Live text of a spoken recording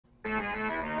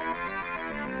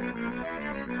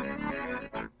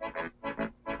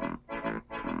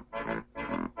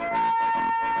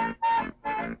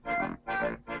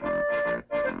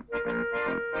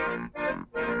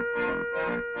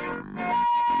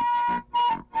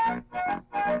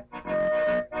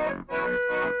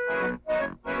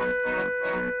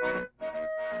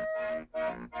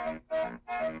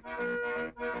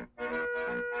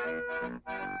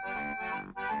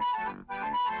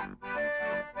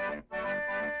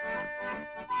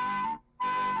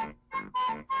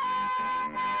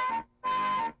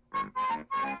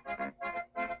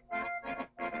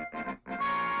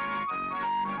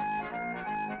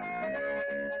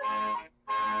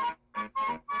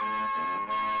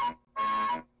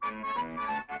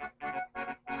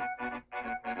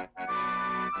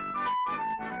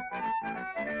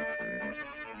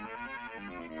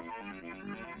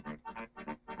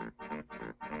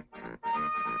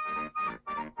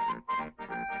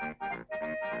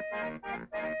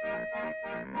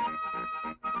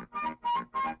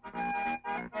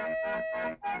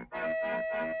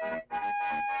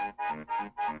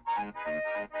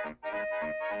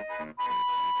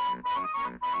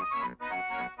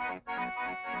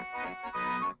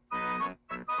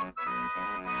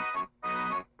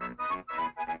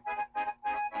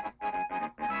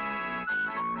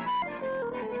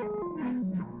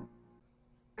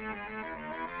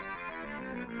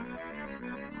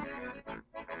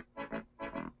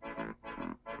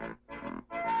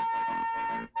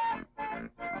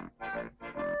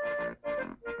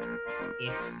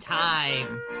It's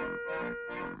time.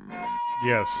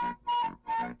 Yes.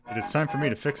 It is time for me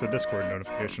to fix a Discord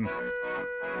notification.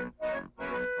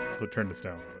 So turn this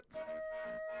down a little bit.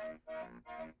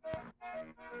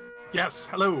 Yes,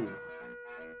 hello.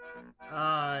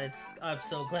 I'm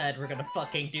so glad we're gonna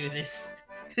fucking do this.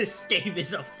 This game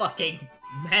is a fucking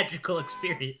magical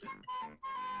experience.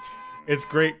 It's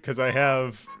great because I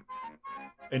have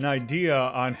an idea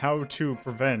on how to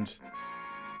prevent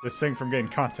this thing from getting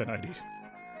content ID'd.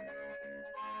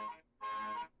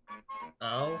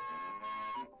 Oh?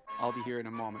 I'll be here in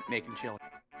a moment, making chili.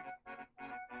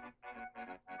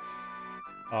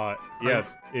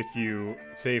 Yes, if you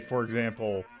say, for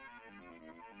example,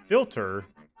 filter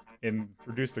and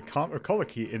reduce the color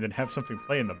key and then have something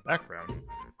play in the background.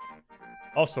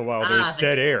 Also, while there's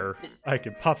dead air, I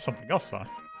can pop something else on.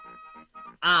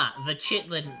 The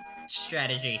Chitlin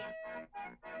strategy.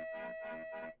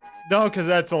 No, because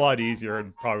that's a lot easier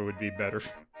and probably would be better.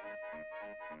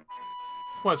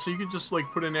 What, so you could just, like,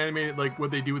 put an animated, like,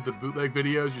 what they do with the bootleg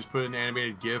videos, you just put an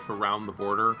animated GIF around the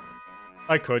border?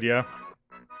 I could, yeah.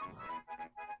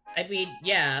 I mean,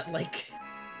 yeah, like,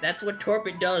 that's what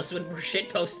Torpid does when we're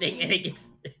shitposting and it gets...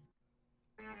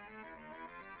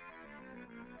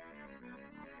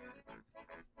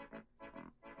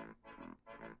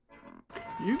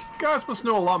 You guys must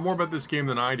know a lot more about this game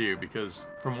than I do, because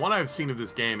from what I've seen of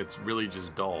this game, it's really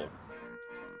just dull.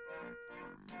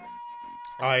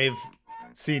 I've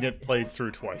seen it played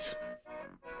through twice.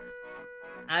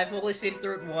 I've only seen it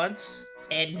through it once,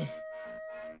 and...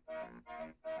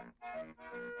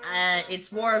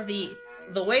 it's more of the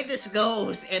way this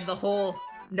goes and the whole,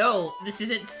 no, this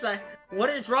isn't, what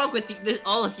is wrong with you,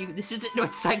 all of you? This isn't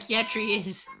what psychiatry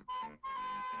is.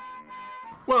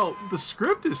 Well, the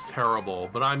script is terrible,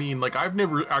 but I mean, like, I've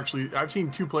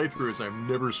seen 2 playthroughs, and I've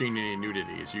never seen any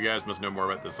nudity, so you guys must know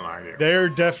more about this than I do. There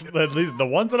definitely, at least the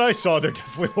ones that I saw, there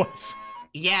definitely was.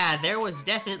 Yeah, there was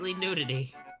definitely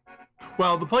nudity.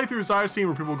 Well, the playthroughs I've seen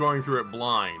were people going through it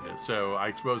blind, so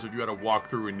I suppose if you had a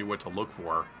walkthrough and knew what to look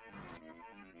for.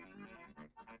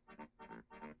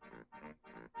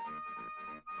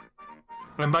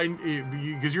 And by,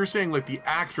 because you're saying, like, the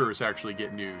actors actually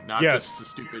get nude, not just the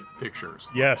stupid pictures.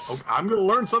 Yes. Oh, I'm gonna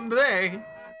learn something today.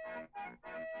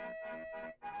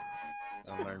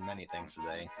 I'll learn many things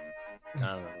today.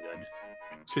 None of them good.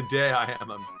 Today I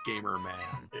am a gamer man.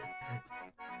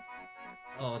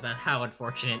 Oh, how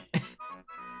unfortunate.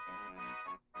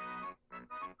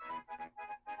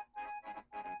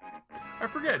 I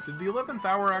forget, did the 11th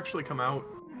hour actually come out?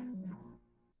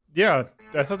 Yeah,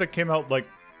 I thought that came out, like,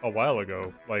 a while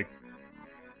ago. Like,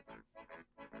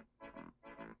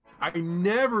 I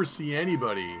never see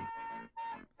anybody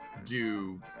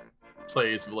do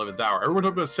plays of 11th hour. Everyone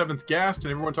talks about 7th Guest,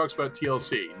 and everyone talks about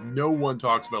TLC. No one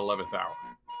talks about 11th hour.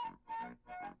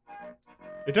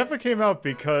 it definitely came out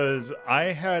because I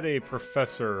had a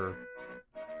professor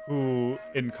who,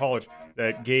 in college,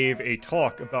 that gave a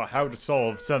talk about how to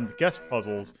solve 7th Guest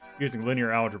puzzles using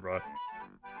linear algebra.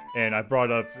 And I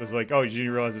brought up, it was like, oh, did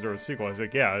you realize that there was a sequel? I was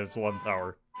like, yeah, it's 11th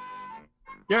hour.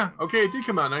 Yeah, okay, it did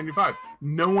come out in 95.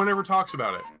 No one ever talks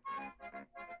about it.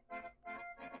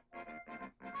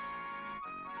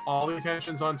 All the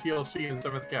attention's on TLC and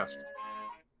 7th Guest.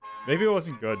 Maybe it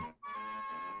wasn't good.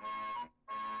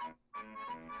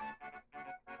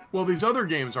 Well, these other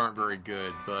games aren't very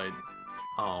good, but,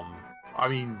 I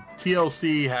mean,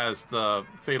 TLC has the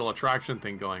Fatal Attraction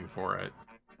thing going for it.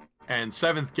 And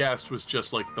 7th Guest was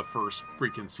just like the first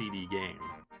freaking CD game.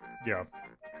 Yeah.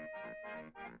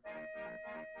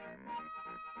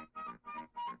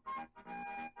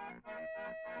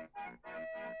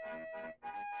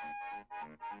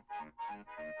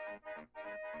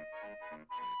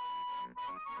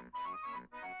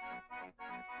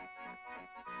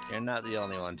 You're not the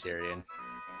only one, Tyrion.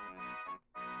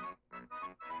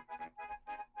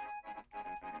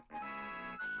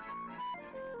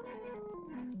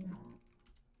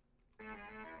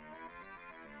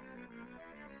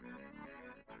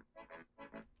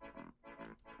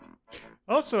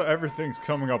 Also, everything's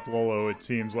coming up Lolo, it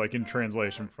seems like, in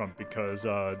translation from, because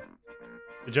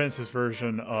the Genesis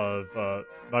version of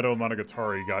Madoka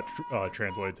Monogatari got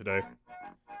translated today.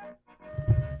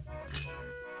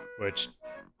 Which...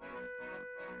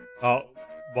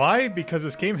 why? Because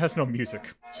this game has no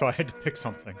music, so I had to pick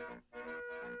something.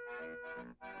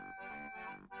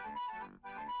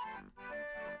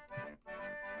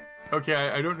 Okay,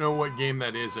 I don't know what game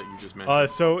that is that you just mentioned.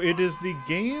 So it is the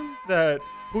game that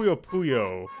Puyo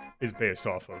Puyo is based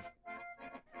off of.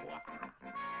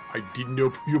 I didn't know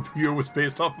Puyo Puyo was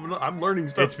based off of. I'm learning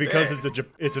stuff. It's because today.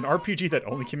 it's an RPG that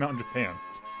only came out in Japan.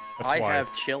 That's I why.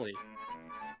 have chili.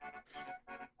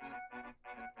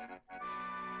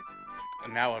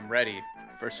 And now I'm ready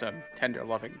for some tender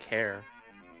loving care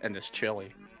and this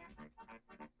chili.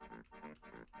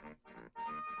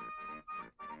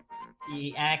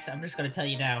 Axe, I'm just gonna tell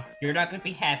you now, you're not gonna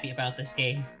be happy about this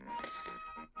game.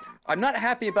 I'm not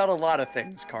happy about a lot of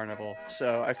things, Carnival,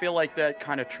 so I feel like that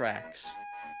kind of tracks.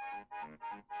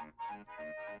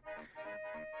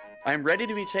 I'm ready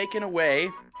to be taken away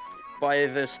by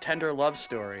this tender love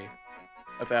story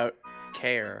about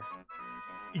care.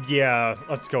 Yeah,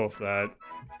 let's go with that.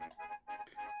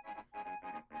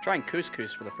 Trying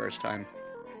couscous for the first time.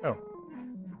 Oh.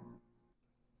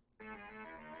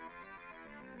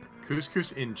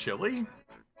 Couscous in Chile?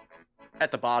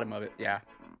 At the bottom of it, yeah.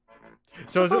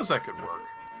 So is it, that could work.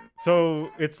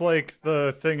 so it's like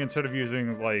the thing, instead of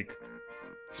using like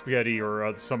spaghetti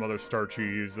or some other starch, you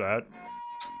use that?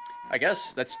 I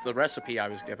guess that's the recipe I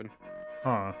was given.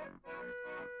 Huh.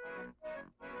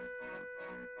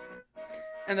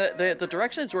 And the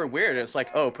directions were weird. It's like,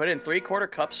 oh, put in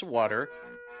 3/4 cups of water,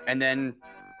 and then,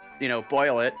 you know,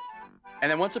 boil it.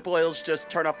 And then once it boils, just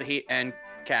turn off the heat and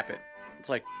cap it. It's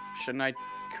like, shouldn't I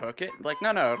cook it? Like, no,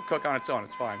 it'll cook on its own.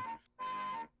 It's fine.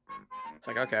 It's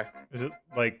like, okay. Is it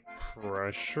like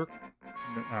pressure?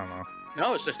 I don't know.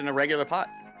 No, it's just in a regular pot.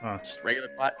 Huh. Just regular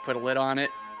pot, put a lid on it.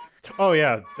 Oh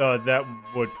yeah, that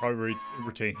would probably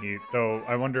retain heat. Though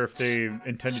I wonder if they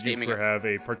intended you Steaming to it. have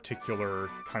a particular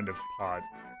kind of pot.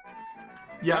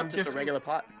 Yeah, Not just a regular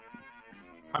pot.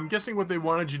 I'm guessing what they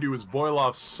wanted you to do is boil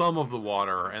off some of the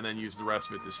water and then use the rest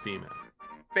of it to steam it.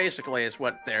 Basically, is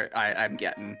what I'm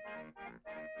getting.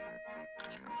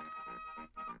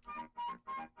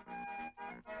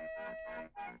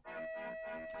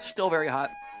 Still very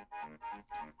hot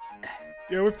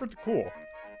Yeah, it was pretty cool.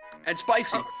 and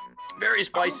spicy. Very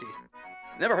spicy.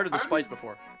 Never heard of the I spice would-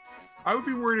 before. I would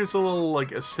be worried it's a little like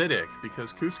acidic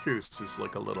because couscous is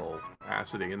like a little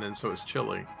acidy, and then so is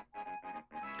chili.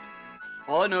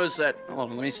 All I know is that.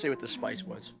 Hold on, let me see what the spice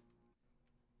was.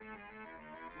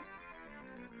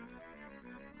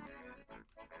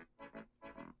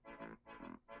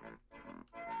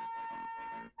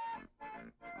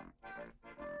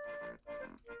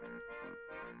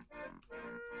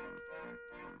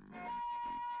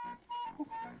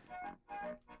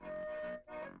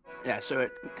 Yeah, so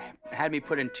it had me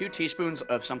put in 2 teaspoons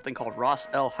of something called Ras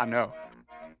El Hano,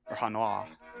 or Hanoa,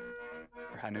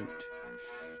 or Hanout.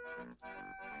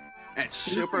 And it's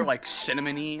super like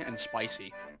cinnamony and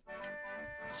spicy.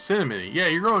 Cinnamony. Yeah,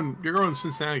 you're going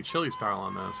Cincinnati chili style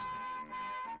on this.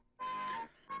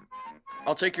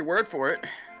 I'll take your word for it.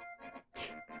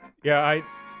 Yeah,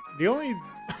 the only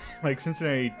like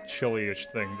Cincinnati chili-ish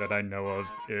thing that I know of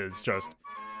is just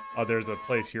there's a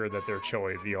place here that their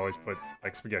chili they always put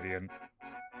like spaghetti in,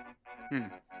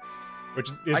 which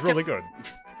is really good.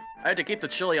 I had to keep the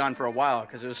chili on for a while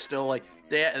because it was still like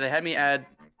they had me add,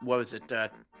 what was it,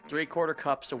 3/4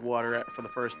 cups of water for the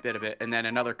first bit of it, and then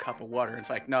another cup of water. It's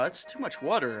like, no, that's too much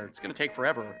water. It's gonna take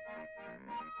forever.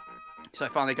 So I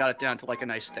finally got it down to like a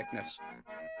nice thickness.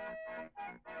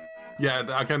 Yeah,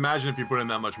 I can imagine if you put in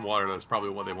that much water, that's probably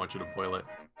what they want you to boil it.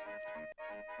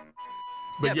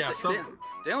 But yeah,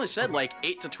 they only said like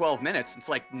 8 to 12 minutes. It's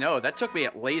like, no, that took me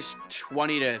at least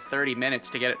 20 to 30 minutes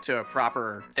to get it to a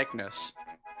proper thickness.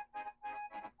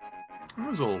 it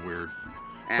was a little weird.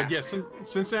 Eh. But yeah,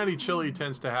 Cincinnati chili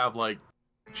tends to have like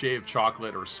shaved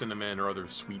chocolate or cinnamon or other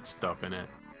sweet stuff in it.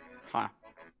 Huh.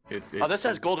 It's Oh, this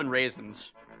has golden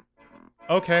raisins.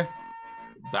 Okay.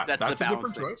 that's the a different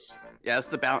balancing. choice. Yeah, that's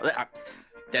the balance.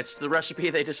 That's the recipe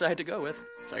they decided to go with.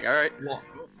 It's like, all right. Well,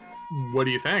 what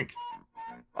do you think?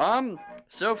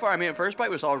 So far, I mean, the first bite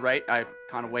was all right. I'm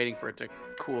kind of waiting for it to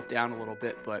cool down a little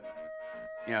bit, but,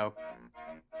 you know,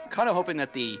 kind of hoping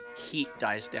that the heat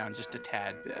dies down just a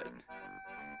tad bit.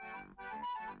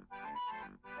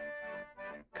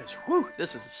 Because, whew,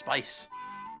 this is a spice.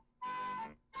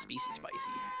 Spicy.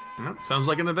 Yep, sounds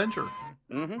like an adventure.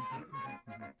 Mm-hmm.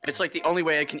 It's like the only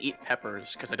way I can eat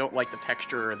peppers, because I don't like the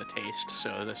texture or the taste,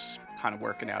 so this is kind of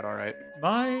working out all right.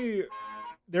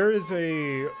 there is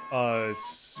a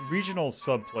regional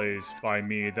sub place by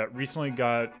me that recently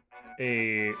got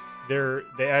they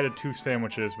added 2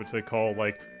 sandwiches which they call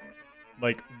like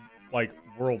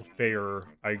World Fair,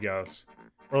 I guess,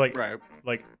 or Right.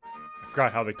 like I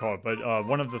forgot how they call it, but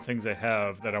one of the things they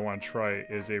have that I want to try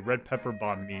is a red pepper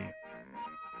banh mi.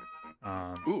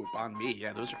 Ooh, banh mi.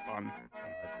 Yeah, those are fun.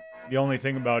 The only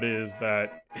thing about it is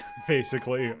that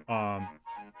basically,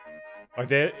 like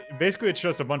basically it's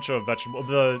just a bunch of vegetable.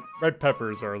 The red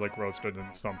peppers are like roasted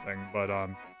in something, but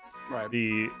Right.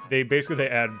 they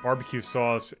add barbecue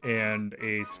sauce and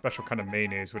a special kind of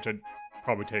mayonnaise, which I'd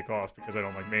probably take off because I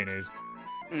don't like mayonnaise.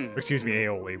 Excuse me,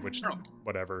 aioli, which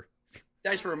whatever.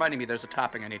 Thanks for reminding me. There's a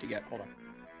topping I need to get. Hold on.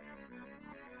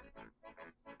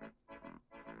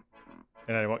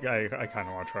 And I kind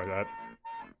of want to try that.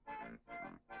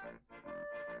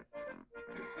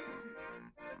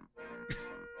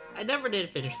 I never did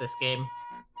finish this game.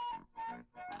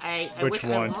 I Which wish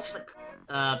one? I lost the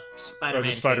Spider-Man.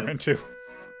 The Spider-Man 2.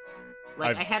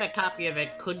 Like I had a copy of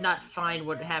it, could not find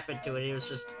what happened to it. It was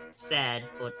just sad,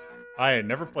 but I had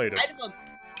never played it.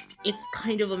 it's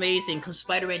kind of amazing because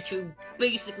Spider-Man 2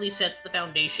 basically sets the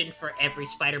foundation for every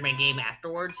Spider-Man game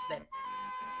afterwards that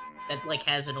like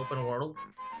has an open world.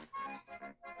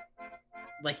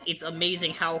 Like it's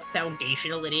amazing how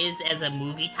foundational it is as a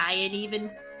movie tie-in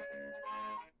even.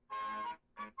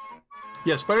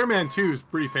 Yeah, Spider-Man 2 is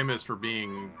pretty famous for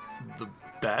being the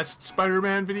best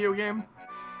Spider-Man video game.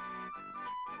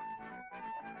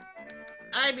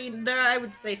 I mean, I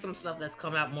would say some stuff that's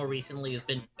come out more recently has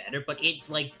been better, but it's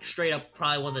like straight up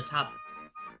probably one of the top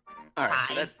All right,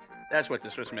 so 5. that's what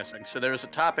this was missing. So there was a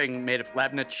topping made of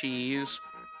labneh cheese,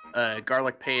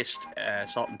 garlic paste,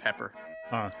 salt and pepper.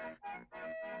 Huh.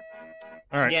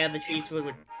 All right. Yeah, the cheese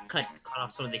would cut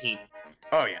off some of the heat.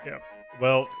 Oh yeah. Yeah.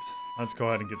 Well, let's go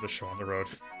ahead and get this show on the road.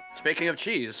 Speaking of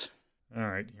cheese. All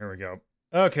right, here we go.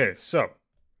 Okay, so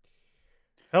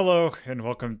hello and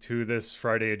welcome to this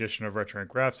Friday edition of Retro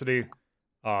Rhapsody.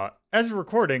 As of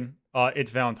recording,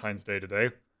 it's Valentine's Day today.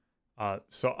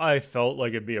 So I felt like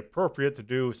it'd be appropriate to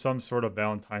do some sort of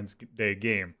Valentine's Day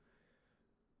game.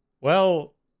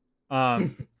 Well,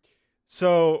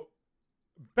 so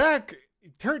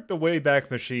turn the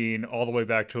Wayback Machine all the way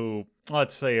back to,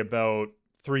 let's say, about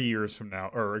 3 years from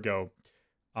now, or ago.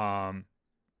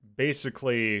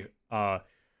 Basically, I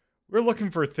was looking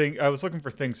for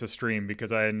things to stream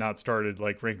because I had not started,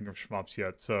 like, ranking of shmups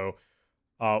yet. So,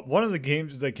 one of the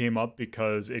games that came up,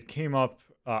 because it came up,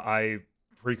 I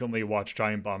frequently watch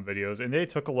Giant Bomb videos, and they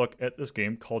took a look at this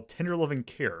game called Tender Loving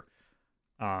Care.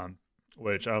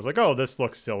 Which I was like, oh, this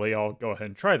looks silly, I'll go ahead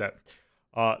and try that.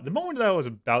 The moment that I was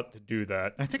about to do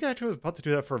that, I think I actually was about to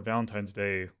do that for Valentine's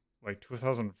Day, like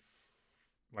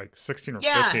 2016 or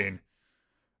 15.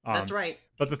 That's right.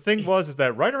 But the thing is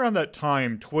that right around that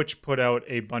time, Twitch put out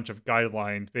a bunch of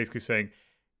guidelines basically saying,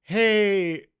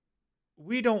 hey,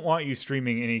 we don't want you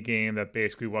streaming any game that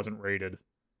basically wasn't rated.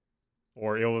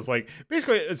 Or it was like,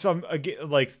 basically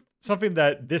something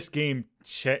that this game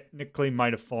technically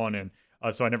might have fallen in.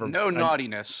 So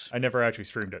naughtiness. I never actually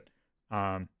streamed it.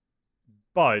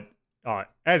 But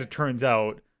as it turns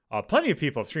out, plenty of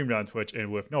people have streamed it on Twitch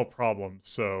and with no problem.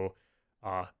 So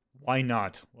why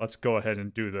not? Let's go ahead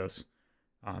and do this.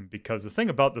 Because the thing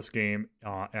about this game,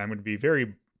 and I'm going to be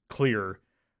very clear,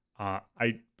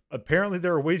 apparently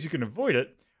there are ways you can avoid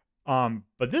it.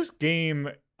 But this game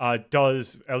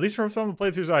does, at least from some of the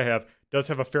playthroughs I have, does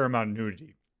have a fair amount of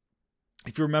nudity.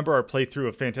 If you remember our playthrough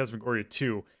of Phantasmagoria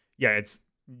 2, yeah, it's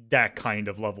that kind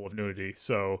of level of nudity.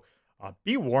 So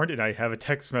be warned, and I have a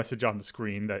text message on the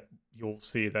screen that you'll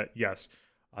see that, yes,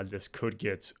 this could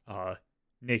get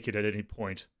naked at any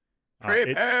point.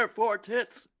 Prepare for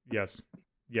tits. Yes.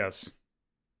 Yes.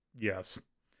 Yes.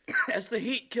 As the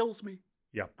heat kills me.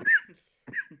 Yeah.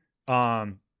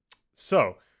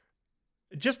 So,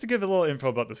 just to give a little info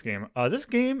about this game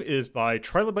is by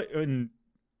Trilobite, and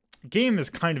game is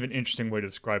kind of an interesting way to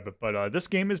describe it, but this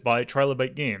game is by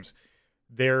Trilobite Games.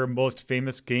 Their most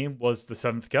famous game was The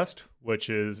Seventh Guest, which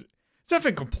is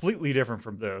something completely different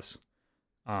from this.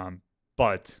 Yeah,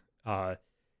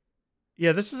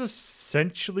 this is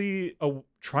essentially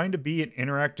trying to be an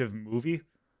interactive movie.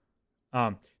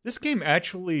 This game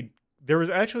there was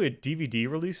actually a DVD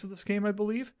release of this game, I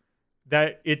believe.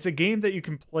 That it's a game that you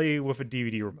can play with a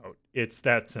DVD remote. It's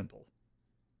that simple.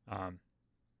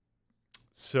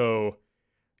 So,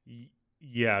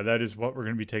 yeah, that is what we're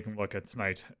going to be taking a look at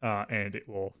tonight. And it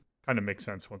will kind of make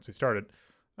sense once we start it.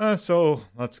 So,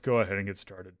 let's go ahead and get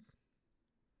started.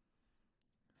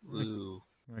 Ooh.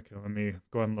 Okay, let me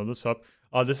go ahead and load this up.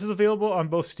 This is available on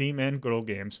both Steam and Good Old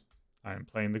Games. I am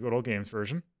playing the Good Old Games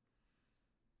version.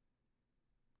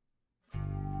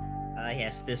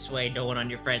 Yes, this way no one on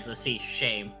your friends will see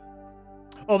shame.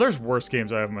 Oh, there's worse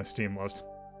games I have on my Steam list.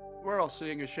 We're all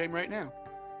seeing a shame right now.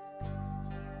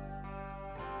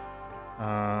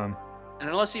 And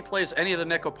unless he plays any of the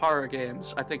Nekopara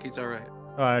games, I think he's alright.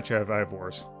 Actually, I have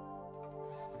worse.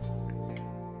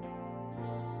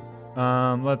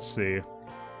 Let's see.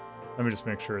 Let me just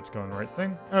make sure it's going the right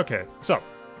thing. Okay, so.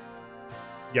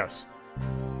 Yes.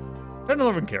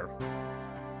 10-11 care.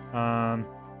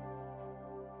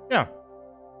 Yeah.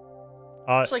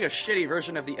 It's like a shitty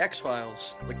version of the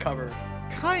X-Files, the cover.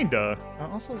 Kinda.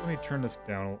 Also, let me turn this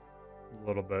down a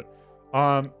little bit.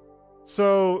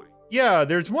 So, yeah,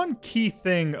 there's one key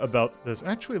thing about this.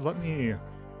 Actually, let me...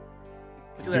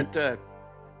 Look at that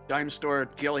dime store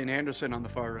Gillian Anderson on the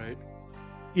far right.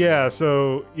 Yeah,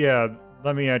 so, yeah,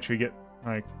 let me actually get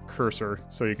my cursor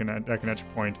so I can actually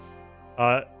point.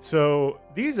 So,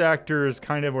 these actors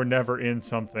kind of were never in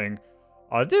something.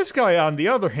 This guy, on the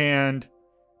other hand,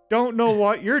 don't know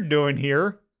what you're doing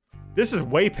here. This is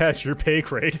way past your pay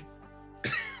grade.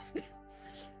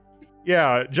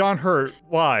 Yeah, John Hurt,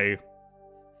 why?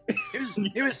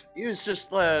 He was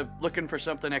just looking for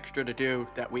something extra to do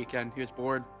that weekend. He was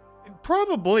bored.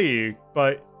 Probably,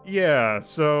 but yeah,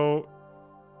 so...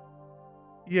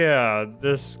 Yeah,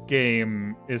 this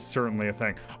game is certainly a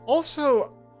thing.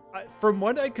 Also, from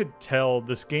what I could tell,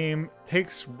 this game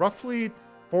takes roughly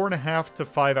 4.5 to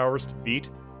 5 hours to beat.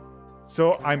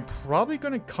 So I'm probably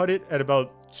going to cut it at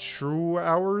about 2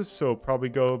 hours, so probably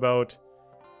go about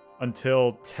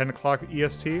until 10 o'clock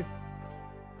EST.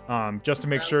 Just to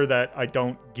make sure that I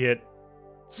don't get,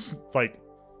 like,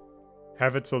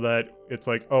 have it so that it's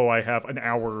like, oh, I have an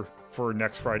hour for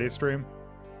next Friday's stream.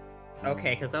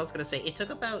 Okay, because I was gonna say, it took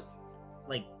about,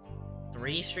 like,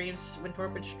 3 streams when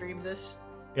Torpid streamed this.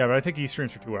 Yeah, but I think he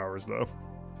streams for 2 hours, though.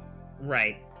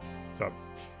 Right. So,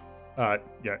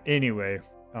 yeah, anyway,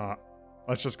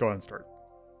 let's just go ahead and start.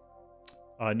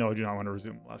 No, I do not want to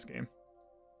resume the last game.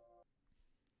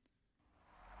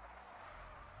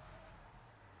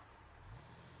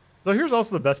 So here's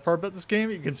also the best part about this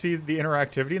game. You can see the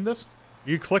interactivity in this.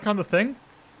 You click on the thing.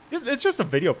 It's just a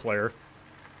video player.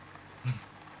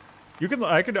 You can,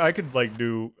 I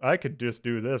could just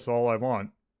do this all I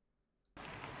want.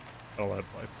 I'll let it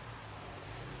play.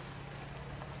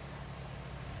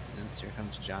 And here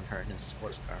comes John Hurt in his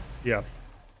sports car. Yeah.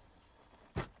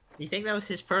 You think that was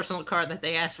his personal car that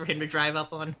they asked for him to drive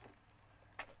up on?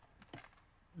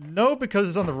 No, because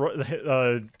it's on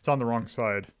the wrong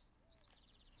side.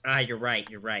 Ah, you're right,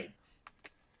 you're right.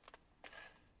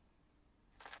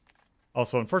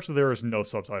 Also, unfortunately, there is no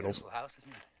subtitles. Beautiful house,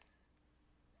 isn't it?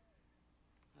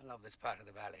 I love this part of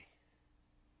the valley.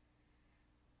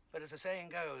 But as the saying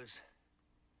goes,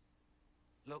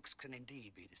 looks can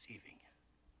indeed be deceiving.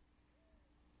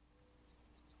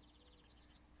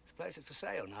 This place is for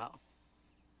sale now.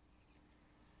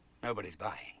 Nobody's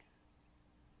buying.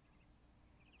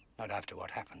 Not after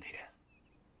what happened here.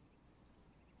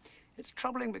 It's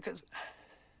troubling because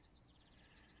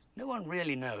no one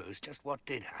really knows just what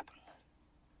did happen.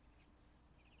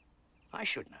 I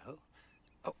should know.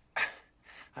 Oh,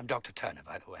 I'm Dr. Turner,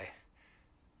 by the way.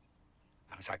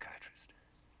 I'm a psychiatrist.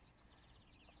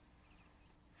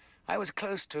 I was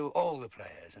close to all the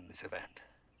players in this event.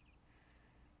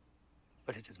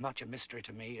 But it's as much a mystery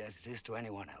to me as it is to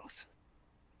anyone else.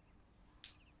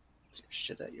 You're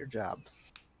shit at your job.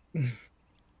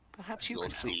 Perhaps you will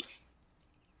can see. help.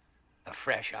 A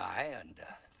fresh eye and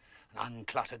an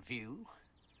uncluttered view.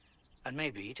 And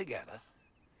maybe, together,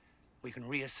 we can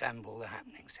reassemble the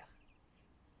happenings.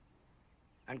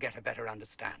 And get a better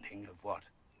understanding of what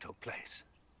took place.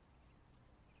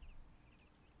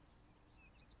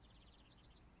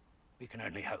 We can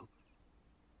only hope.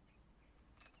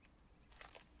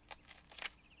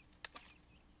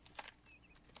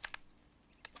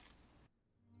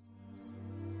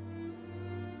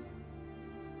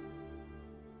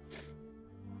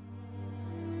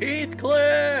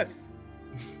 Heathcliff!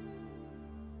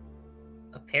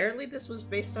 Apparently this was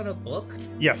based on a book?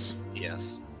 Yes.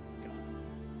 Yes.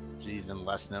 Even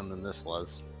less known than this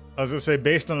was. I was gonna say,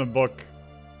 based on a book,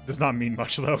 does not mean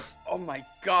much, though. Oh my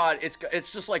god,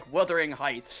 it's just like Wuthering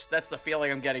Heights. That's the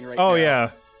feeling I'm getting right now. Oh, yeah.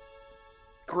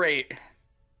 Great.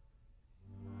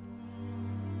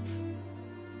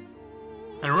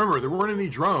 And remember, there weren't any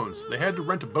drones. They had to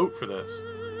rent a boat for this.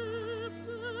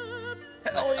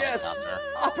 Hell yes!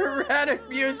 Operatic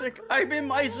music! I'm in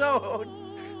my zone!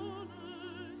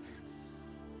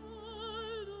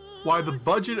 Why, the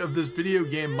budget of this video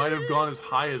game might have gone as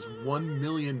high as $1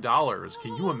 million.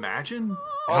 Can you imagine?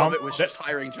 All of it was just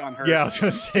hiring John Hurt. Yeah, I was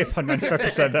gonna say about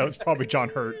 95% that was probably John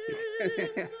Hurt.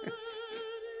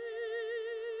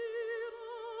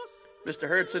 Mr.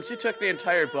 Hurd, since you took the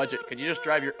entire budget, could you just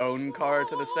drive your own car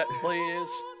to the set, please?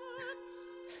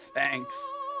 Thanks.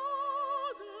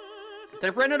 They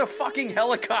rented a fucking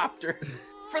helicopter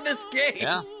for this game.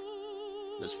 Yeah.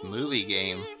 This movie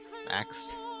game, Max.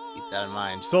 Keep that in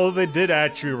mind. So they did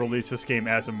actually release this game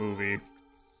as a movie.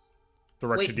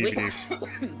 Direct to DVD.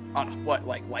 On what,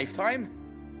 like Lifetime?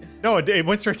 No, it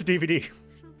went straight to DVD.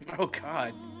 Oh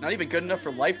god. Not even good enough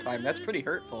for Lifetime. That's pretty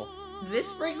hurtful.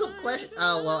 This brings up question.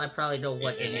 Oh well, I probably know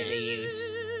what ending they use.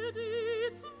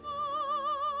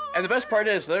 And the best part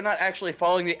is, they're not actually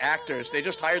following the actors. They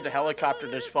just hired the helicopter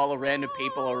to just follow random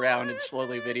people around and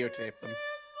slowly videotape them.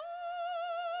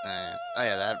 Oh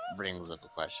yeah, that brings up a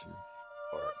question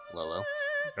for Lolo.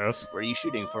 Yes. Were you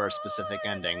shooting for a specific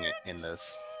ending in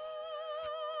this?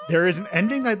 There is an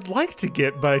ending I'd like to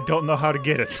get, but I don't know how to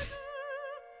get it. Is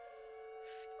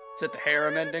it the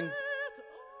harem ending?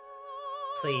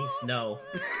 Please, no.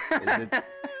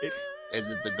 Is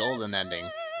it the golden ending?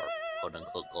 Or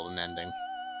quote-unquote golden ending?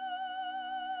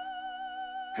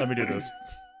 Let me do this.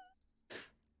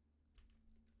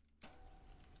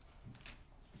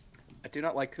 I do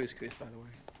not like couscous, by the way.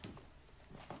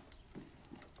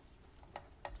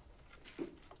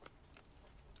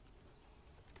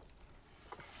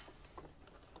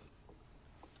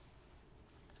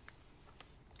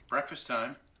 Breakfast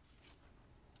time.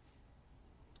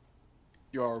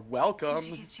 You're welcome. Did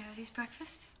you get Jody's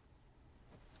breakfast?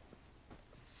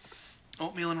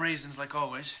 Oatmeal and raisins, like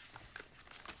always.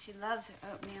 She loves her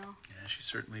oatmeal. Yeah, she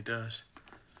certainly does.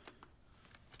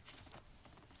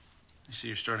 I see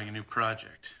you're starting a new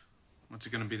project. What's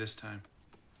it gonna be this time?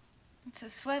 It's a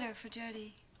sweater for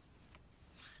Jody.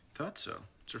 Thought so.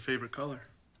 It's her favorite color.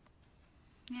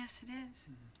 Yes, it is.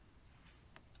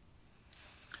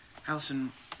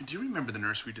 Allison, do you remember the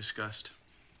nurse we discussed?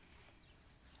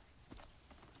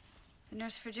 The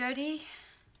nurse for Jody?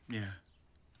 Yeah.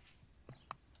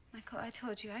 Michael, I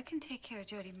told you, I can take care of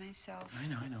Jody myself. I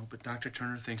know, but Dr.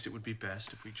 Turner thinks it would be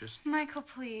best if we just... Michael,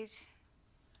 please.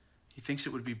 He thinks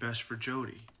it would be best for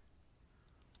Jody.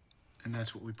 And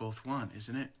that's what we both want,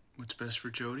 isn't it? What's best for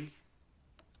Jody?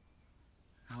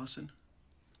 Allison?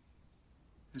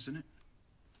 Isn't it?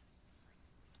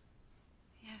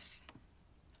 Yes.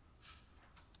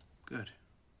 Good.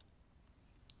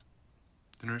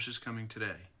 The nurse is coming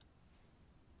today.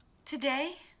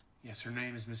 Today? Yes, her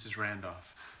name is Mrs.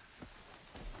 Randolph.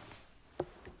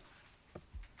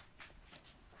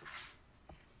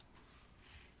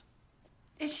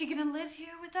 Is she gonna live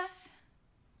here with us?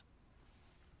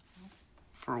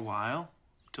 For a while,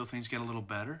 till things get a little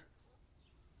better.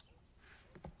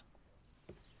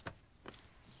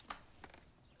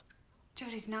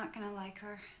 Jody's not gonna like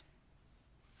her.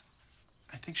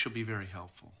 I think she'll be very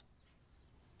helpful.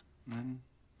 And then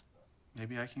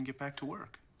maybe I can get back to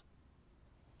work.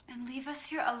 And leave us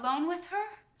here alone with her?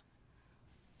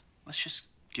 Let's just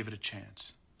give it a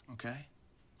chance, okay?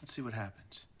 Let's see what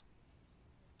happens.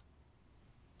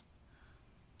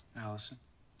 Allison?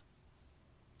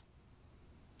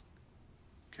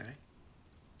 Okay?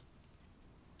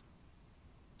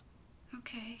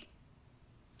 Okay.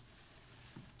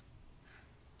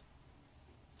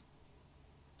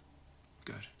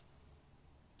 Good.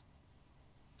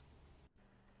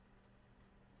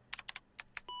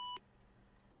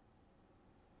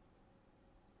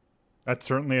 That's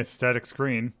certainly a static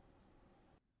screen.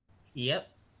 Yep.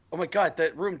 Oh my god,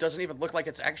 that room doesn't even look like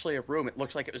it's actually a room. It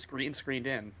looks like it was green screened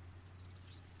in.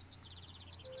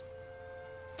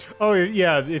 Oh,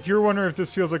 yeah, if you're wondering if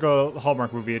this feels like a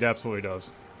Hallmark movie, it absolutely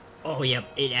does. Oh, yep.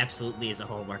 It absolutely is a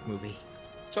Hallmark movie.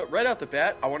 So right out the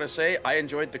bat, I want to say I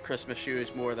enjoyed the Christmas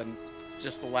shoes more than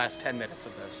just the last 10 minutes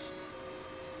of this.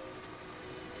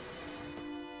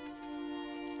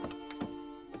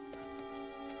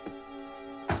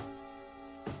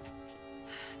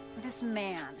 This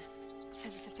man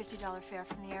says it's a $50 fare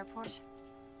from the airport.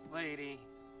 Lady,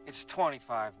 it's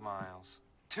 25 miles.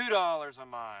 $2 a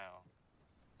mile.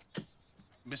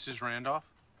 Mrs. Randolph?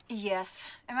 Yes.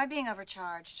 Am I being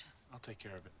overcharged? I'll take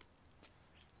care of it.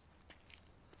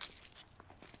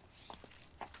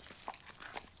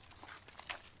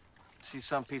 She's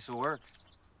some piece of work.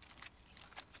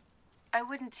 I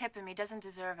wouldn't tip him. He doesn't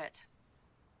deserve it.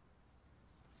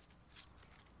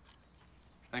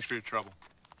 Thanks for your trouble.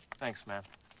 Thanks, man.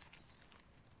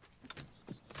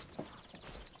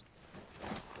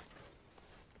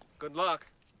 Good luck.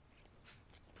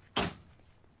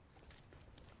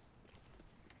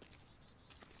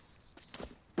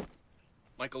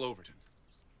 Michael Overton.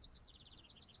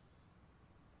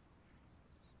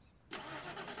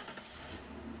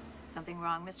 Something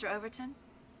wrong, Mr. Overton?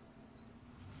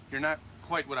 You're not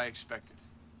quite what I expected.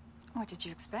 What did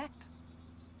you expect?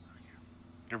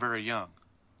 You're very young.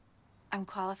 I'm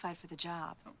qualified for the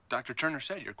job. Dr. Turner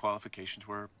said your qualifications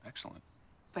were excellent.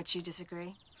 But you disagree?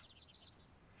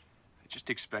 I just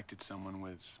expected someone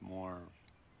with more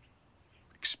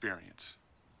experience.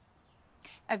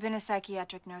 I've been a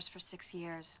psychiatric nurse for 6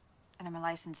 years, and I'm a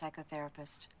licensed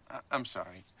psychotherapist. I'm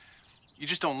sorry. You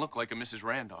just don't look like a Mrs.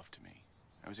 Randolph to me.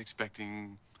 I was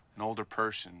expecting an older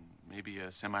person, maybe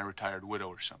a semi-retired widow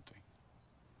or something.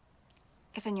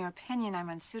 If in your opinion I'm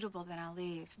unsuitable, then I'll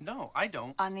leave. No, I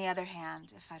don't. On the other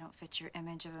hand, if I don't fit your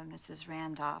image of a Mrs.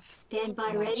 Randolph, Stand by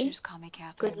then why don't you ready. just call me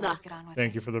Catherine. Good Let's luck. get on with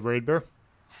Thank it. you for the raid, Bear.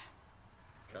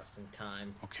 Just in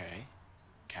time. Okay,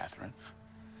 Catherine.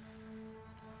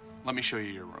 Let me show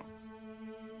you your room.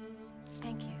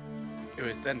 Thank you. It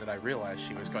was then that I realized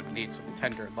she was going to need some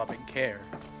tender, loving care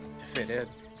to fit in.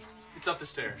 It's up the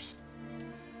stairs.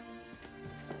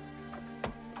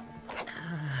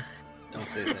 Don't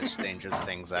say such dangerous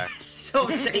things, Axe.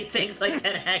 Don't say things like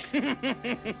that, X. Turn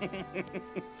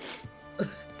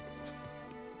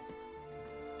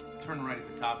right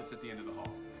at the top. It's at the end of the hall.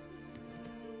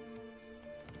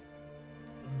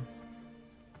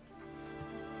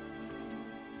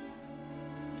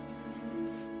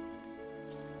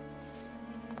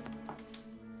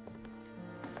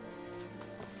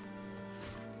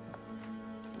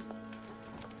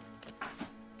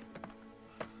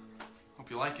 Hope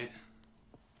you like it.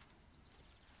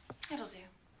 It'll do.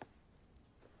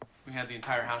 We had the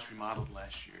entire house remodeled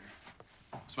last year.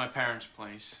 It's my parents'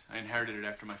 place. I inherited it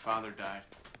after my father died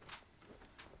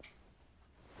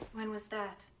When was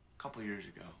that? a couple years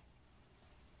ago.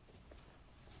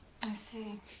 I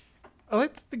see. I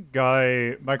like the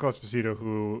guy, Michael Esposito,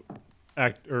 who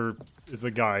is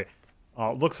the guy.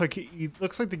 Looks like he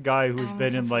looks like the guy who's I'm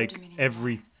been looking in forward like to meeting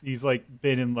every. He's like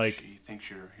been in like She thinks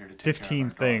you're here to take 15 care of our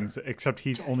daughter. things, except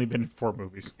he's only been in 4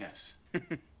 movies. Yes.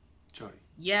 Jody.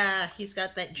 Yeah, he's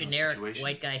got that generic situation?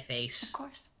 white guy face. Of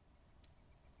course.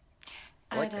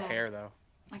 I like I'd, the hair, though.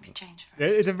 like to change first.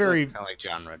 It's a very Kind of like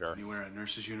John Ritter. You wear a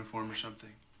nurse's uniform or something?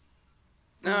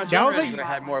 No, Now John that- Ritter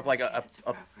had more of like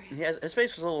his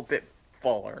face was a little bit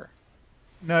fuller.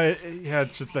 no. Yeah,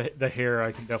 it's just the hair.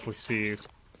 I can definitely see.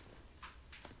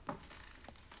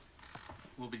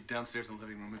 We'll be downstairs in the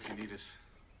living room if you need us.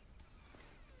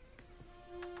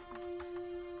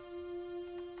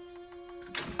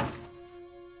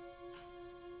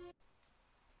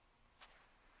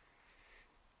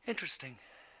 Interesting.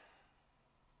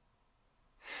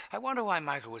 I wonder why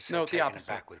Michael was so No, the taken opposite.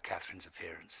 aback with Catherine's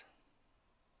appearance.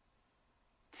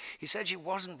 He said she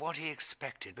wasn't what he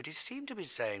expected, but he seemed to be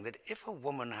saying that if a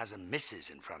woman has a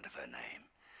Mrs. in front of her name,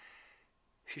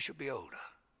 she should be older.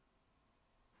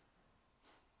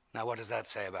 Now, what does that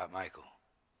say about Michael?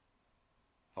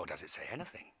 Or does it say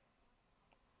anything?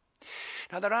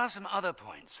 Now, there are some other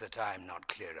points that I'm not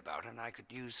clear about, and I could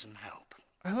use some help.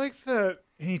 I like that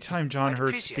anytime John I'd Hurt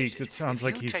appreciate speaks, it it sounds if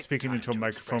like you he's take the speaking time into a to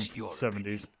microphone express from your the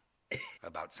 70s.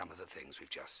 About some of the things we've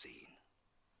just seen.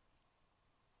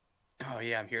 Oh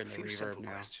yeah, I'm hearing A the few reverb simple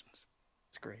now. questions.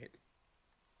 It's great.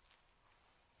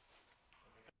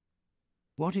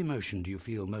 What emotion do you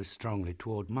feel most strongly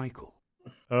toward Michael?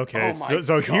 Okay, Oh my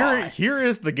so God. here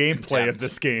is the gameplay of Contempt.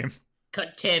 this game.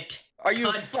 Contempt. Are you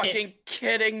Contempt. fucking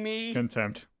kidding me?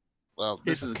 Contempt. Well,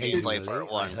 this is Occasionally, gameplay part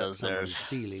I 1 hurt because someone's there's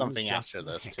feelings something just after for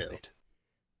the this heck too. of it.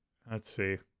 Let's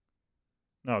see.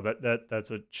 No,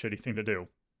 that's a shitty thing to do.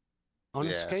 On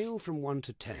Yes. a scale from 1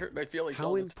 to 10, Hurt my feelings how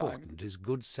all the time. important is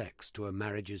good sex to a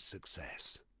marriage's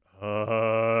success?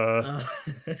 Answer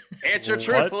What?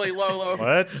 truthfully, Lolo.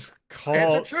 Let's call.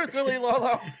 Answer truthfully,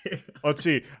 Lolo. Let's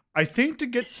see. I think to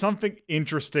get something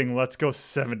interesting, let's go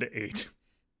 7 to 8.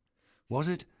 Was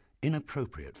it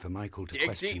inappropriate for Michael to Dig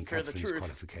question deep for the Catherine's truth.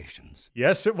 qualifications?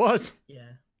 Yes, it was.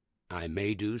 Yeah. I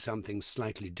may do something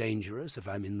slightly dangerous if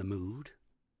I'm in the mood.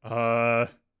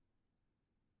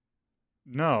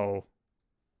 No.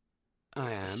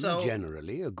 I am So-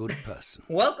 generally a good person.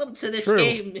 Welcome to this True.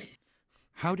 game.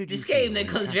 How did you This game feel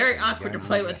that when goes very Catherine awkward to began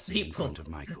play with undressing in people. front of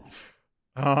Michael?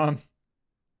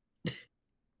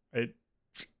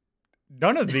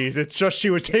 None of these. It's just she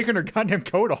was taking her goddamn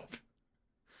coat off.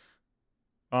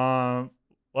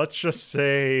 Let's just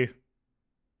say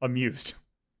amused.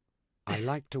 I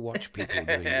like to watch people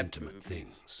doing intimate Boobs.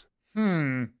 things.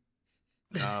 Hmm.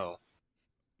 No.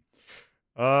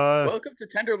 Welcome to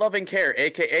Tender Loving Care,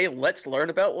 aka Let's Learn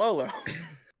About Lolo.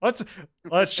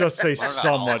 Let's just say What about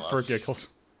somewhat all for of us? giggles.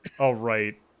 All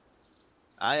right.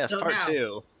 Ah, yes, So part now-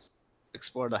 2.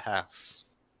 Explore the house.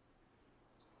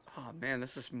 Oh man,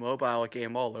 this is mobile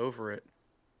game all over it.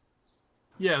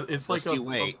 Yeah, it's like Just you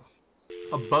wait.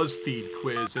 a BuzzFeed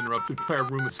quiz interrupted by a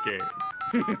room escape.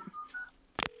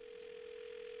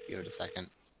 Give it a second.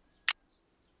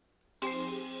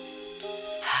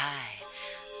 Hi,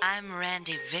 I'm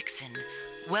Randy Vixen.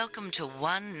 Welcome to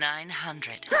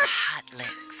 1-900 Hot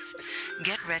Licks.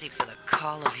 Get ready for the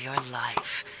call of your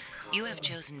life. You have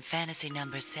chosen fantasy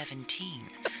number 17,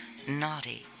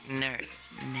 Naughty Nurse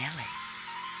Nellie.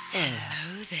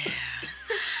 Hello there.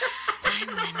 I'm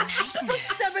the night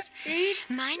nurse.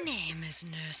 My name is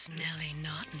Nurse Nellie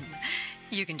Naughton.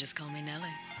 You can just call me Nellie.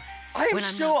 I am When I'm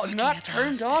so not not working at the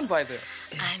turned on by this.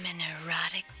 I'm an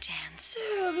erotic dancer.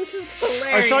 Oh, this is hilarious.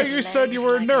 I thought you said you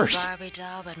were a Legs nurse. like a Barbie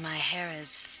doll, but my hair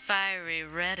is fiery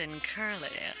red and curly.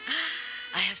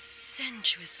 I have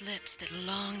sensuous lips that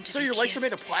long to So be your legs are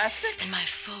made of kissed, plastic? and my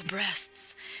full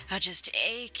breasts are just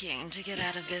aching to get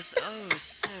out of this oh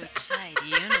so tight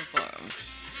uniform.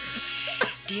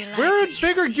 Do you like Wear a what you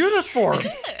bigger see? uniform.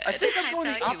 I think I'm I going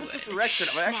the thought you opposite would. direction.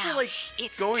 I'm actually Now, like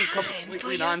it's going time completely for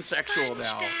your non-sexual now.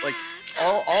 sponge Like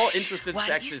bath. all interest in Why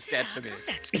don't sex you is sit dead up? to me. Oh,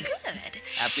 that's good.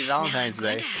 Happy Valentine's Now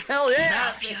I'm Day. going to have Hell to take yeah.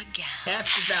 off your gown.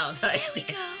 Happy Valentine's There we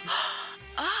Day. go.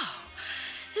 Oh,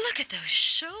 look at those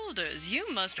shoulders.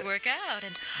 You must work out.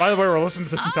 And By the way, we're listening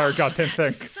to this entire goddamn thing.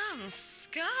 that's some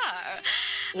scar.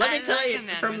 Let me I tell like you, a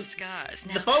man from with scars.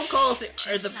 the Now, phone calls are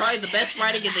just probably lie the there best and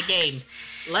writing in the game.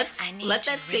 relax. I need Let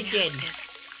to that sink wring in. out this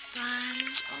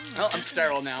sponge. Oh, Well, I'm doesn't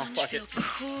sterile that now. sponge Fuck feel it.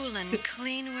 cool and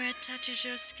clean where it touches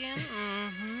your skin?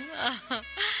 Mm-hmm.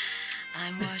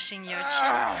 I'm washing your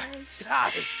chest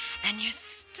God. and your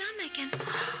stomach and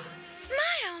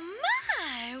my oh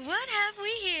my, what have we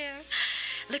here?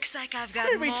 Looks like I've got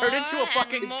Did we more turn into a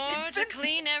fucking and more to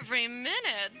clean every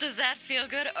minute. Does that feel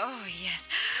good? Oh yes.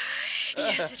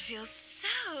 Yes, it feels so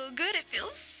good. It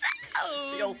feels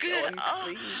so Feel good. Oh,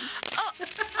 unclean.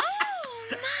 oh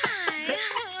my.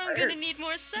 I'm gonna need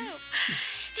more soap.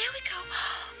 There we go.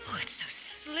 Oh, it's so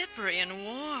slippery and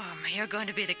warm. You're going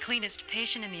to be the cleanest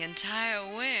patient in the entire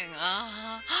wing.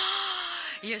 Uh-huh.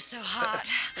 You're so hot.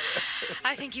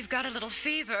 I think you've got a little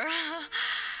fever.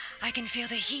 I can feel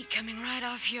the heat coming right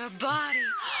off your body.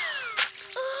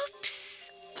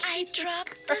 Oops. I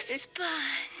dropped the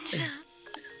sponge.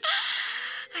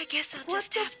 I guess I'll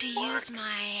just have to use my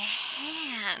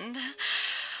hand.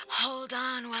 Hold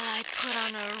on while I put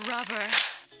on a rubber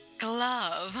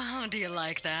glove. Oh, do you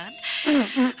like that?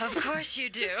 Of course you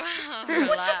do. Oh,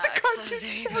 relax. Oh, there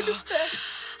you go.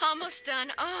 Almost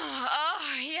done. Oh,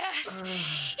 yes.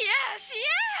 Yes,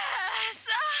 yes.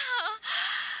 Oh.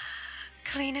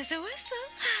 Clean as a whistle.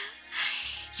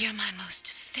 You're my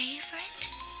most favorite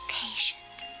patient.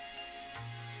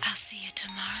 I'll see you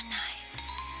tomorrow night.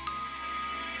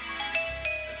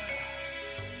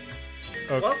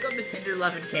 Okay. Welcome to Tender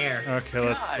Love and Care. Okay,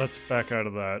 let's back out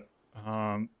of that.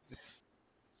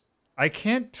 I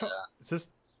can't tell. Is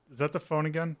that the phone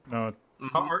again? No.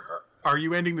 Are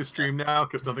you ending the stream now?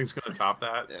 Because nothing's going to top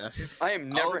that. Yeah. I am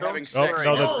never having Oh, sex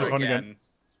no, that's ever the phone again.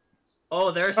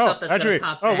 Oh, there's stuff that's actually,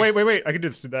 gonna top oh, that. wait. I can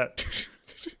just do that.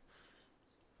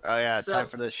 Oh yeah, So- time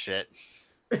for this shit.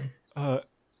 uh,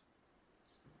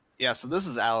 Yeah, so this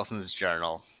is Allison's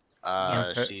journal.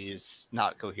 Okay. She's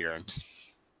not coherent.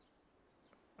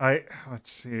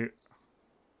 Let's see.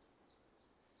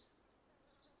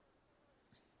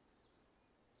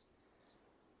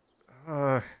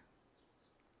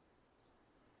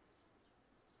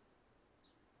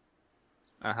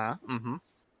 Mm-hmm.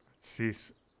 Let's see.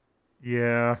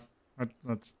 Yeah.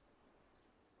 Let's.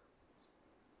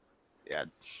 Yeah.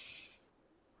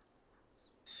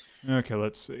 Okay,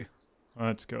 let's see.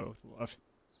 Let's go with the left.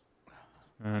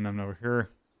 And I'm over here.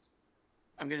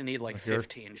 I'm gonna need like Here.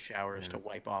 15 showers to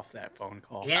wipe off that phone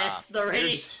call. Yes, the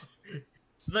ready,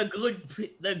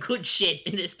 the good shit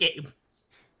in this game.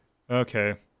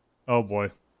 Okay. Oh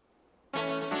boy.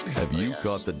 Have you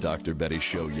caught the Dr. Betty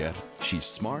show yet? She's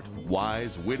smart,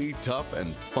 wise, witty, tough,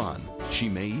 and fun. She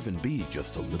may even be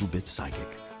just a little bit psychic.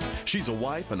 She's a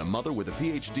wife and a mother with a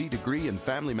PhD degree in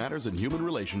family matters and human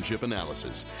relationship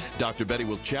analysis. Dr. Betty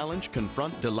will challenge,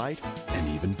 confront, delight, and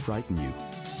even frighten you.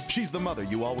 She's the mother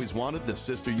you always wanted, the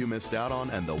sister you missed out on,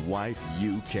 and the wife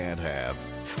you can't have.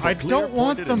 For I clear, don't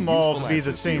want pointed, them and all useful to be the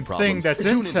answers to your same thing. problems, That's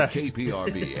tune incest. into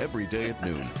KPRB every day at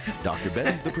noon. Dr.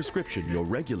 Betty's the prescription your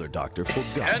regular doctor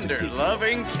forgot to Tender give you.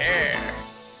 loving care.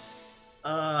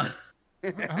 I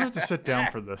have to sit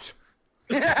down for this.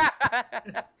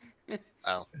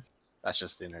 Oh, that's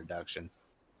just the introduction.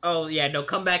 Oh yeah, no,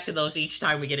 come back to those each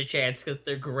time we get a chance because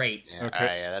they're great. Yeah, Okay.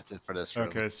 alright, yeah, that's it for this room.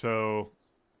 Okay, so.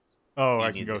 Oh, You I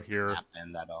can need go to here. nap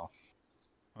in that all.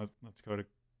 Let's go to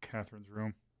Catherine's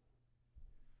room.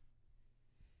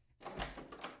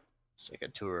 Let's take a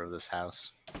tour of this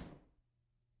house.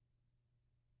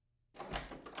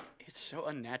 It's so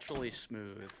unnaturally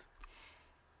smooth.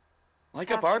 Like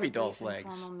a After Barbie brief doll's legs.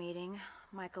 informal meeting,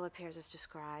 Michael appears as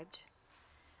described.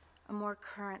 A more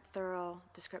current, thorough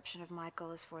description of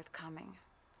Michael is forthcoming.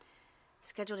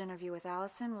 Scheduled interview with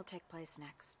Allison will take place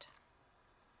next.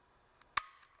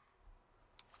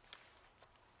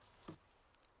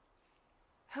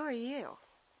 Who are you?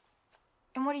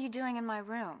 And what are you doing in my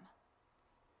room?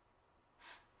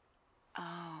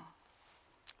 Oh,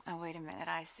 wait a minute,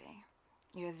 I see.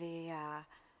 You're the,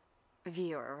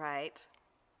 viewer, right?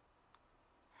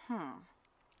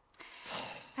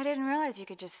 I didn't realize you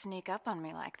could just sneak up on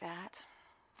me like that.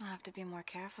 I'll have to be more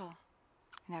careful.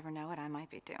 You never know what I might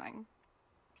be doing.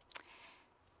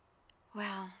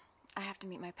 Well, I have to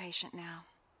meet my patient now.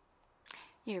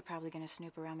 You're probably gonna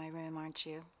snoop around my room, aren't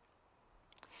you?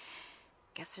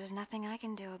 Guess there's nothing I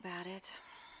can do about it.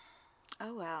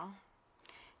 Oh well.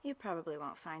 You probably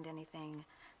won't find anything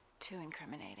too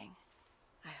incriminating.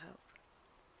 I hope.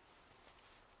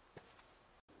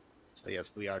 So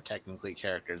yes, we are technically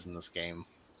characters in this game.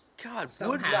 God,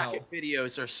 Somehow. wood rocket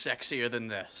videos are sexier than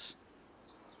this.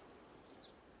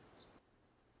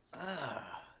 Ugh.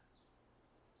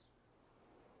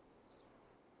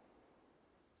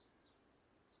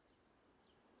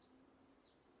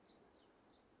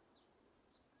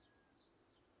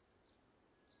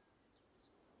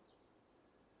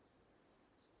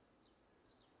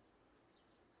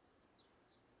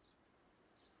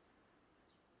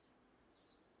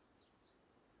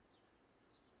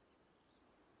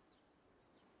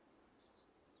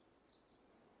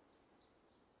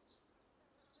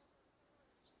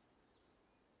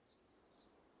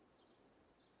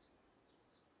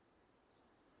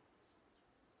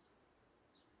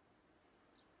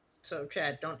 So,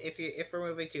 Chad, don't if we're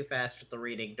moving too fast with the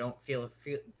reading, don't feel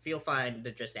fine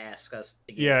to just ask us.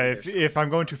 To get Yeah, readers. if I'm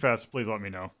going too fast, please let me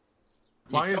know.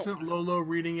 Why isn't Lolo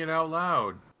reading it out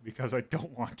loud? Because I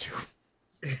don't want to.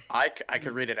 I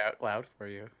could read it out loud for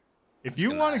you. If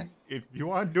you want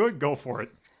to do it, go for it.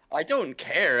 I don't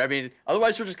care. I mean,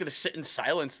 otherwise we're just gonna sit in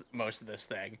silence most of this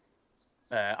thing.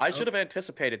 I should have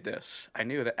anticipated this. I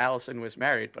knew that Allison was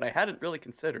married, but I hadn't really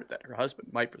considered that her husband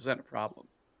might present a problem.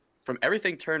 From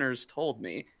everything Turner's told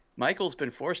me, Michael's been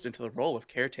forced into the role of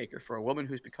caretaker for a woman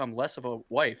who's become less of a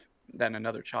wife than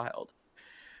another child.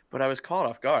 But I was caught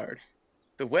off guard.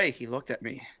 The way he looked at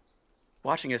me,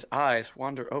 watching his eyes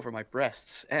wander over my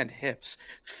breasts and hips,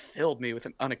 filled me with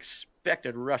an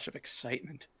unexpected rush of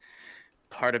excitement.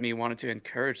 Part of me wanted to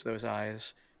encourage those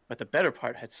eyes, but the better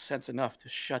part had sense enough to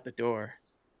shut the door.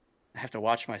 I have to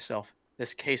watch myself.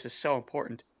 This case is so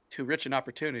important. Too rich an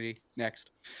opportunity. Next.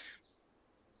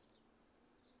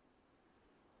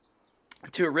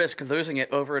 To risk losing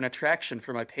it over an attraction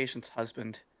for my patient's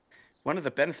husband. One of the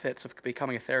benefits of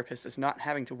becoming a therapist is not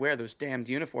having to wear those damned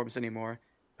uniforms anymore.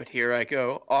 But here I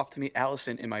go, off to meet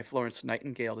Allison in my Florence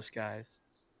Nightingale disguise.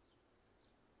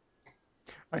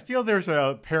 I feel there's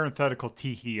a parenthetical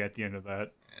tee-hee at the end of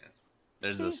that. Yeah.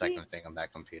 There's a second thing on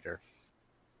that computer.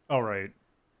 All right.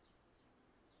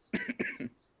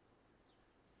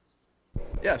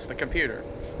 Yes, the computer.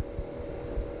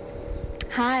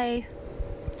 Hi.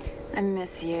 I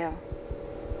miss you.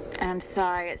 And I'm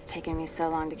sorry it's taken me so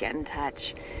long to get in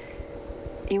touch.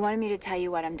 You wanted me to tell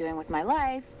you what I'm doing with my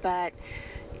life, but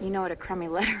you know what a crummy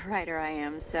letter writer I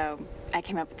am, so I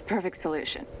came up with the perfect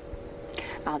solution.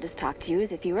 I'll just talk to you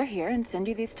as if you were here and send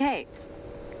you these tapes.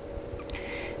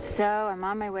 So I'm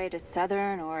on my way to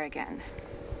Southern Oregon.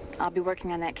 I'll be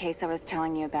working on that case I was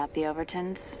telling you about, the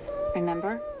Overtons.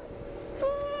 Remember?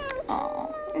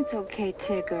 Oh, it's okay,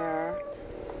 Tigger.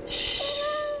 Shh.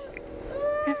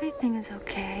 Everything is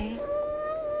okay.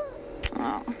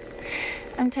 Oh,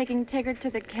 I'm taking Tigger to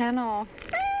the kennel.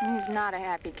 He's not a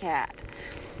happy cat.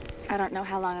 I don't know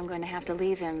how long I'm going to have to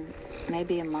leave him.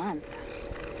 Maybe a month.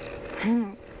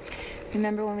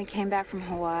 Remember when we came back from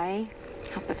Hawaii?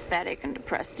 How pathetic and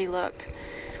depressed he looked.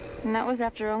 And that was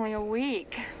after only a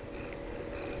week.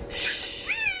 Shh.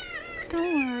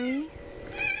 Don't worry.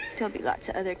 There'll be lots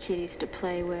of other kitties to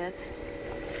play with.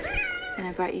 And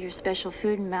I brought you your special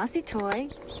food and mousy toy.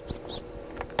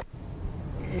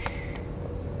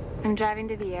 I'm driving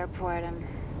to the airport. I'm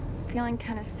feeling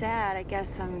kind of sad. I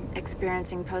guess I'm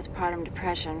experiencing postpartum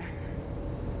depression.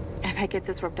 If I get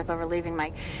this worked up over leaving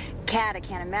my cat, I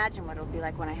can't imagine what it'll be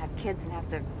like when I have kids and have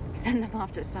to send them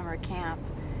off to summer camp.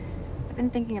 I've been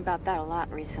thinking about that a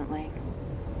lot recently.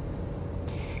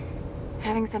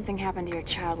 Having something happen to your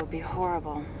child would be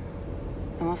horrible.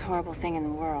 The most horrible thing in the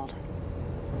world.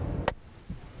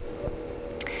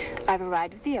 I've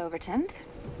arrived at the Overtons.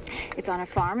 It's on a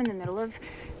farm in the middle of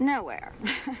nowhere.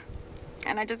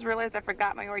 And I just realized I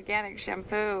forgot my organic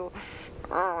shampoo.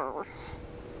 Urgh.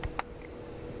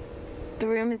 The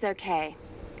room is okay.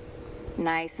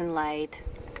 Nice and light.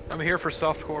 I'm here for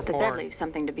softcore The bed porn. leaves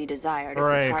something to be desired. It's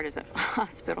Right. as hard as a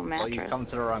hospital Well, mattress. you come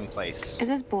to the wrong place. Is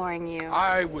this boring you?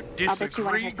 I would I'll bet you want to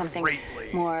disagree hear something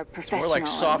greatly. more It's professional more like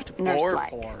soft and bore nurse-like.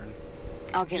 porn.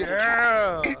 I'll give it a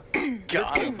try. Yeah! You're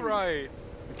Got both him. right.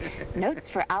 Notes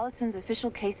for Allison's official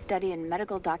case study and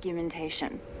medical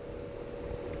documentation.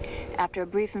 After a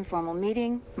brief informal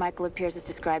meeting, Michael appears as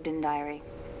described in diary.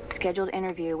 Scheduled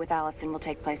interview with Allison will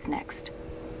take place next.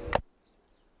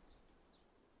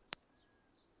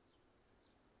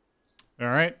 All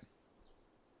right.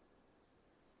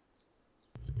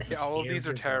 Yeah, all of these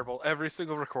are terrible. Every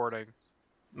single recording.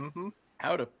 Mm-hmm.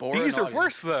 How to bore These an are audience.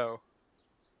 worse, though.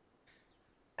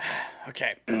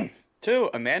 Okay. To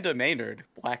Amanda Maynard,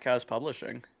 Black House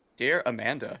Publishing. Dear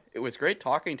Amanda, it was great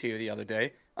talking to you the other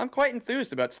day. I'm quite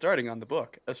enthused about starting on the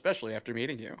book, especially after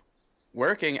meeting you.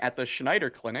 Working at the Schneider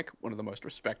Clinic, one of the most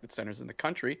respected centers in the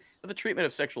country for the treatment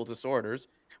of sexual disorders,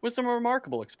 was a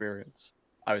remarkable experience.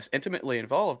 I was intimately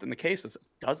involved in the cases of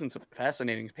dozens of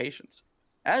fascinating patients.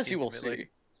 As you will see,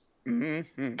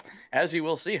 as you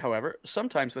will see, however,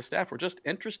 sometimes the staff were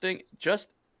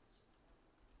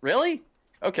Really?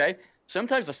 Okay.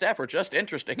 Sometimes the staff were just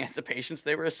interesting as the patients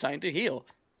they were assigned to heal.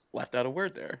 Left out a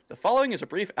word there. The following is a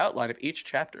brief outline of each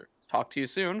chapter. Talk to you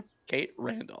soon, Kate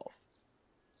Randolph.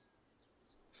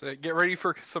 So get ready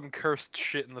for some cursed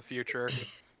shit in the future.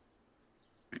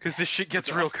 Because this shit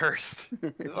gets real cursed.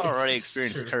 We've already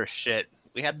experienced cursed shit.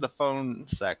 We had the phone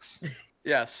sex.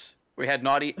 Yes, we had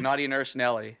naughty nurse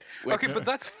Nellie. Okay, but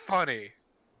that's funny.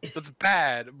 That's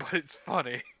bad, but it's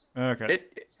funny. Okay.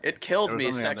 It killed It was me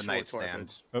only on the sexually. nightstand.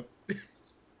 Oh.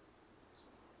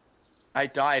 I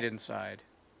died inside.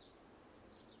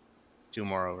 2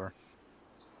 more over.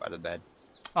 By the bed.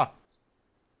 Ah.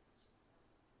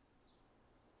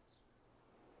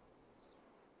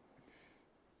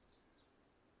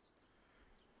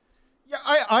 Yeah,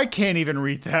 I can't even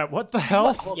read that. What the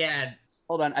hell? Yeah.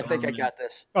 Hold on, I think I got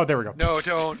this. Oh, there we go. No,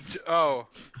 don't. Oh.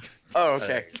 Oh,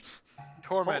 okay.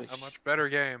 Torment, Holy a much better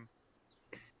game.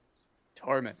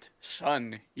 Torment,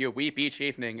 son, you weep each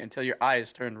evening until your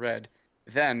eyes turn red.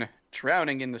 Then,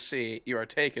 drowning in the sea, you are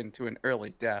taken to an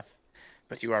early death.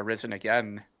 But you are risen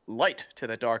again, light to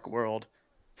the dark world.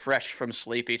 Fresh from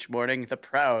sleep each morning, the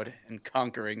proud and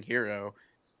conquering hero.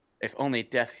 If only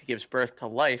death gives birth to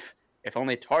life, if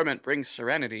only torment brings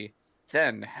serenity,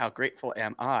 then how grateful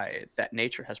am I that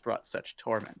nature has brought such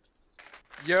torment.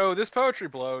 Yo, this poetry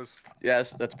blows.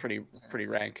 Yes, that's pretty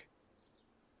rank.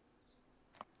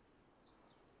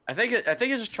 I think it's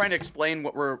just trying to explain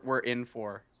what we're in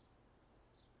for.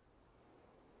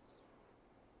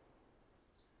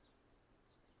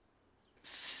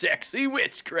 Sexy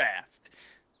witchcraft.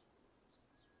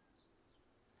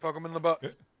 Poke him in the butt.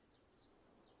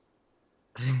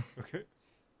 Okay.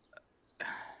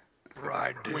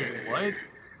 Bride day. Wait, what?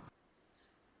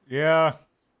 Yeah.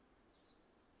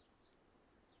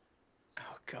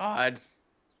 Oh God.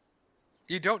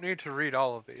 You don't need to read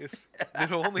all of these.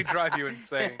 It'll only drive you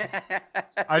insane.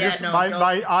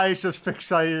 My eyes just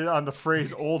fixated on the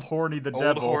phrase "old horny the Old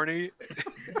devil." horny.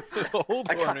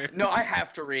 Old horny. No, I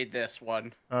have to read this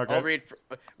one. Okay. I'll read.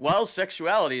 While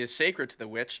sexuality is sacred to the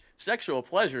witch, sexual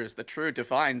pleasure is the true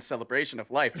divine celebration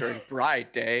of life during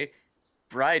Bride Day.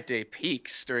 Bride Day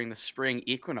peaks during the spring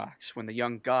equinox when the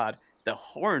young god, the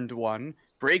Horned One,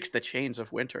 breaks the chains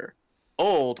of winter.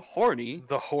 Old Horny,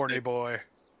 the horny boy,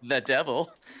 the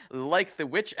devil, like the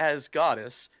witch as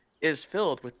goddess, is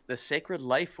filled with the sacred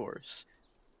life force,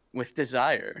 with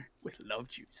desire, with love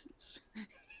juices.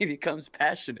 He becomes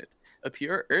passionate, a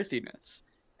pure earthiness.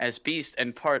 As beast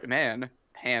and part man,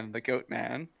 Pan the goat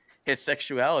man, his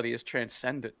sexuality is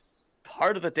transcendent,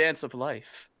 part of the dance of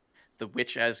life. The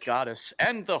witch as goddess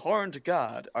and the horned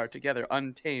god are together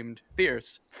untamed,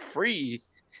 fierce, free.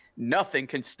 Nothing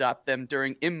can stop them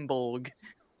during Imbolg,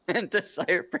 and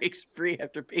desire breaks free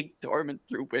after being dormant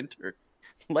through winter.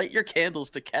 Light your candles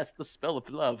to cast the spell of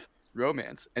love,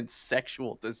 romance, and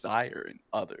sexual desire in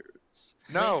others.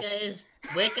 No.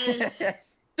 Wicca is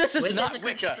This is Wicca's not a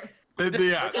Wicca.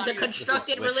 Wicca's a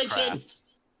constructed religion.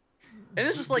 And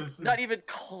this is like not even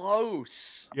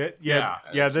close. Yeah.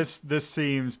 This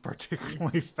seems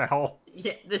particularly foul.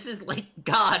 Yeah, this is like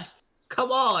God.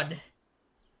 Come on.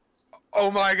 Oh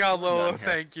my God, Lolo!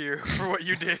 Thank you for what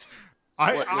you did.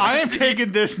 I am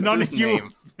taking this. None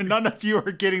of you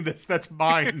are getting this. That's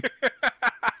mine.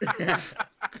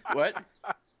 What?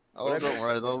 Oh, don't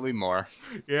worry, there'll be more.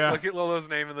 Yeah. Look at Lolo's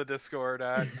name in the Discord,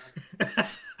 Axe.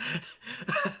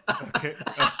 Okay.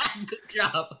 Good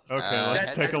job. Okay,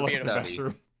 let's take a look at the study.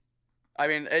 bathroom. I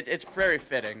mean, it's very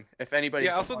fitting. If anybody.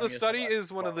 Yeah. Also, the study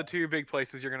is one of the two big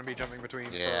places you're going to be jumping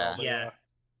between. Yeah. Yeah.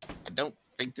 I don't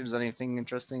think there's anything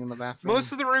interesting in the bathroom.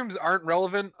 Most of the rooms aren't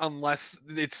relevant unless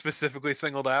it's specifically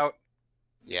singled out.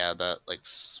 Yeah, that like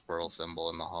swirl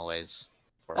symbol in the hallways.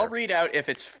 I'll read out if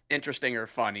it's interesting or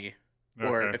funny,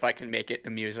 or Okay. if I can make it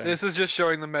amusing. This is just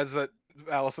showing the meds that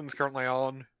Allison's currently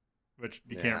on. Which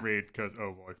you can't read because,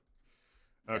 oh boy.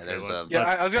 Okay, there's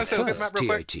I was gonna say, look at the map real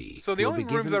quick. TAT So the will only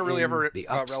be rooms that are really given ever in the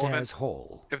relevant, upstairs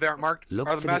hall. if they aren't marked, Look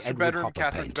are for the the master Edward bedroom, Hopper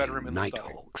Catherine's painting, bedroom, and the study.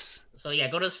 Nighthawks. So yeah,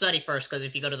 go to the study first, because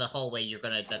if you go to the hallway,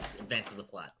 that advances the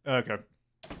plot. Okay.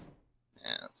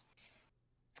 Yeah.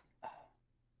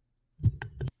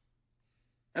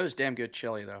 That was damn good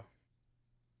chili, though.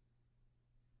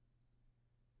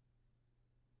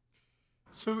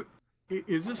 So,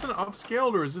 is this an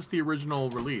upscaled or is this the original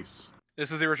release?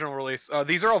 This is the original release.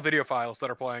 These are all video files that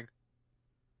are playing.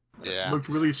 Yeah. It looked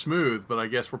really smooth, but I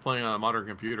guess we're playing on a modern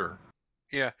computer.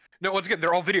 Yeah. No, once again,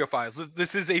 they're all video files.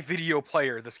 This is a video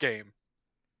player, this game.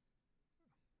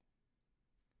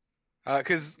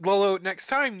 Because, Lolo, next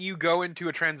time you go into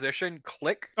a transition,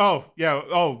 click. Oh, yeah.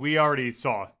 Oh, we already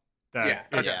saw that. Yeah,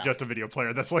 It's okay. just a video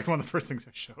player. That's like one of the first things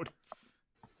I showed.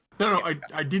 No,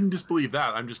 I didn't disbelieve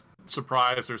that. I'm just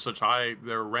surprised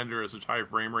they're rendered at such high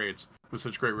frame rates with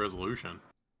such great resolution.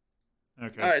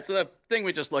 Okay. All right, so the thing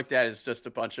we just looked at is just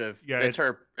a bunch of. Yeah,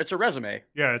 it's a resume.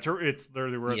 Yeah, it's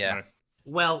literally resume. Yeah.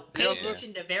 Well, pay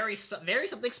attention to very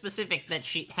something specific that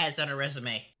she has on her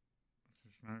resume.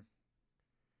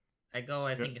 I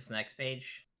think it's the next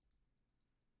page.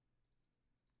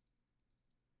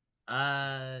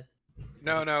 No,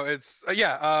 it's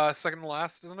second to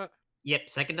last, isn't it? Yep,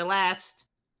 second to last.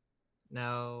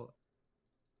 No.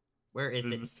 Where is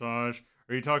it? Massage.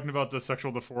 Are you talking about the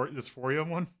sexual dysphoria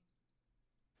one?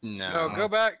 No. No, go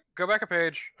back a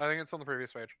page. I think it's on the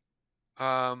previous page.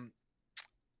 Where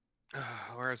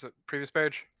is it? Previous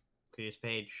page? Previous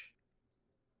page.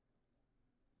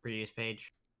 Previous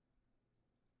page.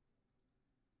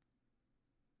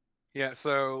 Yeah,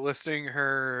 so listing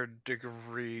her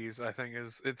degrees, I think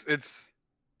it's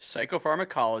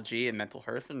Psychopharmacology and mental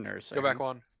health and nursing. Go back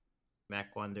one.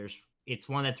 Back one. It's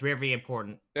one that's very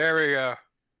important. There we go.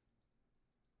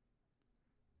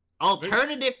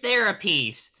 Alternative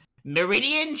therapies.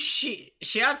 Meridian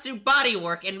Shiatsu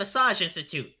Bodywork and Massage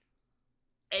Institute.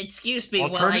 Excuse me,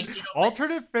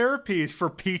 alternative therapies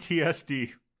for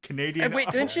PTSD. Canadian. And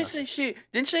wait, didn't she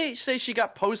say she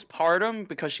got postpartum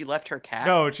because she left her cat?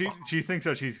 No, she thinks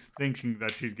that she's thinking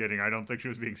that she's getting. I don't think she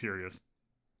was being serious.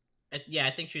 Yeah, I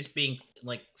think she was being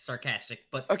like sarcastic,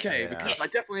 but okay, because I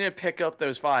definitely didn't pick up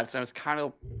those vibes. And I was kind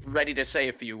of ready to say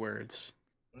a few words.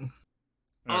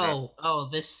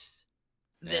 This.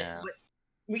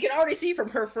 We can already see from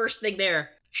her first thing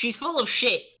there. She's full of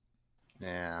shit.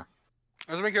 Yeah.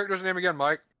 What's my character's name again,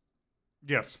 Mike?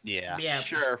 Yes. Yeah. Yeah.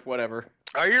 Sure, whatever.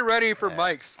 Are you ready for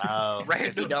Mike's? Oh,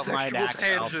 if you don't mind, Axe,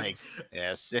 I'll tangents? take.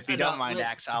 Yes, if you don't mind,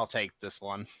 Axe, I'll take this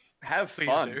one. Have Please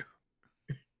fun. do.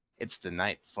 It's the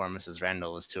night before Mrs.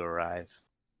 Randall was to arrive.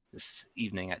 This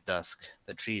evening at dusk,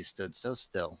 the trees stood so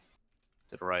still.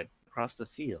 To the right, across the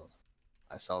field,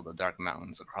 I saw the dark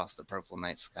mountains across the purple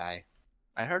night sky.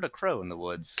 I heard a crow in the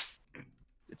woods.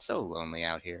 It's so lonely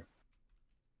out here.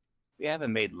 We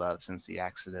haven't made love since the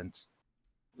accident.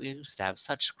 We used to have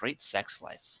such great sex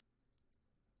life.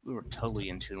 We were totally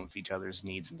in tune with each other's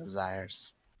needs and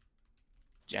desires.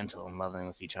 Gentle and loving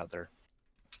with each other.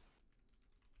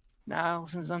 Now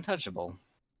Allison's untouchable,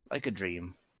 like a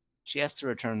dream. She has to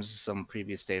return to some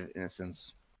previous state of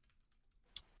innocence.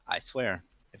 I swear,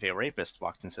 if a rapist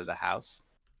walked into the house,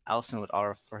 Allison would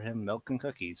offer him milk and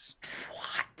cookies.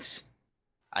 What?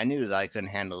 I knew that I couldn't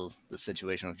handle the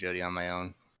situation with Jody on my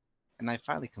own, and I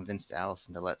finally convinced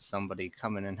Allison to let somebody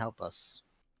come in and help us.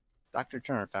 Dr.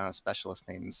 Turner found a specialist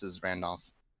named Mrs. Randolph.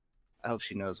 I hope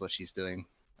she knows what she's doing.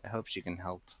 I hope she can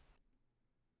help.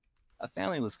 A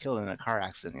family was killed in a car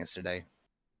accident yesterday.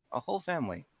 A whole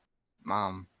family.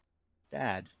 Mom,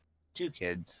 Dad, 2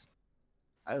 kids.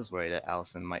 I was worried that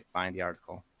Allison might find the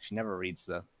article. She never reads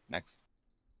the next.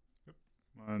 Yep.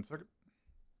 1 second.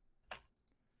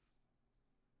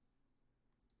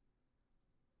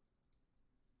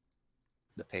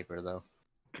 The paper, though.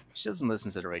 She doesn't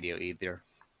listen to the radio either.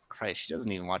 Christ, she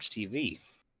doesn't even watch TV.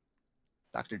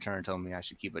 Dr. Turner told me I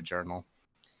should keep a journal.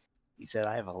 He said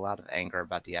I have a lot of anger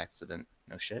about the accident.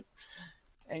 No shit.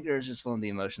 Anger is just one of the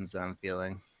emotions that I'm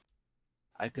feeling.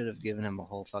 I could have given him a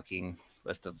whole fucking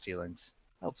list of feelings.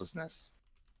 Helplessness.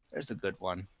 There's a good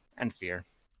one. And fear.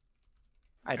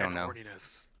 I don't know.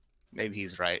 Horniness. Maybe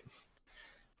he's right.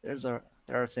 There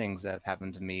are things that have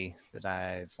happened to me that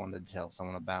I've wanted to tell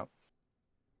someone about.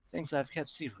 Things I've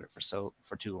kept secret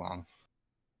for too long.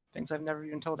 Things I've never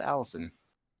even told Allison.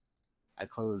 I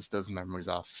closed those memories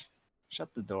off, shut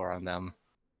the door on them,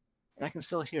 and I can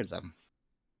still hear them.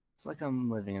 It's like I'm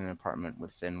living in an apartment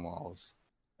with thin walls,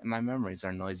 and my memories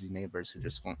are noisy neighbors who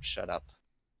just won't shut up.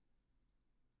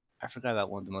 I forgot about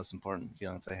one of the most important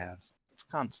feelings I have. It's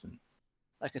constant,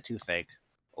 like a toothache,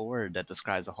 a word that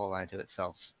describes a whole line to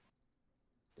itself.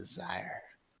 Desire.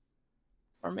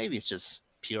 Or maybe it's just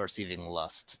pure seething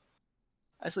lust.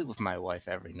 I sleep with my wife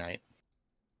every night.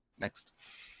 Next.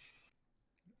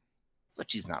 But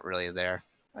she's not really there.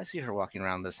 I see her walking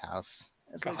around this house.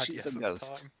 It's like she's a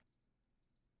ghost.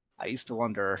 I used to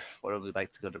wonder what it would be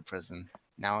like to go to prison.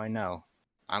 Now I know.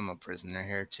 I'm a prisoner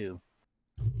here too.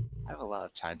 I have a lot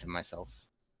of time to myself.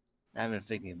 I've been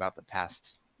thinking about the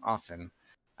past. Often,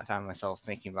 I found myself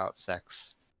thinking about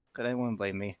sex. Could anyone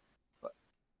blame me? But,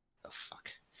 oh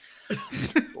fuck.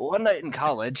 One night in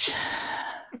college,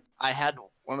 I had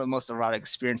one of the most erotic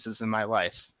experiences in my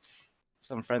life.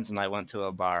 Some friends and I went to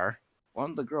a bar. One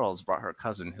of the girls brought her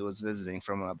cousin who was visiting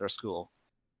from another school.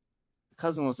 The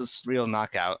cousin was this real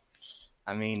knockout.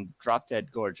 I mean, drop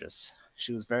dead gorgeous.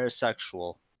 She was very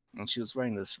sexual, and she was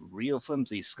wearing this real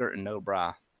flimsy skirt and no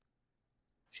bra.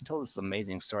 She told us this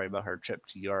amazing story about her trip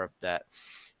to Europe that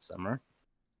summer.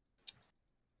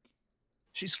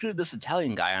 She screwed this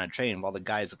Italian guy on a train while the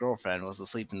guy's girlfriend was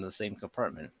asleep in the same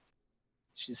compartment.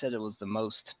 She said it was the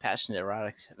most passionate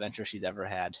erotic adventure she'd ever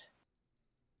had.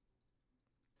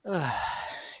 Here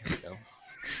we go.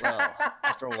 Well,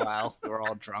 after a while, we were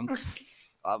all drunk.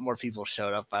 A lot more people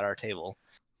showed up at our table.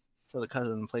 So the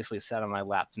cousin playfully sat on my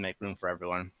lap to make room for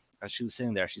everyone. As she was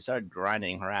sitting there, she started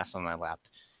grinding her ass on my lap.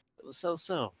 It was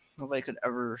so. Nobody could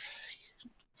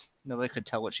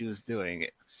tell what she was doing.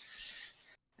 It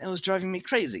was driving me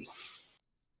crazy.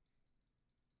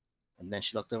 And then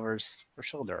she looked over her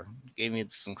shoulder, gave me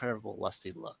this incredible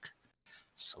lusty look.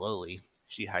 Slowly,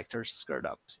 she hiked her skirt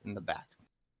up in the back.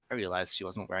 I realized she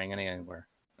wasn't wearing any anywhere.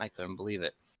 I couldn't believe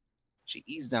it. She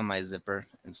eased down my zipper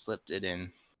and slipped it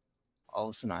in. All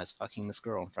of a sudden, I was fucking this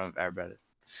girl in front of everybody.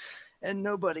 And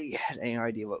nobody had any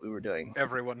idea what we were doing.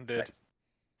 Everyone did.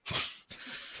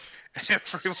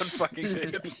 Everyone fucking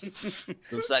did.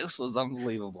 The sex was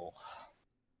unbelievable.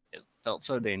 It felt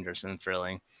so dangerous and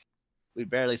thrilling. We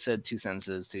barely said two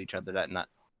sentences to each other that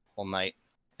whole night.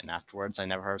 And afterwards, I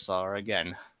never saw her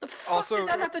again. The fuck did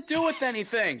that have to do with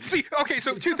anything? See, okay,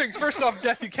 so two things. First off,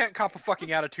 Death, you can't cop a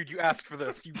fucking attitude. You asked for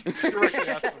this. You directly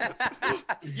asked for this.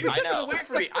 You took it away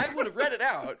from me. I would have read it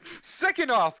out.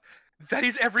 Second off, that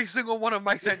is every single one of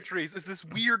Mike's entries. Is this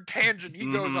weird tangent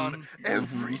he goes on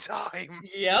every time.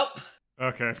 Yep.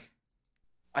 Okay.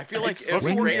 I feel like it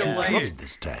would be great if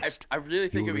this test. I really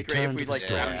think it would be great if we like.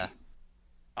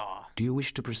 Do you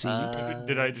wish to proceed?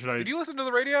 Did you listen to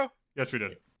the radio? Yes, we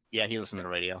did. Yeah, he listened to the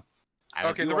radio.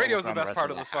 Okay, the radio is the best part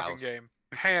of this fucking game.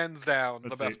 Hands down,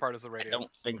 the best part is the radio. I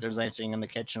don't think there's anything in the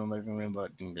kitchen or living room,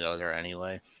 but you can go there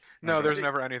anyway. No, there's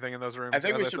never anything in those rooms. I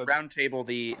think we should round table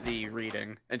the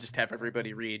reading and just have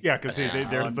everybody read. Yeah, because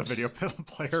there's the video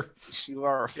player. You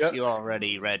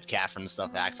already read Catherine's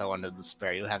stuff, Axe. I wanted to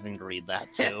spare you having to read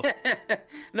that too.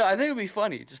 No, I think it'd be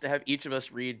funny just to have each of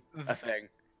us read a thing.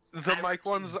 The Mike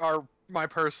ones are my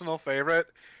personal favorite.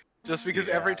 Just because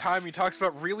every time he talks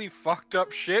about really fucked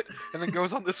up shit and then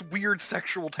goes on this weird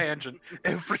sexual tangent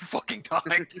every fucking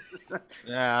time.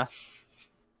 Yeah.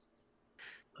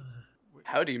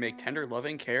 How do you make tender,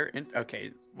 loving care? Okay.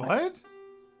 What?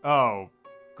 Oh,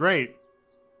 great.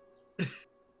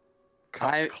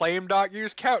 Claim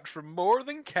doctor's couch for more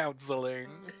than counseling.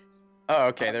 Oh,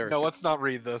 okay. There. No, let's not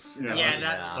read this.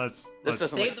 Let's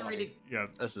save the reading. Yeah,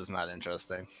 this is not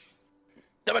interesting.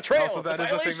 The betrayal. Also, that is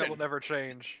a thing that will never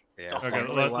change. Yeah, there's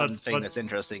only one thing that's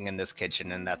interesting in this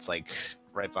kitchen, and that's like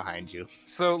right behind you.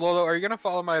 So, Lolo, are you gonna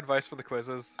follow my advice for the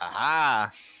quizzes?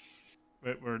 Aha!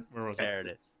 Wait, where was it?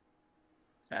 It.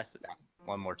 Passed it.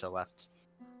 One more to the left.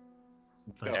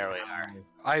 There we are.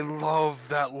 I love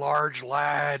that large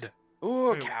lad.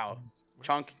 Ooh, cow.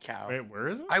 Chunky cow. Wait, where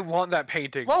is it? I want that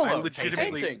painting. Lolo, I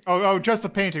legitimately. painting. Oh, just the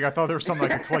painting. I thought there was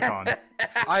something I could click on.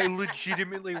 I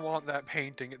legitimately want that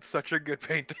painting. It's such a good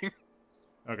painting.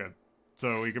 Okay,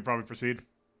 so we could probably proceed.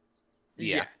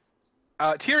 Yeah.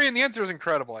 Tyrion, the answer is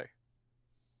incredibly.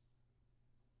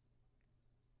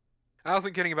 I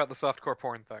wasn't kidding about the softcore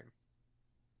porn thing.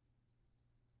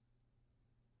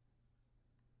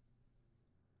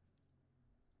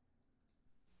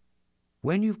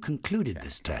 When you've concluded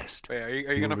this test, Wait, are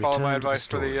you going to follow my advice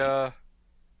for the?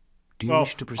 Do you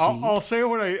wish to proceed? I'll say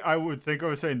what I would think I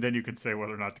was saying, then you can say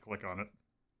whether or not to click on it.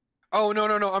 Oh, no,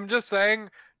 no, no. I'm just saying,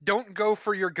 don't go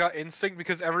for your gut instinct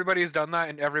because everybody's done that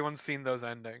and everyone's seen those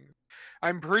endings.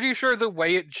 I'm pretty sure the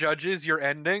way it judges your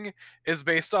ending is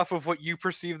based off of what you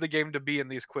perceive the game to be in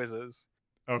these quizzes.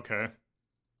 Okay.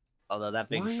 Although that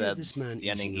being Why is said, this man the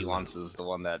ending eating he wants alone? is the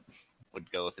one that would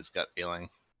go with his gut feeling.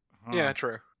 Yeah,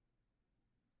 true.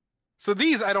 So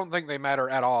these, I don't think they matter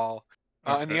at all.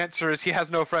 And the Okay. answer is he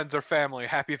has no friends or family.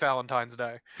 Happy Valentine's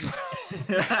Day.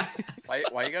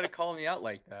 Why you gotta call me out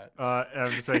like that? I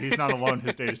have to say, he's not alone.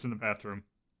 His date is in the bathroom.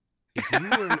 If you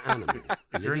were an animal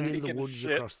You're living in taking the a woods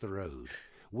shit. across the road,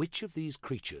 which of these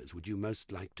creatures would you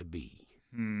most like to be?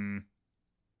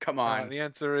 Come on. The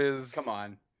answer is Come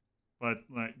on.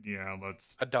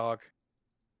 Let's. a dog.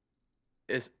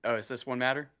 Is this one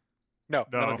matter? No,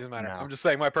 none No. of these matter. No. I'm just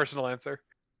saying my personal answer.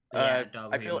 Yeah, dog I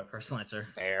would be feel my personal answer.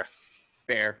 Fair.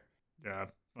 Bear. Yeah,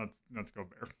 let's go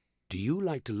bear. Do you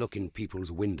like to look in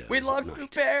people's windows We at love you,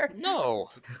 night? Bear. No.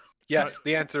 Yes,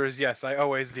 the answer is yes. I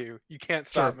always do. You can't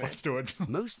stop me. Let's do it.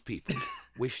 Most people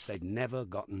wish they'd never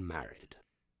gotten married.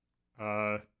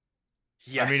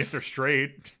 Yes. I mean, if they're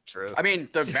straight. True. I mean,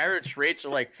 the marriage rates are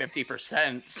like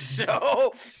 50%,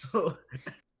 so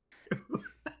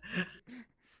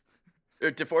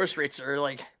their divorce rates are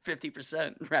like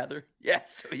 50%, rather.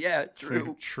 Yes, so yeah,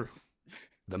 true. True.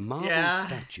 The marble Yeah.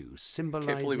 statue Can't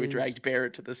symbolizes... believe we dragged Bear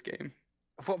into this game.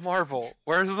 What marble?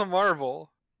 Where's the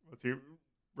marble? Let's see.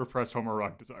 Repressed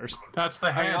homoerotic desires. That's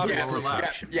the hand I mean, lower left.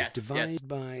 Perception yes, is divided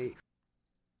by...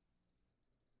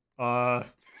 An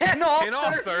An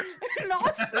author. An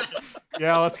author.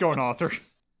 Yeah, let's go an author.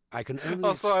 I can only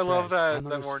Also, I love express that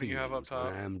amorous warning you have up feelings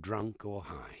when top. I am drunk or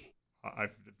high.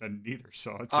 I've been neither,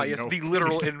 so I'd Ah, say yes, no. the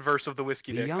literal inverse of the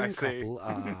whiskey The dick. I young see. couple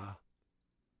are...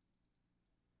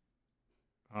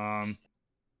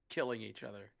 Killing each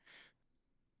other.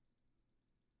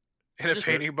 In a Just-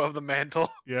 painting above the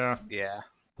mantle. Yeah. Yeah.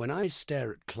 When I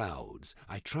stare at clouds,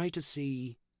 I try to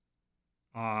see...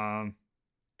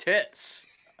 Tits.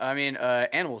 I mean,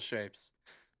 animal shapes.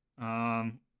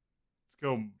 Let's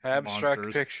go Abstract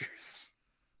monsters. pictures.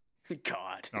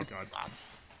 God. Oh god.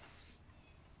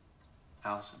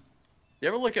 Allison. You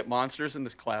ever look at monsters in the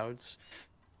clouds?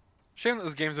 Shame that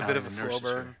this game's a bit of a the slow nurse is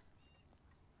burn. here.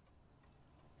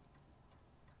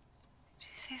 Did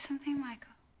you say something, Michael?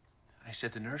 I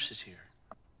said the nurse is here.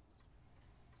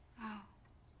 Oh,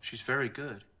 She's very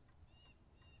good.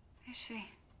 is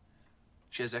she?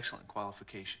 She has excellent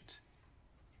qualifications.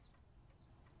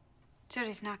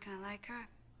 Jody's not gonna like her.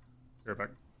 You're back.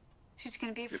 She's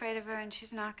gonna be afraid of her, and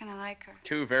she's not gonna like her.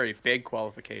 Two very big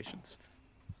qualifications.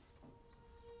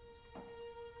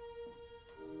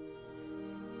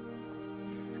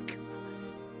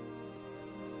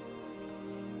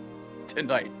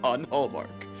 Tonight on Hallmark.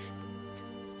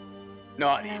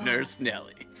 Naughty Hello, Nurse Allison.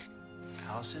 Nellie.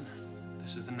 Allison,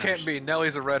 this is the nurse. Can't be.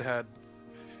 Nellie's a redhead.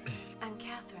 I'm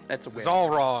Catherine. That's a It's win. all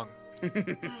wrong.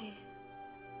 Hi.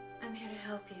 I'm here to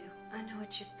help you. I know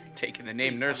what you've been Taking the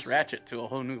name Please, Nurse Allison. Ratchet to a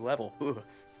whole new level. Ooh.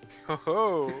 Ho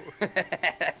ho.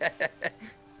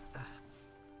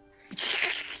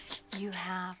 You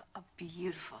have a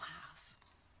beautiful house.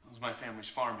 It was my family's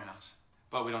farmhouse,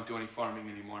 but we don't do any farming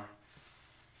anymore.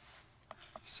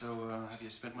 So, have you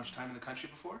spent much time in the country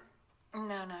before? No,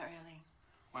 not really.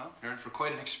 Well, you're in for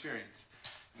quite an experience.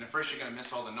 And at first you're gonna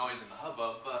miss all the noise and the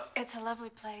hubbub, but It's a lovely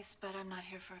place, but I'm not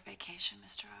here for a vacation,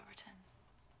 Mr. Overton.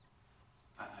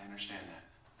 I understand that.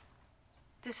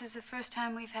 This is the first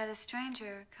time we've had a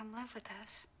stranger come live with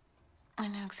us. I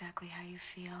know exactly how you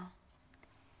feel.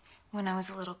 When I was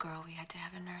a little girl, we had to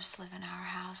have a nurse live in our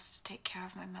house to take care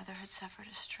of my mother who'd suffered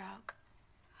a stroke.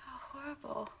 How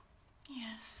horrible.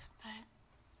 Yes,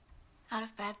 but out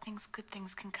of bad things, good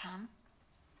things can come.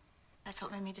 That's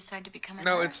what made me decide to become a nurse.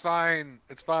 No, it's fine.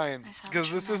 It's fine. I saw Because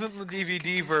the this isn't the tremendous good you DVD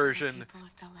can do for version. people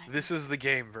if they'll let you. This is the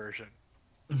game version.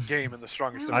 Game in the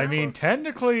strongest of I our mean, books.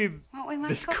 technically, Won't we,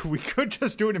 this Michael? we could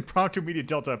just do an impromptu Media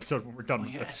Delta episode when we're done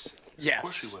with Yes. this. Yes. Of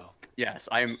course we will. Yes,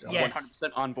 I'm Yes.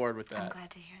 100% on board with I'm that. glad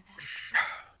to hear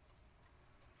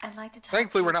that. I'd like to talk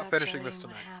Thankfully, to you we're not about finishing Jody this and what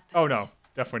tonight. happened. Oh no,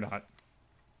 definitely not.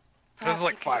 This is Perhaps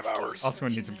like you could 5 excuse hours. us Also, for a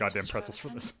gonna few need some minutes, goddamn Mr. pretzels for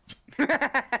Overton.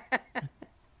 this.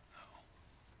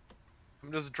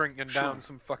 I'm just drinking Sure. down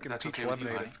some fucking That's peach okay with you,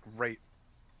 lemonade. honey? It's great.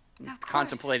 Of course.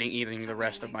 Contemplating eating It's the all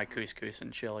rest right, of my Michael. couscous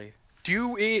and chili. Do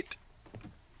you eat?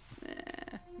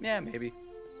 Yeah, maybe.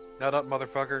 Nut up,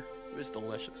 motherfucker. It was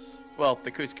delicious. Well,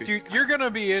 the couscous. Dude, you're gonna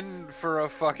be in for a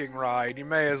fucking ride. You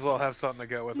may as well have something to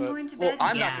go with I'm it. going to Well, bed.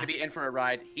 I'm not Yeah. going to be in for a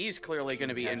ride. He's clearly going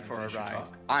to be in Catherine, for a finish your ride.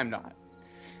 talk. I'm not.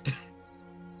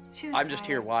 She was I'm just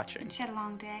here tired. watching. She had a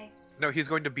long day. No, he's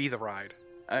going to be the ride.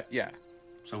 Yeah.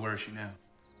 So where is she now?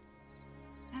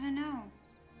 I don't know.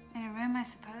 In a room, I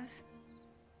suppose.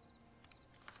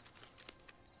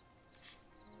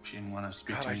 She didn't want to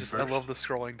speak God, to I me just first. I love the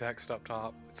scrolling text up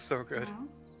top. It's so good. No?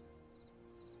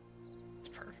 It's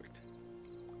perfect.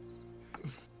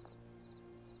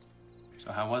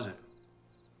 So how was it?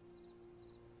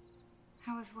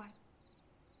 How was what?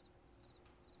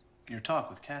 Your talk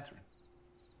with Catherine.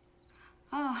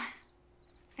 Oh,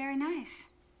 very nice.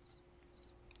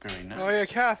 Very nice. Oh yeah,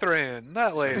 Catherine,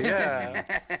 that lady, yeah.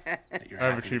 That you're I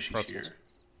have a happy cheap that she's pretzels. here.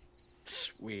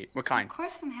 Sweet. What kind? Of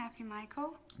course I'm happy,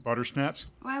 Michael. Butter snaps?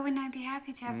 Why wouldn't I be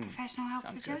happy to have professional help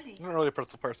sounds for good. Jody? I'm not really a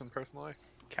pretzel person personally.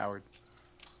 Coward.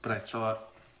 But I thought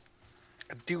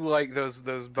I do like those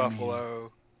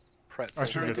buffalo pretzels.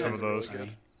 I should get some of those. Really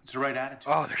good. it's the right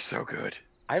attitude. Oh, they're so good.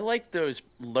 I like those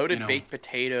loaded You know, baked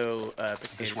potato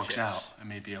If this works chips out, I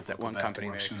may be able to that go one back to company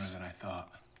work makes. sooner than I thought.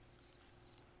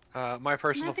 My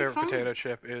personal Might be favorite fun. potato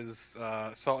chip is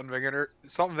salt and vinegar,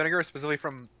 specifically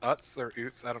from Utz or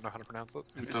Oots. I don't know how to pronounce it.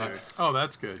 I thought, Oh,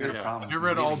 that's good. Got a Yeah. problem Have you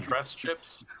read all with dress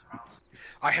chips?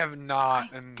 I have not,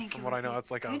 I and think from it what would I know, be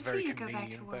it's like a good for very you to go back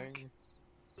to Canadian work. thing.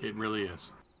 It really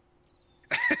is.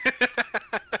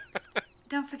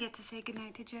 Don't forget to say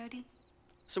goodnight to Jody.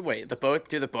 So wait,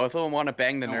 do the both of them want to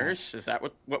bang the nurse? Is that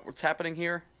what's happening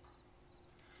here?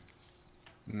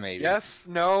 Maybe. Yes,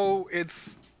 no, it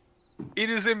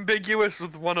is ambiguous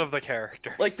with one of the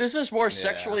characters. Like, this is more Yeah.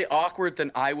 sexually awkward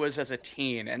than I was as a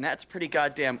teen, and that's pretty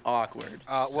goddamn awkward.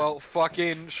 Well,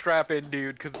 fucking strap in,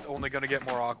 dude, because it's only gonna get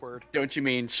more awkward. Don't you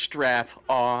mean strap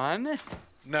on?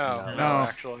 No, No.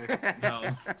 actually,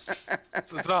 No.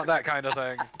 it's not that kind of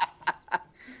thing.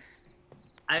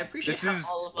 I appreciate This how is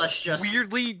all of us just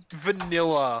weirdly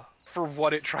vanilla for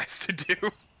what it tries to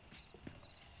do.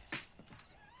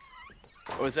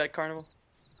 What was that, Carnival?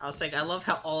 I was saying I love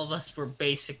how all of us were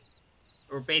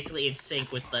basically in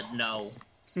sync with the no.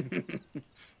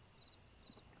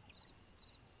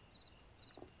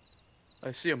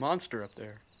 I see a monster up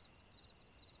there.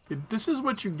 This is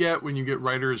what you get when you get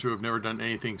writers who have never done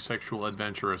anything sexual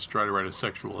adventurous try to write a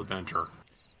sexual adventure.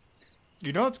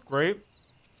 You know what's great?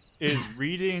 Is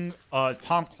reading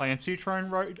Tom Clancy try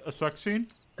and write a sex scene.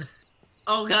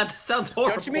 Oh god, that sounds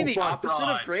horrible. Don't you mean the my opposite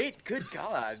God. of great? Good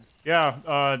God.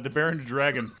 Yeah, the Baron the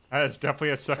Dragon has definitely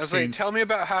a I sex was like, scene. tell me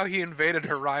about how he invaded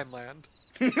her Rhineland.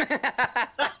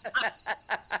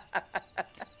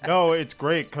 No, it's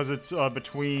great because it's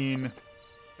between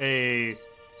I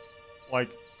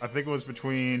think it was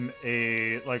between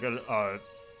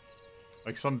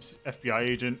some FBI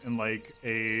agent and like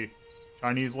a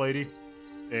Chinese lady,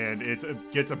 and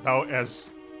it gets about as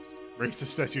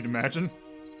racist as you'd imagine.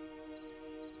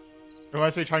 And when I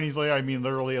say Chinese lady, I mean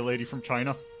literally a lady from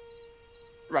China.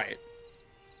 Right.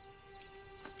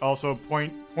 Also,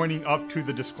 pointing up to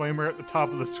the disclaimer at the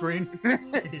top of the screen.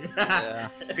 Yeah.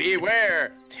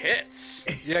 Beware, tits.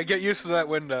 Yeah, get used to that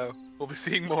window. We'll be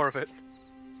seeing more of it.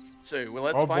 So, well,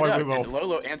 let's Oh, find boy, out. we will. Did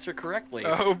Lolo answer correctly?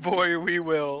 Oh boy, we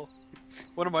will.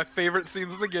 One of my favorite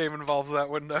scenes in the game involves that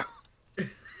window.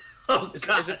 Oh Is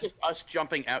god. it just us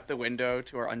jumping out the window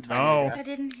to our untimely No. death? I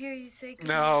didn't hear you say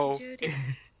goodnight No. to Jody.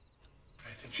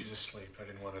 I think she's asleep. I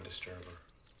didn't want to disturb her.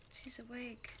 She's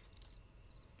awake.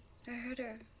 I heard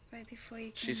her right before you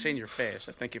came. She's seen your face.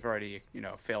 I think you've already,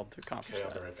 failed to accomplish Okay, I'll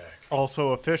be that. right back. Also,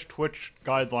 official Twitch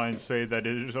guidelines say that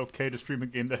it is okay to stream a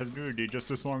game that has nudity,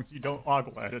 just as long as you don't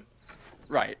ogle at it.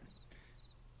 Right.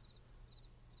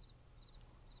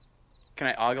 Can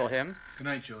I ogle him? Good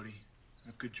night, Jody.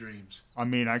 Have good dreams. I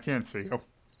mean, I can't see you.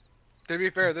 To be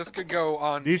fair, this could go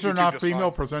on. These are YouTube not just fine.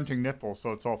 female presenting nipples,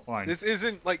 so it's all fine. This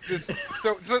isn't like this.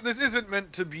 So this isn't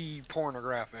meant to be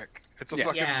pornographic. It's a Yeah.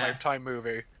 fucking Yeah. Lifetime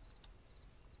movie.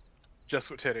 Just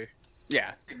with titty.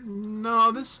 Yeah.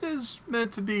 No, this is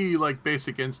meant to be like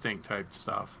Basic Instinct type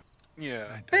stuff.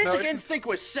 Yeah. Basic No, Instinct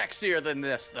was sexier than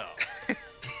this, though.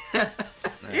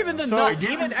 Even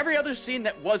even every other scene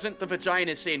that wasn't the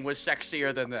vagina scene was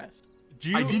sexier than this.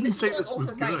 Do you, I didn't this say is this was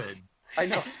over my- good. I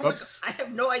know. I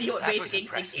have no idea what That was Basic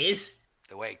Instinct impressive. is.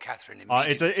 The way Catherine it's a-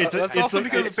 immediately- it's a- That's it's also a-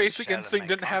 because it's- Basic Shall Instinct make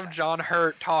didn't have contact. John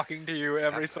Hurt talking to you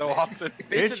every so often.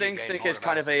 Basic You Instinct gain is more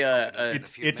kind of about his confidence a in a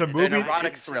few it's a minutes. movie- an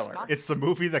erotic In 6 thriller. months. it's the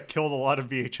movie that killed a lot of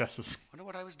VHSs. Wonder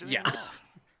what I was doing Yeah. wrong.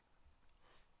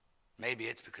 Maybe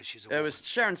it's because she's a woman. It was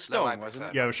Sharon Though I Stone, wasn't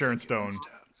prefer it? Yeah, it was Sharon not thinking in Stone. those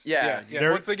terms. Yeah. Yeah.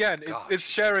 There- Once again, God, it's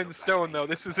she Sharon looked Stone though. like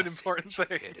This is an Lassie important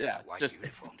with a thing. kid in a Yeah, white just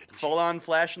uniform, didn't she? full on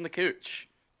flash in the cooch.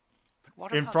 But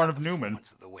what in about front that of Newman.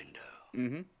 performance at the window?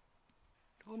 Mm-hmm. It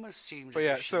almost seems But as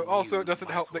yeah, if she so also knew it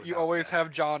doesn't help Michael that was you out always there.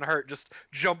 have John Hurt just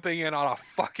jumping in on a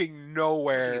fucking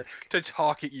nowhere to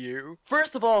talk at you.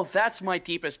 First of all, that's my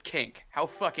deepest kink. How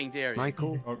fucking dare you?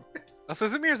 Michael, Also,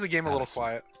 Zimir is the game a little Allison.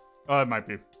 quiet. It might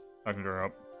be. I can turn it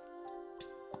up.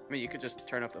 I mean, you could just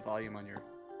turn up the volume on your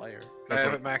player. I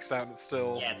have it maxed out. It's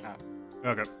still. Yeah, it's...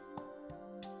 Okay.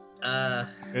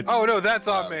 Oh no, that's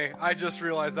on me. I just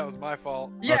realized that was my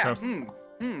fault. Yeah.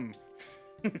 Okay.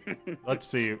 Let's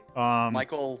see.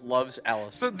 Michael loves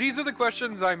Alice. So these are the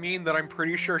questions I mean that I'm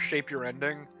pretty sure shape your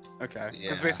ending. Okay.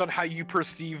 Because based on how you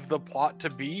perceive the plot to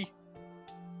be.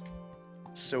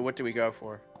 So what do we go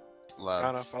for? I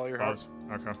don't know. Follow your heart.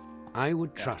 Okay. I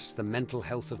would trust the mental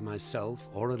health of myself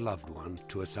or a loved one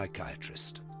to a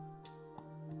psychiatrist.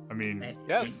 I mean,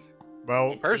 yes.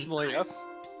 Well, personally, yes.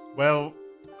 Well,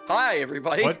 hi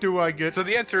everybody. What do I get? So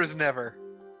the answer is never.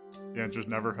 The answer is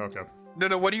never. Okay.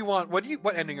 No. What do you want?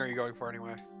 What ending are you going for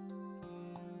anyway?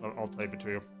 I'll type it to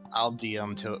you. I'll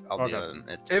DM to. I'll DM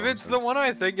it. To If him it's the one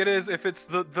I think it is, if it's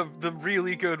the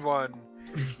really good one,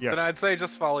 then I'd say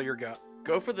just follow your gut.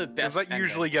 Go for the best. Because that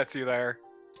usually gets you there.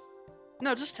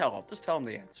 No, just tell him. Just tell him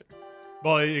the answer.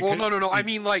 Well, no. I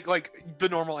mean, like the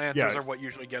normal answers Yeah. are what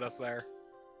usually get us there.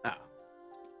 Oh.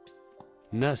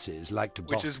 Nurses like to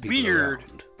boss Which is people weird,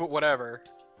 around. but whatever.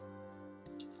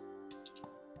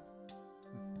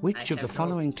 Which of the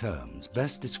following terms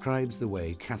best describes the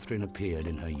way Catherine appeared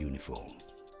in her uniform?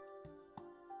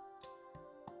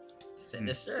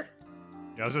 Sinister?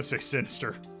 Yeah, I was gonna say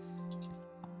sinister.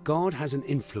 God has an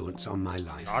influence on my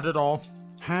life. Not at all.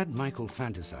 Had Michael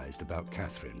fantasized about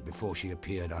Catherine before she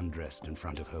appeared undressed in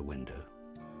front of her window?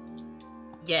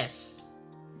 Yes.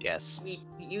 Yes.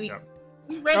 You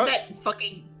read that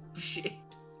fucking shit.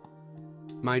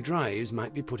 My drives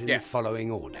might be put in the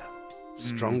following order.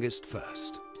 Strongest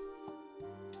first.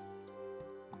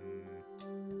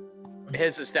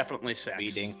 His is definitely sex.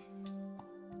 Feeding.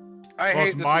 I Well, hate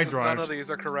it's this my because none drives. of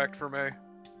these are correct for me.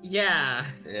 Yeah.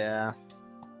 Yeah.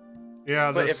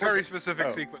 Yeah, But this- it's a very specific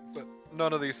sequence that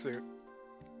none of these suit.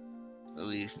 It'll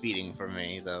be feeding for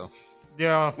me though.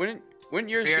 Yeah. Wouldn't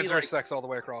yours The be answer like... is sex all the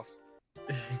way across.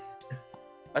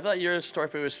 I thought yours,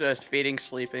 Torpy, was just feeding,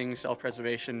 sleeping,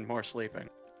 self-preservation, more sleeping.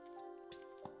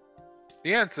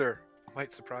 The answer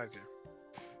might surprise you.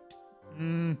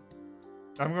 I'm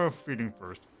going feeding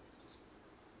first.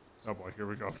 Oh boy, here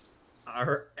we go. All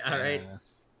right.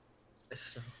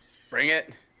 Bring it.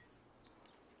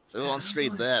 So who wants to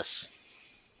read this?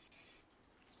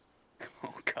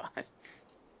 Oh god.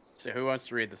 So who wants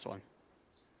to read this one?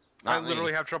 I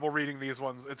literally have trouble reading these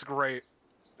ones. It's great.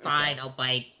 Fine, I'll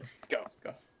bite. Go.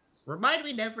 Remind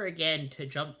me never again to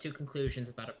jump to conclusions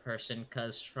about a person,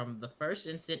 because from the first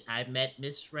instant I met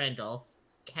Miss Randolph,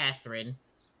 Catherine,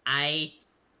 I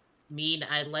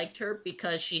liked her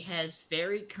because she has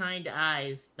very kind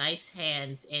eyes, nice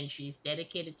hands, and she's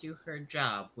dedicated to her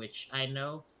job, which I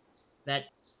know that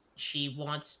she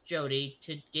wants Jody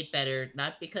to get better,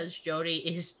 not because Jody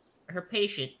is her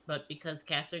patient, but because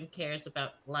Catherine cares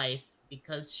about life,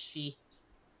 because she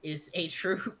is a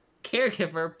true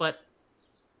caregiver, but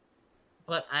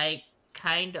I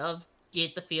kind of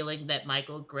get the feeling that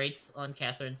Michael grates on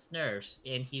Catherine's nerves,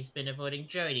 and he's been avoiding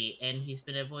Jody, and he's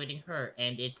been avoiding her,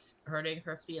 and it's hurting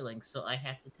her feelings, so I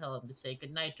have to tell him to say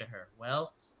goodnight to her.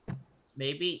 Well,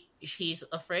 maybe she's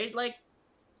afraid, like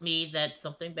me, that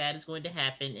something bad is going to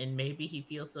happen, and maybe he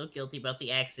feels so guilty about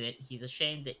the accident, he's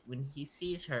ashamed that when he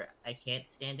sees her, I can't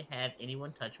stand to have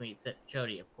anyone touch me except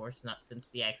Jody, of course, not since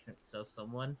the accident, so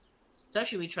someone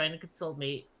touching me, trying to console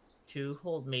me, to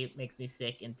hold me, makes me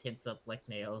sick and tense up like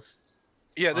nails.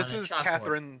 Yeah, this on a is chalkboard.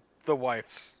 Catherine, the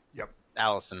wife's. Yep.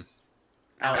 Allison.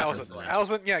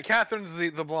 Allison, yeah, Catherine's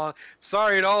the blonde.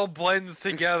 Sorry, it all blends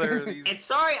together. These... And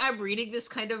sorry, I'm reading this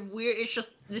kind of weird. It's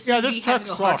just this. Yeah, is this me having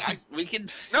text a hard sucks. time. We can.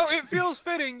 No, it feels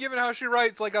fitting given how she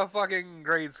writes like a fucking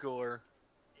grade schooler.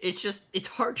 It's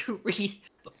hard to read.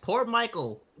 Poor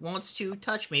Michael wants to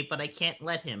touch me, but I can't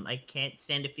let him. I can't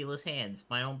stand to feel his hands.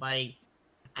 My own body,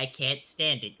 I can't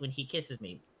stand it when he kisses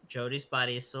me. Jody's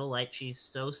body is so light. She's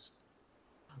so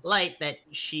light that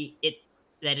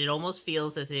it almost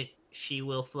feels as if she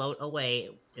will float away.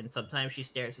 And sometimes she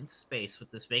stares into space with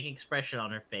this vague expression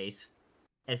on her face,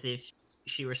 as if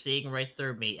she were seeing right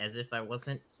through me, as if I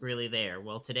wasn't really there.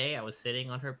 Well, today I was sitting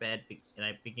on her bed and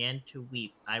I began to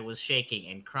weep. I was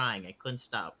shaking and crying. I couldn't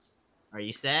stop. Are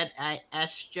you sad? I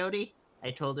asked Jody.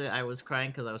 I told her I was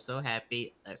crying because I was so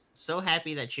happy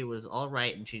that she was all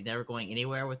right and she's never going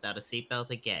anywhere without a seatbelt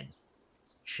again.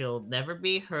 She'll never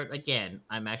be hurt again.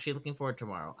 I'm actually looking forward to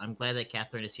tomorrow. I'm glad that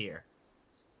Catherine is here.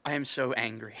 I am so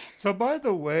angry. So, by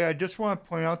the way, I just want to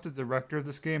point out the director of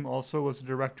this game also was the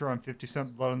director on 50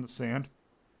 Cent Blood on the Sand.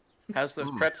 How's those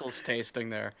pretzels tasting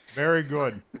there? Very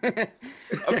good.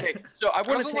 Okay, so I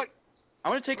want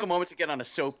to take a moment to get on a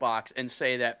soapbox and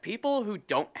say that people who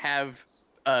don't have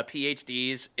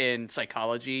PhDs in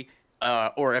psychology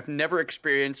or have never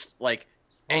experienced like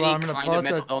any I'm gonna kind pause of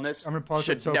mental that- illness I'm gonna pause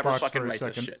should that never soapbox fucking for a write this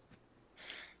second. shit.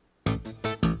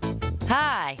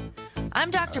 Hi,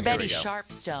 I'm Dr. here Betty we go.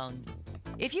 Sharpstone.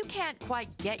 If you can't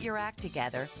quite get your act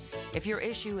together, if your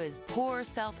issue is poor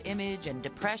self-image and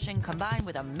depression combined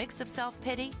with a mix of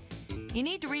self-pity, you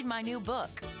need to read my new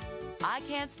book, I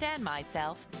Can't Stand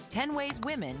Myself, 10 Ways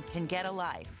Women Can Get a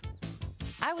Life.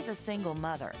 I was a single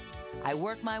mother. I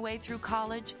worked my way through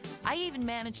college. I even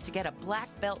managed to get a black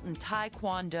belt in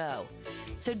Taekwondo.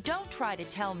 So don't try to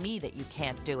tell me that you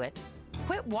can't do it.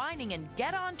 Quit whining and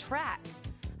get on track.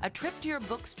 A trip to your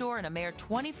bookstore and a mere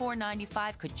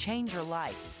 $24.95 could change your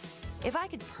life. If I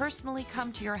could personally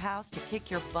come to your house to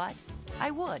kick your butt, I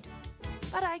would.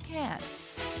 But I can't.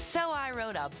 So I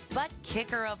wrote a butt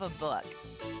kicker of a book.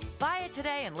 Buy it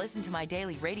today and listen to my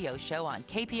daily radio show on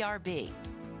KPRB.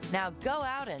 Now go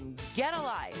out and get a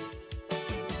life.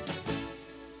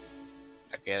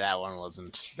 Okay, that one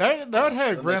wasn't. That had When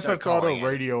they Grand start Theft Auto calling it.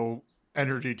 radio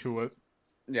energy to it.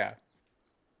 Yeah.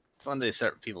 It's when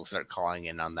people start calling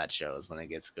in on that show is when it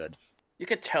gets good. You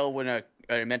could tell when a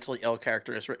mentally ill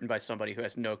character is written by somebody who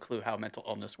has no clue how mental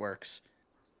illness works.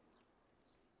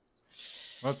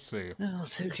 Let's see.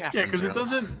 Yeah, because it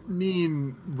doesn't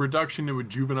mean reduction to a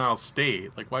juvenile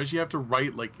state. Like, why does you have to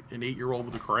write like an 8-year-old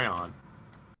with a crayon?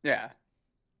 Yeah.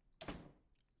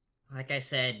 Like I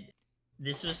said,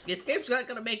 this game's not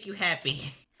gonna make you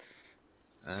happy.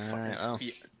 Well,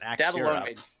 Max, That you're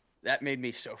alone up. made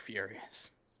me so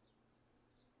furious.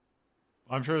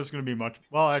 I'm sure there's going to be much.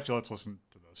 Well, actually, let's listen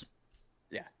to this.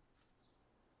 Yeah.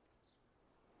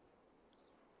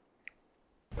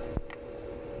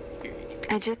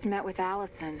 I just met with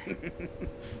Allison.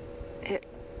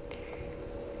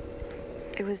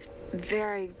 It was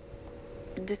very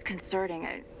disconcerting.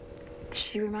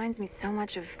 She reminds me so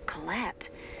much of Colette.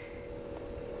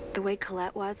 The way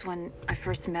Colette was when I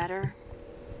first met her.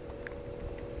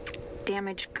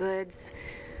 Damaged goods,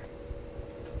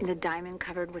 the diamond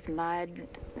covered with mud,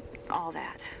 all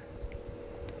that.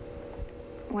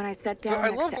 When I sat down I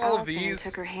next love to all of Allison and these-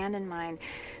 took her hand in mine,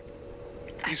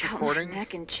 I These felt recordings, my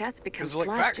neck and chest become Because like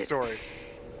flushed. It's- backstory.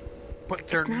 But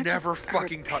they're not never just her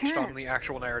fucking touched on in appearance the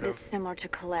actual narrative. It's similar to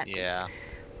Colette. Yeah.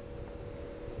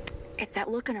 It's that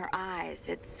look in her eyes.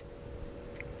 It's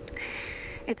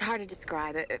hard to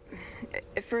describe it.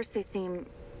 At first they seem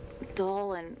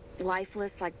dull and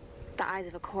lifeless, like the eyes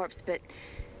of a corpse, but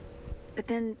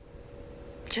then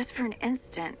just for an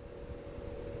instant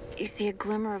you see a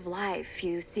glimmer of life.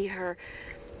 You see her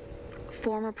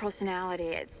former personality.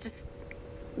 It's just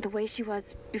the way she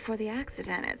was before the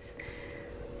accident.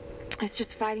 It's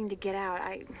just fighting to get out.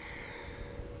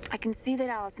 I can see that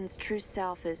Allison's true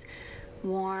self is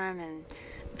warm and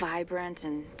vibrant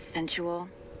and sensual.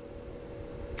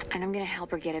 And I'm gonna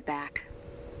help her get it back.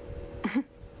 Oh,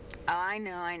 I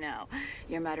know.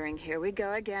 You're muttering, here we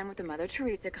go again with the Mother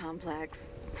Teresa complex.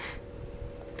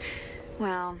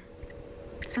 Well,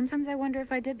 sometimes I wonder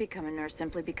if I did become a nurse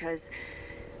simply because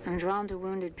I'm drawn to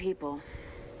wounded people.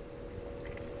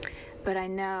 But I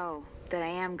know that I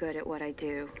am good at what I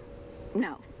do.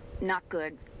 No, not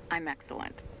good. I'm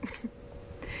excellent.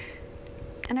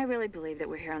 And I really believe that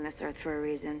we're here on this earth for a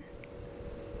reason.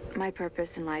 My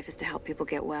purpose in life is to help people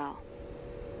get well.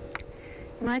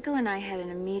 Michael and I had an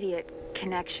immediate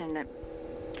connection,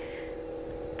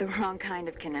 the wrong kind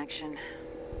of connection.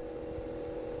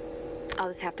 I'll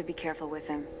just have to be careful with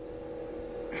him.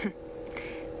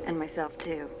 And myself,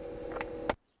 too.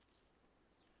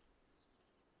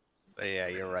 But yeah,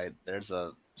 you're right. There's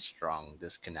a strong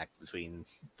disconnect between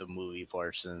the movie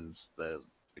portions, the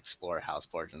explore house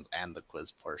portions, and the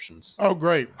quiz portions. Oh,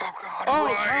 great. Oh god, Oh,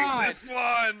 right, God. this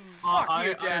one! Fuck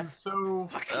you, I'm Jeff.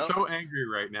 so angry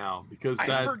right now because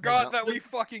I forgot that we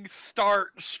fucking start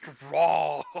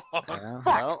strong. Yeah, Fuck.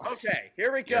 well, Okay,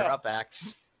 here we you're go. up,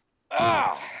 Axe.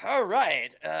 All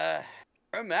right.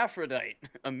 Hermaphrodite.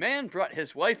 A man brought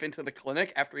his wife into the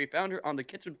clinic after he found her on the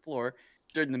kitchen floor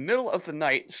during the middle of the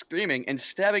night, screaming and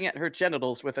stabbing at her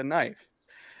genitals with a knife.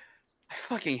 I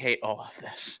fucking hate all of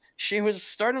this. She was a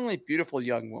startlingly beautiful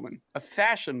young woman, a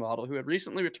fashion model who had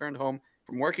recently returned home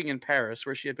from working in Paris,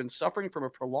 where she had been suffering from a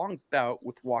prolonged bout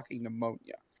with walking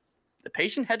pneumonia. The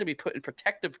patient had to be put in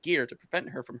protective gear to prevent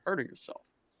her from hurting herself.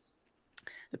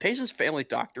 The patient's family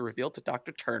doctor revealed to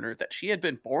Dr. Turner that she had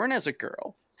been born as a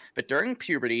girl, but during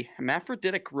puberty,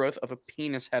 hermaphroditic growth of a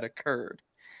penis had occurred.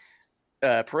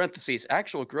 Parentheses,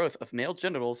 actual growth of male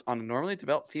genitals on a normally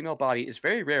developed female body is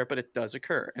very rare, but it does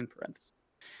occur, in parentheses.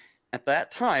 At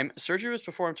that time, surgery was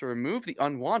performed to remove the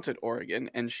unwanted organ,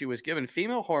 and she was given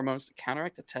female hormones to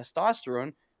counteract the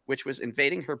testosterone, which was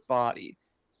invading her body.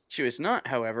 She was not,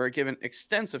 however, given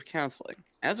extensive counseling.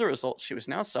 As a result, she was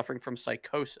now suffering from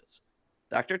psychosis.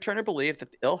 Dr. Turner believed that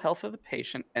the ill health of the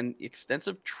patient and the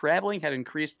extensive traveling had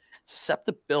increased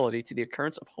susceptibility to the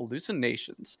occurrence of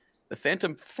hallucinations. The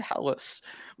phantom phallus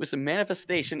was a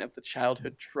manifestation of the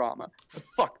childhood trauma.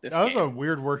 Fuck this That was game. a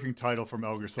weird working title from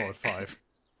Metal Gear Solid 5.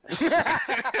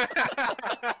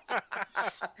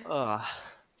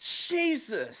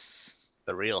 Jesus.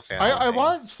 The real family. I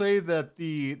want to say that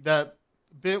that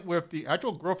bit with the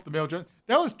actual growth of the male gen,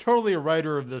 that was totally a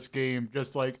writer of this game.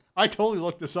 Just like, I totally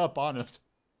looked this up, honest.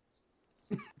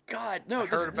 God, no. I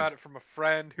heard about it from a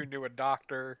friend who knew a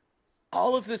doctor.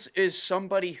 All of this is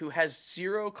somebody who has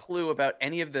zero clue about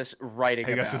any of this writing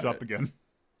I about guess it's up again.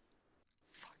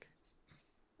 Fuck.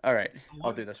 All right,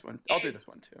 I'll do this one. I'll do this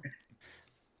one too.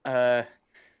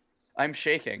 I'm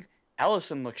shaking.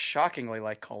 Allison looks shockingly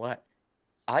like Colette.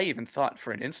 I even thought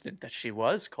for an instant that she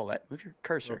was Colette. Move your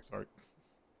cursor. Oh, sorry.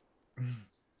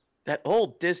 That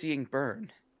old dizzying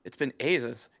burn. It's been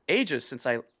ages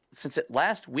since it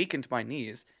last weakened my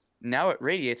knees. Now it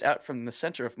radiates out from the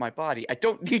center of my body. I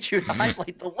don't need you to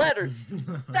highlight the letters.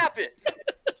 Stop it!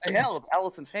 I held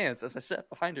Allison's hands as I sat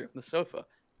behind her on the sofa,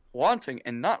 wanting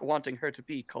and not wanting her to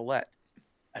be Colette.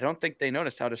 I don't think they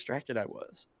noticed how distracted I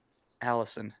was.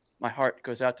 Allison, my heart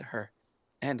goes out to her,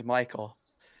 and Michael.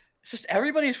 It's just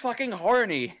everybody's fucking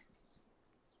horny.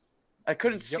 I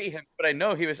couldn't see him, but I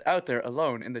know he was out there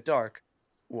alone in the dark,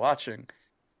 watching.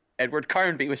 Edward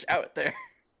Carnby was out there.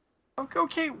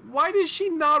 Okay, why does she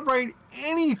not write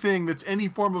anything that's any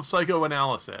form of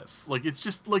psychoanalysis? Like, it's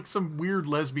just like some weird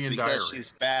lesbian diary. Because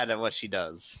she's bad at what she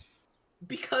does.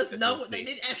 Because they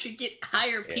didn't actually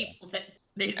hire people that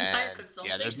they didn't hire consultants.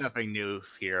 Yeah, there's nothing new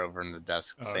here over in the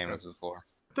desk, same as before.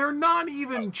 They're not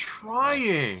even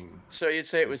trying. So you'd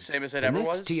say it was same as it ever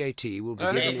was? The next TAT will be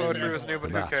I think given poetry in was new, the but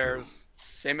who bathroom. cares?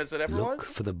 Same as it ever Look was?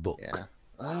 for the book. Yeah.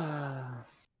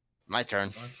 My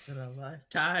turn. Once in a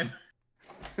lifetime.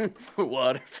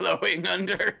 Water flowing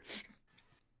under.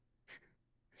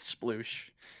 Sploosh.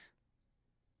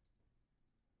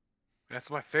 That's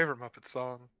my favorite Muppet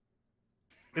song.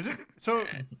 Is it? So,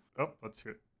 oh, let's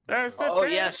hear it. There's the Oh,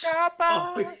 yes.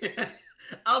 Oh, yeah.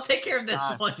 I'll take care of this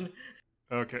one.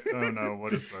 Okay. Oh no,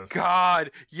 what is this?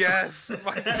 God, yes,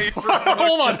 my favorite.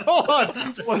 hold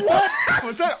on.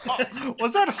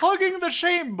 Was that Hugging the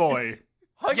Shame Boy?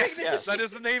 Yes, that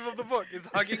is the name of the book. It's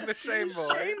Hugging the Shame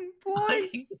Boy. Shame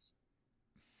Boy.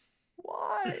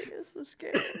 Why is this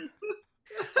game?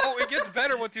 Oh, it gets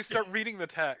better once you start reading the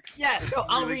text. Yeah, no,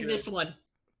 I'll Really read good. this one.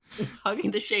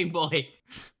 Hugging the Shame Boy.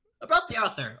 About the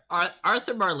author,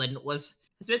 Arthur Merlin has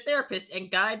been a therapist and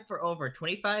guide for over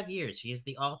 25 years. He is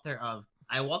the author of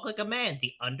I Walk Like a Man,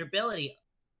 The Underbelly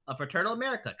of Paternal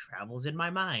America Travels in My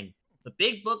Mind, The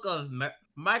Big Book of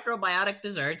Microbiotic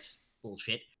Desserts,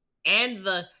 bullshit, and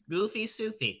The Goofy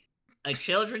Sufi, a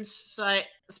children's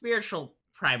spiritual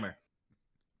primer.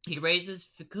 He raises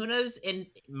vicunas in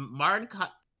Martin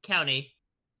County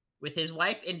with his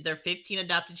wife and their 15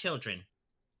 adopted children.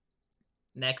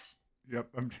 Next. Yep,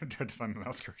 I'm trying to find my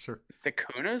mouse cursor.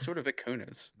 Vicunas? What are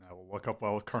vicunas? I will look up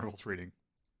while Carnival's reading.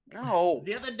 No.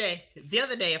 The other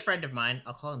day, a friend of mine,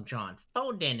 I'll call him John,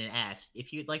 phoned in and asked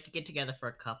if you'd like to get together for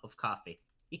a cup of coffee.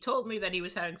 He told me that he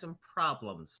was having some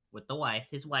problems with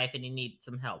his wife, and he needed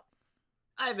some help.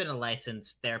 I've been a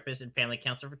licensed therapist and family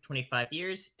counselor for 25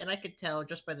 years, and I could tell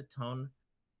just by the tone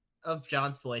of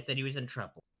John's voice that he was in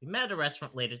trouble. We met at a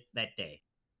restaurant later that day.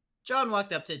 John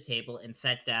walked up to the table and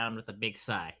sat down with a big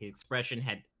sigh. His expression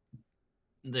had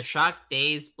the shocked,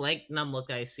 dazed, blank, numb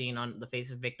look I've seen on the face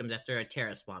of victims after a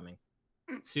terrorist bombing.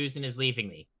 Susan is leaving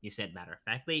me, he said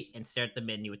matter-of-factly, and stared at the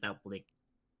menu without blinking.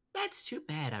 That's too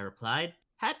bad, I replied.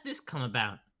 How'd this come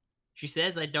about? She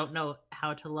says I don't know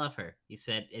how to love her, he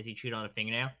said as he chewed on a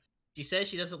fingernail. She says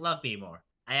she doesn't love me anymore.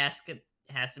 I asked him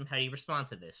how do you respond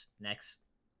to this. Next.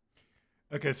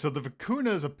 Okay, so the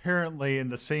vicuna is apparently in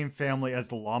the same family as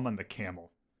the llama and the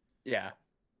camel. Yeah.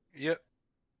 Yep.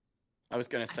 I was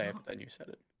gonna say it, but then you said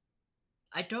it.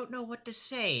 I don't know what to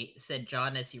say, said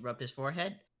John as he rubbed his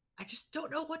forehead. I just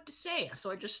don't know what to say,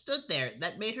 so I just stood there.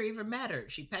 That made her even madder.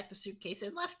 She packed a suitcase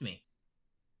and left me.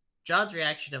 John's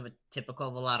reaction of typical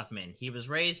of a lot of men. He was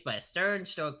raised by a stern,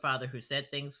 stoic father who said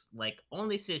things like,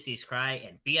 only sissies cry,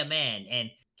 and be a man,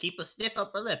 and keep a stiff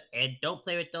upper lip, and don't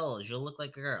play with dolls, you'll look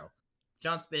like a girl.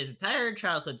 John spent his entire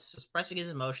childhood suppressing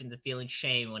his emotions and feeling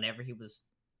shame whenever he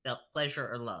felt pleasure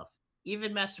or love.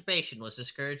 Even masturbation was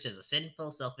discouraged as a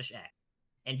sinful, selfish act.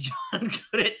 And John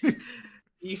couldn't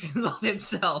even love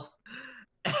himself.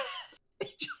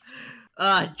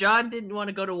 John didn't want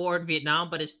to go to war in Vietnam,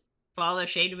 but his father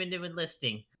shamed him into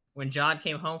enlisting. When John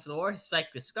came home from the war, his psyche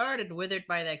was scarred and withered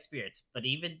by that experience. But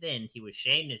even then, he was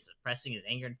shamed and suppressing his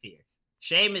anger and fear.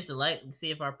 Shame is the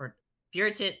legacy of our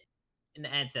Puritan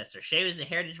ancestors. Shame is the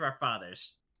heritage of our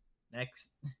fathers.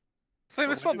 Next.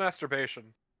 Same as spell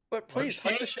masturbation. But please,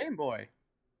 hug the shame boy.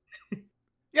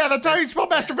 Yeah, that's how you spell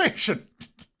masturbation.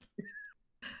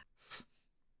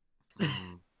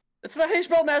 That's not how you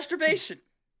spell masturbation.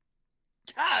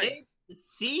 God. Shame, the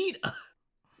seed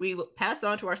we will pass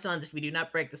on to our sons if we do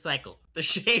not break the cycle. The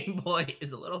shame boy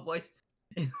is a little voice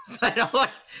inside our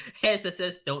heads that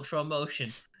says, don't show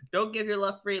emotion. Don't give your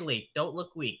love freely. Don't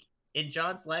look weak. In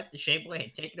John's life, the shame boy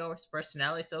had taken over his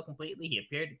personality so completely he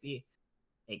appeared to be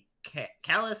a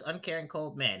callous, uncaring,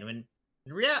 cold man. When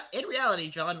in reality,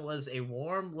 John was a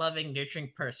warm, loving,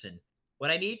 nurturing person. What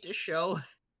I need to show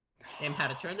him how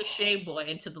to turn the shame boy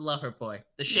into the lover boy.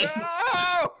 The shame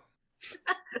No!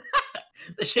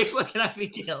 The shame boy cannot be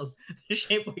killed. The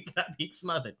shame boy cannot be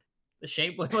smothered. The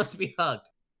shame boy must be hugged.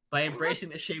 By embracing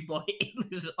the shame boy,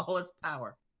 it loses all its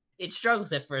power. It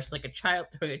struggles at first like a child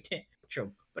throwing a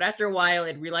tantrum, but after a while,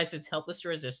 it realizes it's helpless to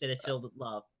resist and is filled with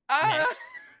love. Next.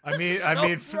 I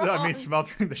mean,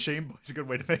 smothering the shame boy is a good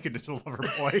way to make it into a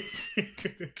lover boy.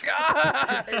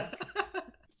 God!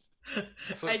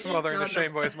 So smothering the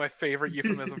shame boy is my favorite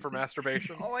euphemism for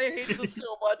masturbation. Oh, I hate this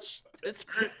so much. It's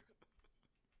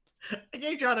I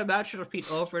gave John a mouth to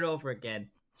repeat over and over again.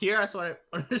 Here, I just want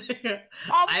to say,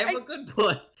 I am a good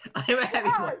boy. I am a happy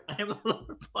boy. I am a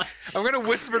lover boy. I'm gonna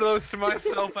whisper those to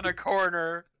myself in a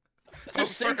corner.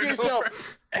 Just say to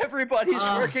yourself, everybody's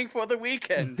working for the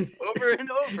weekend, over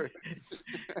and over.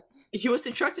 He was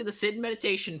instructed to sit in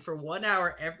meditation for 1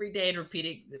 hour every day and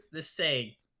repeating this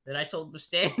saying. Then I told him to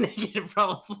stand naked in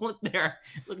front of a full mirror,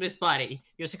 look at his body.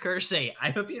 He was encouraged to say,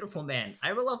 I'm a beautiful man.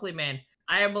 I'm a lovely man.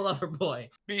 I am a lover boy.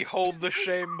 Behold the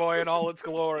shame boy in all its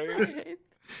glory.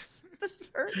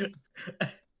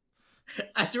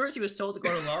 Afterwards, he was told to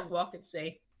go on a long walk and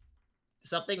say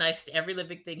something nice to every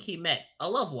living thing he met. A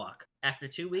love walk. After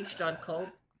 2 weeks, John called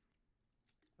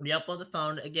me up on the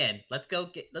phone again. Let's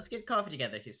get coffee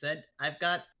together, he said. I've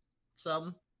got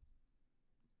some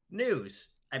news.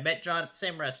 I met John at the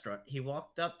same restaurant. He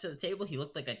walked up to the table. He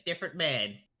looked like a different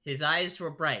man. His eyes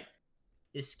were bright.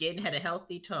 His skin had a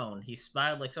healthy tone. He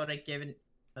smiled like someone had given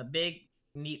a big,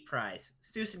 neat prize.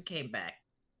 Susan came back.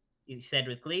 He said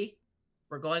with glee,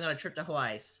 we're going on a trip to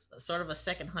Hawaii, sort of a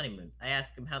second honeymoon. I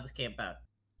asked him how this came about.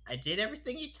 I did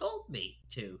everything you told me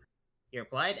to. He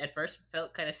replied. At first it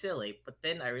felt kind of silly, but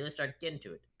then I really started getting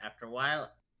to it. After a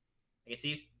while, I could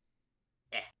see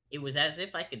it was as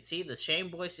if I could see the shame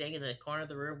boy standing in the corner of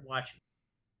the room watching.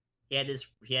 He had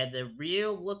the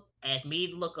real look at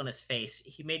me look on his face.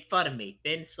 He made fun of me.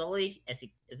 Then slowly, as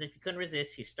if he couldn't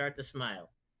resist, he started to smile.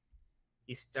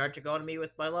 He started to go to me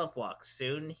with my love walk.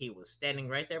 Soon he was standing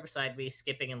right there beside me,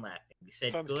 skipping and laughing. He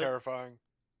said, Sounds good terrifying.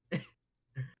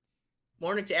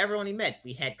 morning to everyone he met.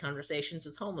 We had conversations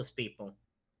with homeless people.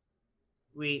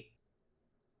 We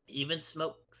even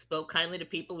spoke kindly to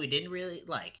people we didn't really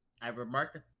like. I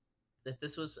remarked that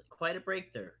this was quite a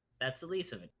breakthrough. That's the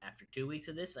least of it. After 2 weeks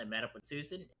of this, I met up with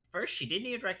Susan. First, she didn't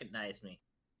even recognize me.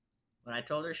 When I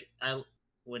told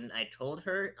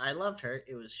her I loved her,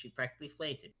 she practically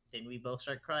fainted. Then we both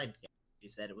started crying together. She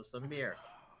said it was some miracle.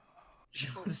 She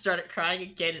started crying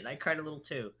again, and I cried a little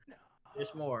too.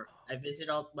 There's more. I visited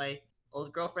all my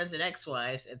old girlfriends and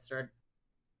ex-wives and started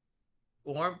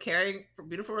warm, caring,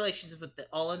 beautiful relationships with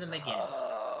all of them again.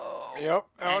 Yep.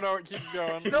 Oh no, it keeps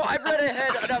going. No, I read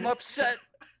ahead and I'm upset.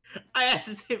 I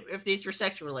asked if these were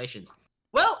sexual relations.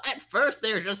 Well, at first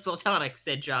they were just platonic,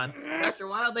 said John. After a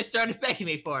while, they started begging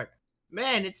me for it.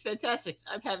 Man, it's fantastic.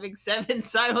 I'm having 7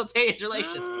 simultaneous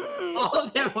relations. All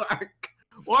of them are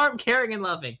warm, caring, and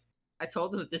loving. I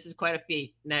told them that this is quite a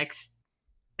feat. Next.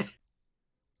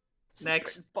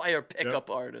 Next. Buy a pickup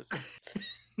artist.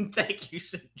 Thank you,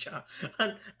 Sir John.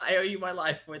 I owe you my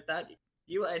life. Without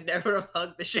you, I'd never have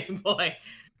hugged the shame boy.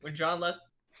 When John left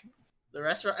the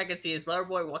restaurant, I could see his lover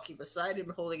boy walking beside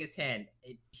him holding his hand.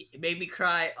 It made me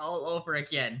cry all over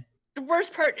again. The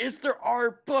worst part is there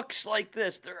are books like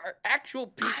this. There are actual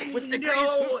people with degrees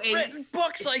who've written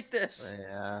books like this.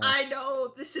 Yeah. I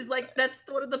know. This is that's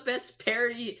one of the best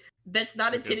parody. That's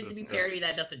not intended to be parody.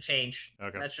 That doesn't change.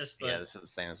 Okay. That's just Yeah, this is the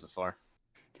same as before.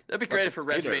 That'd be great if her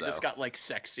resume just got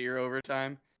sexier over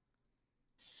time.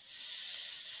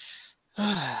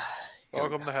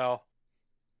 Welcome to hell.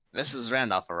 Mrs.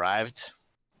 Randolph arrived.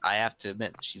 I have to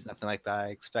admit, she's nothing like I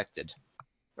expected.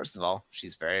 First of all,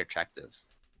 she's very attractive.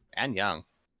 And young.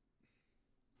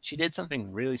 She did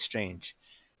something really strange.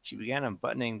 She began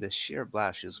unbuttoning the sheer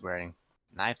blouse she was wearing,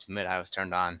 and I have to admit I was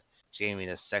turned on. She gave me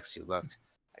this sexy look.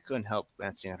 I couldn't help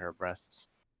glancing at her breasts.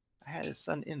 I had a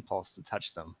sudden impulse to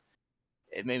touch them.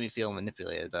 It made me feel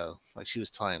manipulated, though, like she was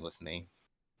toying with me.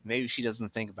 Maybe she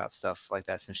doesn't think about stuff like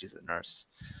that since she's a nurse.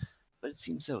 But it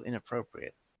seemed so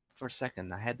inappropriate. For a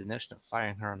second, I had the notion of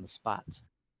firing her on the spot.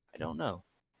 I don't know.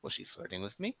 Was she flirting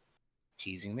with me?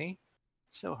 Teasing me?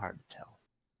 It's so hard to tell.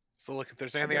 So look, if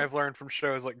there's anything I've learned from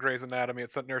shows like Grey's Anatomy,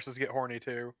 it's that nurses get horny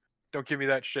too. Don't give me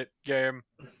that shit, game.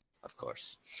 Of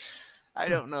course. I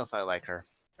don't know if I like her.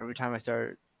 Every time I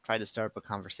tried to start up a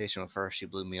conversation with her, she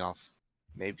blew me off.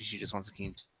 Maybe she just wants to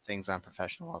keep things on a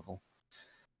professional level.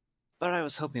 But I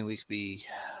was hoping we could be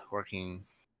working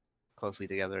closely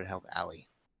together to help Allie.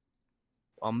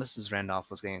 While Mrs. Randolph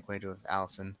was getting acquainted with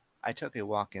Allison, I took a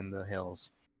walk in the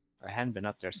hills. I hadn't been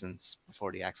up there since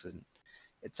before the accident.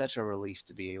 It's such a relief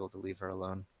to be able to leave her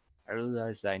alone. I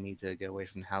realized that I need to get away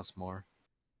from the house more.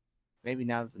 Maybe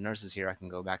now that the nurse is here, I can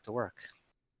go back to work.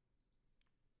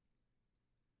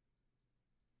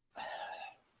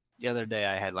 The other day,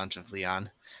 I had lunch with Leon.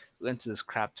 We went to this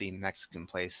crappy Mexican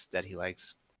place that he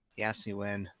likes. He asked me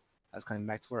when I was coming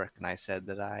back to work, and I said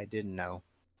that I didn't know.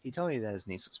 He told me that his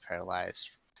niece was paralyzed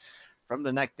from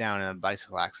the neck down in a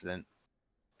bicycle accident.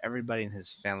 Everybody in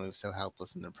his family was so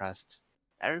helpless and depressed.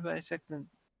 Everybody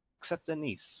except the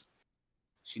niece.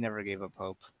 She never gave up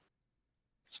hope.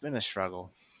 It's been a struggle,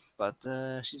 but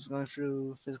she's going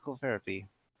through physical therapy,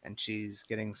 and she's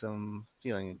getting some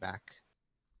feeling back.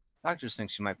 Doctors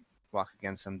think she might walk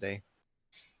again someday.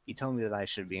 He told me that I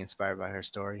should be inspired by her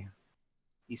story.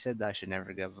 He said that I should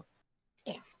never give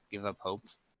up hope.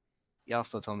 He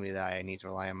also told me that I need to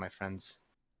rely on my friends.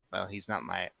 Well, he's not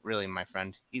really my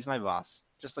friend. He's my boss.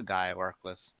 Just a guy I work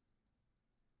with.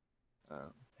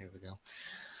 Here we go.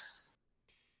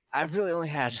 I've really only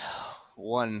had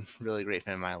one really great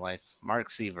friend in my life, Mark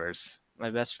Sievers, my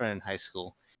best friend in high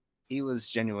school. He was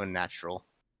genuine natural.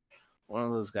 One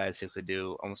of those guys who could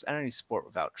do almost any sport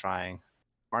without trying.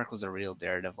 Mark was a real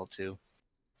daredevil, too.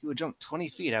 He would jump 20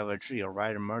 feet out of a tree or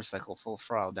ride a motorcycle full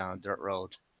throttle down a dirt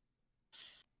road.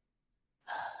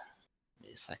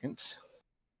 Wait a second.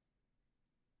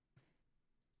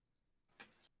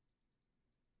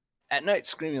 At night,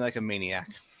 screaming like a maniac.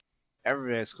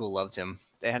 Everybody at school loved him.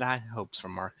 They had high hopes for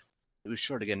Mark. He was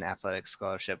sure to get an athletic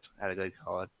scholarship at a good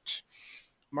college.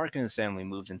 Mark and his family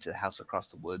moved into the house across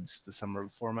the woods the summer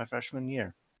before my freshman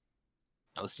year.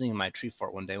 I was sitting in my tree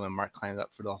fort one day when Mark climbed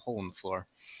up through the hole in the floor.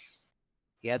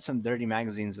 He had some dirty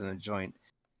magazines and a joint,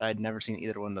 but I'd never seen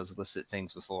either one of those illicit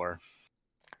things before.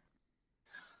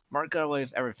 Mark got away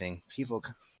with everything. People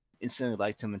instantly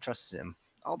liked him and trusted him.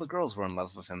 All the girls were in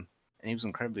love with him, and he was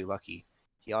incredibly lucky.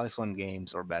 He always won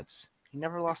games or bets. He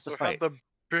never lost a fight. Had the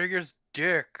biggest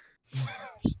dick.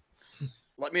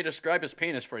 Let me describe his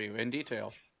penis for you in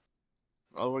detail.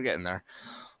 Oh, we're getting there.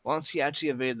 Once he actually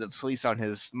evaded the police on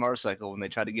his motorcycle when they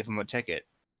tried to give him a ticket.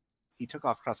 He took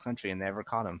off cross country and they never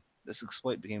caught him. This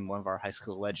exploit became one of our high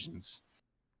school legends.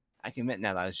 I can admit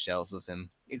now that I was jealous of him.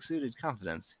 He exuded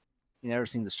confidence. He never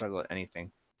seemed to struggle at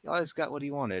anything. He always got what he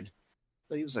wanted.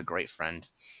 But he was a great friend.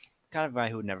 The kind of guy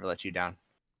who would never let you down.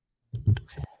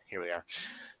 Here we are.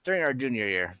 During our junior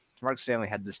year, Mark's family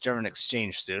had this German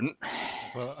exchange student.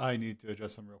 So I need to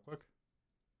adjust them real quick.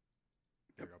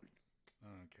 There we go.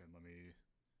 Okay, let me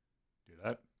do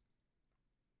that.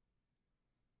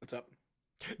 What's up?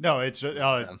 No, it's just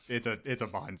it's a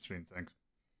behind the scenes thing.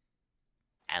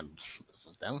 And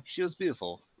both of them, she was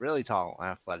beautiful, really tall and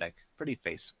athletic, pretty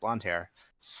face, blonde hair,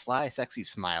 sly, sexy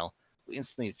smile. We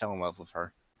instantly fell in love with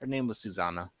her. Her name was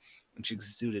Susanna, and she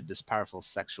exuded this powerful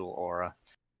sexual aura.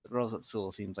 The girls at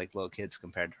school seemed like little kids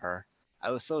compared to her. I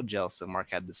was so jealous that Mark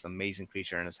had this amazing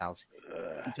creature in his house.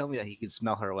 He told me that he could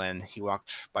smell her when he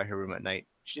walked by her room at night.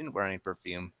 She didn't wear any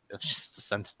perfume. It was just the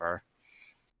scent of her.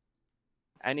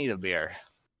 I need a beer.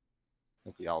 I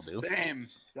think we all do. Same.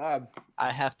 God.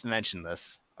 I have to mention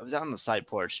this. I was out on the side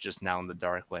porch just now in the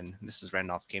dark when Mrs.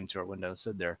 Randolph came to her window and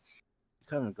stood there. I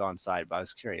couldn't have gone inside, but I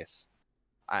was curious.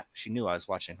 She knew I was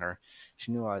watching her.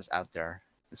 She knew I was out there.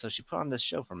 And so she put on this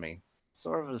show for me.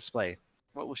 Sort of a display.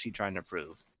 What was she trying to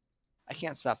prove? I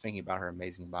can't stop thinking about her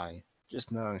amazing body.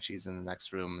 Just knowing she's in the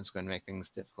next room is going to make things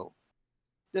difficult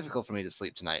for me to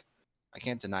sleep tonight. I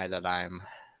can't deny that I'm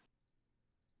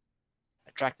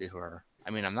attracted to her. I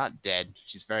mean, I'm not dead.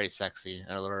 She's very sexy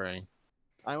and alluring.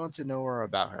 I want to know more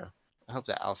about her. I hope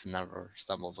that Allison never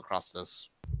stumbles across this.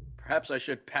 Perhaps I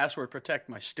should password protect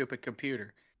my stupid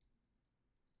computer.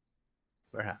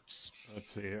 Perhaps.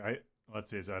 Let's see.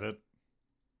 Let's see. Is that it?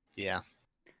 Yeah.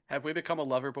 Have we become a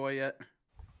lover boy yet?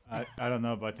 I don't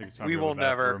know, but I think it's time we to go will to the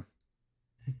bathroom.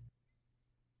 never.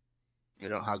 You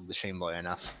don't hug the shame boy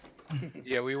enough.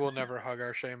 Yeah, we will never hug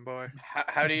our shame boy.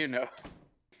 How do you know?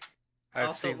 I've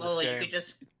also, seen this Lola, game.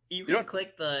 you can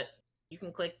click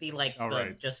the like All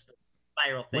right. just the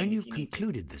spiral thing. When if you've you need to.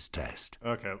 concluded this test,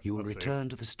 Okay, you will let's see. return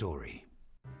to the story.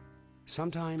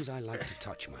 Sometimes I like to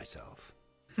touch myself.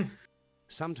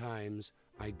 Sometimes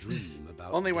I dream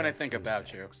about Only when I death think and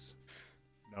about you. sex.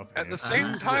 No, At the thanks.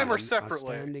 same These time or women are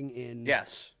separately? standing in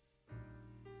Yes.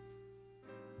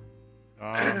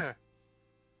 A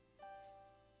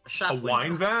Shop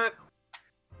wine window. vat?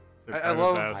 It's a I private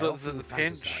love bath. I often the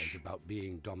pinch. fantasize about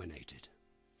being dominated.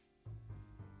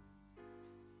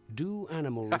 Do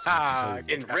animals have souls?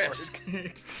 In Risk.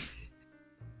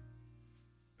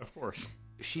 Of course.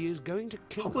 She is going to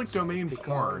kill Public herself domain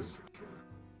because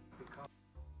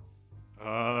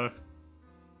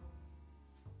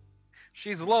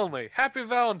She's lonely. Happy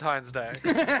Valentine's Day.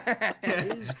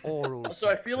 is oral So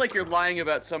I sex feel like you're lying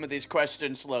about some of these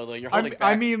questions, Lola. You're holding back.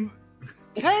 I mean,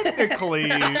 technically,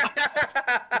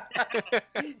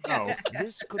 no.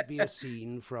 This could be a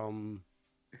scene from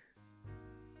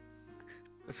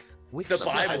which The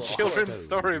side Bible. of the Children's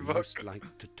stone do you storybook. most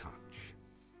like to touch?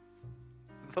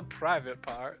 The private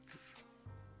parts.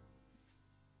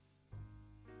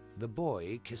 The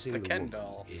boy kissing The the Ken woman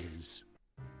doll. is.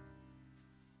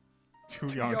 Too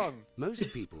young.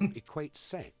 Most people equate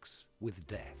sex with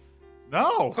death.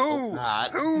 No. Who?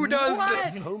 Not. Who does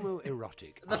this?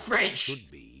 Homoerotic The French. should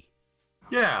be.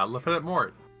 Yeah, Lieutenant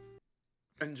Mort.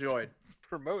 Enjoyed.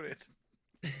 Promoted.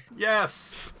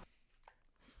 Yes.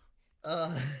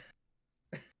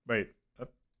 Wait.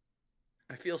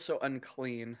 I feel so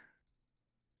unclean.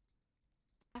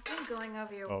 I've been going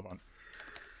over your. Hold on.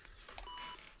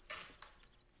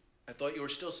 I thought you were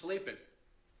still sleeping.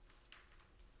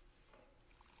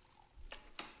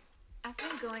 I've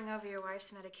been going over your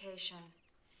wife's medication.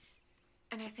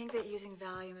 And I think that using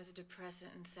Valium as a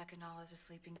depressant and Seconal as a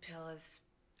sleeping pill is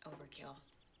overkill.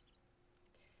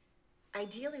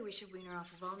 Ideally, we should wean her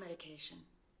off of all medication.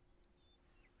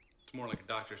 It's more like a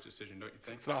doctor's decision, don't you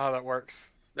think? That's not how that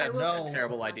works. That's I will a consult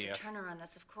terrible with idea. Dr. Turner on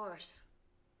this, of course.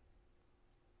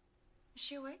 Is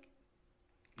she awake?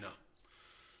 No.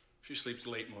 She sleeps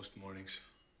late most mornings.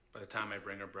 By the time I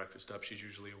bring her breakfast up, she's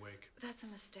usually awake. That's a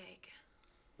mistake.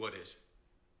 What is?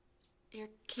 You're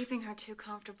keeping her too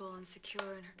comfortable and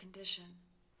secure in her condition.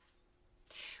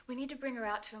 We need to bring her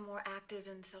out to a more active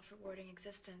and self-rewarding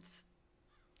existence.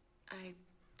 I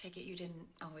take it you didn't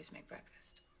always make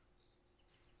breakfast.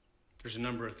 There's a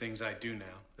number of things I do now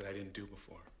that I didn't do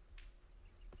before.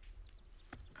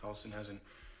 Allison hasn't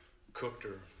cooked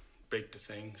or baked a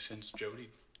thing since Jody.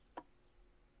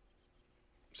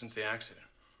 Since the accident.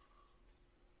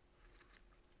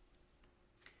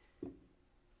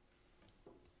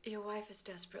 Your wife is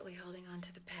desperately holding on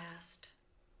to the past.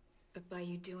 But by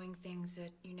you doing things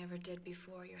that you never did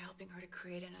before, you're helping her to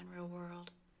create an unreal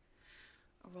world.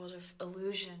 A world of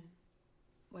illusion,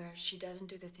 where she doesn't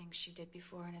do the things she did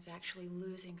before and is actually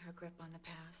losing her grip on the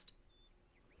past.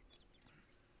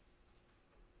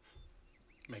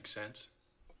 Makes sense.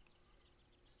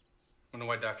 Wonder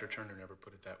why Dr. Turner never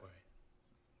put it that way.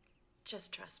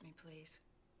 Just trust me, please.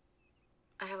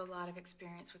 I have a lot of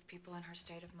experience with people in her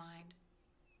state of mind.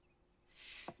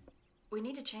 We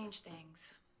need to change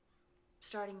things,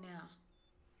 starting now.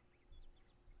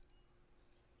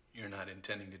 You're not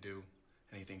intending to do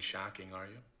anything shocking, are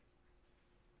you?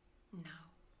 No.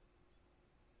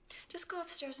 Just go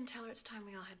upstairs and tell her it's time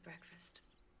we all had breakfast.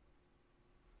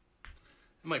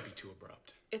 It might be too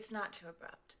abrupt. It's not too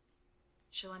abrupt.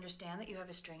 She'll understand that you have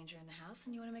a stranger in the house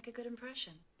and you want to make a good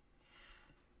impression.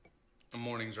 The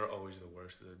mornings are always the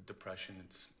worst. The depression,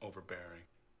 it's overbearing.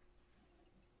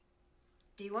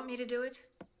 Do you want me to do it?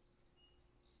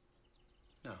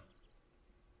 No.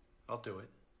 I'll do it.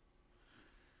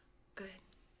 Good.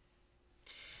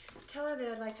 Tell her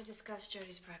that I'd like to discuss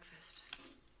Jody's breakfast.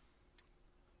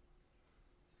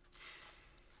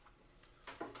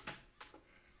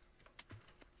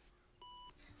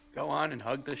 Go on and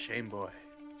hug the shame boy.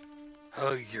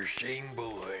 Hug your shame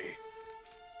boy.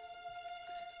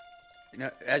 You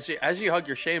know, as you hug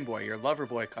your shame boy, your lover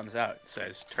boy comes out and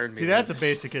says, "Turn me." See, that's a loose."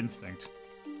 basic instinct.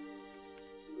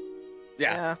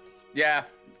 Yeah. Yeah.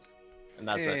 And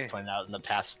as I pointed out in the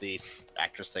past, the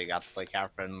actress they got to play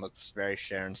Catherine looks very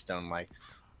Sharon Stone-like.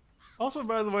 Also,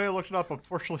 by the way, I looked it up.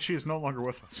 Unfortunately, she is no longer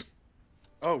with us.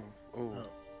 Oh.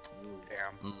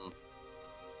 Damn.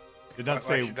 Did not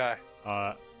Why say. she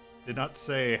die? Did not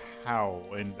say how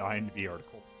in the IMDb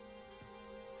article.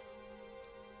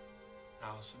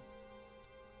 Allison.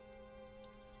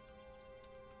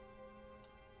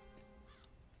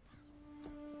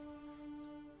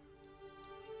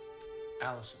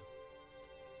 Allison.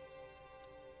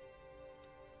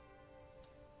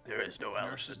 There is no The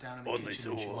nurse Allison. is down in the Only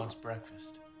kitchen and she Zool. wants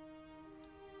breakfast.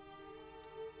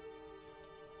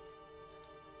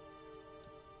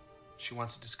 She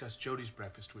wants to discuss Jody's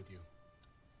breakfast with you.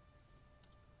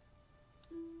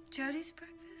 Jody's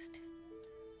breakfast?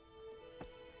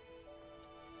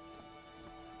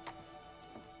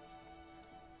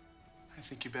 I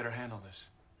think you better handle this.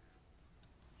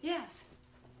 Yes.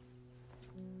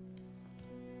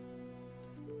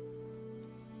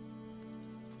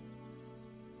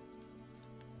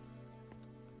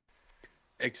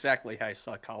 Exactly how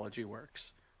psychology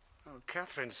works. Well,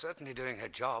 Catherine's certainly doing her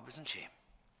job, isn't she?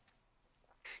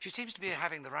 She seems to be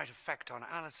having the right effect on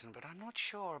Allison, but I'm not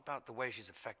sure about the way she's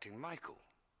affecting Michael.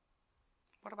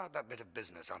 What about that bit of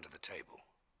business under the table?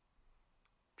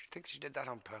 Do you think she did that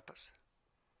on purpose?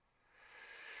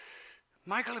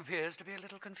 Michael appears to be a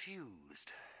little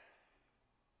confused.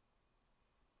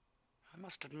 I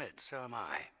must admit, so am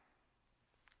I.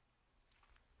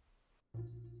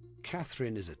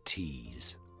 Catherine is a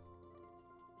tease.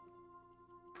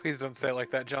 Please don't say it like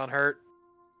that, John Hurt.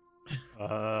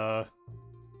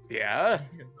 Yeah?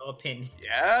 No opinion.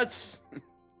 Yes?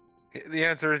 The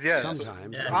answer is yes. Sometimes Yes. I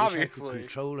wish I could Obviously.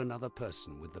 control another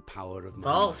person with the power of my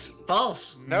False. mind.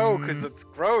 False. No, because it's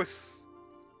gross.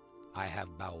 I have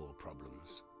bowel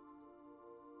problems.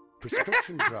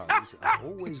 Prescription drugs are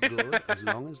always good as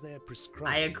long as they're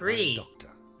prescribed I agree. by a doctor.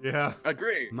 Yeah.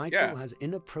 Agree. Michael Yeah. has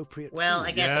inappropriate Well,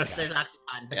 I feelings. guess Yes. there's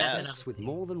Oxycontin, but Yes. that's Sex enough. with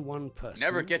more than one person.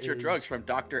 Never get your is- drugs from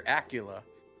Dr. Acula.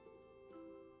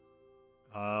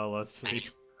 Let's see.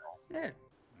 Yeah.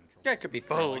 That could be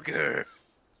Vulgar.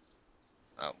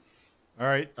 Oh. All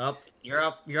right. Oh, you're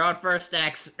up. You're on first,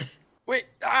 X. Wait,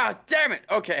 damn it.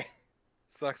 Okay.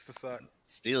 Sucks to suck.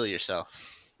 Steal yourself.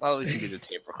 Well, we can do the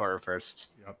tape recorder first.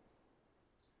 Yep.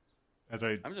 As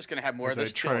I I'm just gonna have more as of I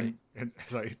this try chili. and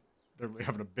as I literally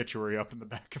have an obituary up in the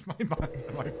back of my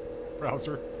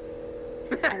browser.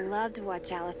 I love to watch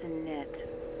Allison knit.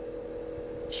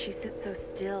 She sits so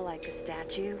still like a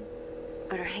statue,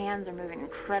 but her hands are moving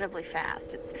incredibly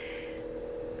fast. It's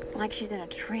like she's in a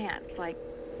trance, like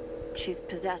she's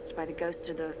possessed by the ghost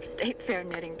of the State Fair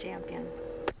knitting champion.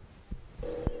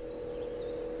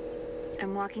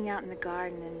 I'm walking out in the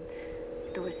garden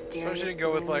and the wisteria. So she didn't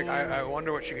go with like, I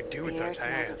wonder what she could do with the air those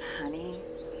smells hands. of honey.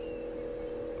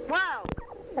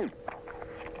 Whoa!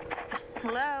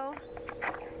 Hello?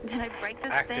 Did I break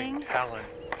this Acting thing? talent.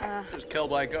 Just killed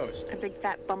by a ghost. A big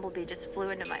fat bumblebee just flew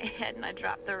into my head and I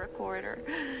dropped the recorder.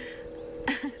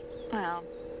 Well,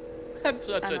 I'm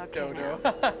such I'm a okay dodo.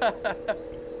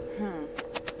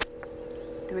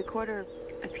 The recorder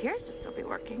appears to still be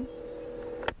working.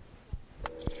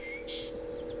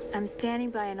 I'm standing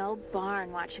by an old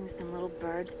barn watching some little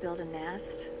birds build a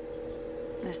nest.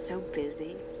 They're so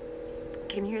busy.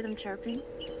 Can you hear them chirping?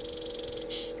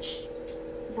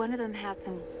 One of them has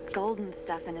some golden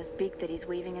stuff in his beak that he's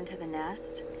weaving into the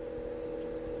nest.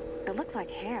 It looks like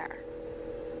hair.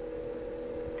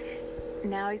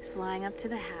 Now he's flying up to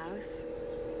the house.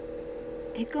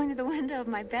 He's going to the window of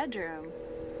my bedroom.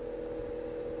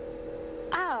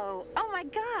 Oh my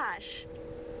gosh!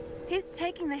 He's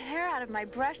taking the hair out of my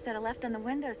brush that I left on the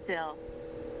windowsill.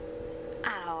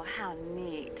 Oh, how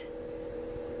neat.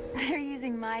 They're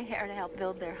using my hair to help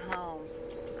build their home.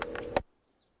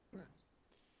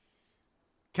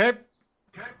 Okay.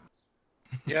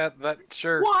 Yeah, that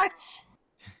sure. What?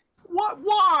 What?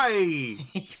 Why?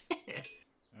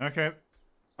 Okay.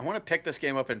 I want to pick this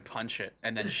game up and punch it,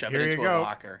 and then shove Here it you into a go.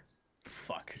 locker.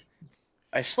 Fuck.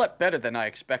 I slept better than I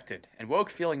expected, and woke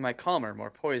feeling my calmer,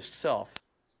 more poised self.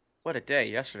 What a day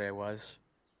yesterday was.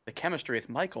 The chemistry with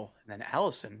Michael, and then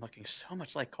Allison looking so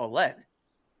much like Colette.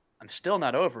 I'm still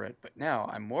not over it, but now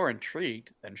I'm more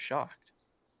intrigued than shocked.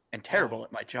 And terrible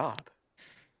at my job.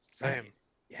 Same.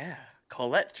 Yeah,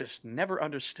 Colette just never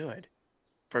understood.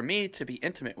 For me to be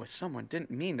intimate with someone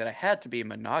didn't mean that I had to be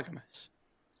monogamous.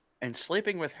 And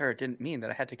sleeping with her didn't mean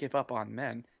that I had to give up on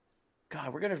men.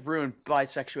 God, we're gonna ruin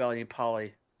bisexuality and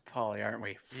poly, aren't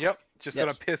we? Yep. Just Yes.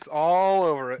 gonna piss all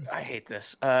over it. I hate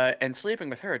this. And sleeping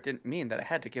with her didn't mean that I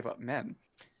had to give up men.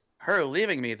 Her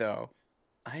leaving me, though,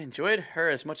 I enjoyed her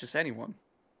as much as anyone.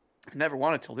 I never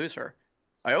wanted to lose her.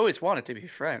 I always wanted to be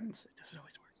friends. It doesn't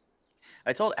always work.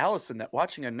 I told Allison that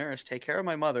watching a nurse take care of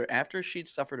my mother after she'd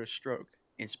suffered a stroke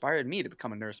inspired me to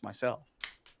become a nurse myself.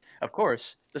 Of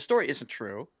course, the story isn't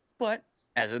true, but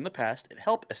as in the past, it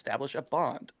helped establish a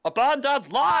bond. A bond on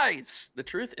lies! The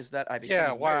truth is that I became a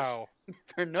nurse wow.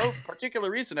 for no particular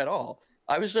reason at all.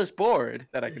 I was just bored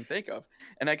that I can think of,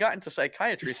 and I got into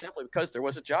psychiatry simply because there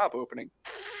was a job opening.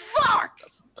 Fuck!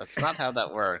 That's not how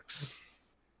that works.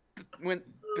 But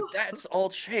that's all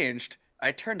changed.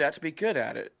 I turned out to be good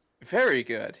at it. Very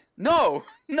good. No,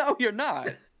 no, you're not.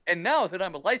 And now that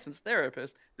I'm a licensed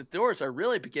therapist, the doors are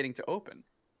really beginning to open.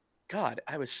 God,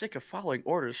 I was sick of following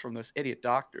orders from those idiot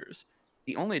doctors.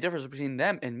 The only difference between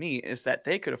them and me is that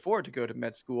they could afford to go to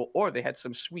med school, or they had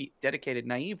some sweet, dedicated,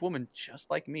 naive woman just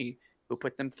like me who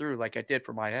put them through like I did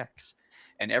for my ex.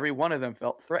 And every one of them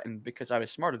felt threatened because I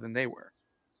was smarter than they were.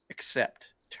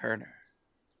 Except Turner.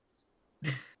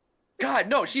 God,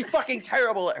 no, she's fucking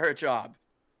terrible at her job.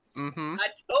 Mm-hmm. I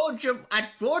told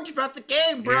you about the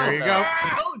game, bro. There you go.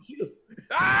 I told you.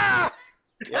 Ah!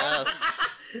 Yes.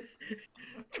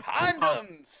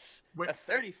 Condoms! A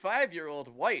 35-year-old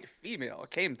white female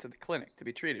came to the clinic to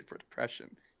be treated for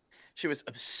depression. She was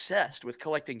obsessed with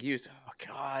collecting used. Oh,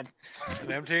 God.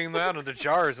 And emptying them out into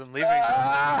jars and leaving them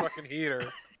in the fucking heater.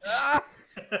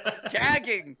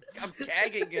 Gagging! I'm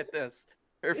gagging at this.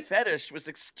 Her fetish was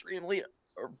extremely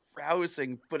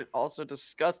arousing, but it also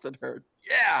disgusted her.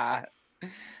 Yeah!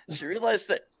 She realized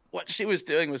that what she was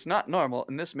doing was not normal,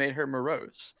 and this made her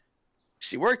morose.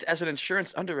 She worked as an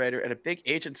insurance underwriter at a big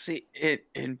agency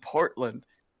in Portland.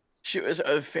 She was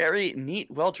a very neat,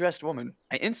 well-dressed woman.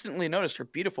 I instantly noticed her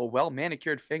beautiful,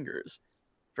 well-manicured fingers.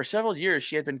 For several years,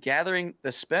 she had been gathering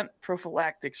the spent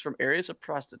prophylactics from areas of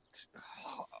prostitution.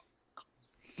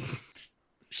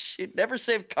 She'd never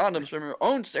saved condoms from her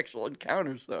own sexual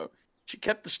encounters, though. She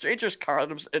kept the strangers'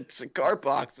 condoms in cigar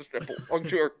boxes that belonged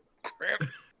to her.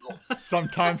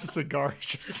 Sometimes a cigar is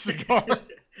just a cigar.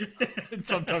 And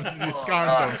sometimes it's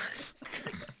condom.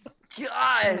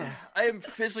 God, I am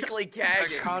physically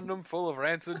gagging. A condom full of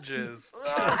rancid jizz.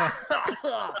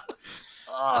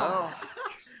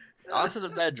 On to the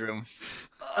bedroom.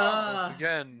 Once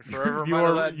again, forever You reminded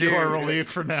of that dude. are relieved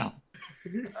for now.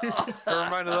 Forever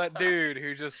reminded of that dude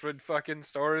who just would fucking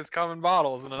store his cum in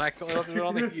bottles and then accidentally left it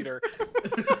on the heater.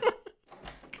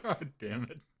 God damn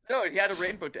it. No, he had a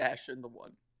rainbow dash in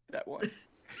that one.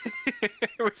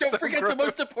 Don't so forget gross. the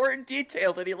most important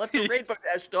detail, that he left a rainbow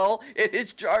dash doll in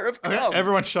his jar of cum. Okay,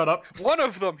 everyone shut up. One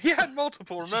of them. He had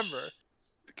multiple, remember.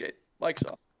 Okay, mic's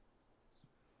off.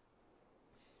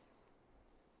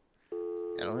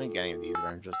 I don't think any of these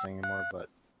are interesting anymore, but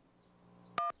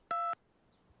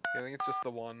I think it's just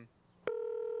the one.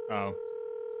 Oh.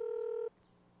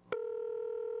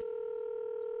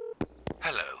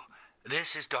 Hello,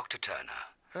 this is Dr. Turner.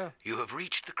 Oh. You have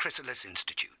reached the Chrysalis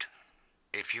Institute.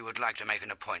 If you would like to make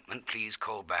an appointment, please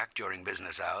call back during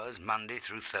business hours, Monday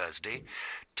through Thursday,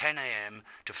 10 a.m.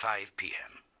 to 5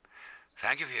 p.m.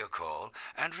 Thank you for your call,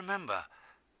 and remember,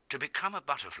 to become a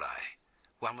butterfly,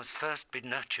 one must first be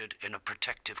nurtured in a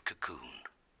protective cocoon.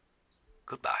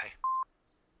 Goodbye.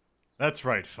 That's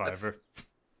right, Fiverr.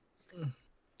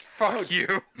 Fuck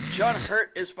you. John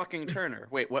Hurt is fucking Turner.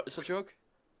 Wait, what was the joke?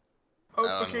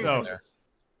 Oh, okay. No.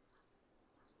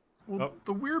 Well,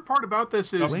 the weird part about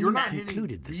this is When you're you not hitting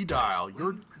concluded this the dial.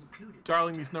 You're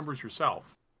dialing these numbers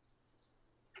yourself.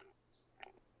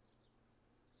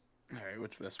 Alright,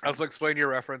 what's this I one? also explain your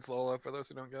reference, Lola, for those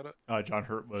who don't get it. John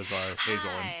Hurt was Hazel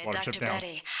Hi, in Watership Dr. Down.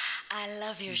 Betty. I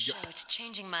love your show. It's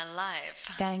changing my life.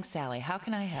 Thanks, Sally. How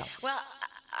can I help? Well,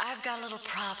 I've got a little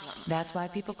problem. That's why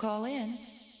people call in.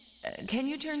 Can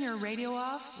you turn your radio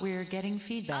off? We're getting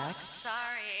feedback. Sorry.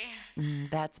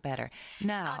 That's better.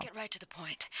 Now, I'll get right to the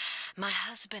point. My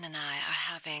husband and I are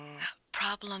having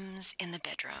problems in the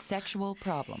bedroom. sexual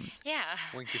problems. Yeah.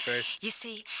 Winky face. You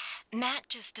see, Matt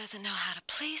just doesn't know how to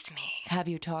please me. Have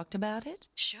you talked about it?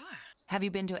 Sure. Have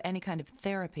you been to any kind of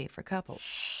therapy for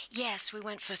couples? Yes, we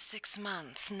went for 6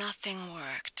 months. Nothing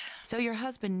worked. So your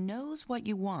husband knows what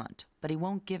you want, but he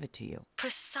won't give it to you.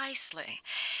 Precisely.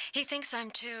 He thinks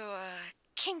I'm too,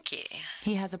 kinky.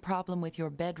 He has a problem with your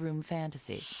bedroom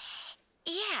fantasies.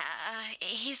 Yeah,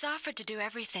 he's offered to do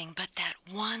everything but that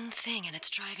one thing, and it's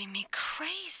driving me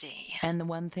crazy. And the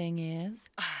one thing is?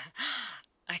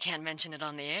 I can't mention it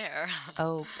on the air.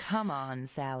 Oh, come on,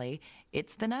 Sally.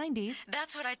 It's the 90s.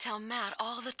 That's what I tell Matt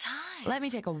all the time. Let me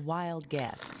take a wild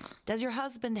guess. Does your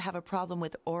husband have a problem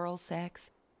with oral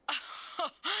sex?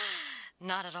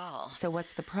 Not at all. So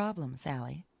what's the problem,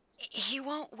 Sally? He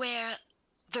won't wear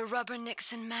the rubber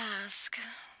Nixon mask.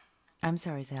 I'm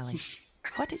sorry, Sally.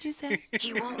 What did you say?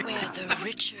 He won't wear the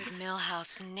Richard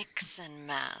Milhouse Nixon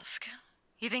mask.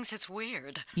 He thinks it's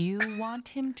weird. You want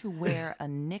him to wear a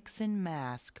Nixon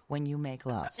mask when you make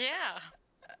love. Yeah.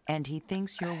 And he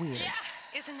thinks you're weird.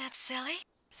 Isn't that silly?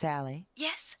 Sally,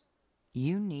 Yes?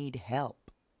 you need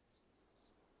help.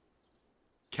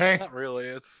 Okay. Not really.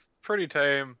 It's pretty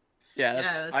tame. Yeah,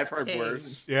 that's I've heard tame.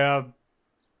 worse. Yeah.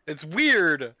 It's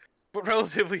weird, but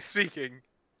relatively speaking.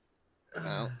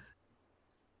 well,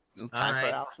 time for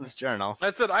Alright. Allison's journal.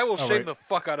 That said, I will Oh, shame wait. the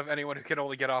fuck out of anyone who can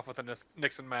only get off with a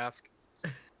Nixon mask.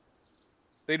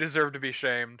 They deserve to be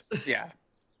shamed. Yeah.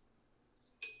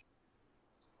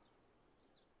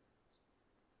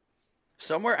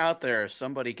 Somewhere out there,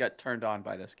 somebody got turned on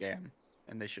by this game,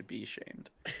 and they should be shamed.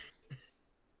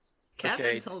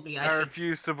 Catherine told me I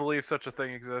refuse to believe such a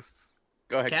thing exists.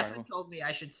 Go ahead, Catherine Carnival. told me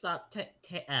I should stop.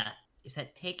 Is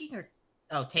that taking or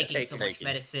taking so much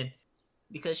medicine?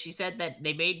 Because she said that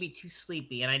they made me too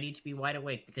sleepy, and I need to be wide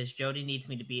awake because Jody needs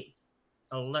me to be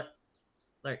alert.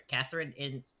 Catherine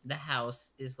in the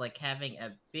house is like having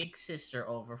a big sister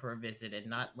over for a visit, and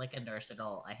not like a nurse at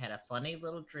all. I had a funny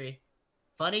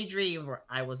dream where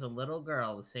I was a little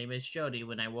girl, the same as Jody.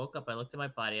 When I woke up, I looked at my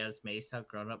body. I was amazed how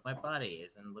grown up my body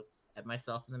is, and looked at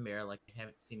myself in the mirror like I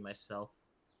haven't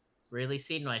really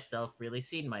seen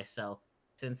myself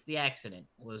since the accident.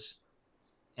 Was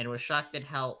shocked at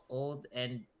how old,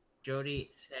 and Jody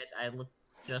said I looked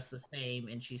just the same,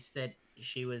 and she said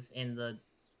she was in the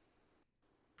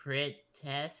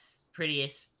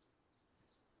prettiest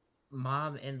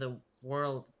mom in the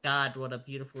world. God, what a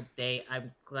beautiful day.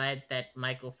 I'm glad that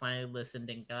Michael finally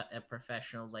listened and got a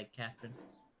professional like Catherine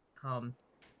come,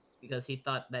 because he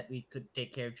thought that we could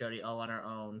take care of Jody all on our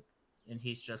own, and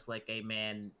he's just like a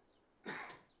man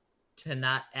to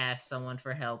not ask someone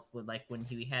for help. With like when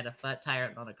he had a flat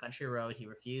tire on a country road, he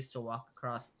refused to walk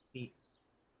across the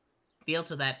field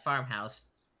to that farmhouse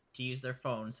to use their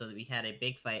phone, so that we had a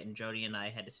big fight, and Jody and I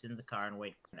had to sit in the car and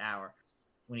wait for an hour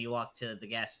when he walked to the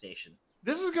gas station.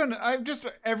 This is gonna. I'm just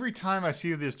every time I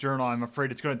see this journal, I'm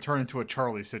afraid it's gonna turn into a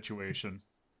Charlie situation.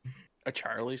 A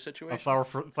Charlie situation? A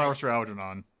Flowers for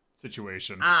Algernon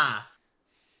situation. I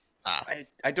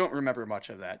don't remember much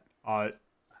of that.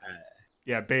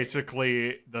 Yeah,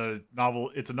 basically the novel.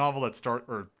 It's a novel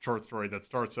short story that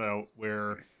starts out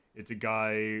where it's a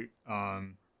guy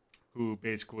who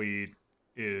basically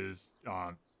is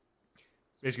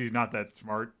basically he's not that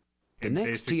smart. The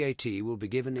next TAT will be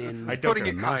given in. I don't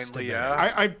putting it kindly,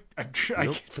 yeah. I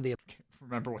Look for the. can't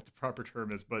remember what the proper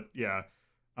term is, but yeah.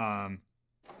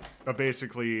 But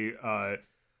basically,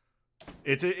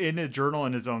 it's in a journal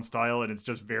in his own style, and it's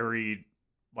just very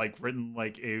written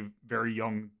like a very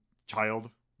young child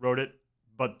wrote it.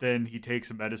 But then he takes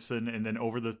a medicine, and then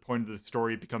over the point of the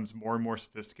story, it becomes more and more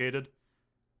sophisticated.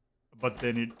 But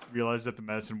then it realizes that the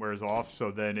medicine wears off,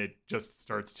 so then it just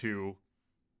starts to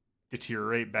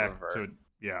deteriorate back to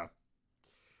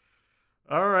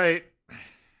All right.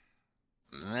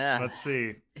 Let's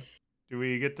see. Do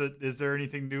we get to? Is there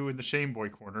anything new in the Shame Boy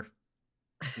corner?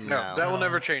 No, that will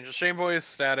never change. The Shame Boy is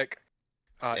static.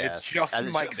 It's just as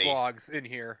it Mike's should be. logs in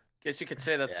here. Guess you could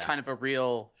say that's kind of a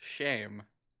real shame.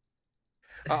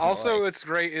 Also, what's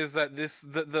great is that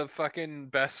the fucking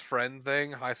best friend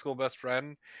thing, high school best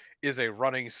friend, is a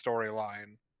running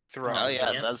storyline throughout. Oh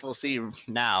yes, as we'll see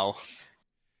now.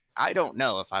 I don't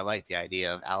know if I like the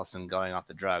idea of Allison going off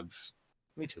the drugs.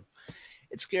 Me too.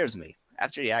 It scares me.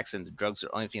 After the accident, the drugs are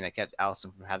the only thing that kept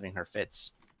Allison from having her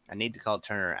fits. I need to call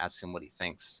Turner and ask him what he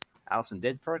thinks. Allison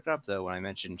did perk up, though, when I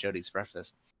mentioned Jody's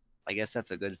breakfast. I guess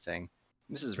that's a good thing.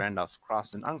 Mrs. Randolph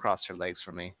crossed and uncrossed her legs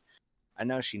for me. I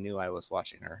know she knew I was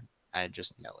watching her. I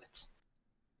just know it.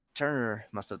 Turner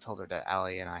must have told her that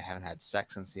Allie and I haven't had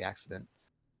sex since the accident.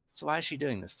 So why is she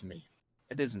doing this to me?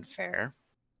 It isn't fair.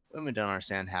 Women don't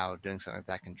understand how doing something like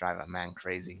that can drive a man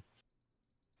crazy.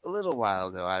 A little while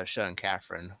ago, I was showing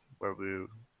Catherine where we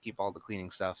keep all the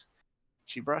cleaning stuff.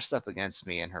 She brushed up against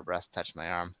me and her breast touched my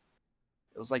arm.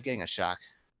 It was like getting a shock.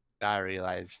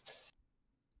 I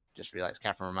just realized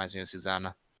Catherine reminds me of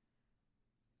Susanna.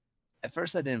 At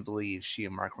first I didn't believe she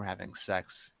and Mark were having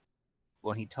sex.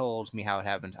 When he told me how it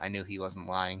happened, I knew he wasn't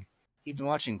lying. He'd been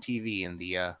watching TV in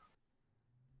the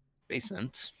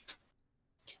basement.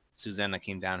 Susanna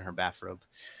came down in her bathrobe.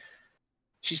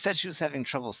 She said she was having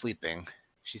trouble sleeping.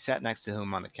 She sat next to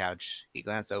him on the couch. He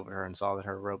glanced over her and saw that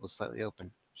her robe was slightly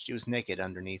open. She was naked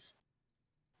underneath.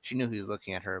 She knew he was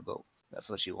looking at her, but that's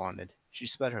what she wanted. She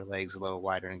spread her legs a little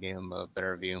wider and gave him a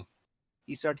better view.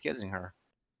 He started kissing her.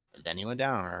 And then he went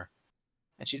down on her.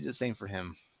 And she did the same for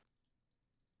him.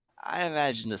 I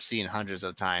imagined this scene hundreds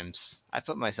of times. I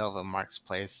put myself in Mark's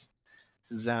place.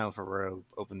 Susanna with her robe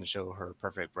open to show her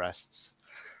perfect breasts.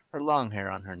 Her long hair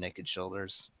on her naked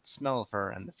shoulders. The smell of her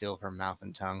and the feel of her mouth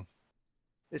and tongue.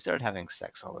 They started having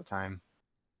sex all the time.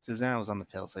 Susanna was on the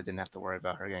pill, so I didn't have to worry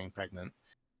about her getting pregnant.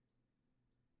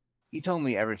 He told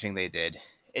me everything they did.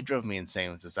 It drove me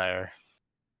insane with desire.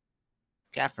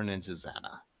 Catherine and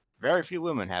Susanna. Very few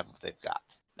women have what they've got.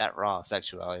 That raw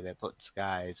sexuality that puts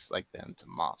guys like them to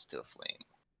moths to a flame.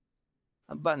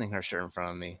 Unbuttoning her shirt in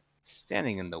front of me,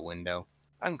 standing in the window,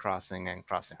 uncrossing and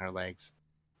crossing her legs,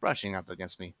 brushing up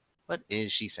against me. What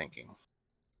is she thinking?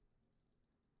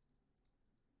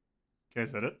 Okay,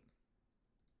 is that it?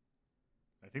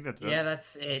 I think that's it. Yeah,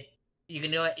 that's it. You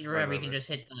can do it. Remember, you can just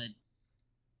hit the.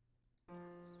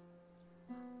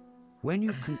 When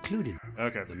you've concluded,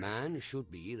 okay, the man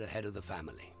should be the head of the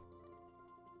family.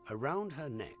 Around her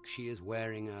neck, she is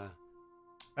wearing a...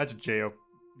 That's a J.O.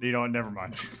 You know what? Never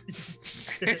mind.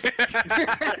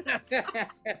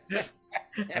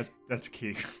 that's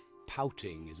key.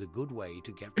 Pouting is a good way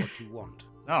to get what you want.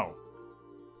 No.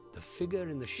 The figure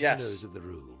in the shadows of the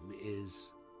room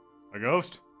is... A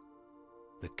ghost?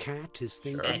 The cat is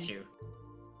thinking... Statue.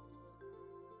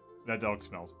 That dog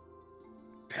smells.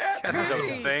 Pet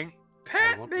me!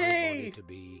 I want my body to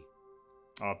be...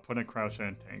 Put in crouch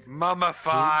and tank.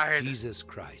 Mummified! Did Jesus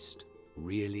Christ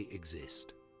really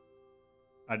exist?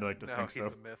 I'd like to think he's so.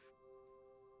 a myth.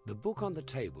 The book on the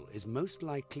table is most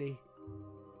likely...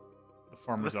 The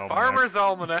Farmer's Almanac. Farmer's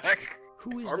Almanac!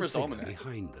 Who is Farmer's the figure Almanac.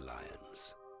 behind the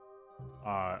lions?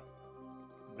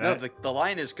 No, the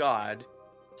lion is God,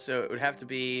 so it would have to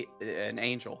be an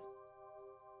angel.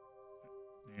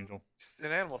 Angel. Just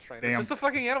an animal trainer. Damn. It's just a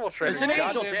fucking animal trainer. It's an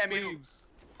angel, Goddamn damn you. plebes.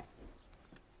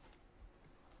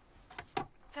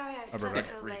 Sorry I I'll be slept right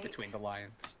so Read late. between the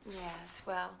lions. Yes,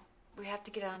 well, we have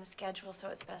to get on a schedule, so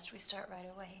it's best we start right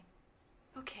away.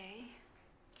 Okay.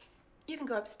 You can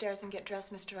go upstairs and get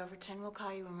dressed, Mr. Overton. We'll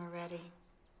call you when we're ready.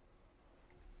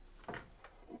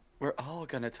 We're all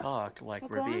gonna talk like Well,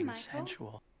 we're go on, being Michael.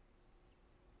 sensual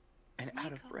and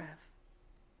out of breath.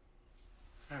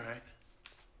 All right.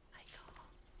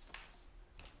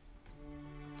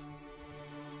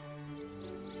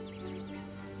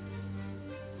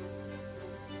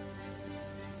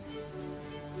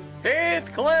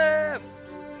 Heathcliff!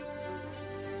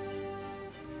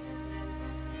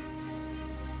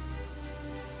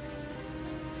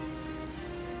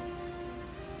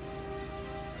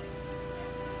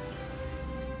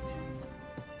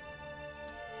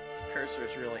 Cursor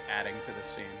is really adding to the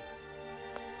scene.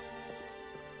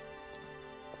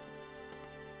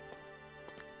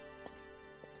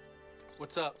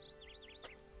 What's up?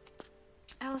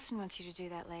 Allison wants you to do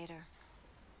that later.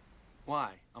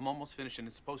 Why? I'm almost finished and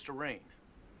it's supposed to rain.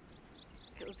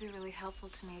 It would be really helpful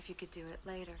to me if you could do it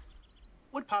later.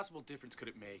 What possible difference could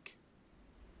it make?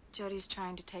 Jodi's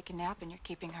trying to take a nap and you're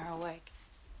keeping her awake.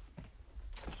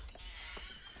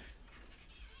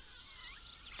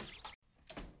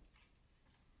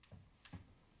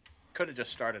 Could have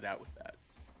just started out with that.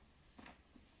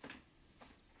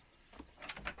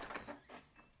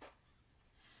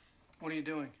 What are you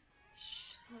doing?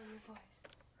 Shh, lower your voice.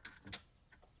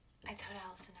 I told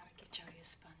Allison I would give Jodi a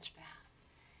sponge bath.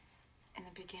 In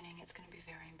the beginning, it's going to be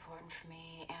very important for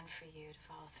me and for you to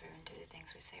follow through and do the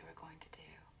things we say we're going to do.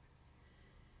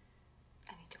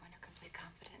 I need to win her complete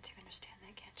confidence. You understand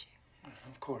that, can't you?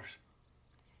 Of course.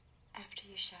 After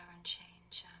you shower and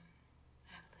change,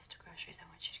 I have a list of groceries I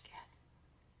want you to get.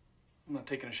 I'm not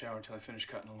taking a shower until I finish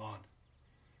cutting the lawn.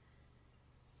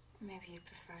 Maybe you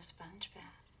prefer a sponge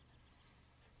bath.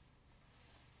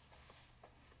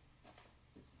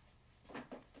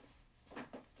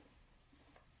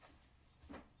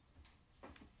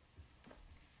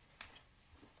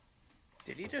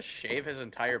 Did he just shave his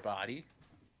entire body?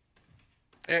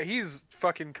 Yeah, he's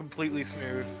fucking completely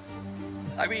smooth.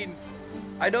 I mean,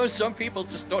 I know some people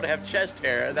just don't have chest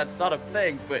hair, and that's not a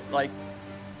thing, but like,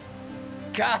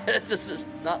 God, it just does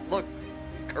not look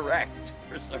correct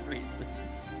for some reason.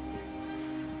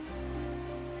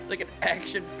 It's like an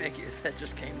action figure that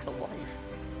just came to life.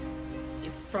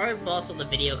 It's probably also the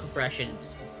video compression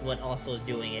what also is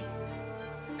doing it.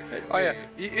 Oh yeah,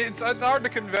 it's hard to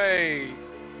convey,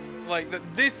 like that.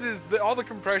 This is all the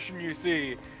compression you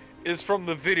see is from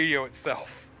the video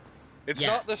itself. It's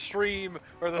not the stream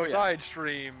or the side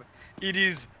stream. It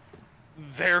is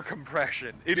their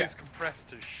compression. It is compressed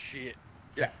to shit.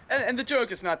 Yeah, and the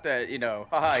joke is not that, you know,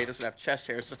 haha, he doesn't have chest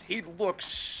hair. It's just he looks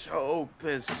so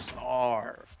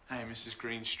bizarre. Hi, Mrs.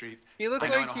 Greenstreet. He looks I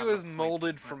know I like don't he have a was point,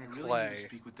 molded but from I really clay. need to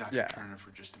speak with Dr. Yeah. Turner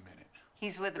for just a minute.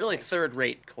 He's with Really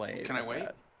third-rate clay. Can I wait?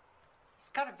 He's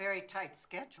got a very tight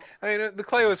schedule. I mean, the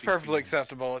clay was perfectly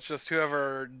acceptable. It's just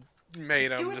whoever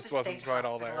made He's due him at just the wasn't state quite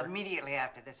all hospital there. immediately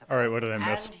after this. All right, what did I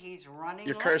miss? And he's running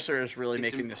Your late. cursor is really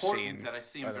It's making the important scene. that I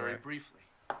see him by the very way. briefly.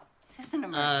 This isn't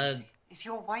an emergency. Is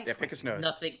your wife? Yeah, pick his nose.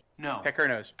 Nothing. No. Pick her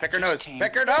nose. Pick her just nose. came-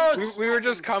 Pick her nose! We were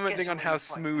just commenting on how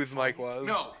smooth Mike was.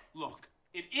 No, look.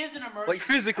 It is an emergency. Like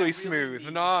physically I really smooth, need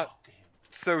to not talk to him.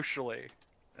 socially.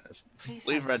 Please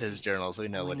We've have read a his seat. journals. We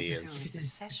know When what he he's is. through with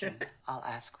this session, I'll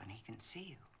ask when he can see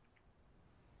you.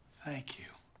 Thank you.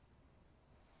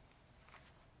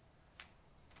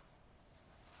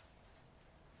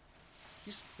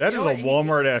 That You is know a what?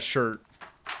 Walmart ass shirt.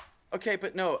 Okay,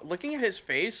 but no, looking at his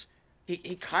face,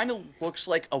 He kind of looks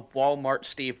like a Walmart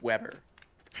Steve Weber.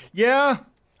 Yeah,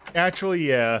 actually,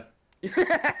 yeah.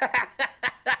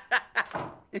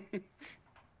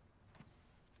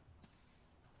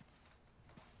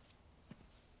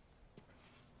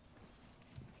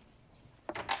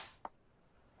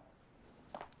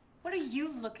 What are you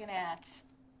looking at?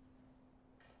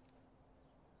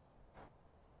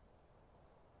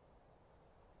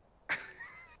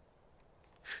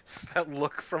 That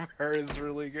look from her is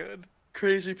really good.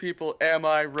 Crazy people, am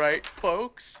I right,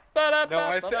 folks? No,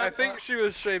 I think she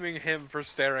was shaming him for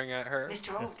staring at her.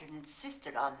 Mr. Olden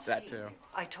insisted on That seeing too. you.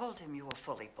 I told him you were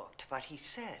fully booked, but he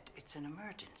said it's an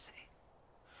emergency.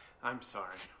 I'm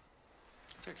sorry.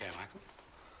 It's okay, Michael.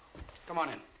 Come on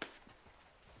in.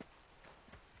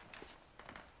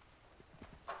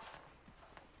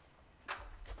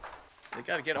 They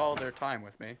gotta get all their time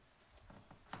with me.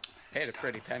 Paid a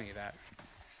pretty penny, that.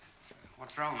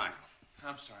 What's wrong, Michael?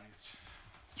 I'm sorry.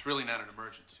 It's really not an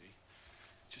emergency.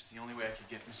 Just the only way I could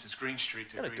get Mrs. Greenstreet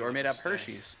to Got a agree door with made me out to of stay.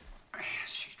 Hershey's.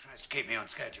 Yes, she tries to keep me on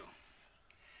schedule.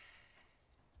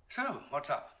 So, what's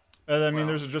up? And I mean, Well,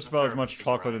 there's just the about as much therapist is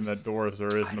chocolate right. in that door as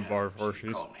there is in a bar of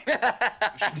Hershey's.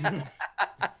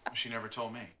 She never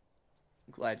told me.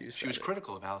 I'm glad you said She was it.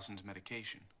 critical of Allison's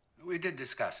medication. We did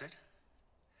discuss it.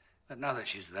 But now that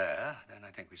she's there, then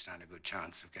I think we stand a good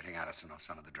chance of getting Allison off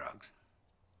some of the drugs.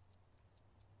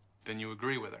 Then you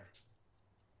agree with her.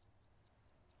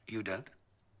 You don't?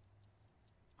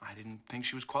 I didn't think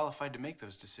she was qualified to make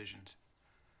those decisions.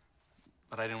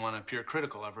 But I didn't want to appear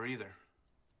critical of her either.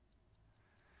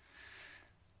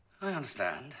 I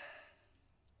understand.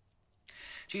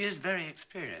 She is very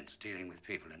experienced dealing with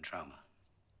people in trauma.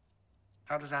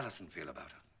 How does Allison feel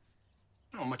about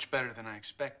her? Oh, much better than I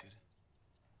expected.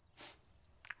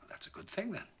 Well, that's a good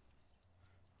thing, then.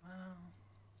 Well,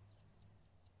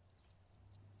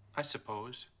 I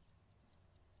suppose.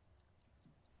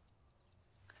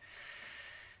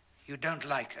 You don't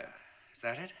like her, is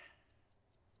that it?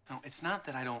 No, it's not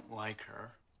that I don't like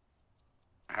her.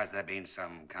 Has there been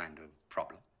some kind of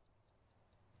problem?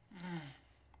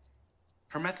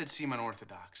 Her methods seem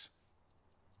unorthodox.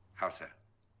 How so?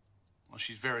 Well,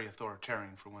 she's very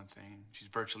authoritarian, for one thing. She's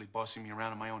virtually bossing me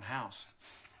around in my own house.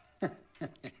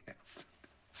 Yes.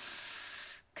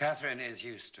 Catherine is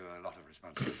used to a lot of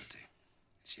responsibility.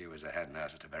 She was a head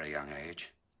nurse at a very young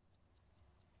age.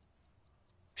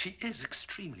 She is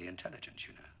extremely intelligent,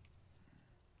 you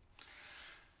know.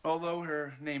 Although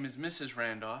her name is Mrs.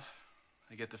 Randolph,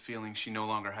 I get the feeling she no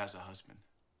longer has a husband.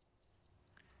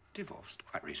 Divorced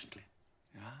quite recently.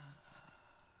 Yeah.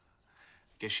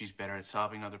 Guess she's better at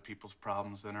solving other people's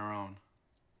problems than her own.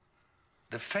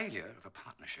 The failure of a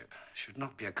partnership should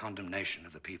not be a condemnation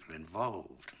of the people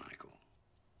involved, Michael.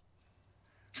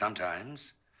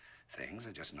 Sometimes things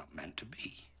are just not meant to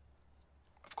be.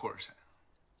 Of course.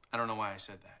 I don't know why I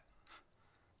said that.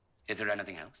 Is there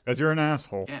anything else? Because you're an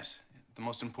asshole. Yes, the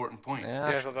most important point. Yeah,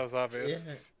 I thought that was obvious.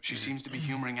 Yeah. She seems to be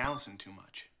humoring Allison too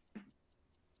much.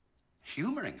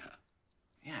 Humoring her?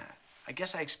 Yeah, I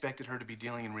guess I expected her to be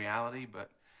dealing in reality, but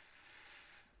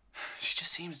she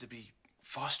just seems to be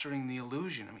fostering the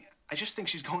illusion. I mean, I just think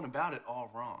she's going about it all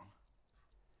wrong.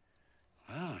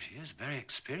 Well, she is very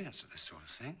experienced at this sort of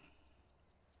thing.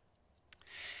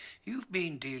 You've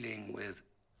been dealing with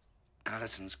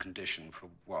Allison's condition for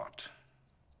what?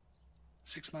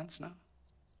 6 months now?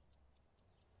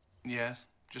 Yes,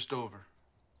 just over.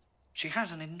 She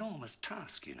has an enormous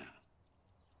task, you know.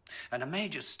 And a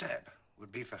major step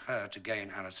would be for her to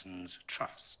gain Allison's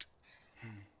trust.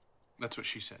 That's what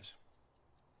she says.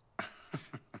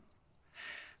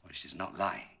 Well, she's not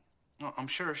lying. No, I'm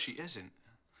sure she isn't.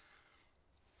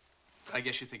 I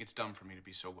guess you think it's dumb for me to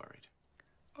be so worried.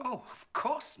 Oh, of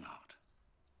course not.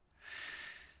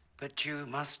 But you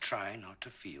must try not to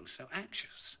feel so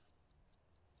anxious.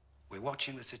 We're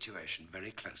watching the situation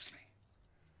very closely.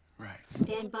 Right.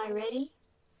 Stand by ready.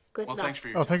 Good Well, luck. thanks for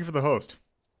your Oh, thank you for the host.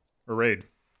 Or raid.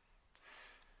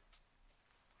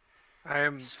 I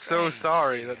am so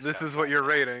sorry that this is what you're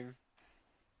rating.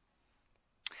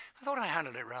 I thought I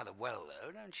handled it rather well,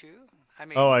 though, don't you? I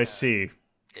mean, Oh, I see.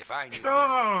 if I knew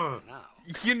Oh! now,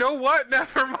 You know what?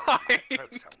 Never mind.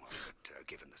 hope someone would,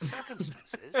 given the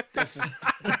circumstances, This is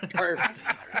perfect.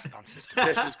 my responses to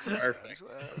This my is concerns perfect.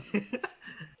 were,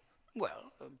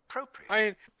 well, appropriate.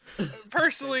 I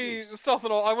personally, stuff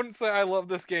and all, I wouldn't say I love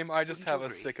this game. I just Wouldn't you have a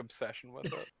agree? sick obsession with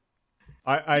it.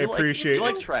 I You like- appreciate you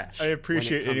like trash. I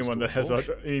appreciate When it comes anyone to that has an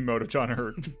abortion. emote of John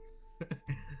Hurt.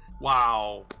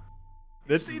 Wow.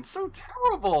 This It's so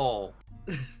terrible.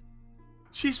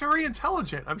 She's very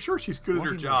intelligent. I'm sure she's good at What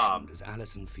her emotion job. does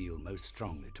Allison feel most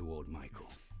strongly toward Michael?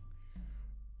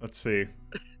 let's see.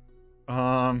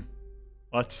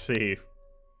 Let's see.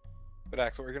 But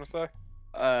Axe, what were you gonna say?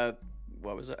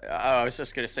 What was it? Oh, I was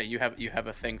just gonna say you have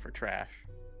a thing for trash.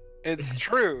 It's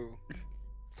true.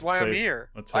 That's why I'm here.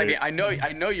 I mean, I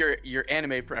know your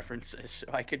anime preferences, so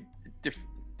I could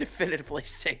definitively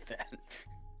say that.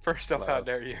 First off, how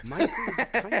dare you? Michael is the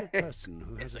kind of person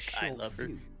who has a short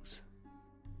fuse.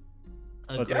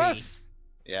 Yes.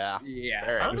 Yeah.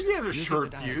 Yeah. I don't think he has a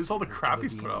short fuse. All the crap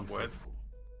he's put up with.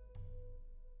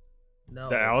 No.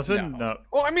 The Allison? No.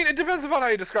 Well, I mean, it depends upon how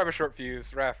you describe a short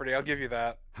fuse, Rafferty. I'll give you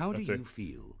that. How do you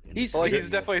feel? He's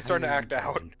definitely starting to act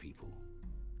out.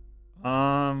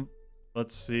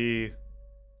 Let's see.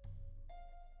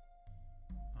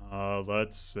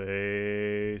 Let's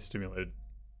say stimulated.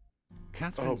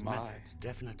 Catherine's methods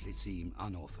definitely seem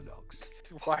unorthodox.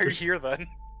 Why are you here then?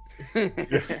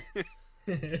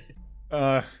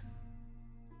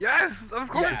 Yes, of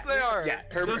course they are. Yeah,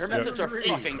 her methods are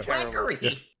fucking terrible.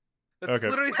 Yeah. That's Okay.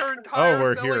 literally her entire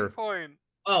we're selling here. point.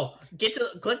 Oh,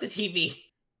 click the TV.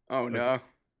 Oh no.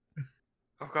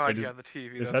 Oh god, Wait, yeah, the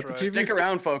TV. is That's that the right. TV? Stick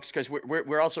around, folks, because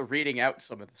we're also reading out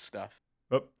some of this stuff.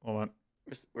 Oh, hold on.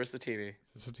 Where's the TV?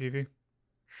 Is this a TV?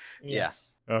 Yes.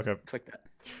 Yeah. Okay. Click that.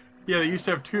 Yeah, they used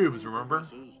to have tubes, remember?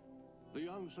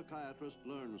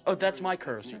 Oh, that's my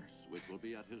cursor.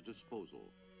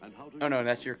 Oh no,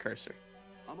 that's your cursor.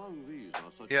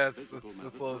 Yeah,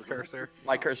 it's Lola's cursor.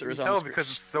 My cursor is on the Oh, screen. because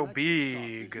it's so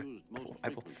big. I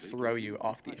will throw you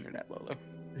off the internet, Lolo.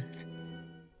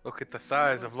 Look at the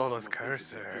size of Lola's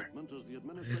cursor.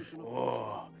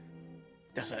 Oh,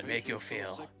 does that make you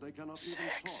feel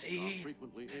sexy?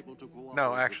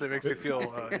 No, actually, it makes me feel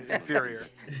inferior.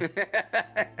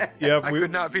 Yep. I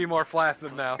could not be more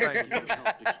flaccid now. Thank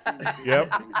you.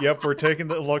 Yep. We're taking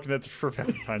the looking at for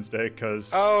Valentine's Day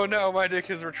because. Oh no, my dick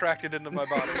is retracted into my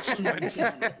body.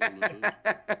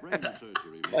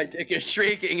 My dick is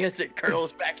shrieking as it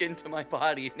curls back into my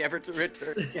body, never to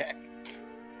return again.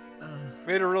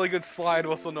 Made a really good slide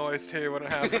whistle noise too when it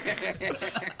happened.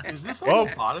 Is this a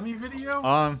lobotomy video?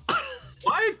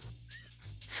 What?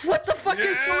 What the fuck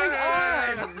is going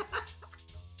on?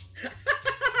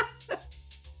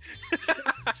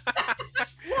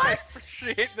 What?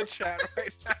 Appreciate the chat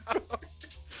right now.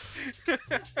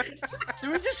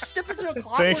 Do we just step into a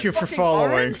clock? Thank you for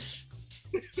following.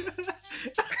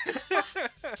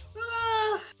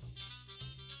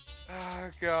 Oh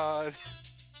god.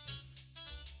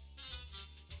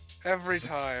 Every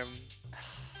time.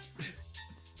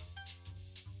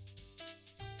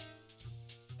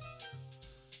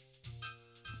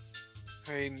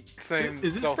 I mean, same.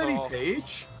 Is this stealth Betty all.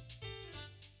 Page?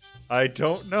 I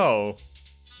don't know.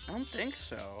 I don't think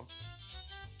so.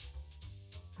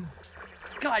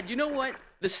 God, you know what?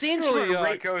 The scenes Really, from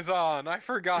it goes on. I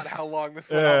forgot how long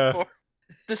this went on for.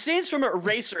 The scenes from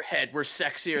Eraserhead were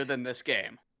sexier than this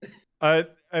game. I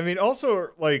mean, also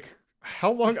like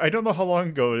how long? I don't know how long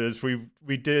ago it is.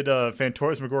 We did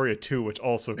Phantasmagoria 2, which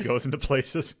also goes into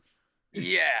places.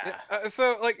 Yeah.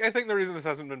 So, like, I think the reason this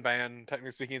hasn't been banned,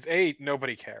 technically speaking, is A,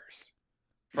 nobody cares.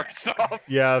 First off.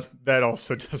 Yeah, that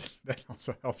also does. That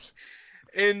also helps.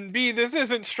 And B, this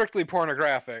isn't strictly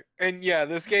pornographic. And yeah,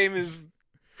 this game is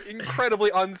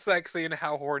incredibly unsexy in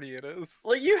how horny it is.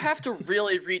 Like, you have to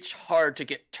really reach hard to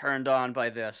get turned on by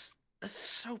this. It's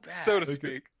so bad. So to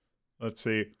speak. Let's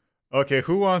see. Okay,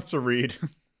 who wants to read?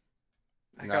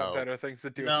 I got better things to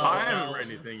do. I haven't read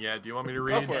anything yet. Do you want me to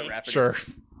read? Go for it, Rhapsody. Sure.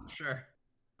 Sure.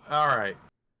 All right.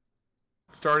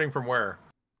 Starting from where?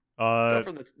 Go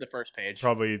from the first page.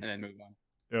 Probably. And then move on.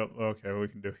 Yep. Okay, we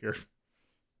can do here.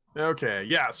 Okay.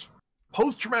 Yes.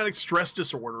 Post-traumatic stress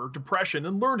disorder, depression,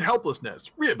 and learned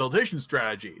helplessness: rehabilitation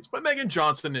strategies by Megan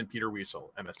Johnson and Peter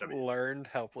Wiesel, MSW. Learned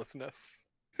helplessness.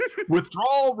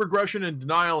 Withdrawal, regression, and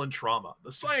denial and trauma.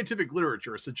 The scientific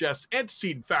literature suggests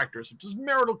antecedent factors such as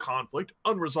marital conflict,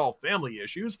 unresolved family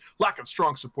issues, lack of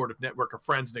strong supportive network of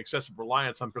friends, and excessive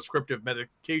reliance on prescriptive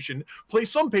medication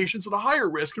place some patients at a higher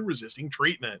risk in resisting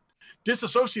treatment.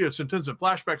 Dissociative symptoms and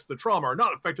flashbacks to the trauma are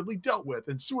not effectively dealt with,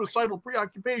 and suicidal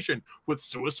preoccupation with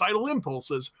suicidal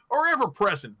impulses are ever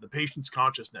present in the patient's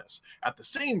consciousness. At the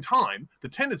same time, the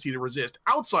tendency to resist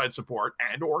outside support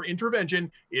and/or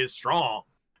intervention is strong.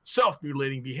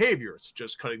 Self-mutilating behaviors, such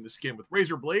as cutting the skin with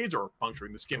razor blades or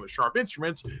puncturing the skin with sharp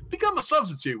instruments, become a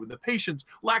substitute when the patient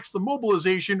lacks the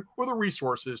mobilization or the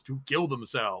resources to kill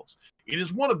themselves. It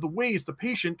is one of the ways the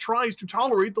patient tries to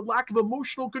tolerate the lack of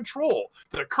emotional control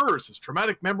that occurs as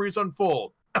traumatic memories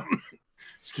unfold.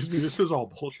 Excuse me, this is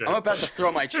all bullshit. I'm about to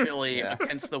throw my chili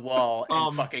against the wall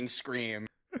and fucking scream.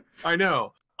 I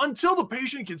know. Until the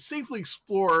patient can safely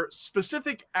explore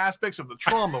specific aspects of the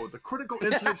trauma with the critical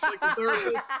incident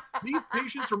psychotherapist, these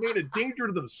patients remain a danger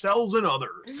to themselves and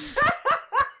others.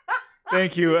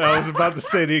 Thank you. I was about to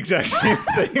say the exact same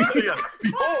thing. Yeah.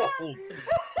 Behold!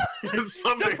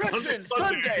 Sunday.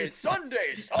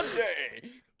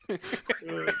 I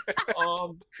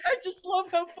just love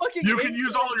how fucking. You can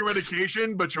use all your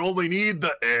medication, but you only need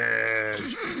the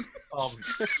edge.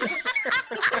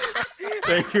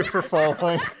 Thank you for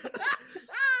following.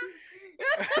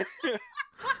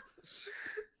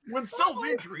 When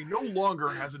self-injury no longer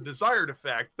has a desired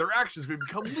effect, their actions may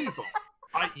become lethal,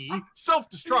 i.e.,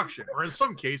 self-destruction, or in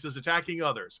some cases, attacking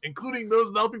others, including those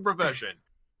in the helping profession,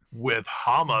 with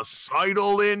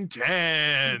homicidal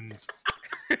intent.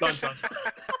 Dun, dun, dun.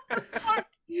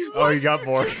 Oh, you got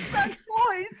more. That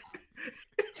voice.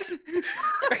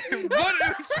 But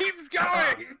it keeps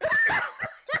going.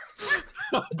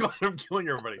 Oh God, I'm killing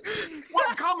everybody.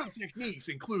 One common techniques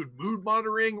include mood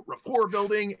monitoring, rapport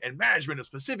building, and management of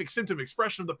specific symptom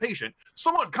expression of the patient.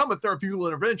 Somewhat common therapeutic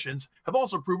interventions have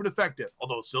also proven effective,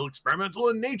 although still experimental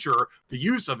in nature. The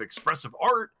use of expressive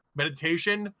art,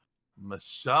 meditation,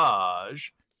 massage,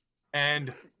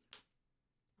 and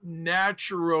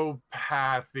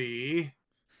naturopathy.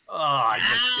 I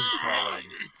just keep falling.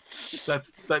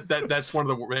 That's one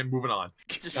of the moving on.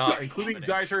 Including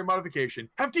dietary modification,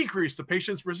 have decreased the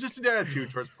patient's resistant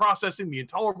attitude towards processing the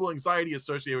intolerable anxiety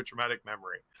associated with traumatic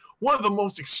memory. One of the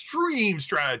most extreme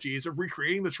strategies of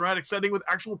recreating the traumatic setting with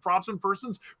actual props and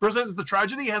persons present at the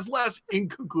tragedy has less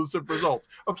inconclusive results.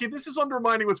 Okay, this is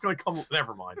undermining what's going to come.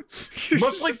 Never mind.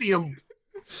 Much like the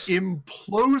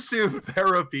implosive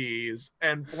therapies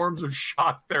and forms of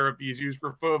shock therapies used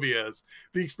for phobias,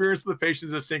 the experience of the patient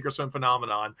is a sink or swim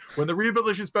phenomenon. When the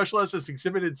rehabilitation specialist has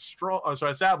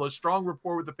established strong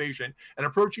rapport with the patient, an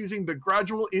approach using the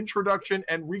gradual introduction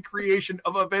and recreation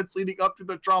of events leading up to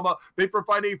the trauma may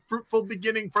provide a fruitful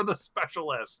beginning for the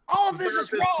specialist. All this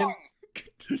is wrong.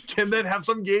 Can then have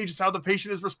some gauge as how the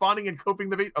patient is responding and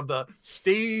coping of the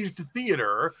staged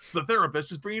theater the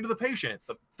therapist is bringing to the patient.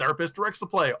 The therapist directs the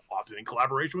play, often in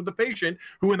collaboration with the patient,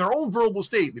 who in their own verbal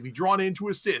state may be drawn in to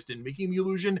assist in making the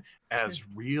illusion as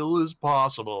real as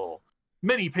possible.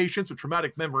 Many patients with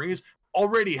traumatic memories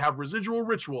already have residual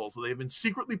rituals that they've been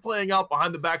secretly playing out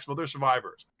behind the backs of other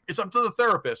survivors. It's up to the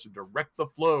therapist to direct the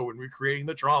flow in recreating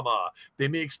the trauma. They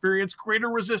may experience greater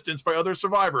resistance by other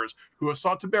survivors who have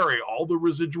sought to bury all the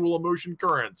residual emotion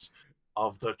currents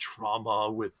of the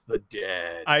trauma with the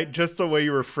dead. Just the way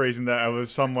you were phrasing that, I was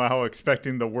somehow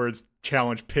expecting the words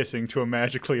challenge pissing to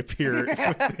magically appear.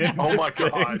 Oh my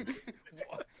God.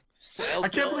 I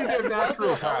can't believe they have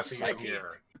naturopathy in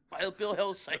here. Wild Bill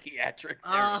Hill's psychiatric.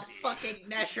 Fucking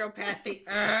naturopathy.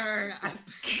 I'm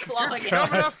clawing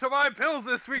Coming up to my pills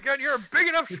this weekend, you're a big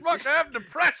enough schmuck to have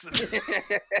depression.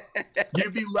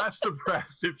 You'd be less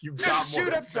depressed if you got more.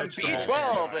 Shoot up some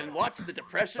B12 and watch the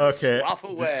depression slough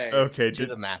away. Okay, do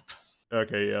the map.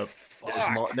 Okay, yep.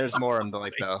 There's more in the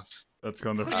Let's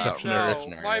go in the reception No,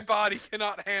 area. my body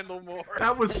cannot handle more.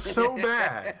 That was so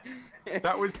bad.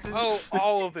 That was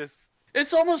all of this.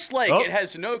 It's almost like it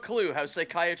has no clue how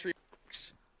psychiatry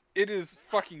works. It is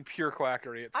fucking pure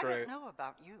quackery. It's I great. don't know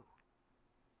about you,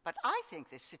 but I think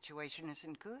this situation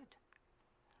isn't good.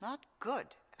 Not good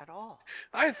at all.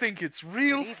 I think it's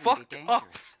real Could even fucked be up.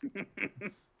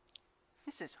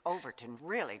 Mrs. Overton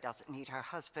really doesn't need her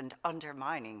husband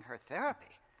undermining her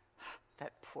therapy.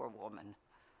 That poor woman.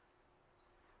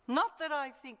 Not that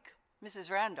I think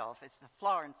Mrs. Randolph is the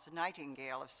Florence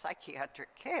Nightingale of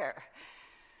psychiatric care.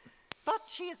 But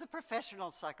she is a professional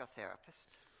psychotherapist.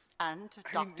 And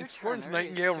Dr. Is Florence Turner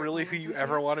Nightingale is really who certainly you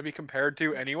ever want to be compared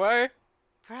to anyway?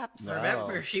 Perhaps. No.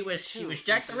 Remember, she was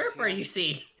Jack the Ripper, you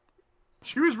see.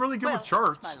 She was really good with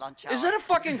charts. Is that a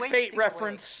fucking Fate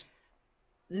reference?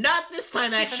 Not this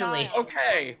time, actually.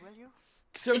 Okay.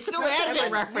 So it's still an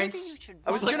anime reference.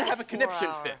 I was gonna have a conniption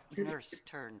fit. Nurse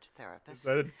turned therapist. Is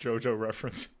that a JoJo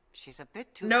reference? She's a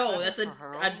bit too. No, that's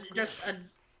just a.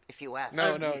 If you ask.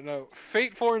 No.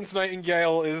 Fate Florence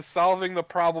Nightingale is solving the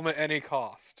problem at any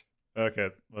cost. Okay,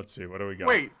 let's see. What do we got?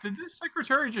 Wait, did this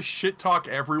secretary just shit talk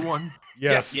everyone?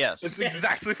 Yes. That's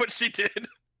exactly what she did.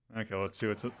 Okay, let's see.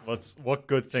 What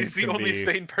good things She's the can only be.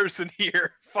 sane person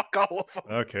here. Fuck all of them.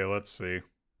 Okay, let's see.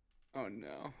 Oh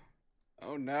no.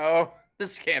 Oh no.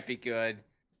 This can't be good.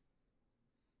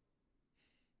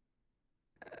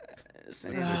 Is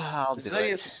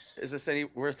this any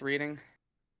worth reading?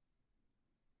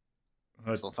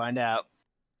 We'll find out.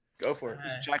 Go for it.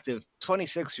 This attractive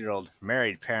 26-year-old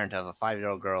married parent of a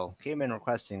 5-year-old girl came in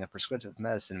requesting a prescriptive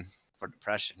medicine for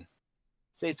depression.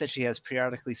 States that she has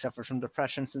periodically suffered from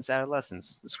depression since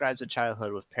adolescence. Describes a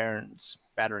childhood with parents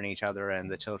battering each other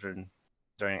and the children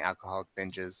during alcoholic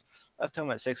binges. Left home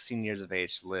at 16 years of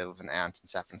age to live with an aunt in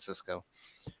San Francisco.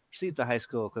 Received a high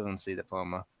school equivalency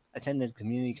diploma. Attended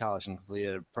community college and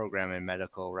completed a program in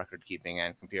medical record keeping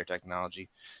and computer technology.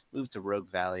 Moved to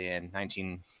Rogue Valley in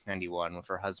 1991 with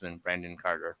her husband, Brandon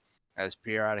Carter. Has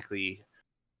periodically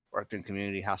worked in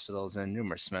community hospitals and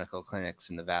numerous medical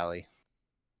clinics in the valley.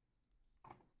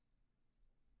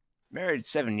 Married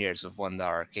 7 years with one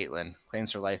daughter, Caitlin.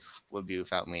 Claims her life would be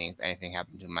without meaning if anything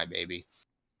happened to my baby.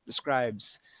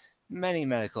 Describes many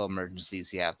medical emergencies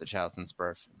he had with the child since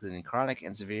birth, including chronic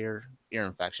and severe ear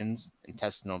infections,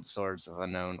 intestinal disorders of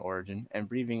unknown origin, and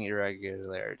breathing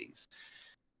irregularities.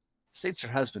 States her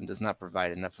husband does not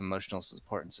provide enough emotional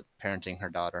support in parenting her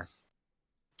daughter.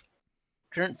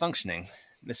 Current functioning.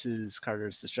 Mrs.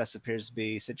 Carter's distress appears to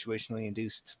be situationally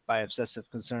induced by obsessive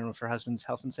concern with her husband's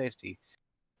health and safety,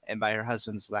 and by her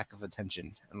husband's lack of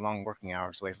attention and long working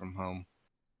hours away from home.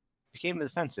 Became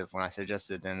defensive when I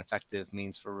suggested an effective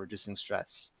means for reducing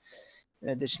stress. In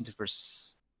addition to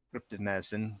prescriptive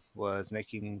medicine, was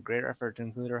making greater effort to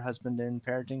include her husband in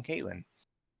parenting Caitlin.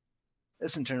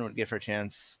 This in turn would give her a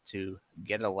chance to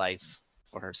get a life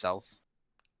for herself.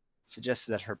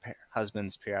 Suggested that her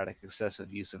husband's periodic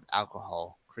excessive use of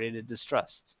alcohol created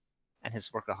distrust, and his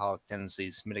workaholic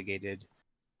tendencies mitigated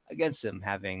against him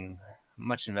having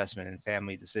much investment in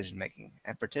family decision-making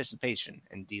and participation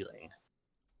in dealing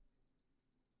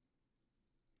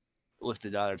with the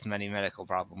daughter's many medical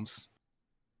problems.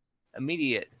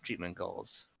 Immediate treatment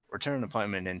goals. Return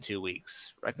appointment in 2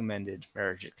 weeks. Recommended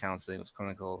marriage counseling with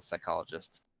clinical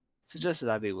psychologist. Suggested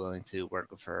I be willing to work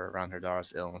with her around her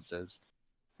daughter's illnesses.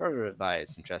 Further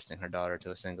advised entrusting her daughter to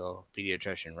a single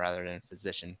pediatrician rather than a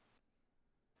physician.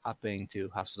 Hopping to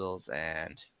hospitals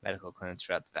and medical clinics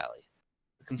throughout the valley.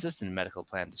 A consistent medical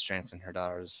plan to strengthen her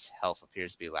daughter's health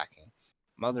appears to be lacking.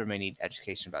 Mother may need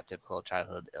education about typical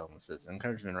childhood illnesses,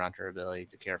 encouragement around her ability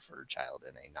to care for her child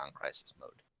in a non-crisis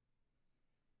mode.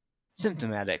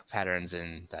 Symptomatic patterns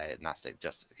in diagnostic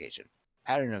justification.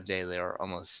 Pattern of daily or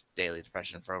almost daily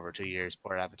depression for over 2 years,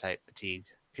 poor appetite, fatigue,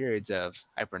 periods of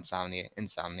hyperinsomnia,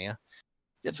 insomnia,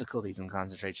 difficulties in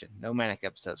concentration, no manic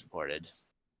episodes reported.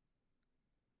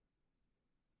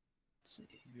 Let's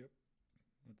see. Yep.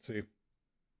 Let's see.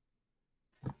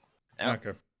 Yep.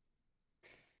 Okay.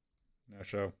 No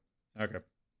show. Okay.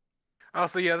 Oh,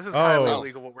 so yeah, this is highly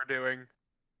illegal what we're doing.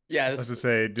 Yeah, Let's just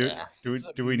say, do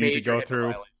we need to go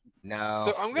through? No.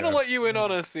 So I'm gonna let you in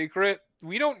on a secret.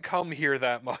 We don't come here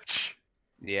that much.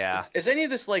 Yeah. Is any of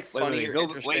this like funny or go,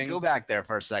 interesting? go back there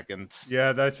for a second.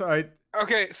 Yeah, that's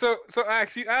Okay, so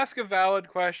Axe, you ask a valid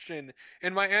question,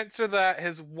 and my answer to that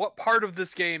is what part of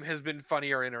this game has been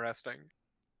funny or interesting?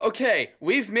 Okay,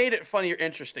 we've made it funny or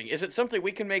interesting. Is it something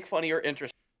we can make funny or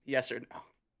interesting? Yes or no?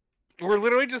 We're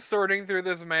literally just sorting through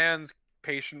this man's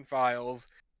patient files,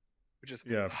 which is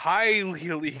highly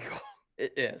illegal.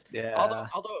 It is. Yeah.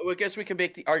 Although I guess we can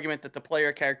make the argument that the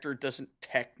player character doesn't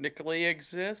technically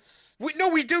exist. No,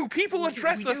 we do. People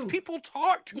address us. People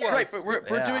talk to us. Right, but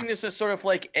we're doing this as sort of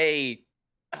like a,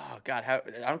 oh god, how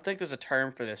I don't think there's a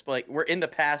term for this, but like we're in the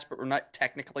past, but we're not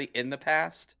technically in the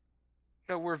past.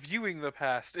 No, we're viewing the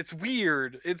past. It's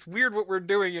weird. It's weird what we're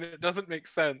doing, and it doesn't make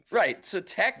sense. Right. So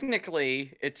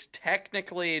technically, it's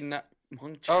technically not.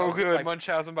 Oh, good.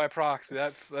 Munchausen by proxy.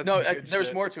 That's no.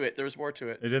 There's more to it. There's more to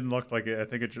it. It didn't look like it. I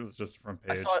think it was just the front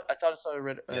page. I thought I saw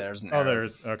it. Yeah, there's an oh, arrow.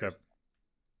 there's okay.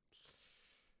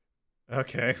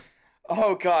 Okay.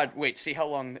 Oh god, wait. See how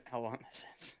long this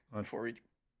is before we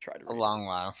try to read a long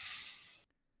while.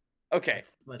 Okay,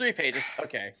 3 pages.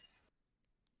 Okay.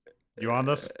 You on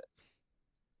this?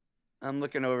 I'm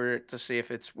looking over it to see if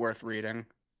it's worth reading.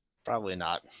 Probably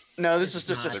not. No, this is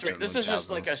just a straight. This is just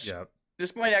like a. Yeah.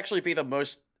 This might actually be the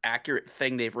most accurate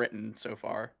thing they've written so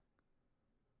far.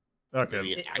 Okay.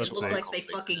 It looks like they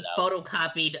fucking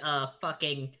photocopied a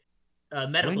fucking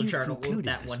medical When journal you've with concluded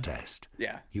that this one. test,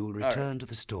 Yeah. you will All right. return to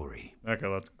the story. Okay,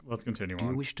 let's continue Do you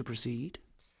on. wish to proceed?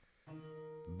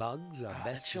 Bugs are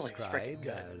best chili is freaking described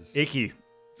good. as Icky.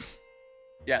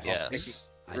 Yes. Yes.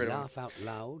 I laugh out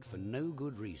loud for no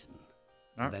good reason,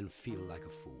 and then feel like a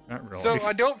fool. Not really. So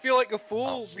I don't feel like a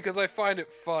fool because I find it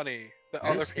funny that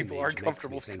other This people image are makes me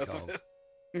comfortable think because of of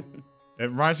it. It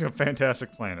reminds me of Fantastic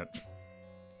Planet.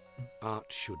 Art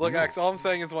should Look, not Axe, all I'm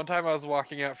saying is one time I was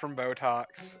walking out from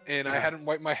Botox, and I hadn't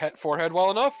wiped my forehead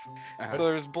well enough, so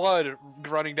there's blood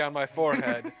running down my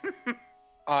forehead.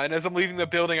 And as I'm leaving the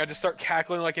building, I just start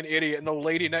cackling like an idiot, and the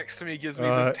lady next to me gives me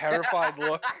this terrified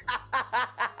look.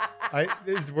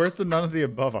 It's worse than none of the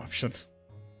above option.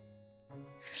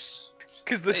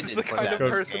 Because this is the kind of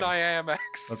person I am, X.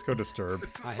 Let's go disturb.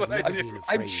 This is what I do.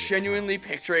 I'm genuinely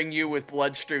picturing you with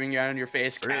blood streaming out of your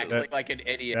face, cackling like an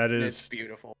idiot. That and is it's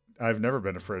beautiful. I've never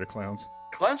been afraid of clowns.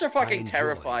 Clowns are fucking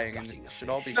terrifying and should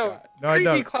all be shot. No, I creepy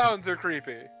don't. clowns are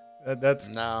creepy. That's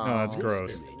that's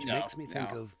gross. Makes me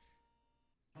think of.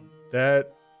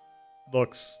 That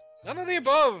looks. None of the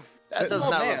above. That does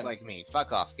not look like me.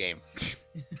 Fuck off, game.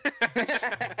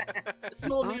 The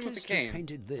artist who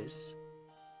painted this.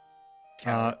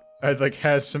 Like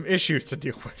has some issues to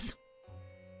deal with.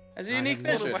 As a unique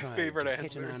I have vision. never tried favorite to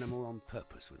hit an answers. animal on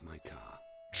purpose with my car.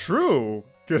 True.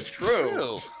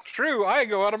 True. I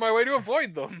go out of my way to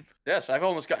avoid them. Yes, I've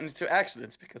almost gotten into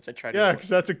accidents because I tried to. Yeah, because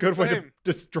that's a good way to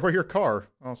destroy your car.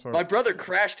 Also, My brother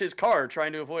crashed his car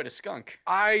trying to avoid a skunk.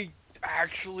 I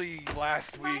actually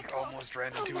last week almost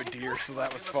ran into a deer, so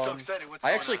that was fun.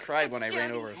 I actually cried when I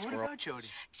ran over a squirrel.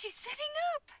 She's sitting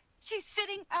up. She's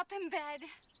sitting up in bed.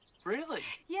 Really?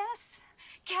 Yes.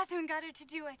 Catherine got her to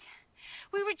do it.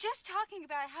 We were just talking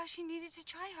about how she needed to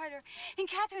try harder, and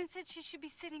Catherine said she should be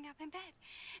sitting up in bed.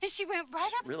 And she went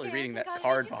right upstairs Really reading and that got her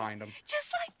card to do behind it. him.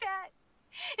 Just like that.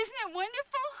 Isn't it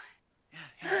wonderful?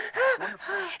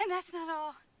 Wonderful. And that's not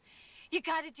all. You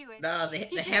gotta do it. No, they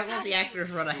You just have one of gotta the do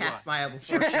actors it. run a half mile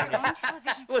before She's shooting. on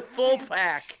television for With her full family.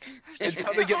 pack. It's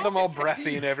how they get them all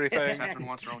breathy and everything. Catherine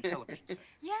wants her own television set.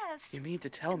 Yes. You mean to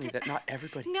tell me that not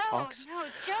everybody No, talks no,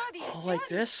 Jody. all like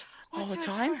this all wants the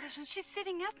her on time? television. She's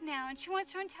sitting up now, and she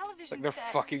wants her on television Like they're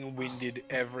set. fucking winded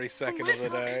every second of the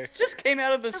day. Just came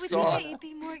out of the I would think that sauna. you'd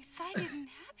be more excited and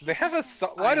happy. They have a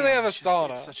why do they have a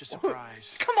sauna? It's such a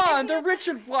surprise. Come on, they're rich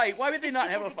and white. Why would they not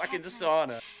have a fucking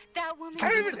sauna? That woman.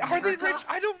 Are they rich?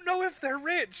 I don't know if they're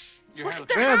rich. Look at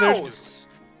Yeah, their they're- house.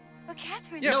 Well,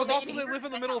 Catherine. Yeah, you but also they live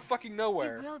in the middle of fucking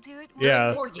nowhere. will do it.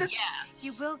 Yeah.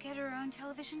 You will get her own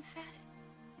television set.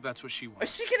 That's what she Is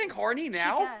wants. she getting horny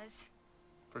now? She does.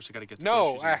 First, I gotta get the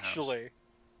No, groceries in the house. actually.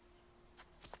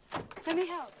 Let me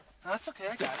help. No, that's okay.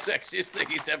 I The got it. sexiest thing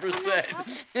he's ever I'm not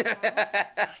helpless,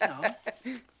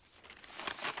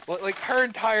 No. Like her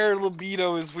entire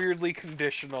libido is weirdly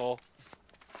conditional.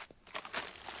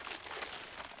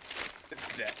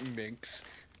 That minx.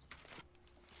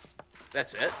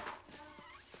 That's it.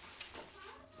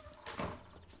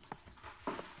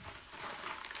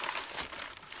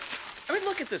 I mean,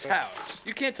 look at this house.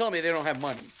 You can't tell me they don't have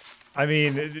money. I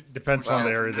mean, it depends on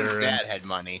the area they're in. Dad had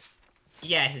money.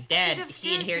 Yeah, his dad. He's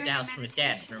He inherited upstairs the house doing from his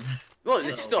dad. Remember? Well,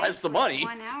 it still has the money.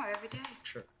 1 hour every day.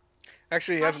 Sure.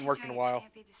 Actually, he While hasn't she's worked in a doing it, while. She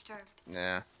can't be disturbed.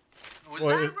 Yeah. Was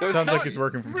Well, that it right? sounds like he's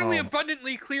working from really home.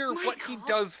 abundantly clear what he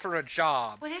does for a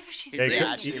job. Whatever she's Yeah,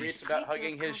 doing, he she reads needs a about great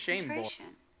deal hugging of his shame boy. concentration.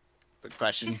 Good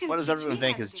question. She's gonna What does teach everyone me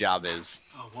think how his to do job is?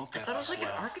 Oh, won't I that thought it was be like an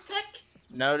swell? architect.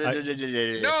 No. No,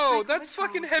 Like, that's what's wrong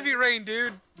fucking with heavy you? rain,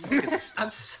 dude.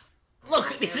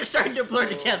 Look, these are starting to blur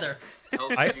together.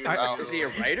 Is he a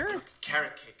writer?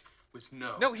 Carrot cake with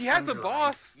no. No, he has a underlined.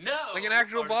 boss. No. Like an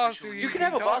actual boss who artificial You can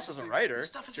have a boss talks as a to. writer.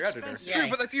 Stuff is It's your editor. expensive. True, Yeah.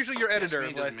 but that's usually your editor, Yes,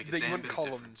 me doesn't make a that you damn wouldn't bit of call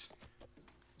him. difference.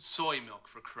 Soy milk,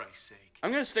 for Christ's sake.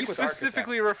 I'm gonna stick He with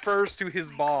specifically refers to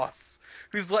his boss,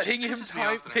 who's letting him Pisses me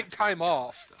off that I take have to time do all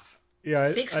off. this stuff.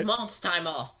 Yeah, 6 months time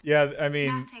off. Yeah, I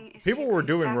mean, Nothing is people too were great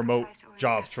doing remote sacrifice or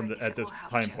jobs effort from if at it this will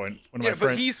help time Jody. point. One of Yeah, my but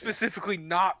friends. he's specifically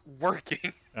not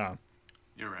working.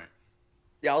 You're right.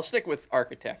 Yeah, I'll stick with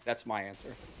architect. That's my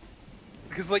answer.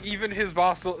 Because like even his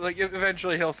boss, like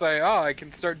eventually he'll say, "Oh, I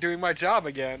can start doing my job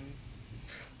again."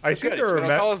 I seem to And he'll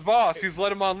remember. call his boss, who's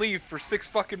let him on leave for 6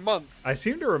 fucking months. I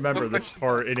seem to remember this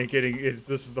part, and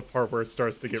this is the part where it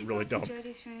starts to get really dumb. Go to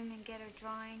Jody's room and get her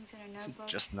drawings and her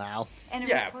notebooks. Just now. And a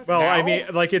Yeah, report Well, I card. mean,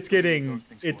 like it's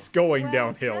going Well,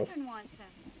 downhill. Catherine wants them.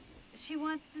 She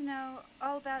wants to know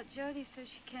all about Jody so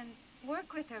she can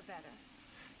work with her better.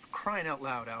 For crying out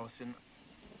loud, Allison.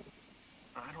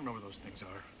 I don't know where those things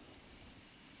are.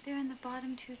 They're in the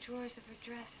bottom 2 drawers of her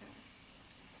dresser.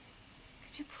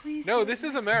 Could you please? No, go this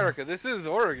is look? America. This is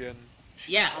Oregon.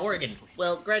 Yeah, Oregon.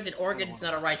 Well, granted, Oregon's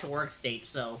not a right to work state,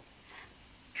 so.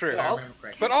 True. if I remember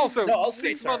correctly. But also, No, all 6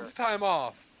 states months time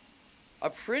off.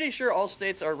 I'm pretty sure all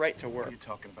states are right to What are work. you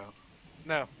talking about?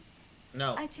 No.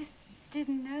 No. I just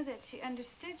didn't know that she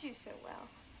understood you so well.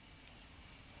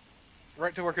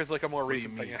 Right to work is like a more do you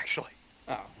recent thing, mean? actually.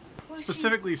 Oh, Well, she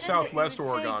Specifically said that you Southwest would say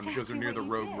Oregon because they're exactly near the what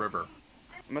you Rogue did. River.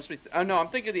 it must be. Oh no, I'm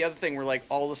thinking of the other thing where like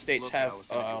all the states Look, have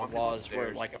Allison, if you want me laws where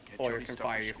upstairs, like get a employer Jody's can stuff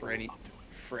fire from you school, for any I'll do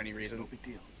it. for any It's reason. no big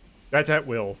deal. That's at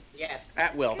will. Yeah.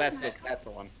 At will. That's the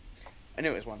one. I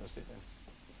knew it was one of those two things.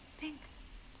 Thanks.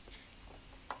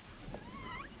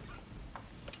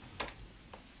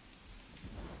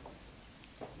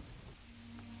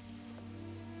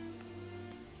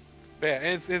 But yeah, and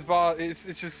it's his boss. It's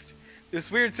just this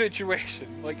weird situation.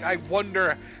 Like, I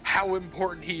wonder how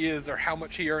important he is or how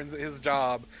much he earns at his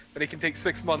job that he can take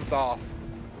 6 months off.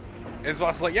 His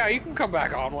boss is like, yeah, you can come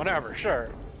back on whenever, sure.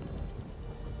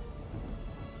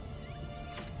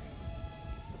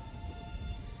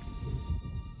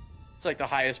 It's like the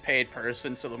highest paid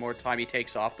person, so the more time he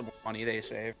takes off, the more money they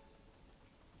save.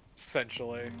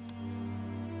 Essentially.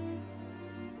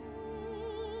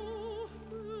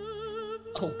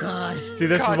 Oh God. See,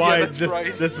 this God, is why yeah, that's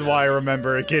right. this is why I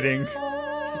remember it getting.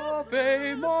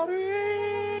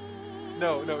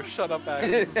 No, shut up, Max.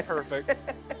 This is perfect.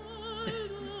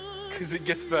 Because it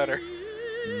gets better.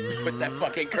 Put that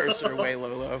fucking cursor away,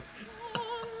 Lolo.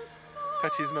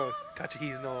 Touch his nose. Touch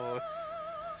his nose.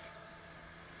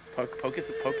 Poke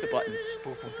the buttons.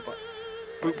 Poke the button.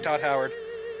 Boop Todd Howard.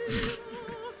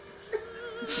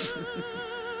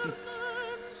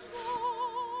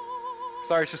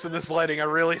 Sorry, it's just in this lighting, I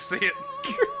really see it.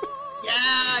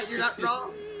 Yeah, you're not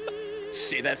wrong.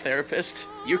 See that therapist?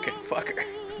 You can fuck her.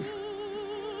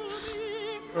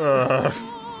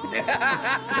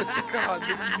 God,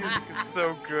 this music is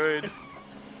so good.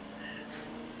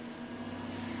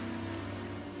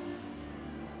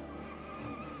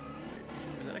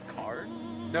 Is that a card?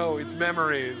 No, it's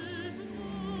memories.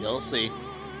 You'll see.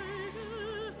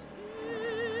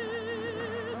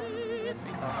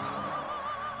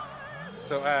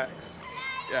 So Axe.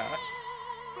 Yeah.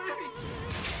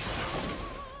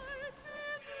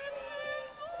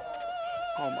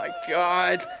 Oh my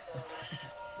god.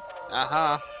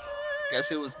 Uh-huh. Guess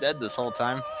who was dead this whole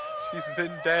time? She's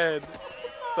been dead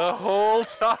the whole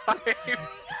time.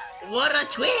 What a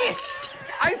twist!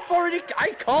 I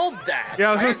called that. Yeah,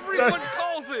 I was just, Everyone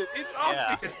calls it. It's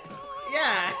obvious.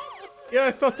 Yeah. yeah,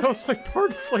 I thought that was like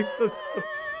part of like the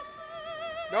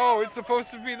No, it's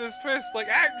supposed to be this twist. Like,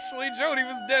 actually, Jodie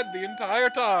was dead the entire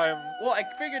time. Well, I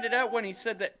figured it out when he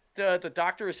said that the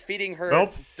doctor is feeding her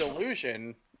Nope.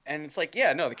 delusion, and it's like,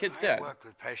 yeah, no, the kid's dead. I've worked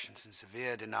with patients in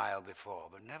severe denial before,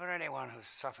 but never anyone who's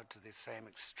suffered to the same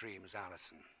extreme as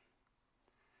Allison.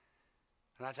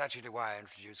 And that's actually why I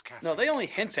introduced Catherine. No, they only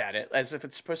hint at it as if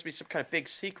it's supposed to be some kind of big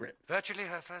secret. Virtually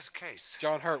her first case.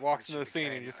 John Hurt walks into the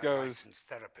scene and just goes, Licensed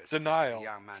therapist denial. was a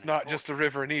young man It's in not just a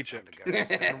river in Portland Egypt. trying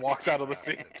to go And walks out of the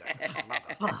scene.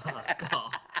 Oh,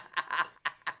 God.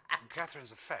 And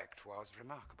Catherine's effect was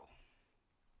remarkable.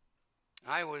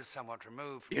 I was somewhat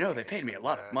removed from You know, the they case paid me a and,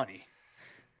 lot of money.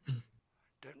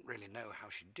 Don't really know how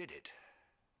she did it,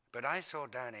 but I saw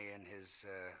Danny in his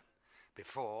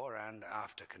before and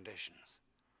after conditions,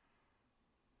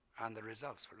 and the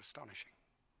results were astonishing.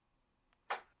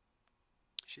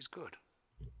 She's good.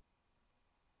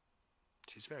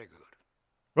 She's very good.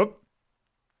 Whoop.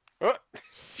 Oh,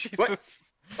 Jesus. What?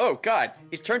 Oh God,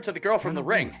 he's turned to the girl from the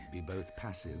ring. Be both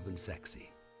passive and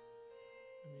sexy.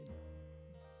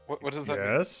 What does that mean?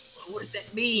 Yes. What does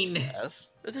that mean? Yes.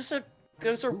 Those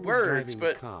are Who was words, driving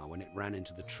but the car when it ran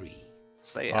into the tree?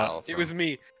 Say It was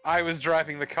me. I was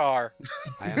driving the car.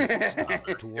 I am not stuck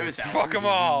It towards was the Alice. Fuck 'em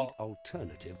all.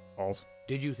 alternative. False.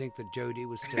 Did you think that Jodie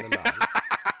was still alive?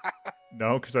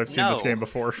 No, because I've seen this No. game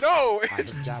before. No, I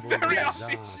it's have dabbled in very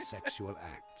bizarre obvious. sexual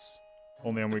acts.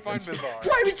 Only on Fine, weekends. bizarre.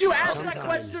 why would you ask that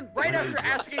Sometimes question right after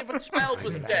asking if a child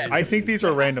was dead? I think these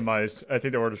are randomized. I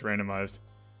think the order's randomized.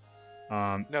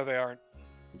 No, they aren't.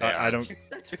 I don't.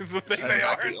 Is the thing That's they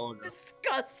not the aren't. order.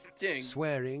 Disgusting.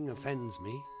 Swearing offends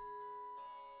me.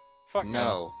 Fuck no.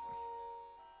 No.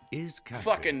 Is Catherine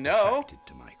Fucking no. attracted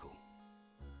to Michael?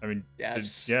 I mean,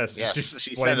 Yes. yes. Yes, It's just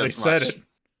she said plainly as said much. it.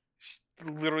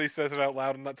 Literally says it out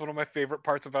loud, and that's one of my favorite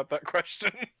parts about that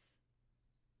question.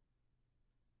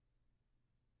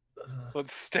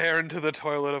 Let's stare into the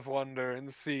toilet of wonder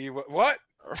and see what?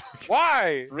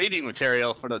 Why? Reading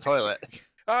material for the toilet.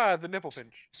 Ah, the nipple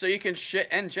pinch. So you can shit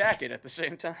and jacket at the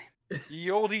same time. Ye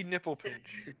olde nipple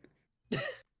pinch.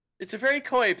 It's a very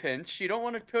coy pinch. You don't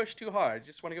want to push too hard.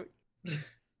 You just want to go.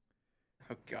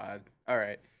 Oh God. All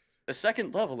right. The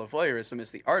second level of voyeurism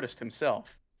is the artist himself.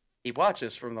 He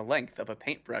watches from the length of a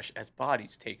paintbrush as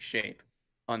bodies take shape,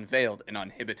 unveiled and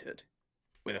uninhibited.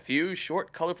 With a few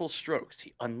short, colorful strokes,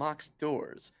 he unlocks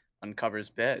doors, uncovers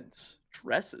beds,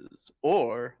 dresses,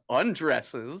 or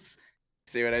undresses.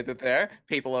 See what I did there?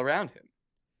 People around him,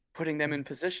 putting them in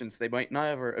positions they might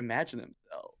never imagine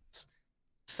themselves.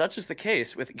 Such is the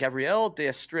case with Gabrielle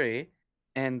d'Estrée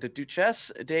and the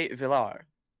Duchesse de Villars.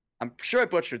 I'm sure I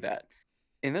butchered that.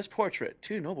 In this portrait,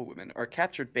 two noblewomen are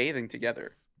captured bathing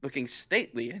together, looking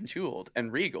stately and jeweled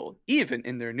and regal, even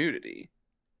in their nudity.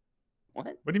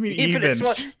 What? What do you mean even?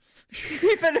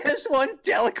 Even as one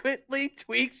delicately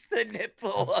tweaks the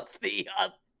nipple of the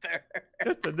other.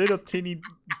 Just a little teeny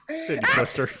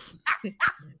twister.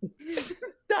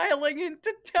 dialing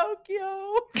into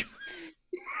Tokyo.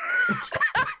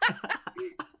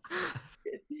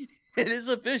 It is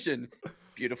a vision,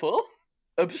 beautiful,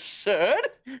 absurd,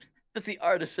 that the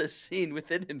artist has seen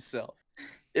within himself.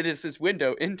 It is his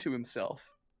window into himself.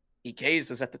 He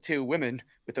gazes at the two women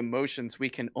with emotions we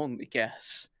can only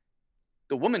guess.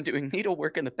 The woman doing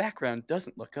needlework in the background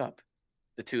doesn't look up.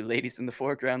 The two ladies in the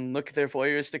foreground look their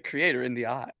voyeuristic creator in the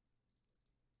eye.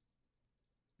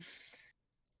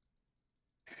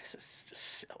 This is just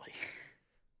silly.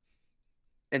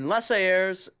 Unless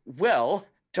airs, well,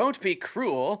 don't be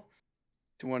cruel.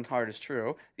 To one heart is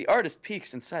true. The artist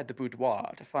peeks inside the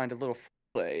boudoir to find a little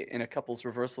play in a couple's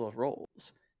reversal of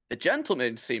roles. The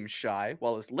gentleman seems shy,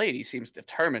 while his lady seems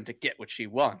determined to get what she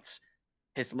wants.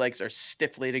 His legs are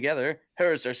stiffly together,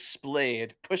 hers are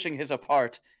splayed, pushing his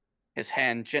apart. His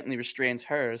hand gently restrains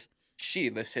hers. She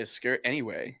lifts his skirt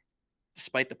anyway.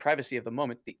 Despite the privacy of the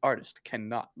moment, the artist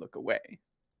cannot look away.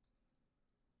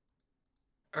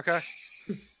 Okay.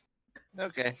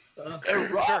 Okay.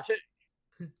 Erotic!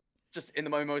 Just in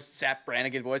my most Zap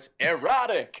Brannigan voice,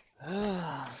 erotic!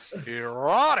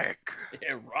 Erotic!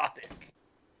 Erotic.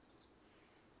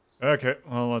 Okay,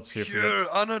 well, let's see if we Pure,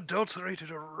 unadulterated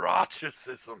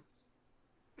eroticism.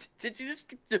 Did you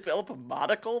just develop a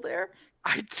monocle there?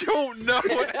 I don't know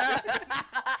what happened.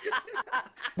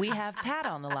 We have Pat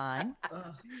on the line.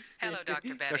 Hello,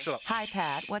 Dr. Betty. Hi,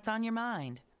 Pat. What's on your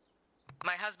mind?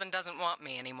 My husband doesn't want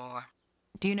me anymore.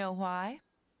 Do you know why?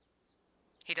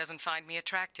 He doesn't find me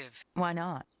attractive. Why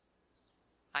not?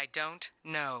 I don't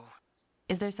know.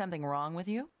 Is there something wrong with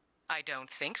you? I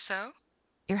don't think so.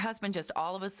 Your husband just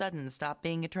all of a sudden stopped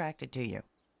being attracted to you.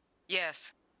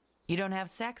 Yes. You don't have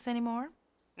sex anymore?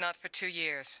 Not for 2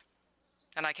 years.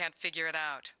 And I can't figure it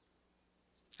out.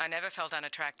 I never felt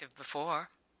unattractive before.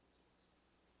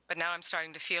 But now I'm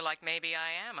starting to feel like maybe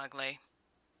I am ugly.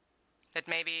 That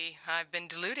maybe I've been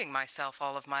deluding myself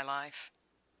all of my life.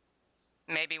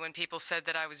 Maybe when people said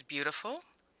that I was beautiful,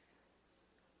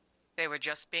 they were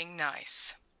just being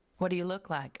nice. What do you look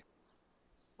like?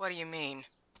 What do you mean?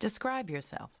 Describe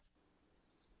yourself.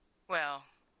 Well,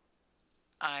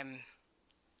 I'm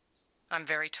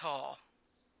very tall,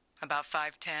 about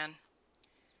 5'10",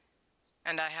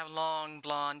 and I have long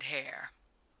blonde hair.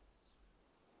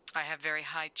 I have very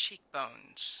high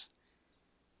cheekbones.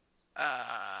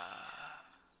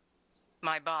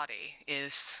 My body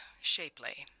is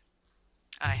shapely.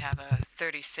 I have a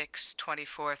 36,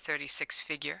 24, 36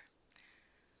 figure.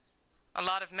 A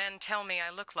lot of men tell me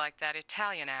I look like that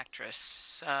Italian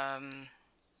actress,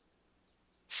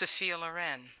 Sophia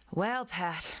Loren. Well,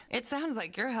 Pat, it sounds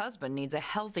like your husband needs a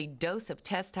healthy dose of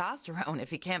testosterone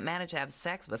if he can't manage to have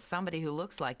sex with somebody who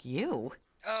looks like you.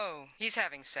 Oh, he's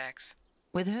having sex.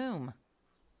 With whom?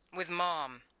 With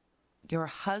Mom. Your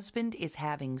husband is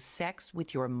having sex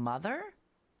with your mother?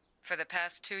 For the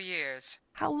past 2 years.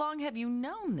 How long have you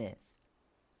known this?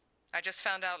 I just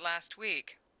found out last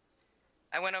week.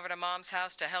 I went over to Mom's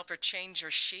house to help her change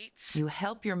her sheets. You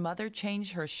help your mother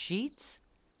change her sheets?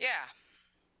 Yeah.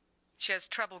 She has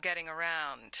trouble getting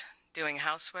around, doing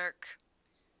housework.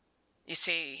 You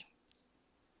see,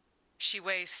 she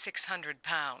weighs 600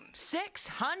 pounds.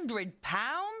 600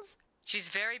 pounds? She's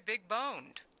very big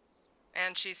boned.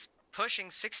 And she's pushing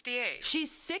 68.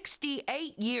 She's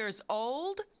 68 years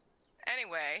old?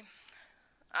 Anyway,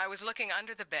 I was looking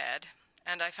under the bed,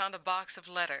 and I found a box of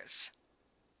letters.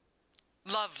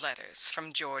 Love letters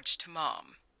from George to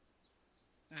Mom.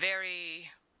 Very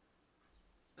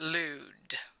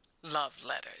lewd love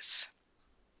letters.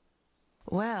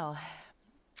 Well,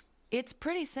 it's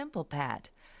pretty simple, Pat.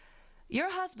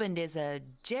 Your husband is a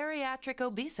geriatric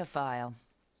obesophile.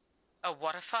 A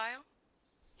what-a-phile?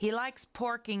 He likes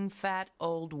porking fat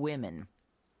old women.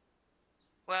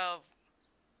 Well,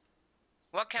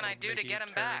 what can I do to get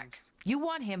him back? You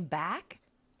want him back?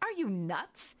 Are you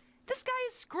nuts? This guy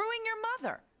is screwing your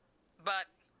mother. But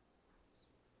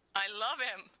I love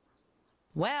him.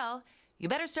 Well, you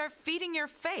better start feeding your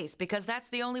face because that's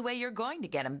the only way you're going to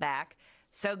get him back.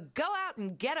 So go out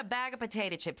and get a bag of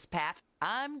potato chips, Pat.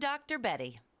 I'm Dr.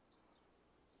 Betty.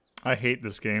 I hate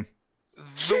this game.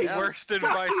 The worst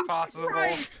advice possible.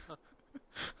 Right.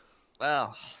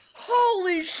 Well.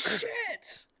 Holy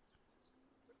shit!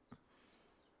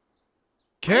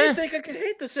 I didn't think I could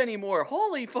hate this anymore.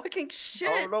 Holy fucking shit!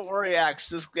 Oh, don't worry, Axe.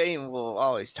 This game will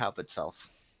always top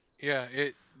itself. Yeah,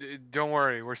 don't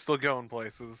worry. We're still going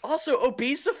places. Also,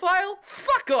 obesophile?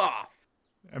 Fuck off!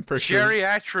 I'm pretty sure.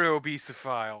 Geriatro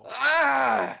obesophile.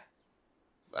 Ah!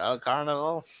 Well,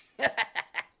 Carnival.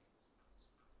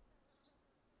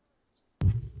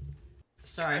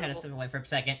 Sorry, I had to step away for a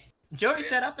second. Jody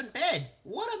sat up in bed.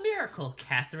 What a miracle!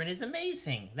 Catherine is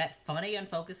amazing. That funny,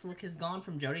 unfocused look has gone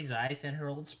from Jody's eyes, and her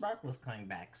old sparkle is coming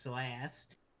back. So I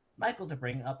asked Michael to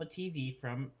bring up a TV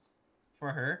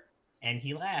for her, and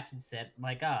he laughed and said,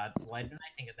 "My God, why didn't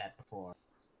I think of that before?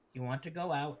 You want to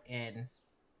go out and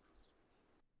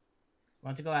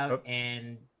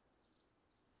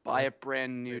buy a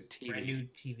brand new TV. Brand new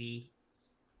TV."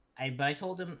 But I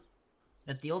told him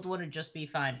that the old one would just be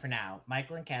fine for now.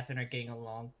 Michael and Catherine are getting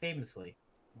along famously.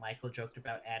 Michael joked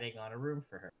about adding on a room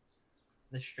for her.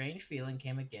 The strange feeling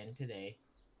came again today.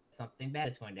 Something bad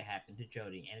is going to happen to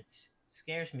Jody, and it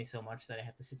scares me so much that I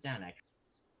have to sit down, actually.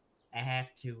 I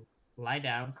have to lie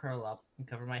down, curl up, and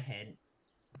cover my head,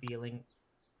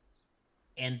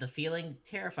 and the feeling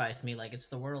terrifies me, like it's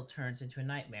the world turns into a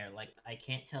nightmare, like I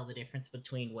can't tell the difference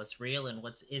between what's real and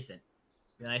what isn't.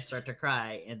 Then I start to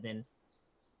cry,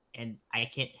 and I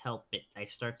can't help it. I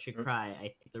start to cry. I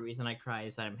think the reason I cry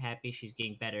is that I'm happy she's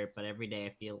getting better, but every day I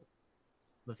feel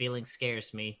the feeling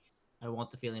scares me. I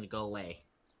want the feeling to go away.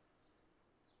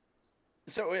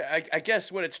 So I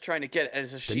guess what it's trying to get at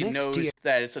is she knows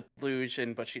that it's a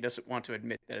delusion, but she doesn't want to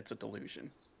admit that it's a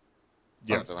delusion.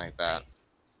 Something like that.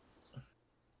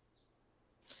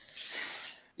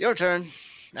 Your turn.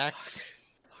 Max.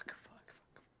 Fuck.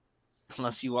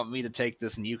 Unless you want me to take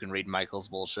this and you can read Michael's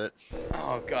bullshit.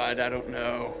 Oh God, I don't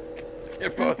know. They're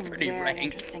both pretty very ranked.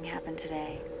 interesting happened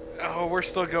today. Oh, we're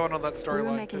still going on that storyline.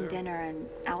 We were making dinner and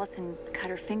Allison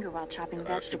cut her finger while chopping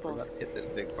vegetables. Hit the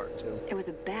big part too. It was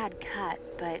a bad cut,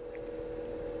 but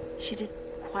she just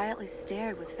quietly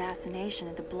stared with fascination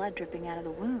at the blood dripping out of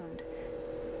the wound.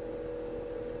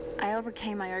 I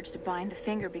overcame my urge to bind the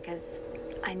finger because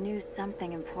I knew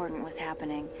something important was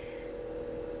happening.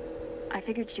 I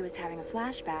figured she was having a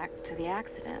flashback to the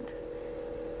accident.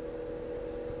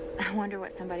 I wonder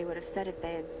what somebody would have said if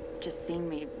they had just seen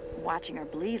me watching her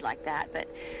bleed like that, but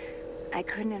I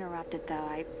couldn't interrupt it, though.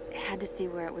 I had to see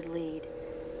where it would lead.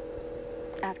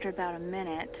 After about a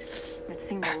minute, it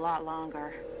seemed a lot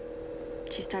longer,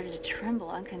 she started to tremble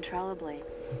uncontrollably.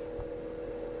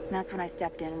 And that's when I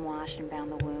stepped in and washed and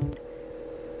bound the wound.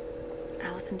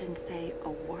 Allison didn't say a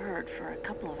word for a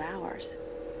couple of hours.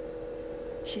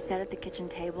 She sat at the kitchen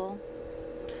table,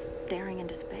 staring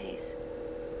into space.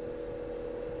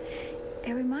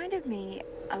 It reminded me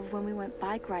of when we went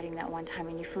bike riding that one time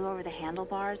and you flew over the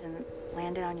handlebars and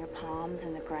landed on your palms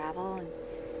in the gravel, and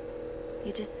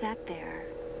you just sat there,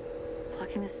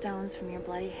 plucking the stones from your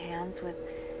bloody hands with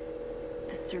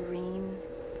the serene,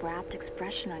 rapt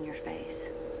expression on your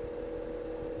face.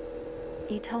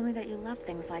 You told me that you loved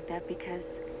things like that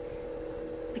because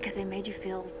they made you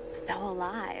feel so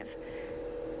alive.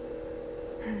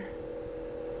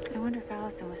 I wonder if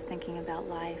Allison was thinking about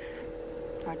life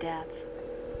or death.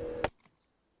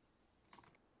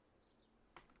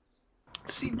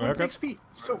 See, what makes me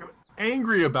so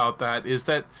angry about that is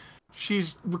that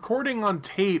she's recording on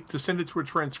tape to send it to a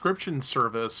transcription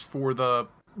service for the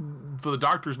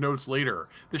doctor's notes later.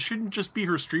 This shouldn't just be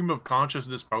her stream of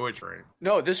consciousness poetry.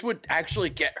 No, this would actually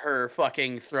get her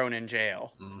fucking thrown in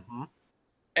jail. Mm-hmm.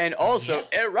 And also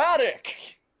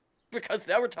erotic, because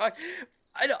now we're talking.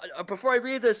 I don't. Before I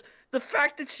read this, the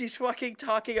fact that she's fucking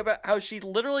talking about how she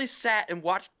literally sat and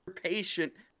watched her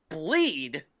patient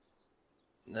bleed.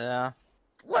 Yeah.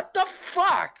 What the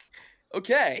fuck?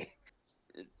 Okay.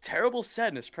 Terrible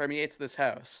sadness permeates this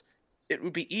house. It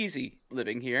would be easy,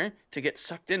 living here, to get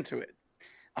sucked into it.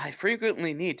 I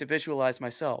frequently need to visualize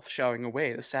myself showering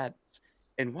away the sadness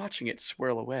and watching it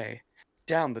swirl away,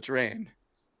 down the drain.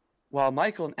 While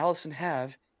Michael and Allison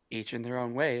have, each in their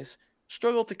own ways,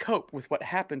 struggled to cope with what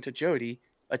happened to Jody,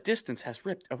 a distance has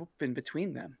ripped open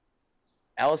between them.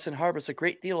 Allison harbors a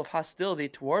great deal of hostility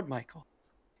toward Michael.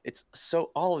 It's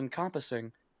so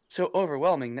all-encompassing, so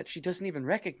overwhelming that she doesn't even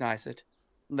recognize it,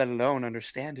 let alone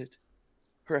understand it.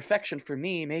 Her affection for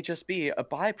me may just be a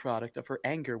byproduct of her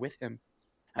anger with him.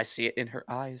 I see it in her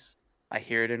eyes. I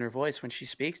hear it in her voice when she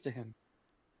speaks to him.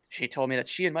 She told me that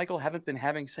she and Michael haven't been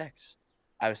having sex.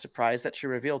 I was surprised that she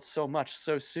revealed so much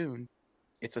so soon.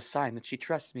 It's a sign that she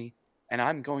trusts me, and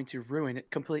I'm going to ruin it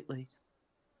completely.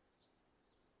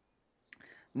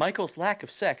 Michael's lack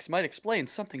of sex might explain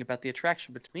something about the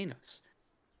attraction between us.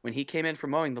 When he came in from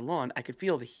mowing the lawn, I could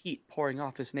feel the heat pouring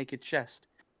off his naked chest.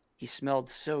 He smelled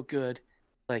so good,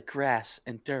 like grass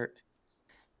and dirt.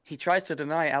 He tries to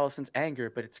deny Allison's anger,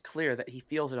 but it's clear that he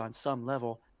feels it on some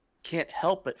level. Can't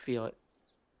help but feel it.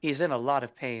 He's in a lot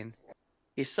of pain.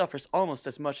 He suffers almost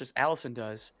as much as Allison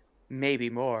does, maybe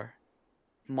more.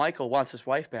 Michael wants his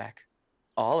wife back.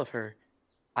 All of her.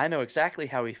 I know exactly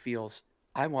how he feels.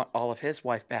 I want all of his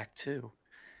wife back, too.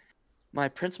 My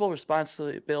principal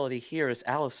responsibility here is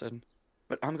Allison,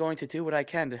 but I'm going to do what I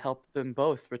can to help them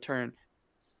both return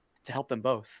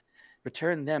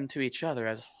them to each other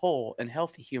as whole and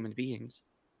healthy human beings.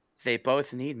 They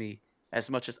both need me as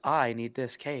much as I need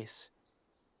this case.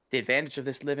 The advantage of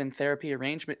this live-in therapy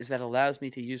arrangement is that it allows me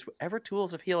to use whatever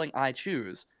tools of healing I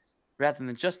choose, rather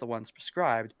than just the ones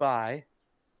prescribed by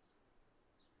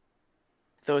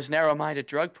those narrow-minded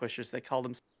drug pushers that call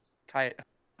them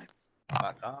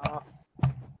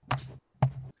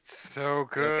So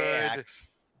good.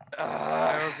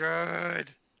 So good.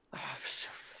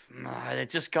 I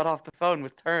just got off the phone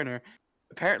with Turner.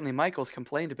 Apparently Michael's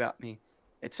complained about me.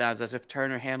 It sounds as if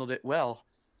Turner handled it well.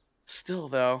 Still,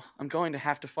 though, I'm going to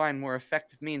have to find more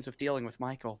effective means of dealing with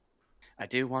Michael. I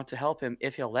do want to help him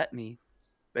if he'll let me,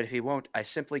 but if he won't, I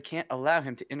simply can't allow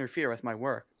him to interfere with my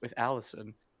work with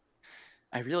Allison.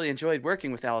 I really enjoyed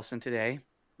working with Allison today.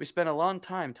 We spent a long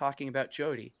time talking about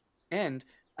Jody, and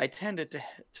I tended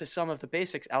to some of the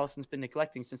basics Allison's been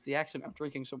neglecting since the accident. I'm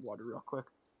drinking some water real quick.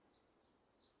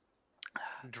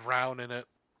 Drown in it.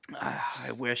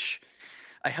 I wish.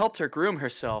 I helped her groom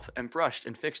herself and brushed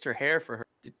and fixed her hair for her.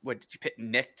 Did you pick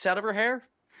nits out of her hair?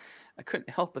 I couldn't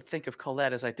help but think of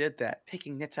Colette as I did that,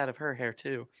 picking nits out of her hair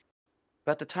too.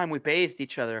 About the time we bathed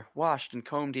each other, washed and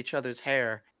combed each other's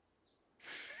hair.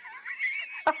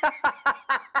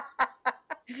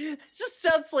 It just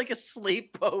sounds like a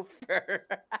sleepover.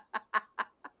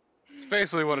 It's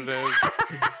basically what it is.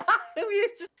 We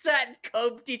just sat and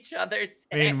combed each other's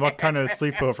I mean, what kind of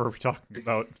sleepover are we talking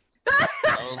about?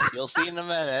 Well, you'll see in a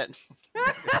minute.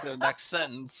 It's the next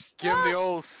sentence. Give him the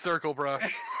old circle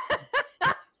brush.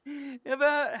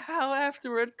 About how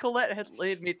afterward Colette had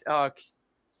laid me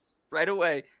right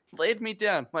away, laid me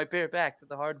down, my bare back to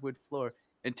the hardwood floor,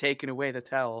 and taken away the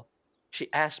towel.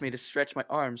 She asked me to stretch my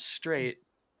arms straight.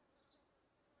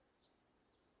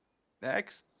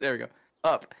 Next, there we go.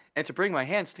 Up, and to bring my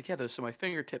hands together so my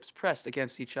fingertips pressed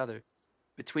against each other.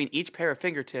 Between each pair of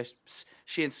fingertips,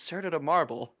 she inserted a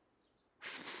marble.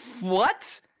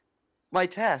 What? My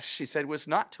task, she said, was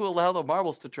not to allow the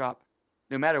marbles to drop,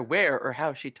 no matter where or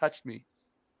how she touched me.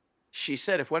 She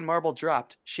said if one marble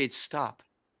dropped, she'd stop.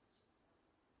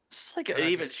 It's like an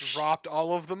even dropped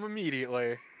all of them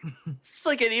immediately. It's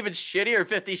like an even shittier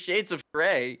 50 Shades of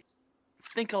Grey.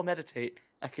 Think I'll meditate.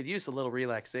 I could use a little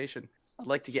relaxation. I'd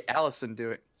like to get Allison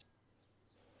to it.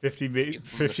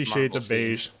 50 Shades of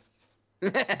Beige.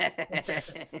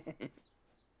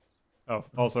 Oh,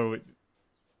 also...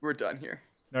 We're done here.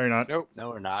 No, you're not. Nope. No,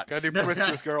 we're not. Gotta do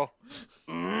Promiscuous Girl.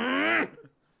 God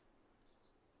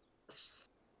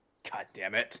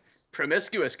damn it.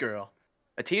 Promiscuous Girl.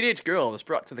 A teenage girl was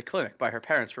brought to the clinic by her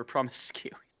parents for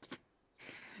promiscuity.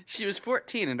 She was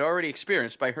 14 and already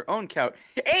experienced, by her own count,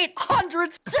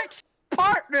 806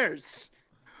 partners!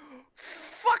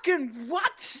 Fucking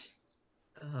what?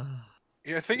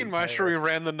 Yeah, I think in my show we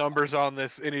ran the numbers on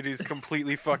this, and it is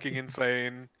completely fucking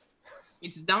insane.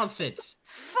 It's nonsense.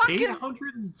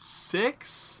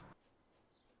 806?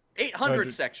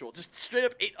 800 sexual. Just straight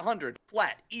up 800.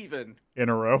 Flat. Even. In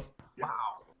a row. Wow.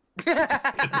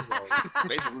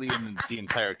 Basically in the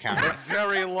entire count. A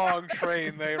very long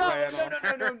train they ran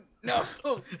on. No.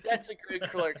 That's a good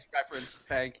Clerks reference.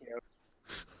 Thank you.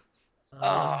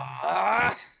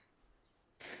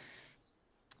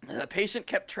 The patient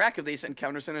kept track of these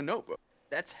encounters in a notebook.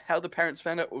 That's how the parents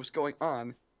found out what was going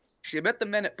on. She met the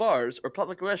men at bars or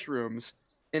public restrooms.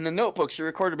 In the notebook, she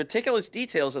recorded meticulous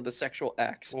details of the sexual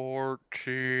acts.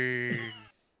 14.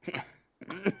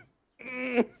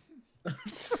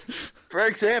 For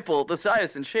example, the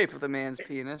size and shape of the man's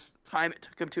penis, the time it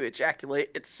took him to ejaculate,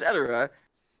 etc.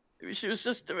 She was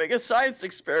just doing a science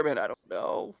experiment, I don't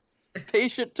know. The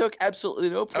patient took absolutely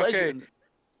no pleasure. Okay. In...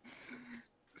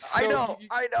 I know.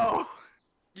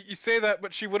 You say that,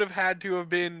 but she would have had to have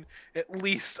been at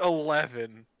least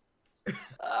 11 when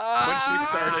she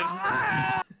started.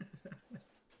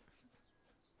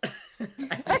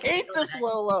 I hate this,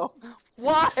 Lolo.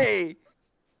 Why?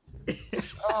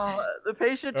 The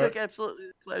patient took absolutely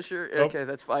no pleasure. Okay,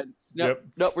 that's fine. No,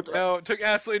 we're done. No, took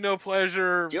absolutely no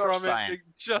pleasure You're from fine. it,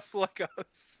 just like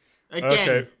us. Again.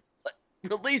 Okay.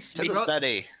 Release To me. the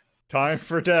study. Time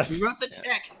for death. We wrote the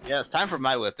check. Yeah, it's time for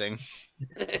my whipping.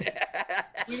 We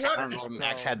I wrote, don't know when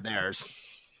Max had theirs.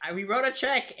 we wrote a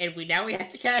check, and now we have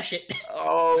to cash it.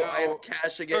 Oh, I'm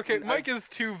cashing it. Okay, and Mike is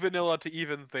too vanilla to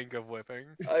even think of whipping.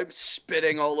 I'm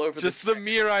spitting all over Just the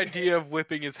mere idea of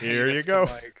whipping is Here you heinous go.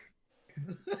 to Mike.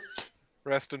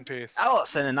 Rest in peace.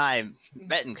 Allison and I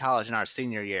met in college in our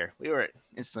senior year. We were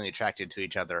instantly attracted to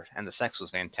each other, and the sex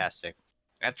was fantastic.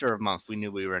 After a month, we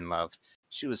knew we were in love.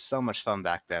 She was so much fun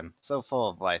back then, so full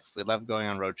of life. We loved going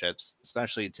on road trips,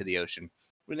 especially to the ocean.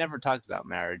 We never talked about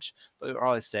marriage, but we were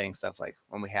always saying stuff like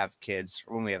when we have kids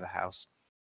or when we have a house.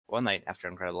 One night, after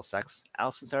incredible sex,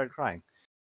 Allison started crying.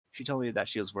 She told me that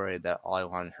she was worried that all I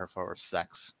wanted her for was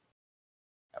sex.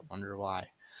 I wonder why.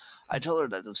 I told her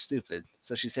that it was stupid,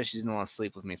 so she said she didn't want to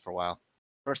sleep with me for a while.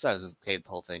 First I was okay with the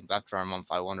whole thing, but after a month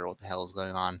I wondered what the hell was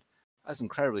going on. I was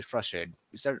incredibly frustrated.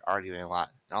 We started arguing a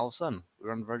lot, and all of a sudden, we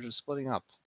were on the verge of splitting up.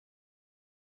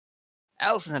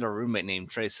 Allison had a roommate named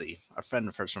Tracy, a friend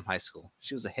of hers from high school.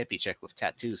 She was a hippie chick with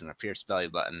tattoos and a pierced belly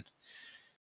button.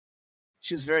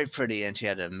 She was very pretty, and she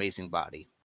had an amazing body.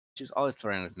 She was always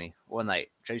flirting with me. One night,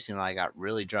 Tracy and I got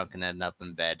really drunk and ended up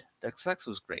in bed. The sex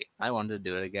was great. I wanted to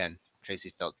do it again.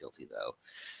 Tracy felt guilty, though.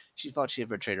 She thought she had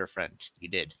betrayed her friend. You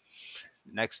did.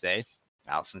 The next day,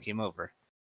 Allison came over.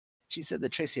 She said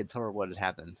that Tracy had told her what had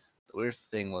happened. The weird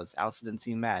thing was, Allison didn't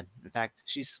seem mad. In fact,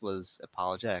 she was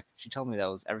apologetic. She told me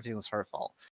that everything was her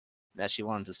fault, and that she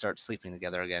wanted to start sleeping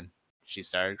together again. She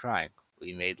started crying.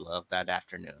 We made love that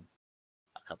afternoon.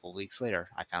 A couple weeks later,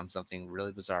 I found something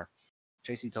really bizarre.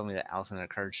 Tracy told me that Allison had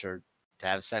encouraged her to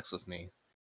have sex with me.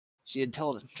 She had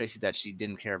told Tracy that she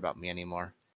didn't care about me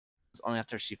anymore. It was only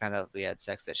after she found out we had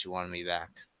sex that she wanted me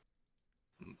back.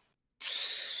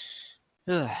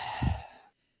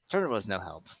 Turner was no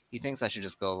help. He thinks I should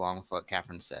just go along with what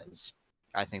Catherine says.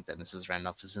 I think that Mrs.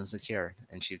 Randolph is insecure,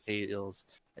 and she feels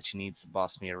that she needs to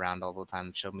boss me around all the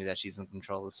time to show me that she's in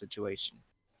control of the situation.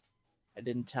 I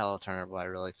didn't tell Turner what I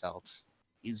really felt.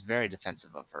 He's very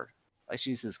defensive of her, like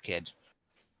she's his kid.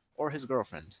 Or his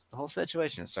girlfriend. The whole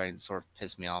situation is starting to sort of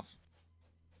piss me off.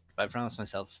 But I promised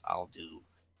myself I'll do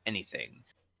anything,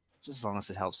 just as long as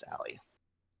it helps Allie.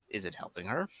 Is it helping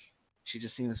her? She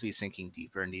just seems to be sinking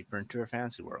deeper and deeper into her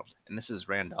fantasy world, and Mrs.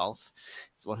 Randolph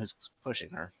is the one who's pushing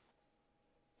her.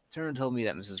 Turner told me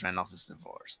that Mrs. Randolph is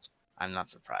divorced. I'm not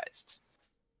surprised.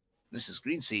 Mrs.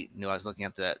 Greenseat knew I was looking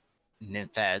at that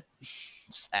nymphet's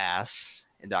ass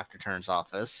in Dr. Turner's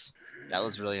office. That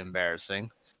was really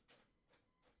embarrassing.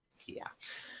 Yeah,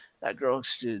 that girl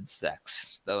exuded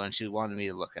sex, though, and she wanted me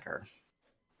to look at her.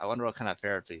 I wonder what kind of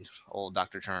therapy old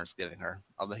Dr. Turner's giving her.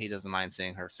 I'll bet he doesn't mind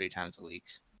seeing her 3 times a week.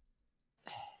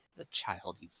 The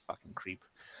child, you fucking creep.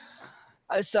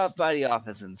 I stopped by the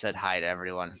office and said hi to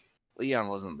everyone. Leon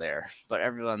wasn't there, but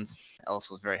everyone else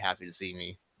was very happy to see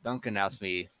me. Duncan asked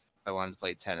me if I wanted to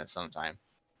play tennis sometime.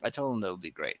 I told him that would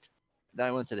be great. Then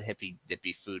I went to the Hippy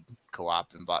Dippy Food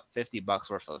Co-op and bought $50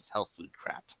 worth of health food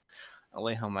crap. On the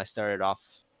way home, I started off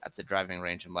at the driving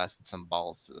range and blasted some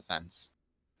balls to the fence.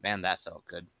 Man, that felt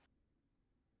good.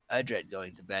 I dread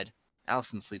going to bed.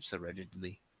 Allison sleeps so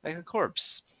rigidly, like a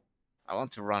corpse. I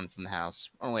want to run from the house,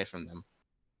 run away from them.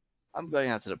 I'm going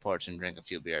out to the porch and drink a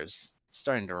few beers. It's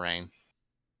starting to rain.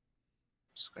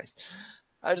 Jesus Christ.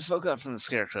 I just woke up from the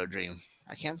scarecrow dream.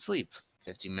 I can't sleep.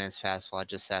 15 minutes passed while I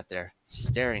just sat there,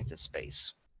 staring into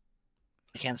space.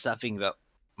 I can't stop thinking about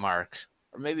Mark.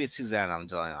 Or maybe it's Susanna I'm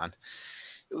dwelling on.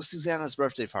 It was Susanna's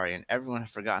birthday party, and everyone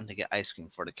had forgotten to get ice cream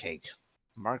for the cake.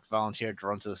 Mark volunteered to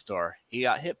run to the store. He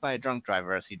got hit by a drunk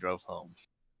driver as he drove home.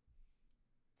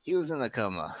 He was in a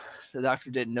coma. The doctor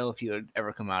didn't know if he would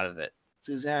ever come out of it.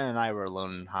 Susanna and I were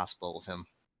alone in the hospital with him.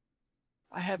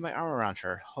 I had my arm around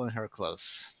her, holding her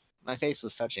close. My face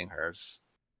was touching hers.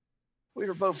 We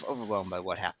were both overwhelmed by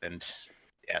what happened.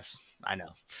 Yes, I know.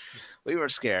 We were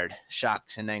scared,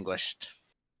 shocked, and anguished.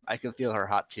 I could feel her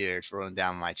hot tears rolling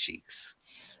down my cheeks.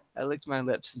 I licked my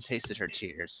lips and tasted her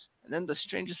tears. And then the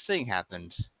strangest thing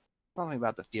happened. Something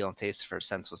about the feel and taste of her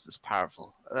scent was this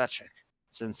powerful, electric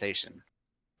sensation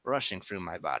rushing through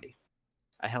my body.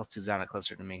 I held Susanna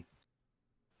closer to me.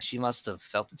 She must have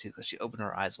felt it too, because she opened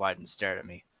her eyes wide and stared at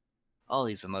me. All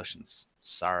these emotions,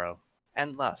 sorrow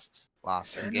and lust,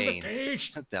 loss and gain,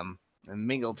 took them and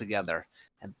mingled together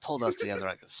and pulled us together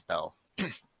like a spell.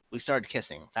 We started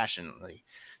kissing, passionately,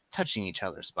 touching each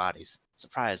other's bodies,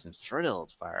 surprised and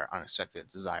thrilled by our unexpected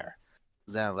desire.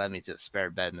 Susanna led me to a spare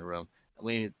bed in the room, and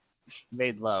we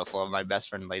made love while my best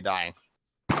friend lay dying.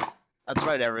 That's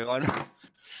right, everyone.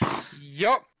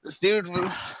 Yup. This dude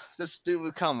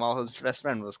would come while his best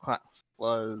friend was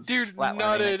dude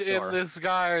nutted in this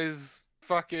guy's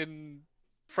fucking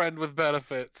friend with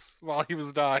benefits while he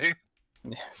was dying.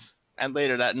 Yes. And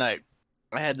later that night,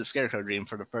 I had the scarecrow dream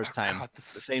for the first time. God, the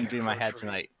same dream I had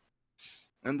tonight.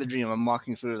 In the dream, I'm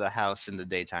walking through the house in the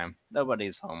daytime.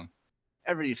 Nobody's home.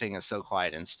 Everything is so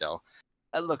quiet and still.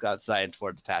 I look outside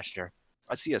toward the pasture.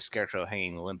 I see a scarecrow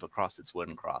hanging limp across its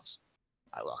wooden cross.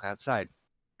 I walk outside.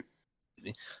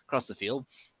 Across the field.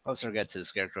 The closer I get to the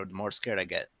scarecrow, the more scared I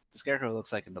get. The scarecrow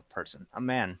looks like a person. A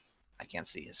man. I can't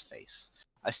see his face.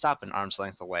 I stop an arm's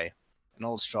length away. An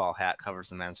old straw hat covers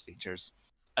the man's features.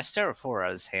 I stare with horror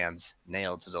at his hands,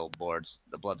 nailed to the old boards.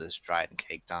 The blood is dried and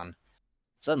caked on.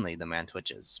 Suddenly, the man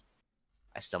twitches.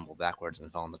 I stumble backwards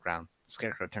and fall on the ground. The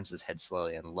scarecrow turns his head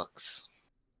slowly and looks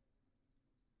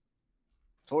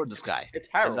toward the sky. It's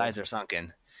His Harold. eyes are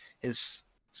sunken. His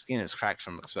skin is cracked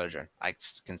from exposure. I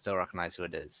can still recognize who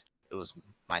it is. It was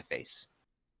my face.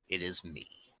 It is me.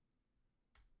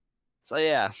 So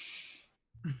yeah,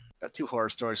 got 2 horror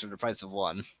stories for the price of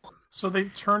 1. So they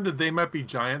turned a They Might Be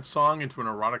Giants song into an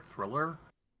erotic thriller?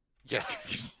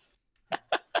 Yes.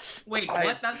 Wait,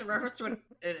 what? That's a reference to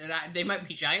They Might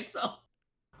Be Giants song?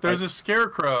 There's a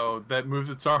scarecrow that moves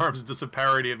its arms and does a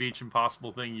parody of each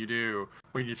impossible thing you do.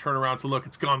 When you turn around to look,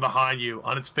 it's gone behind you.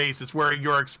 On its face, it's wearing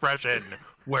your expression,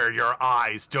 where your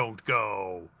eyes don't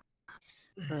go.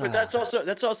 But that's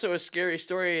also a scary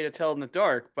story to tell in the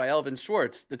dark by Elvin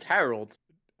Schwartz. That's Harold.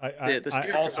 I'm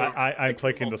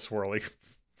clicking the swirly.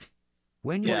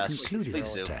 When you concluded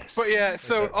this test, But yeah,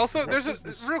 so also there's what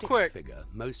does the real stick quick figure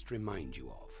most remind you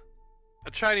of?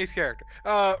 a Chinese character.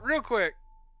 Real quick.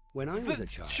 When I was a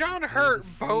child, John I was Hurt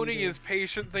afraid boning of- his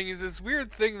patient thing is this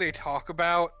weird thing they talk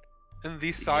about in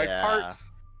these side parts,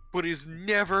 but is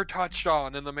never touched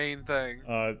on in the main thing.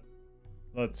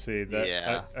 Let's see.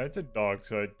 That it's a dog,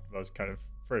 so I was kind of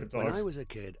afraid of dogs. When I was a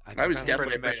kid, I was Afraid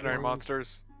definitely of imaginary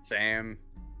monsters. Sam.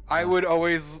 I would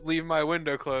always leave my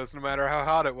window closed no matter how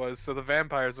hot it was, so the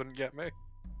vampires wouldn't get me.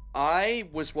 I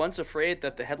was once afraid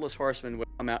that the Headless Horseman would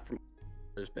come out from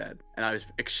his bed, and I was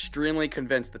extremely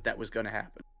convinced that that was going to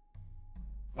happen.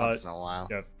 Once in a while.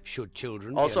 Yep. Should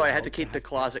children? Also, be I had to allowed keep the have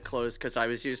closet pets? closed because I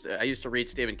used to read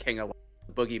Stephen King a lot.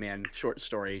 The Boogeyman short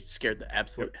story scared the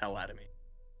absolute hell out of me.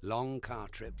 Long car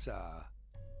trips are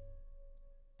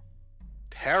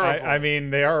terrible. I mean,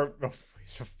 they are a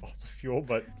waste of fossil fuel,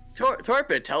 but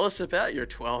Torpid, tell us about your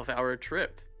 12-hour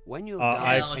trip. When you're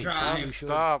I've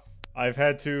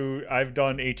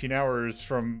done 18 hours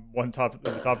from one top at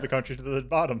the top of the country to the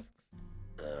bottom.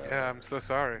 Yeah, I'm so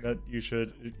sorry. That you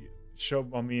should show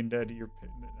mommy and daddy your.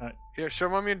 Yeah, show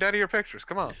mommy and daddy your pictures.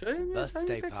 Come on.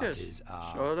 birthday parties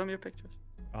are Show them your pictures.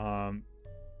 Um,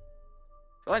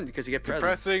 Fun because you get presents.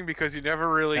 Depressing because you never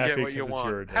really get Happy what you 'cause it's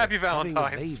your want. day. Happy having a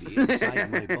Valentine's. baby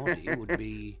inside my body would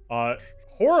be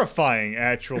horrifying,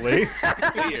 actually.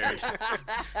 Weird.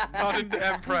 Not into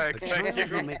Mpreg, a thank child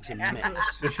who you. makes a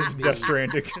mess. This is being- Death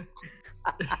Stranding.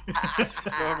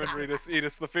 Norman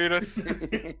Reedus the fetus.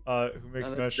 Who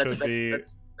makes mess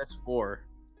That's 4.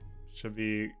 should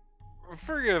be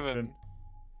Forgiven.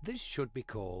 This should be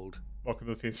called welcome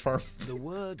to the Peace Farm. the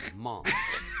word mom.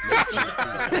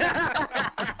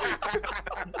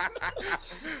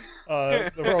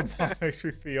 The word mom makes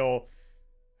me feel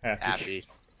happy.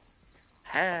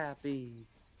 Happy.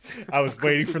 I was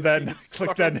waiting for that and I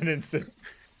clicked that in an instant.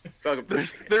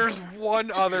 There's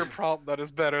one other prompt that is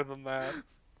better than that.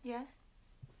 Yes?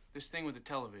 This thing with the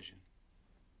television.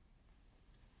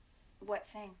 What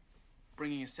thing?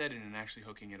 Bringing a set in and actually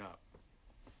hooking it up.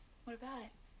 What about it?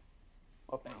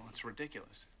 Well, it's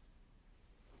ridiculous.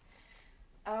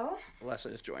 Oh?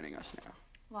 Alessa is joining us now.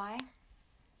 Why?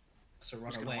 So run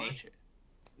Who's gonna away. watch it?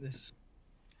 This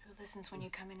Who listens when you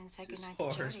come in and say is goodnight to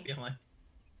horror Jody? beyond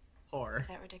horror. Is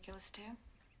that ridiculous too?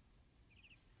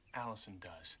 Allison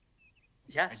does.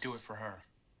 Yes. I do it for her.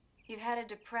 You've had a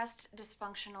depressed,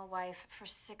 dysfunctional wife for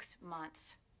 6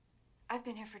 months. I've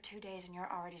been here for 2 days and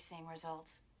you're already seeing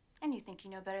results. And you think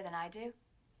you know better than I do?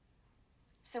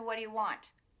 So what do you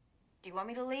want? Do you want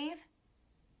me to leave?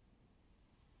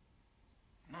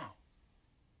 No.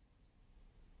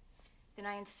 Then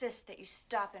I insist that you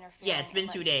stop interfering. Yeah, it's been and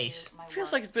let 2 me days. do my Feels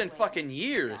work like it's been the way fucking needs to be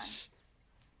years.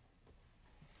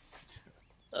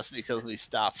 That's because we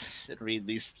stop and read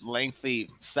these lengthy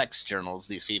sex journals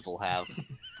these people have.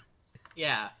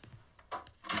 Yeah.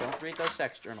 Don't read those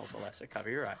sex journals, Alessa. Cover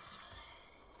your eyes.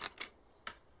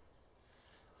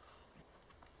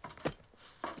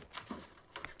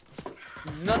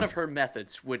 None of her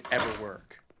methods would ever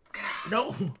work.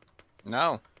 No.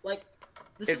 No. Like,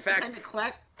 this In is fact- the kind of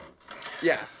quack.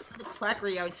 Yeah. This is the kind of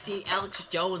quackery I would see Alex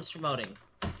Jones promoting.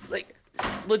 Like,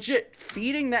 legit,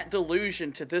 feeding that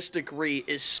delusion to this degree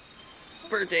is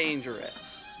super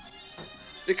dangerous.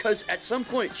 Because at some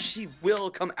point, she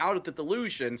will come out of the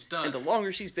delusion, and the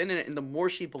longer she's been in it and the more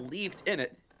she believed in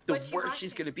it, the What's she worse she's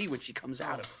watching? going to be when she comes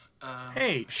out of it.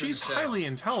 Hey, she's highly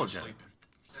intelligent.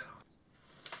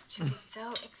 She'll be so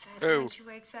excited Who? when she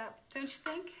wakes up, don't you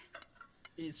think?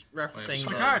 He's referencing the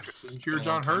Psychiatrist, isn't you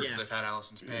John Hurt? Since I've had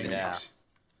Allison's pancakes. Yeah.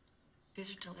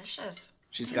 These are delicious.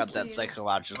 She's Thank got that you.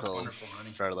 psychological Wonderful,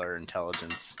 honey. thriller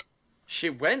intelligence. She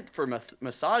went for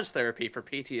massage therapy for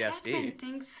Catherine PTSD.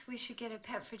 thinks we should get a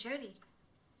pet for Jody.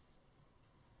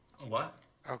 A what?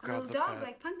 Oh A god, little the dog pet.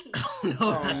 like Punky.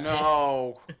 Oh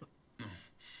no.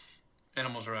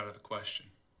 Animals are out of the question.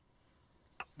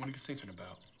 What are you thinking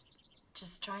about?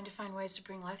 Just trying to find ways to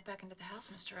bring life back into the house,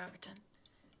 Mr. Overton.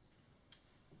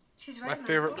 She's My right.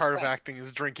 favorite part of acting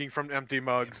is drinking from empty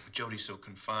mugs. If Jody's so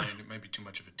confined, it may be too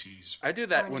much of a tease. I do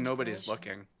that when nobody's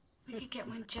looking. We could get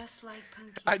one just like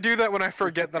Punky. I do that when I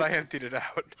forget that I emptied it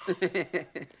out.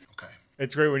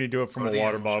 It's great when you do it from Go a to the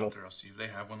water animal bottle. shelter. I'll see if they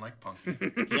have one like Punky.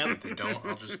 If they don't,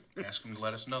 I'll just ask them to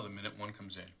let us know the minute one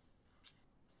comes in.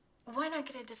 Why not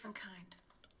get a different kind?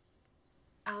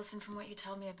 Allison, from what you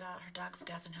told me about her dog's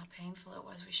death and how painful it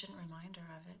was, we shouldn't remind her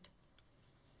of it.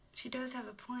 She does have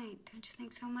a point, don't you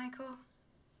think so, Michael?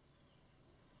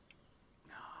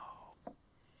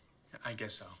 I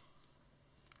guess so.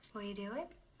 Will you do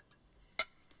it?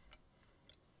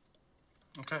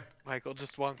 Okay. Michael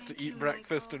just wants Thank to you, eat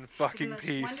breakfast in You're the fucking most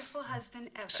peace. wonderful husband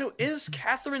ever. So is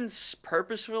Catherine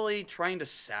purposefully trying to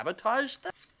sabotage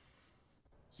them?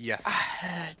 Yes.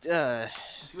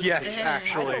 Yes,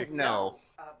 actually. No.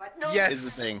 Yes. Is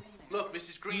the thing. Look,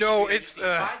 Mrs. Green. No, it's.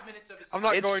 I'm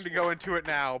not going to go into it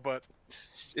now, but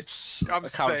it's I'm a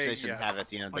conversation saying to have at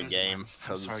the end of the What is it? game.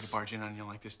 I'm sorry to 'cause- barge in on you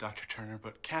like this, Dr. Turner,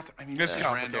 but Catherine, It's Mrs.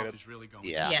 complicated. Randolph is really going.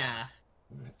 Yeah. Yeah.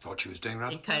 I thought she was doing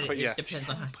right. It kind of But yes. depends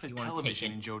on how Put a you want to take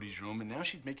television it. in Jody's room, and now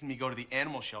she's making me go to the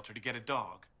animal shelter to get a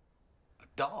dog. A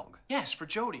dog? Yes, for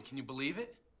Jody. Can you believe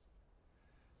it?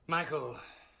 Michael,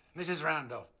 Mrs.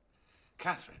 Randolph,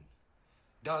 Catherine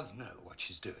does know what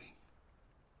she's doing.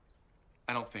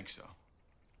 I don't think so.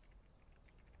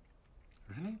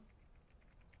 Really?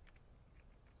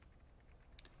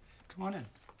 Come on in.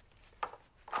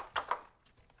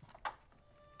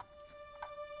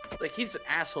 Like, he's an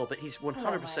asshole, but he's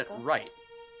 100% Michael. right.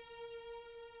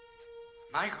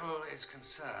 Michael is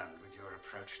concerned with your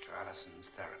approach to Allison's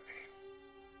therapy.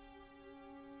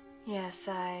 Yes,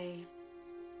 I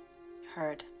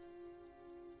heard.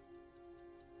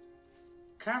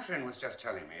 Catherine was just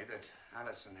telling me that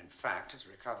Allison, in fact, has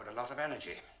recovered a lot of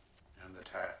energy, and that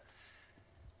her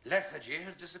lethargy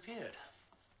has disappeared.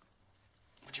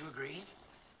 Would you agree?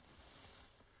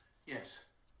 Yes.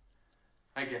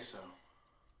 I guess so.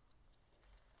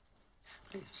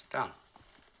 Please, sit down.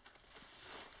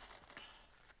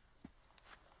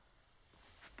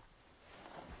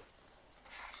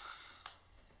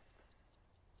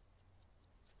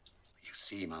 You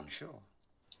seem unsure.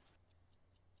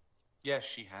 Yes,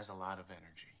 she has a lot of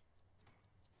energy.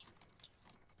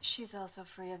 She's also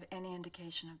free of any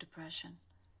indication of depression.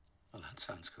 Well, that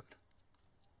sounds good.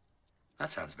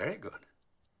 That sounds very good.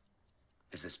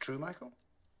 Is this true, Michael?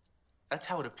 That's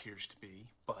how it appears to be,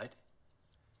 but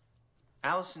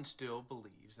Allison still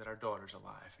believes that our daughter's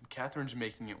alive, and Catherine's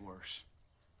making it worse.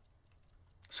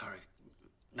 Sorry,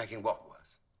 making what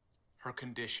worse? Her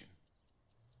condition.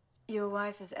 Your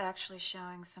wife is actually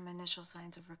showing some initial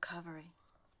signs of recovery.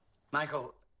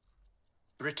 Michael,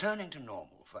 returning to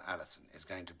normal for Allison is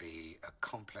going to be a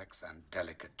complex and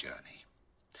delicate journey.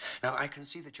 Now, I can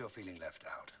see that you're feeling left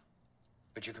out,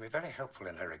 but you can be very helpful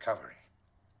in her recovery.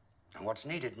 And what's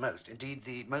needed most, indeed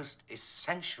the most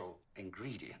essential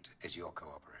ingredient, is your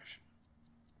cooperation.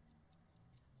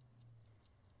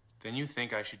 Then you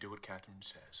think I should do what Catherine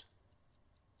says?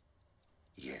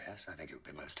 Yes, I think it would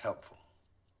be most helpful.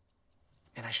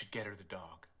 And I should get her the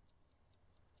dog.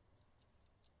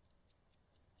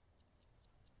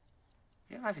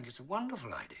 Yeah, I think it's a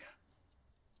wonderful idea.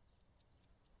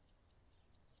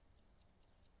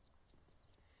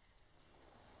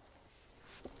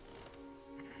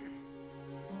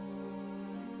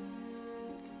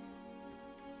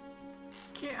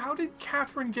 How did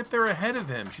Catherine get there ahead of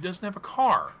him? She doesn't have a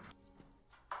car.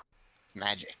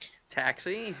 Magic.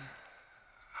 Taxi?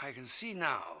 I can see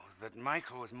now that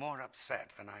Michael was more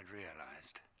upset than I'd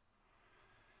realized.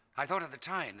 I thought at the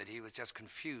time that he was just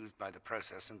confused by the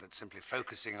process and that simply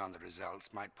focusing on the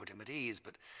results might put him at ease,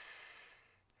 but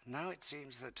now it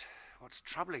seems that what's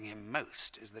troubling him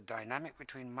most is the dynamic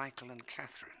between Michael and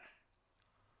Catherine.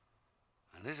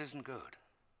 And this isn't good.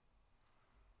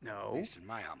 No. At least in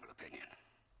my humble opinion.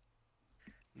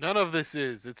 None of this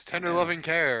is. It's tender loving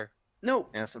care. No.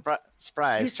 Yeah,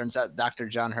 surprise. Turns out Dr.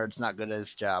 John Hurt's not good at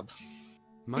his job.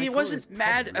 He wasn't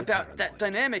mad about that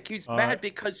dynamic. He's mad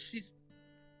because she's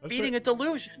feeding a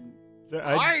delusion.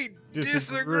 I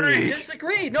disagree.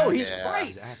 Disagree. No, he's right.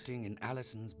 He's acting in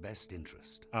Allison's best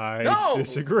interest. I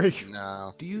disagree.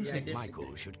 No. Do you Yeah, I think disagree.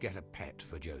 Michael should get a pet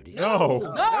for Jody? No.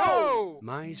 No.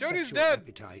 My Jody's sexual dead.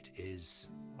 appetite is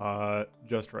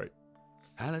Just right.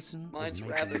 Allison. Mine's is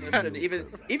rather making than no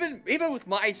even progress. with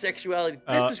my sexuality.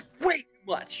 This is way too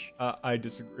much. I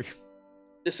disagree.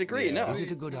 disagree. Yeah. No. Is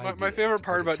it a good My idea favorite to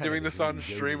part put a about doing this on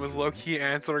television in stream was Jody's low-key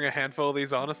answering a handful of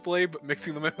these honestly, but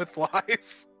mixing them in with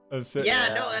lies.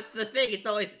 Yeah, no, that's the thing. It's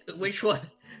always which one.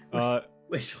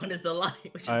 Which one is the lie?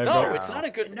 Which is No, it's not a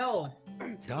good. No,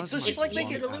 Does it's Michael like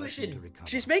making want an Allison illusion. to recover?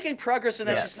 She's making progress in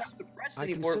that Yes. she's not depressed I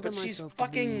anymore, consider but she's myself to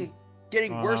fucking be-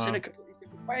 getting worse in a completely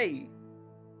different way.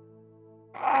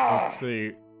 Let's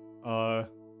see.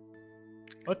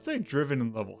 Let's say driven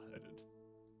and level-headed.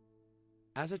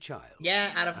 As a child. Yeah,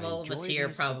 out of I all of us enjoyed here,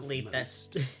 myself probably most. that's.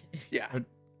 Yeah.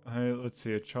 Let's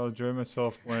see. A child enjoyed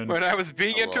myself when I was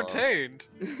being Hello. entertained.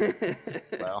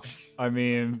 Well, I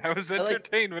mean, I was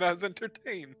entertained when I was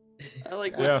entertained. I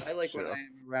like Yeah. when, I like when Sure. I am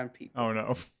around people. oh no.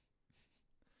 All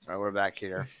right, we're back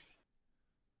here.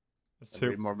 Let's Let's see.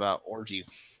 read more about orgy.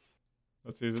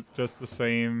 Let's see. Is it just the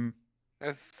same?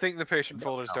 I think the patient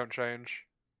folders don't change.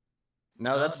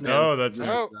 No, that's new. No, that's This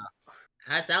no. is,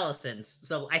 That's Allison's.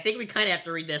 So I think we kind of have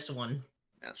to read this one.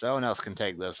 yeah, someone else can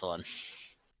take this one.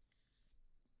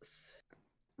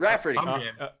 Rafferty. I'm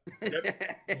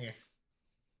in.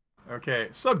 Okay,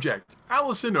 subject,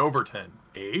 Allison Overton,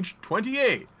 age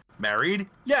 28, married,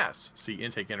 yes, see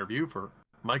intake interview for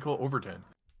Michael Overton.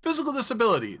 Physical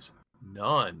disabilities,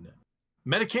 none.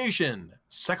 Medication,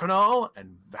 Seconal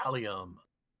and Valium.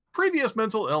 Previous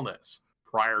mental illness,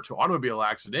 prior to automobile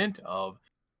accident of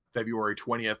February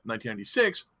 20th,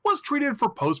 1996, was treated for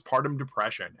postpartum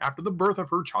depression after the birth of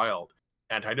her child.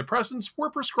 Antidepressants were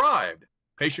prescribed.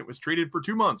 Patient was treated for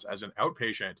 2 months as an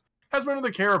outpatient. Has been under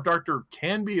the care of Dr.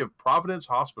 Canby of Providence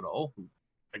Hospital, who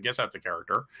I guess that's a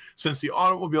character, since the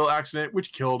automobile accident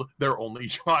which killed their only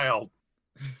child.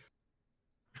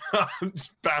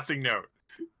 Just passing note.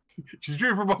 She's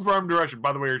treated for postpartum depression.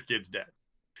 By the way, her kid's dead.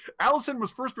 Allison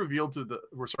was first referred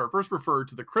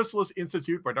to the Chrysalis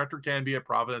Institute by Dr. Canby at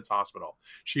Providence Hospital.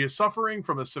 She is suffering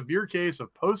from a severe case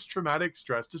of post-traumatic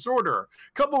stress disorder,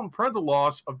 coupled with parental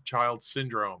loss of child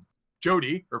syndrome.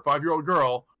 Jody, her 5-year-old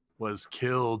girl, was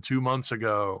killed 2 months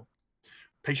ago.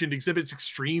 Patient exhibits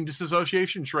extreme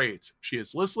disassociation traits. She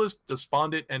is listless,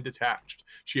 despondent, and detached.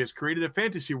 She has created a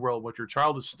fantasy world in which her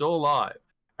child is still alive.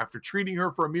 After treating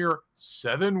her for a mere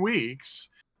 7 weeks,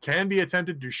 Canby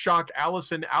attempted to shock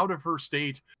Allison out of her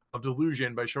state of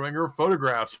delusion by showing her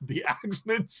photographs of the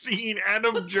accident scene and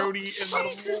of Jody in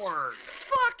the morgue.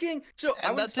 Fucking. So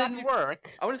And that didn't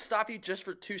work. I want to stop you just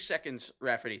for 2 seconds,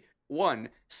 Rafferty. 1,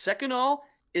 Seconal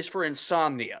is for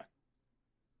insomnia.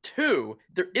 2,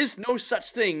 there is no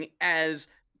such thing as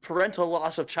parental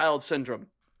loss of child syndrome.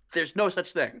 There's no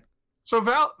such thing. So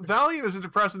Valium is a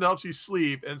depressant that helps you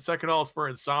sleep, and Seconal is for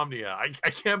insomnia. I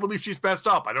can't believe she's messed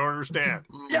up. I don't understand.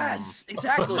 Yes,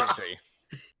 exactly. Mystery.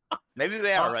 Maybe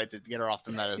they are right to get her off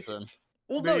the medicine.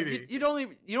 Well, no, Maybe. you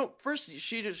don't. First,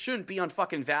 she just shouldn't be on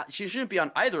fucking She shouldn't be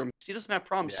on either of them. She doesn't have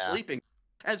problems Yeah. sleeping.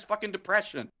 She has fucking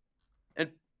depression and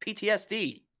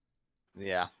PTSD.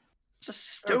 Yeah. It's just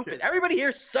stupid. Okay. Everybody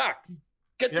here sucks.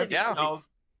 Continue. Yeah. Now,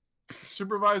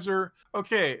 supervisor.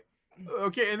 Okay,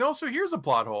 and also here's a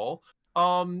plot hole.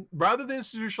 Rather than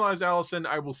institutionalize Allison,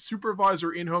 I will supervise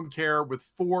her in-home care with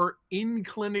 4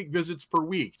 in-clinic visits per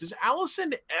week. Does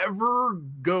Allison ever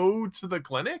go to the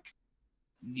clinic?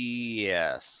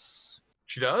 Yes.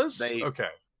 She does? They- Okay.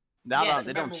 Now Yes,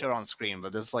 they don't remember- show it on screen,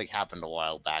 but this happened a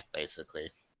while back,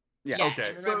 basically. Yeah.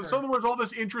 Okay. and So in remember- other words, all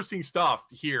this interesting stuff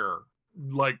here,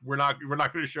 like we're not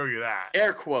going to show you that.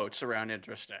 Air quotes around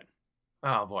interesting.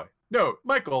 Oh boy. No,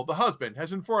 Michael, the husband,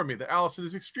 has informed me that Allison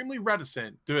is extremely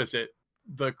reticent to visit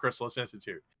the Chrysalis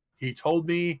Institute. He told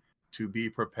me to be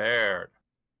prepared.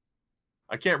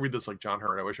 I can't read this like John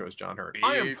Hurt. I wish I was John Hurt.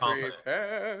 I am confident.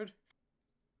 Prepared.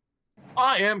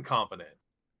 I am confident.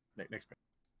 Next page.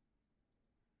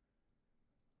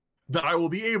 That I will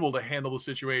be able to handle the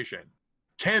situation.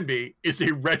 Canby is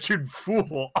a wretched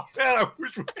fool. Man, I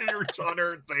wish we could hear John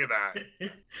Hurt say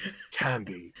that.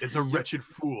 Canby is a wretched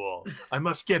fool. I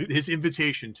must get his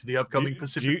invitation to the upcoming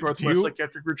Pacific Northwest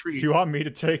Psychiatric Retreat. Do you want me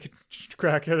to take a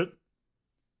crack at it?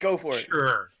 Go for it.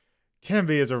 Sure.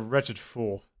 Canby is a wretched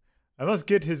fool. I must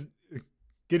get his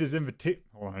invitation.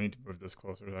 Hold on, I need to move this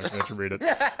closer. I have to read it.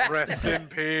 Rest in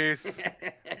peace.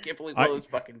 I can't believe Willow's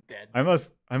fucking dead.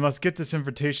 I must get this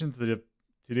invitation to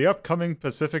the upcoming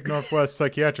Pacific Northwest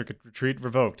Psychiatric Retreat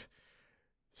revoked.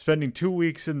 Spending 2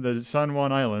 weeks in the San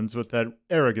Juan Islands with that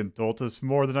arrogant dolt is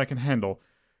more than I can handle.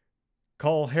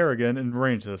 Call Harrigan and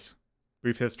arrange this.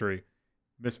 Brief history.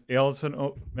 Miss Allison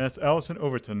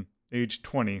Overton, age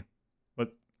 20.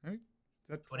 What? Is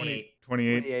that 28.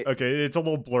 28. Okay, it's a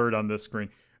little blurred on this screen.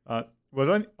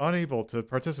 Was unable to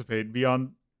participate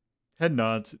beyond head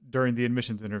nods during the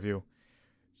admissions interview.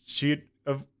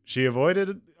 She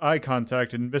avoided eye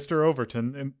contact, and Mr.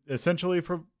 Overton essentially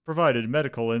provided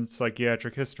medical and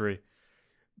psychiatric history.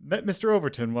 Met Mr.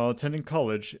 Overton while attending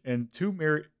college, and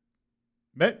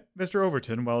Met Mr.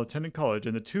 Overton while attending college,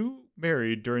 and the two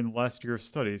married during the last year of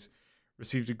studies.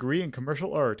 Received a degree in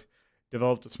commercial art.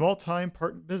 Developed a small-time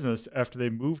part business after they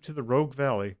moved to the Rogue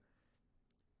Valley.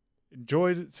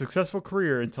 Enjoyed a successful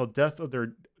career until death of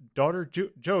their daughter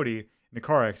Jody in a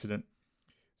car accident.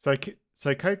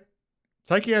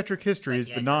 Psychiatric history is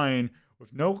benign,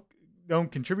 with no known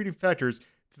contributing factors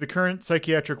to the current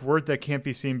psychiatric word that can't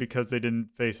be seen because they didn't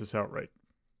face us outright.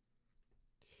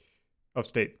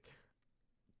 Upstate.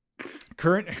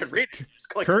 Current Click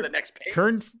to the next page.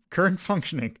 Current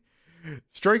functioning.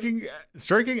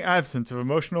 Striking absence of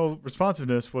emotional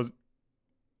responsiveness was,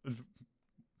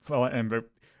 well, and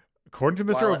according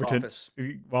to Mr. Overton,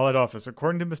 while at office,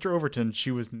 according to Mr. Overton,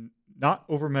 she was not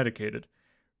over-medicated.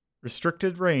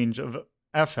 Restricted range of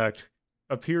affect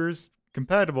appears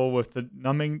compatible with the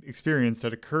numbing experience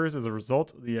that occurs as a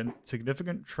result of the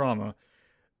significant trauma.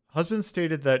 Husband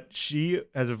stated that she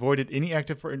has avoided any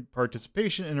active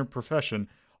participation in her profession.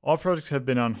 All projects have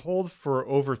been on hold for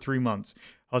over 3 months.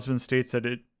 Husband states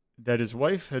that his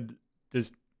wife had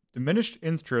this diminished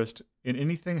interest in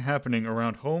anything happening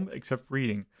around home except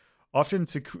reading, often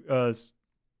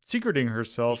secreting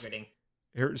herself in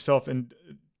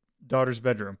daughter's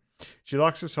bedroom. She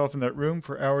locks herself in that room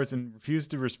for hours and refuses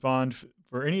to respond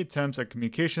for any attempts at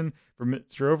communication from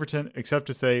Mr. Overton except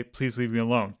to say, "Please leave me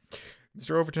alone."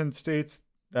 Mr. Overton states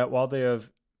that while they have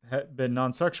been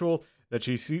non-sexual, that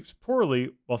she sleeps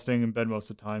poorly while staying in bed most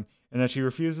of the time, and that she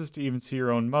refuses to even see her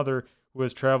own mother, who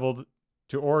has traveled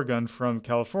to Oregon from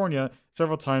California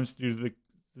several times due to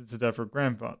the death of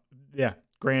her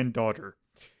granddaughter.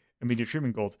 Immediate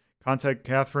treatment goals. Contact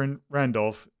Catherine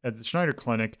Randolph at the Schneider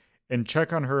Clinic and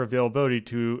check on her availability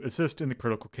to assist in the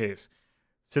critical case.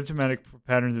 Symptomatic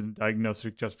patterns and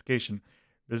diagnostic justification.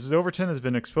 Mrs. Overton has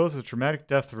been exposed to the traumatic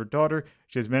death of her daughter.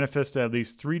 She has manifested at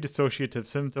least 3 dissociative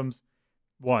symptoms.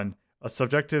 1. A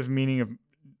subjective meaning of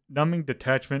numbing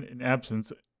detachment and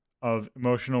absence of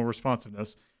emotional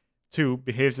responsiveness. 2.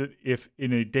 Behaves as if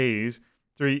in a daze.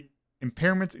 3.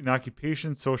 Impairments in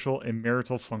occupation, social, and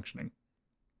marital functioning.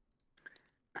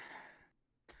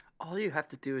 All you have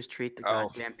to do is treat the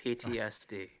goddamn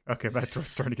PTSD. Okay, my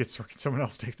throat's starting to get sore. Can someone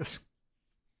else take this?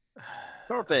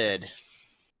 Torpid.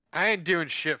 I ain't doing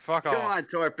shit. Fuck off. Come on,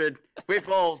 Torpid. We've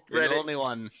all You're read the it. only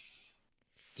one.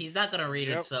 He's not gonna read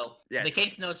it, so Yeah. the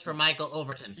case notes for Michael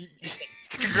Overton.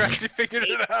 Congrats, you figured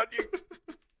it out.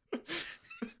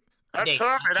 I'm Date.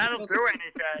 Torpid. I don't do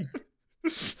anything.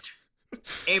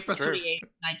 April Sure. 28,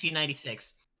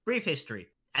 1996. Brief history.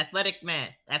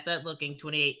 Athletic-looking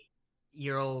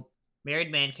 28-year-old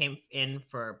married man came in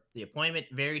for the appointment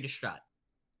very distraught.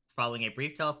 Following a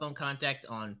brief telephone contact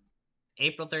on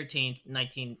April 13th,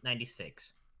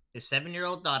 1996. His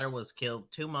 7-year-old daughter was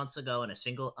killed 2 months ago in a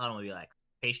single automobile accident.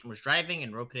 Patient was driving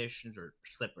and road conditions were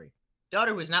slippery.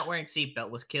 Daughter, who was not wearing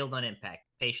seatbelt, was killed on impact.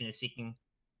 Patient is seeking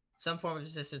some form of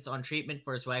assistance on treatment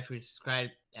for his wife, who is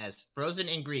described as frozen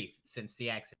in grief since the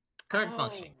accident. Current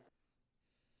functioning.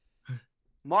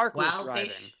 Mark was While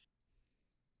driving.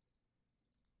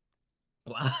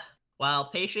 While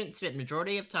patient spent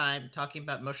majority of time talking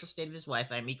about emotional state of his wife,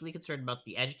 I am equally concerned about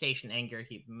the agitation and anger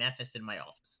he manifested in my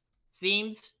office.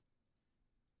 Seems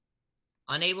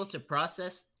unable to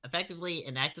process effectively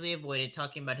and actively avoided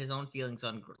talking about his own feelings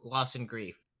on loss and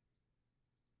grief.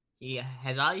 He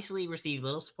has obviously received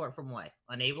little support from wife,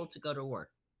 unable to go to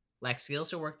work, lacks skills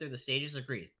to work through the stages of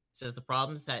grief, says the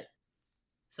problems that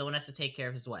someone has to take care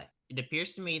of his wife. It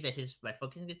appears to me that by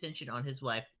focusing attention on his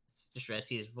wife's distress,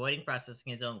 he is avoiding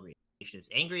processing his own grief. He is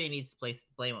angry and needs to place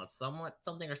the blame on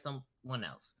something or someone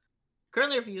else.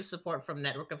 Currently refuses support from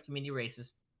network of community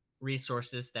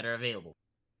resources that are available.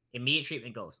 Immediate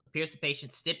treatment goals. Appears the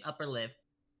patient's stiff upper lip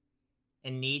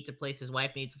and need to place his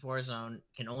wife needs before his own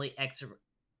can only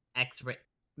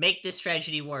make this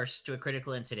tragedy worse to a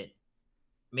critical incident.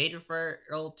 Made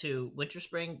referral to Winter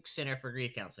Spring Center for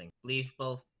Grief Counseling. Believes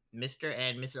both Mr.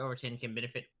 and Mrs. Overton can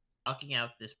benefit talking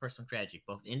out this personal tragedy,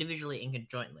 both individually and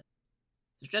conjointly.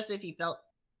 Suggested if he felt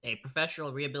a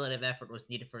professional rehabilitative effort was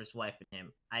needed for his wife and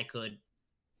him, I could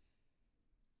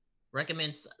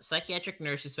recommend psychiatric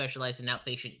nurse who specialized in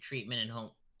outpatient treatment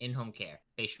and in-home care.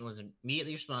 Patient was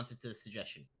immediately responsive to the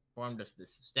suggestion. Informed of the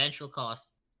substantial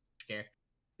costs of care.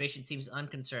 Patient seems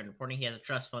unconcerned, reporting he has a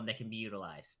trust fund that can be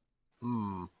utilized.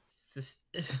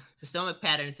 Systemic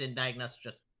patterns in diagnostic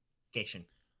justification.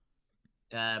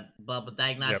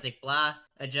 Diagnostic blah,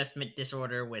 adjustment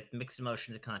disorder with mixed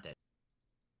emotions and content.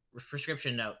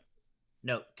 Prescription note.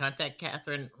 Contact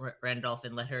Catherine Randolph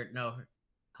and let her know her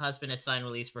husband has signed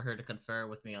release for her to confer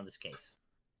with me on this case.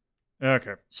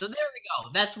 Okay. So there we go.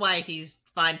 That's why he's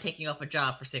fine taking off a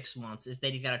job for 6 months, is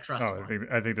that he's got a trust Oh, fund.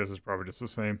 I think this is probably just the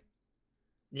same.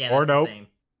 Yeah, or that's nope. the same.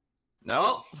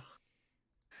 No.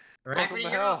 Rhapsody, to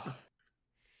you're hell. up.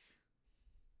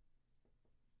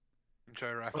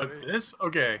 Try Like Rhapsody. this?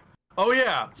 Okay. Oh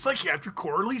yeah, psychiatric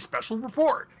quarterly special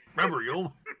report. Remember,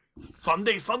 you'll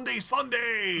Sunday.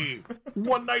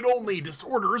 One night only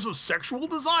disorders of sexual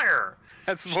desire.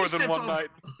 That's She more than sits one on- night.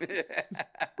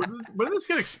 When did this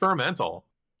get experimental?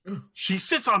 She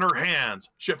sits on her hands,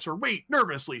 shifts her weight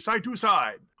nervously side to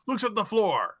side, looks at the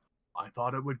floor. I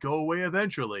thought it would go away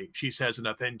eventually, she says in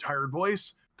a thin, tired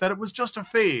voice, that it was just a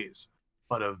phase.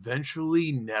 But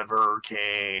eventually never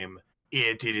came.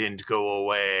 It didn't go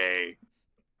away.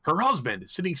 Her husband,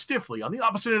 sitting stiffly on the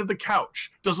opposite end of the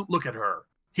couch, doesn't look at her.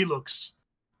 He looks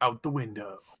out the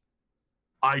window.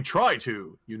 I try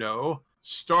to,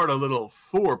 start a little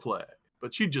foreplay,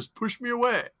 but she just pushed me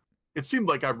away. It seemed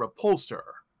like I repulsed her.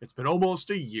 It's been almost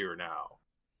a year now.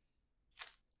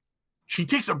 She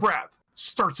takes a breath,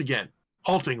 starts again,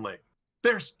 haltingly.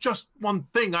 There's just one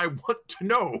thing I want to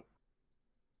know,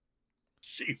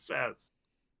 she says.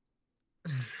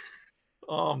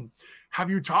 Have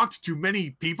you talked to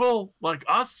many people like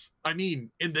us? I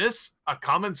mean, in this, a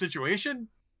common situation?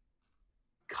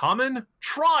 Common?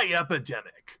 Try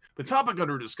epidemic. The topic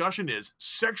under discussion is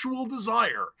sexual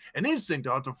desire, an instinct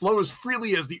ought to flow as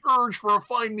freely as the urge for a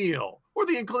fine meal, or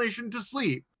the inclination to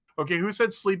sleep. Okay, who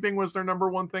said sleeping was their number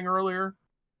one thing earlier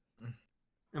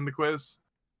in the quiz?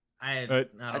 I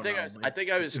think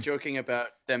I was joking about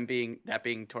being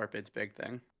Torpid's big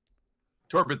thing.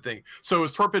 Torpid thing. So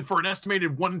is torpid for an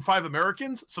estimated 1 in 5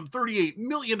 Americans? Some 38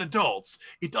 million adults.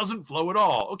 It doesn't flow at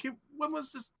all. Okay, when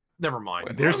was this? Never mind.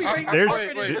 For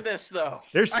this though.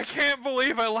 I can't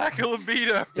believe I lack a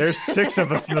libido. There's 6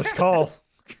 of us in this call.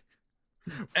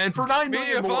 And for 9 Me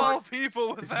million of more, all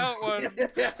people without one.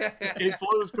 it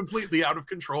flows completely out of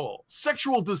control.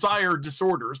 Sexual desire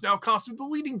disorders now constitute the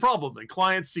leading problem in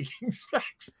clients seeking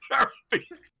sex therapy.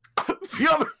 The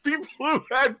other people who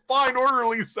had fine,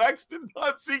 orderly sex did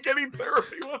not seek any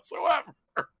therapy whatsoever.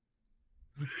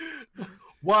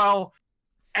 While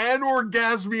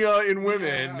anorgasmia in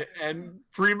women and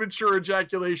premature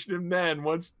ejaculation in men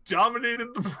once dominated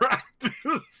the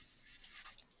practice.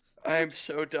 I'm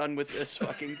so done with this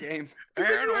fucking game.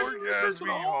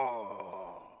 Anorgasmia.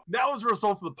 Now, as a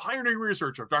result of the pioneering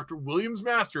research of Dr. Williams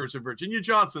Masters and Virginia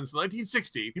Johnson since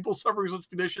 1960, people suffering such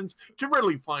conditions can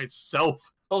readily find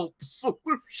self-help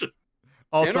solutions.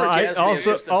 Also,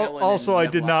 I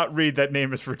did not read that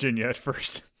name as Virginia at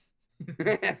first.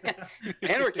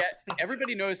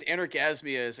 Everybody knows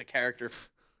anorgasmia is a character.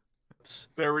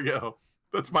 There we go.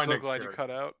 That's my so next glad character. you cut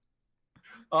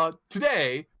out.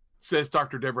 Today, says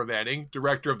Dr. Deborah Manning,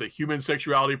 director of the Human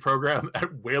Sexuality Program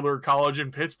at Whaler College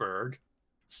in Pittsburgh,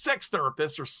 sex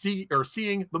therapists are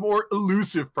seeing the more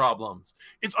elusive problems.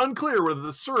 It's unclear whether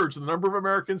the surge in the number of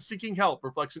Americans seeking help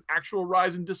reflects an actual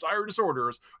rise in desire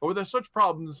disorders or whether such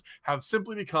problems have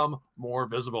simply become more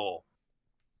visible.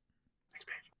 Next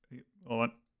page. Hold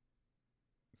on.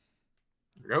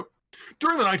 There we go.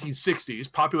 During the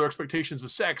 1960s, popular expectations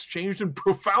of sex changed in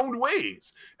profound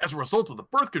ways. As a result of the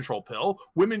birth control pill,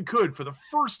 women could, for the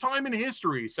first time in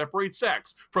history, separate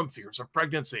sex from fears of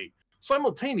pregnancy.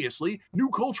 Simultaneously, new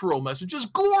cultural messages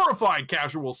glorified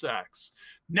casual sex.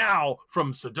 Now,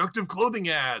 from seductive clothing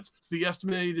ads to the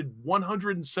estimated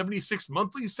 176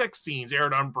 monthly sex scenes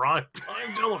aired on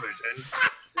primetime television.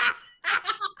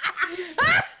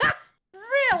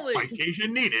 Really?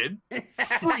 Citation needed.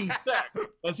 Free sex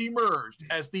has emerged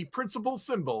as the principal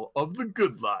symbol of the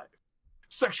good life.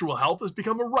 Sexual health has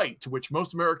become a right to which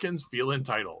most Americans feel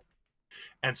entitled.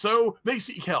 And so they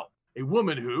seek help. A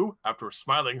woman who, after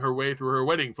smiling her way through her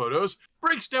wedding photos,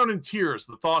 breaks down in tears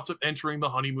at the thoughts of entering the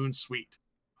honeymoon suite.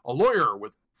 A lawyer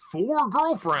with 4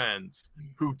 girlfriends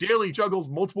who daily juggles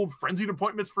multiple frenzied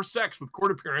appointments for sex with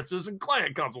court appearances and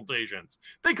client consultations.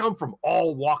 They come from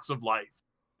all walks of life.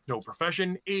 No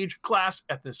profession, age, class,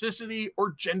 ethnicity,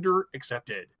 or gender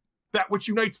accepted. That which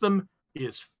unites them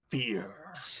is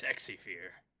fear. Sexy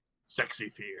fear. Sexy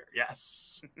fear,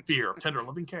 yes. Fear of tender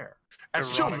loving care. As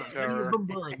Erotic children, terror. many of them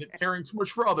learn that caring too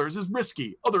much for others is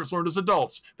risky. Others learn as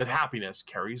adults that happiness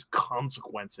carries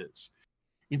consequences.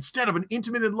 Instead of an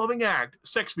intimate and loving act,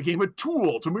 sex became a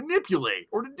tool to manipulate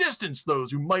or to distance those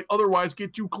who might otherwise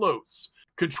get too close.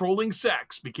 Controlling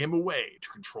sex became a way to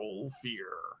control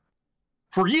fear.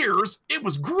 For years, it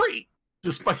was great.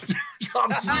 Despite their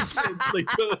jobs and weekends, they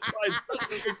set aside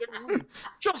special nights every week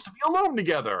just to be alone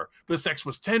together. The sex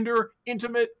was tender,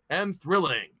 intimate, and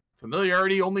thrilling.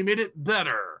 Familiarity only made it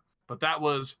better. But that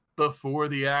was before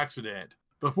the accident.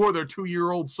 before their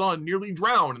 2-year-old son nearly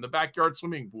drowned in the backyard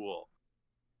swimming pool.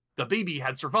 The baby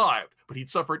had survived, but he'd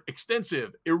suffered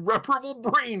extensive, irreparable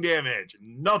brain damage.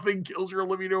 Nothing kills your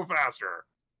libido faster.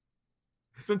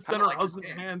 Since then, her husband's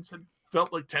hands had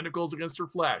felt like tentacles against her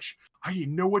flesh. I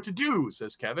didn't know what to do,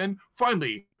 says Kevin.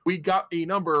 Finally, we got a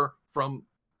number from...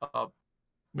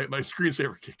 my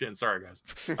screensaver kicked in. Sorry, guys.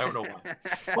 I don't know why.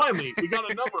 Finally, we got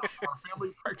a number from our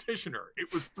family practitioner.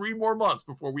 It was 3 more months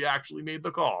before we actually made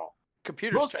the call.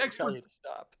 Computers trying to tell you to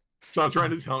stop. So I'm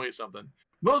trying to tell me something.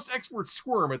 Most experts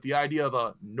squirm at the idea of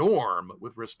a norm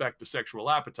with respect to sexual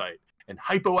appetite, and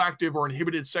hypoactive or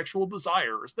inhibited sexual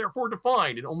desire is therefore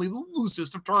defined in only the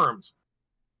loosest of terms.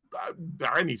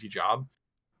 An easy job.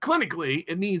 Clinically,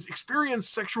 it means experience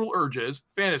sexual urges,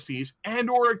 fantasies,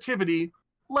 and/or activity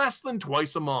less than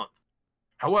twice a month.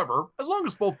 However, as long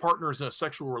as both partners in a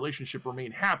sexual relationship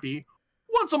remain happy,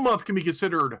 once a month can be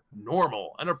considered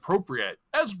normal and appropriate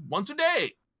as once a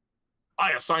day.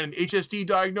 I assign an HSD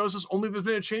diagnosis only if there's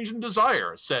been a change in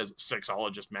desire, says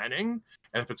sexologist Manning,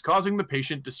 and if it's causing the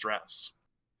patient distress.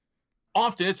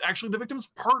 Often, it's actually the victim's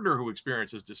partner who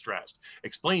experiences distress,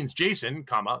 explains Jason,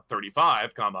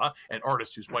 35, an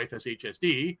artist whose wife has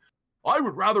HSD. I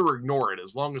would rather ignore it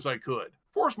as long as I could.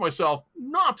 Force myself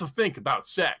not to think about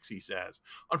sex, he says.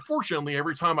 Unfortunately,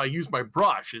 every time I use my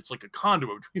brush, it's like a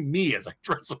conduit between me as I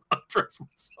undress my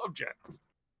subjects.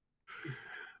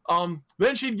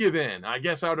 Then she'd give in, I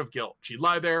guess out of guilt. She'd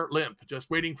lie there, limp,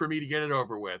 just waiting for me to get it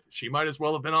over with. She might as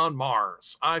well have been on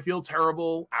Mars. I feel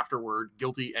terrible, afterward,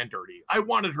 guilty and dirty. I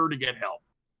wanted her to get help.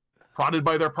 Prodded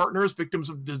by their partners, victims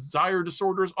of desire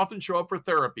disorders often show up for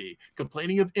therapy,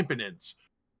 complaining of impotence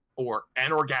or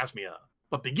anorgasmia.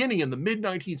 But beginning in the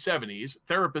mid-1970s,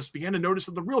 therapists began to notice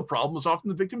that the real problem was often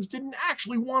the victims didn't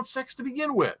actually want sex to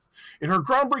begin with. In her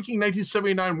groundbreaking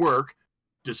 1979 work,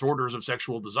 Disorders of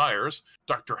Sexual Desires,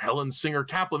 Dr. Helen Singer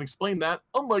Kaplan explained that,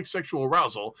 unlike sexual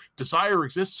arousal, desire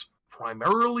exists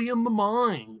primarily in the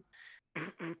mind.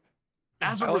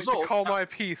 As a result, like to call my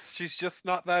piece. She's just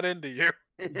not that into you.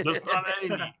 Just not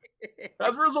into me.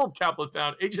 As a result, Kaplan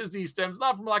found HSD stems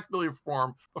not from lack of ability to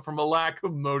perform, but from a lack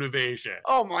of motivation.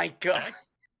 Oh my god.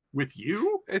 With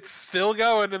you? It's still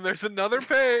going, and there's another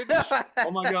page. Oh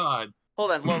my god.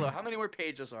 Hold on, Lolo. How many more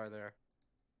pages are there?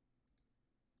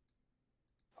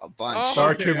 A bunch. There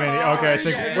are too many. Okay, I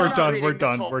think we're done.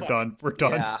 We're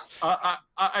done. Yeah.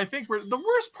 I think the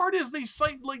worst part is they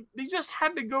they just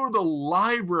had to go to the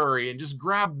library and just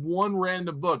grab one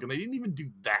random book, and they didn't even do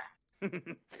that.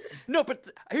 No, but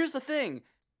here's the thing.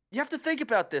 You have to think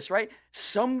about this, right?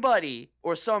 Somebody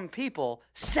or some people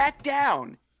sat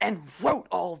down and wrote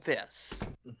all this.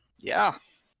 Yeah.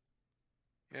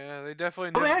 Yeah, they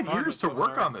definitely. Well, they had years to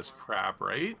work on this crap,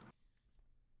 right?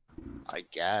 I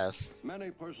guess. Many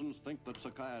persons think that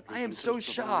psychiatry I am so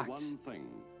consists of only shocked. one thing,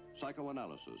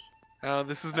 psychoanalysis.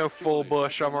 This is no full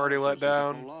bush. I'm already let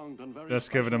down.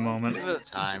 Just give it a moment. Give it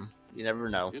time. You never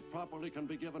know. It properly can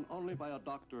be given only by a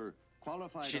doctor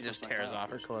qualified. She as a just tears off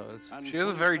her psychiatrist clothes. and She has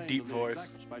a fully very trained deep in the voice.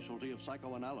 exact specialty of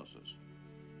psychoanalysis.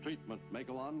 Treatment may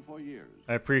go on for years.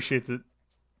 I appreciate the.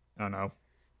 Oh no.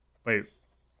 Wait.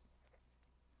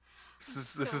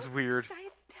 This is weird. Excited.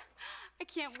 I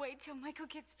can't wait till Michael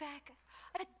gets back.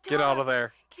 Get out of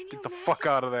there. Can you Get the imagine? fuck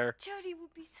out of there. Jody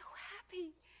will be so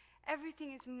happy.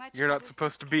 Everything is much You're not better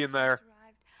supposed to since be in there. Catherine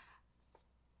arrived.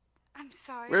 I'm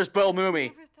sorry. Where's Bill I just Mooney?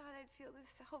 never thought I'd feel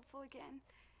this hopeful again.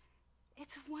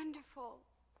 It's wonderful.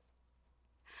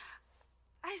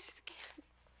 I just can't.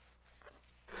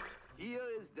 Here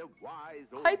is the wise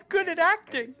old I'm good at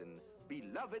acting.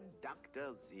 beloved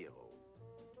Dr. Zero.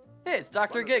 Hey, it's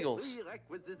Dr. One Giggles. Of the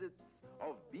prerequisites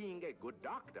of being a good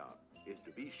doctor is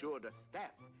to be sure the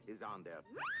staff is on their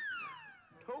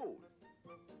toes.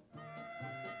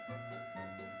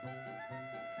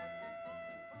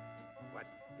 What's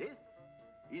this?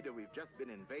 Either we've just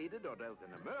been invaded or there's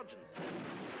an emergency.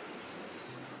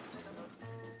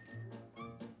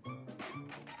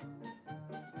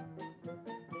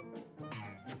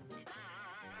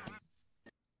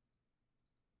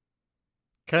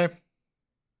 Okay.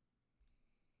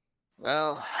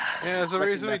 Well. Yeah, there's a expecting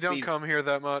reason we that to don't be- come here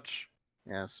that much.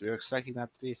 Yes, we were expecting that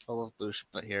to be full of boosh,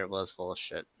 but here it was full of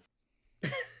shit.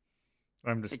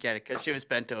 I'm just. I get it, because she was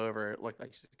bent over. It looked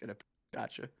like she was gonna.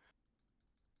 Gotcha.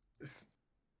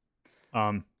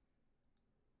 Um.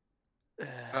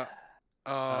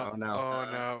 Oh, no. Oh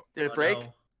no. Did it break?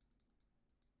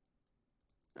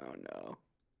 Oh no.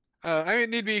 I mean,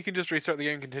 need be you can just restart the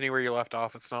game and continue where you left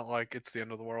off. It's not like it's the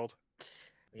end of the world.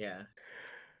 Yeah.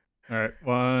 All right.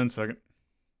 1 second.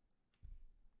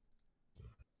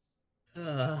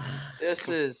 This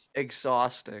is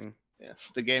exhausting.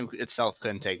 Yes, the game itself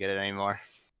couldn't take it anymore.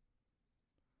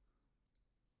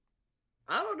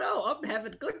 I don't know. I'm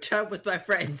having a good time with my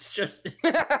friends. Just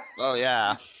Oh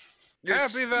yeah.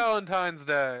 Happy Valentine's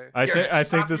Day. I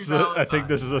think this is Happy I think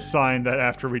this is a sign that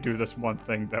after we do this one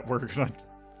thing that we're gonna.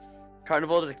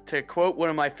 Carnival, to quote one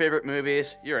of my favorite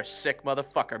movies, "You're a sick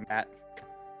motherfucker, Matt."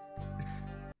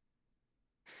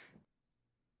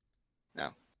 No.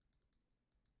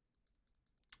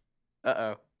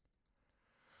 Uh-oh.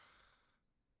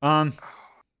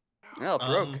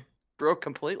 No, broke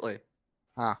completely.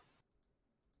 Huh.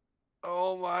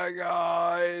 Oh my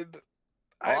god.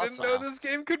 I didn't know Awesome. this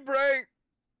game could break.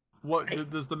 What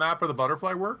does the map or the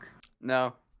butterfly work?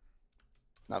 No.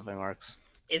 Nothing works.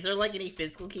 is there like any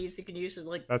physical keys you can use to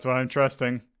like? That's what I'm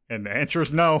trusting, and the answer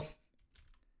is no.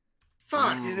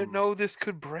 Fuck. I didn't know this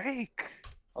could break.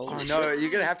 Oh no,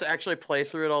 you're gonna have to actually play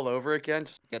through it all over again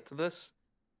just to get to this.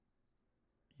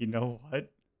 You know what?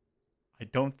 I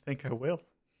don't think I will.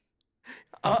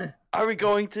 Are we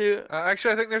going to?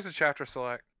 Actually, I think there's a chapter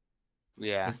select.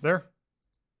 Yeah. Is there?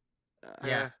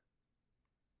 Yeah.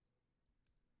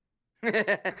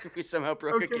 We somehow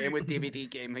broke a Okay. game with DVD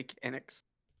game mechanics.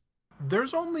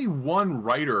 There's only one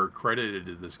writer credited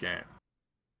to this game.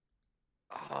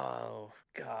 Oh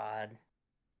God.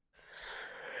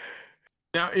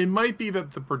 Now it might be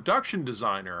that the production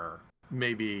designer,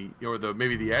 maybe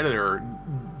the editor,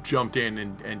 jumped in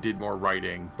and did more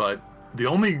writing, but the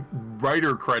only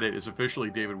writer credit is officially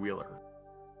David Wheeler,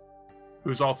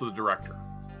 who's also the director.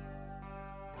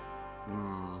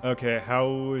 Okay,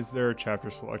 how is there a chapter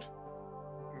select?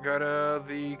 Go to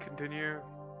the continue.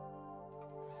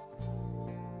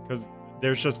 Because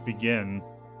there's just begin,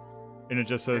 and it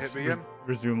just says Hit begin?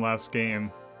 resume last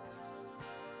game.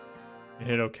 I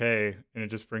hit OK, and it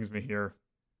just brings me here.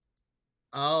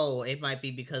 Oh, it might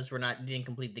be because didn't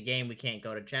complete the game. We can't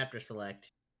go to chapter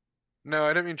select. No,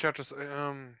 I didn't mean chapter.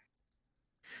 Gonna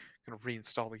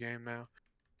reinstall the game now.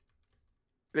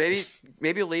 Maybe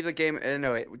leave the game.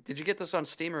 No, wait. Did you get this on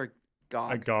Steam or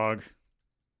GOG? A GOG.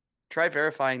 Try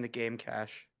verifying the game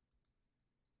cache.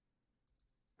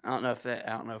 I don't know if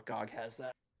GOG has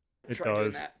that. It Try doing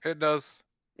does. that. It does.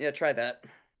 Yeah, try that.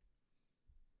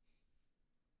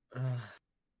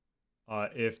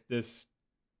 If this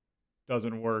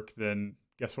doesn't work, then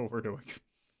guess what we're doing?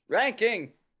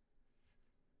 Ranking.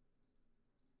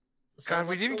 God,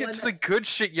 we didn't get to the good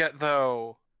shit yet,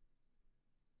 though.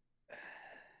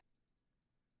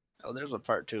 Oh, there's a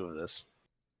part 2 of this.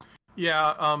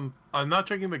 Yeah, I'm not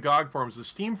checking the GOG forums. The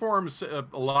Steam forums, a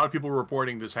lot of people are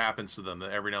reporting this happens to them,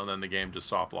 that every now and then the game just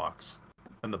soft locks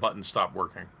and the buttons stop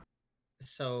working.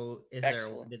 So,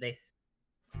 Excellent. did they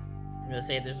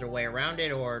say there's a way around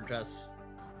it, or just?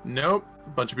 Nope. A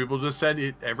bunch of people just said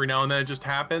it every now and then it just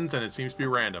happens, and it seems to be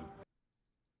random.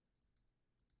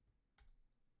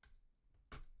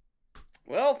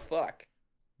 Well, fuck.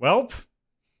 Welp.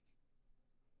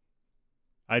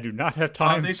 I do not have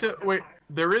time. They said, wait,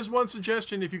 there is one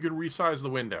suggestion if you can resize the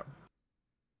window.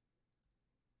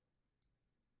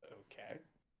 Okay.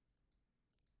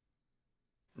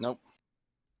 Nope.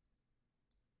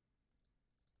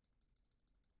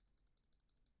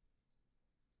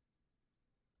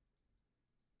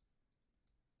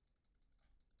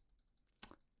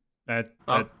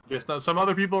 Yes, now some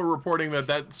other people are reporting that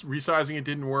resizing it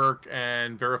didn't work,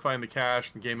 and verifying the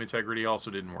cache and game integrity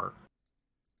also didn't work.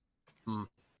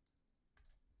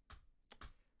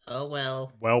 Oh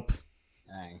well. Welp.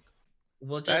 Dang.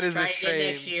 We'll That just is a try again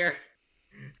next shame. year.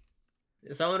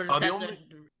 Someone will just have to.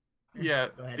 Yeah,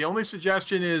 Go ahead. the only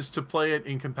suggestion is to play it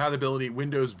in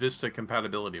Windows Vista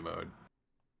compatibility mode.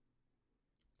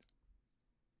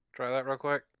 Try that real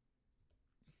quick.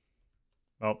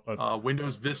 Well, let's...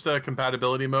 Windows Vista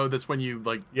compatibility mode. That's when you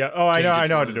like. Yeah. Oh, I know how to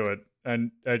change it do it, and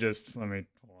let me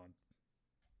hold on.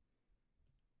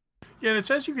 Yeah, and it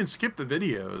says you can skip the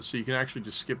videos, so you can actually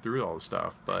just skip through all the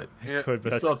stuff. But I could,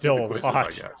 but you that's still still have to a do the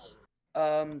quizzes, lot.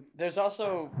 I guess. There's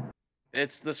also,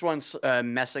 this one's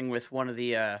messing with one of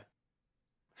the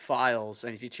files,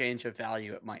 and if you change a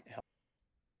value, it might help.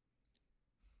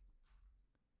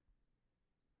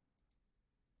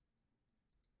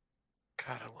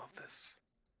 God, I love this.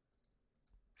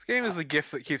 This game is the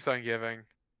gift that keeps on giving.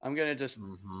 I'm just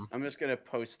gonna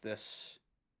post this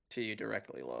to you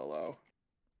directly, Lolo.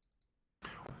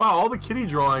 Wow, all the kitty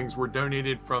drawings were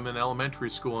donated from an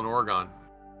elementary school in Oregon.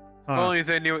 If only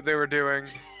they knew what they were doing.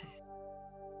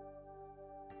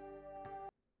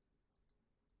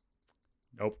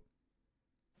 Nope.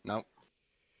 Nope.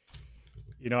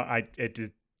 You know, I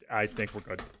think we're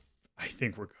good. I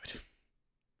think we're good.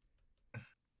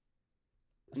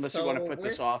 Unless you want to put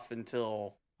this off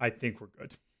until... I think we're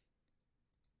good.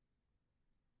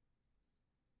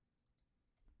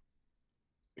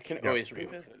 We can Yeah. always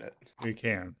revisit it. We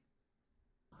can.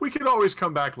 We can always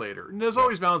come back later. And there's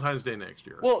always Valentine's Day next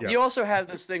year. Well, you also have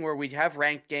this thing where we have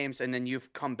ranked games and then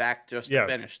you've come back just to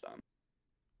finish them.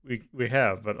 We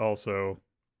have, but also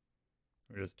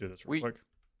let me just do this real quick.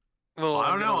 Well, I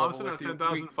don't know. I'm level sitting with at you.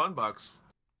 10,000 fun bucks.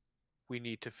 We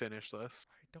need to finish this.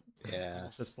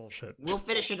 Yes. That's bullshit. We'll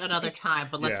finish it another time,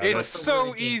 but let's. Yeah, It's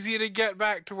so easy to get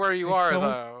back to where you are,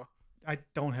 though. I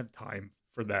don't have time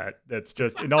for that. That's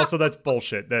just, and also that's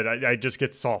bullshit. That I just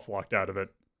get soft locked out of it.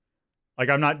 Like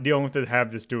I'm not dealing with it.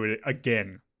 Have this do it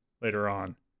again later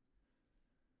on.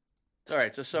 It's all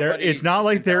right. So somebody. It's not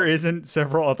like there isn't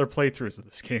several other playthroughs of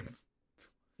this game.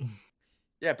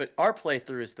 Yeah, but our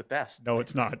playthrough is the best. No,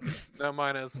 it's not. No,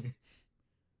 mine is.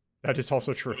 That is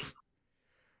also true.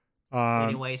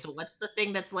 Anyway, so what's the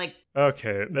thing that's like?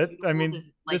 Okay, I mean,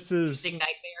 this is nightmare.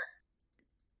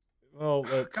 Well,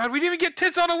 let's... God, we didn't even get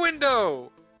tits on a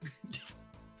window.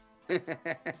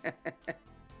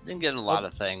 Didn't get a lot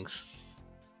of things.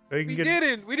 We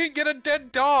didn't. We didn't get a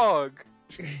dead dog.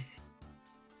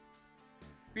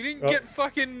 We didn't get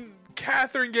fucking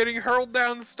Catherine getting hurled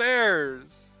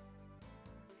downstairs.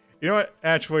 You know what?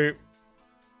 Actually,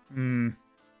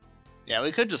 yeah,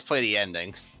 we could just play the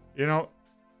ending. You know,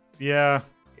 yeah.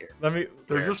 Let me.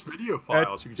 They're just video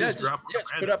files. You can just grab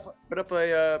put up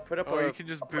a. Or you can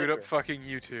just boot up fucking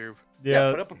YouTube.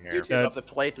 Yeah, put up a YouTube of the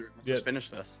playthrough. Let's just finish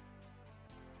this.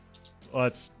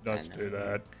 Let's do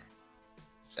that.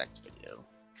 Second video.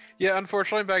 Yeah,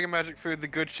 unfortunately, Bag of Magic Food, the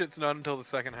good shit's not until the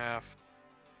second half.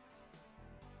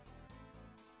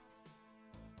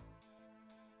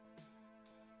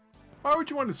 Why would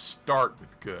you want to start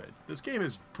with good? This game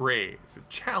is brave. It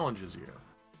challenges you.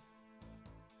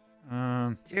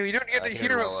 Yeah, you don't get to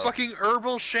hear about fucking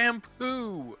herbal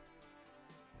shampoo.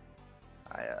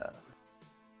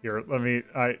 Here, let me.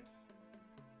 I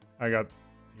got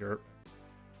here.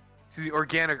 This is the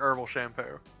organic herbal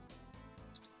shampoo.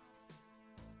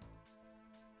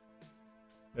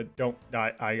 Don't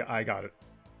die. I got it.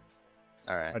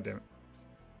 All right. God damn it.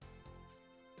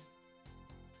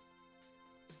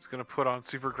 It's gonna put on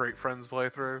Super Great Friends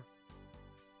playthrough.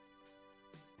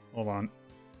 Hold on.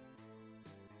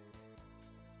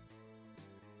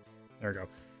 There we go.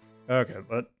 Okay,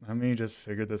 let me just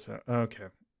figure this out. Okay.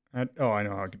 I know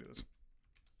how I can do this.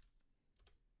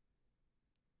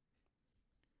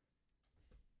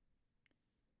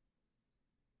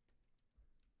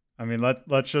 I mean,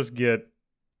 let's just get.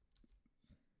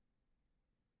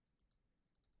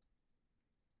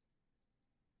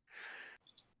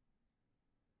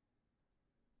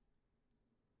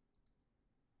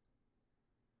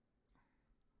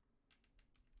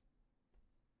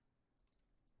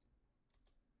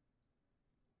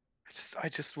 I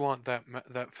just want that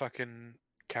fucking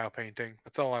cow painting.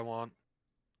 That's all I want.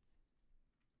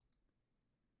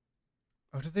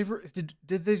 Oh, did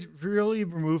they really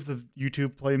remove the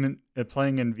YouTube playing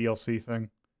in VLC thing?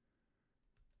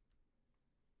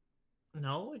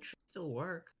 No, it should still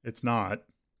work. It's not.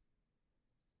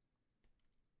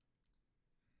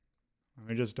 Let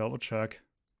me just double check.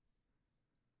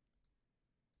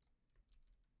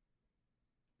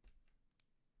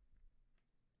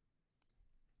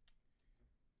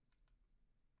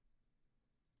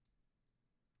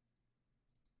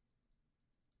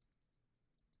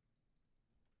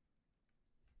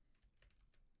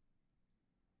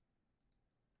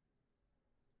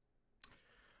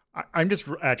 I'm just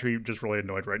really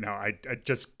annoyed right now. I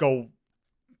just go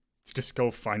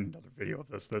find another video of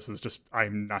this. This is just,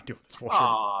 I'm not doing this bullshit.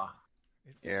 Aw.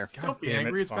 Yeah. Don't be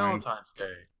angry. It's Valentine's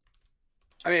Day.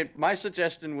 I mean, my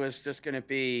suggestion was just going to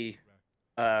be,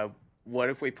 what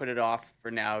if we put it off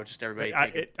for now? Just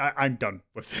everybody. I'm done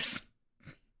with this.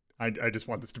 I just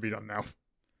want this to be done now.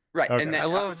 Right, Okay. and then I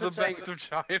love the best of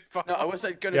giant balls. No, I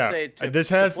wasn't going to say. This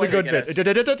has the good against-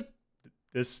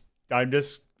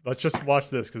 bit. Let's just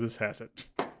watch this because this has it.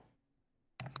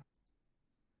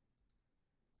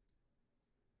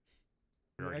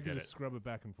 I can just scrub it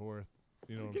back and forth.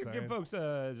 You know what I'm saying? Give folks just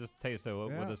a taste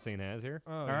of what this scene has here.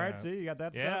 Oh, all right, yeah. see, you got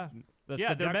that Yeah. stuff? The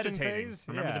Yeah, they're seduction meditating. phase.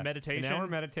 Remember the And meditation? now we're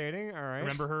meditating, all right.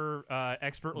 Remember her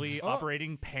expertly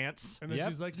operating pants. And then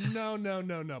she's like,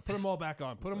 no. Put them all back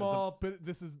on. Put them all, put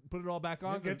it all back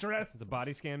on. Get dressed. The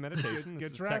body scan meditation. Get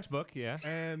This is dressed. textbook, yeah.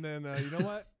 And then, you know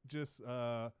what? Just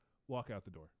walk out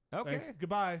the door. Okay. Thanks.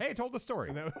 Goodbye. Hey, told the story.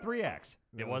 And that- 3 acts.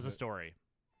 That It was was a it. story.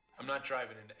 I'm not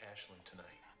driving into Ashland tonight.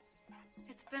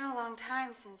 It's been a long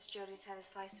time since Jody's had a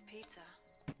slice of pizza.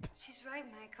 She's right,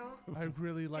 Michael. I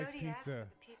really like Jody asked pizza.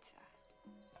 for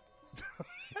pizza.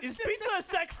 Is pizza a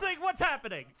sex thing? What's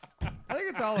happening? I think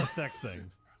it's all a sex thing.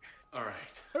 All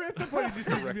right. I mean, at some point, he just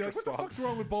needs to be like, what the fuck's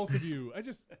wrong with both of you?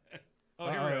 Oh,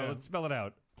 here we go. Let's spell it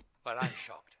out. Well, I'm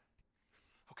shocked.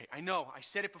 Okay, I know. I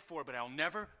said it before, but I'll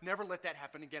never let that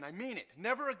happen again. I mean it.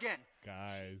 Never again.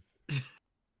 Guys. I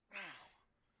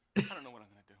don't know what I'm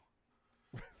gonna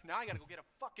do. Now I gotta go get a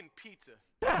fucking pizza.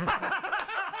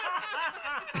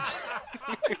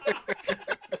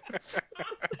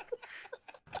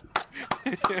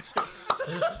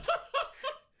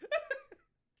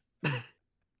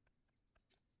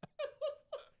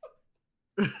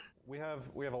 We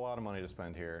have a lot of money to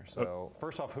spend here. So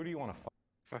first off, who do you want to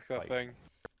Fuck that thing.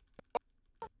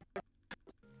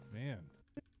 Man.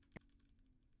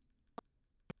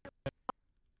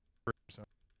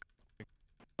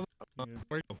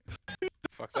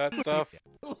 Fuck that stuff.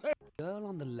 Girl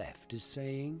on the left is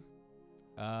saying,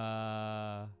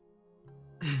 that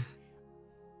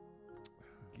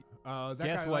Guess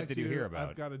guy what likes did you hear about?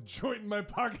 I've got a joint in my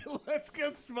pocket. Let's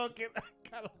get smoking. I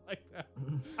kind of like that.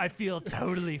 I feel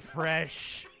totally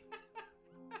fresh.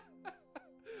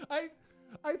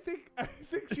 I think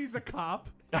she's a cop.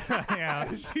 Yeah.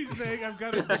 She's saying I've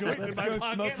got a joint in Let's my go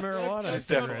pocket. smoke marijuana. Let's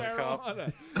go smoke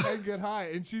marijuana and get high.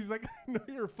 And she's like, I know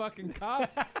you're a fucking cop.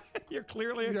 You're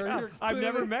clearly a You're cop. I've clearly-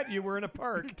 never met you. We're in a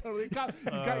park. You're totally a cop.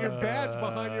 You've got your badge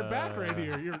behind your back right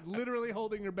here. You're literally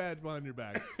holding your badge behind your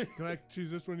back. Can I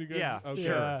choose this one, you guys? Yeah, Okay.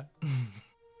 sure.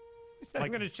 Like-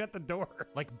 I'm gonna shut the door.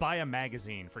 Like, buy a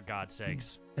magazine, for God's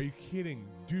sakes. Are you kidding?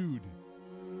 Dude,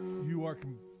 you are...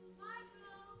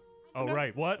 Oh,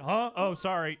 right. What? Huh? Oh,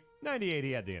 sorry. 98,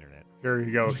 he had the internet. Here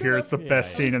you go. Here's the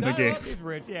best scene in the game. He's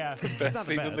rich, yeah. It's Best not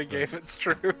scene in the game, it's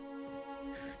true.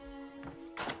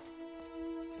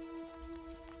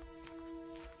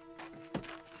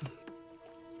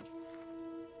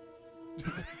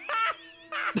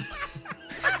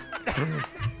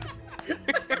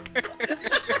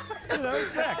 No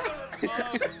sex.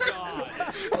 Oh, God.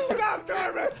 Stop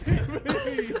tormenting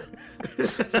me!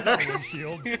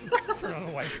 Windshield. Turn on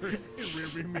the wipers.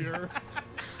 Rearview mirror.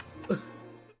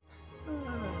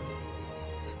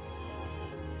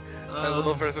 I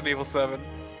love Resident Evil 7.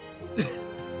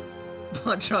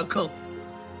 Punch Uncle.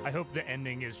 I hope the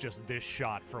ending is just this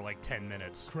shot for like 10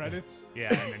 minutes. Credits? Yeah,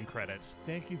 and then credits.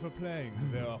 Thank you for playing.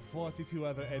 There are 42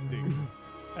 other endings.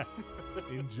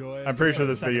 Enjoy. I'm pretty sure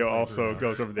this video also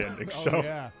goes over the ending. So Oh,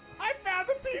 yeah. I found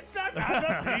the pizza! Found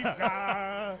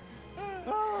the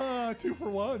pizza! 2 for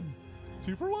 1.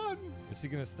 2 for 1. Is he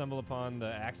gonna stumble upon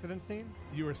the accident scene?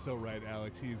 You are so right,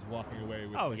 Alex. He's walking away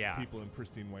with people in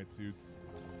pristine white suits.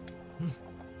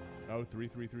 Oh,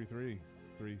 3333.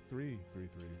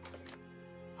 3333.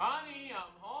 Honey, I'm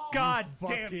home. God You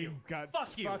damn fucking you! got Fuck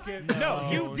you! fucking- No,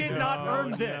 you did not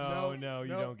earn this. No, you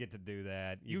don't get to do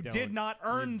that. You did not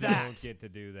earn You that. don't get to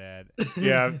do that.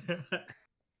 yeah.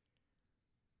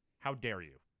 How dare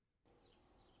you?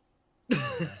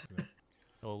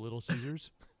 Oh, Little Caesars.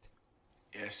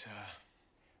 Yes,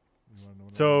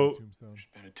 So there's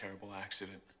been a terrible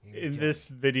accident. in this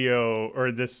video,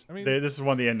 or this, I mean, this is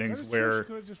one of the endings that is true. She where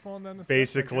could've just fallen down the steps, I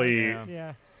basically, guess.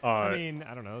 Yeah. uh, I mean,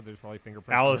 I don't know. There's probably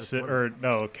fingerprints. Allison, or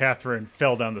no, Catherine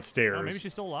fell down the stairs. Oh, maybe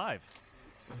she's still alive.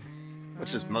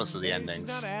 Which is most of the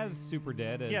endings. She's not as super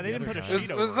dead as Yeah, they the didn't other put a times.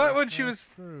 sheet Was that when she was...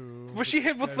 Was she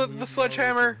hit with the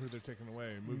sledgehammer? Who they're taking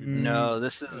away. No,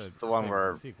 this is the one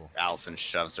where sequel. Allison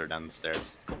shoves her down the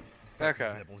stairs.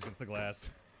 Okay. Nipples against the glass.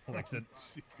 Likes it.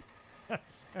 God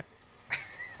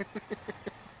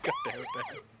damn it,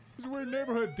 Dan. It's a weird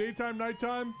neighborhood. Daytime,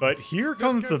 nighttime. But here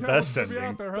comes the Can't tell. best Could be ending,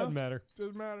 out there, huh? Doesn't matter.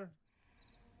 Doesn't matter.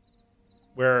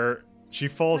 where she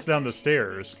falls down the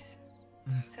stairs.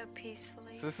 So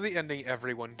peacefully. So this is the ending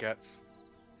everyone gets.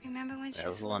 Remember when she That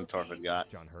was the one Torford got.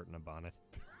 John Hurt in a bonnet.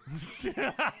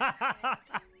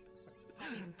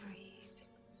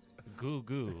 Goo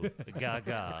goo,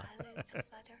 gaga.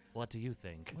 What do you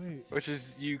think? Wait. Which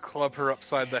is you club her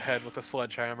upside the head with a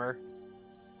sledgehammer.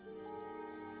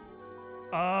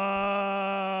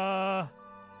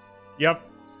 Yep.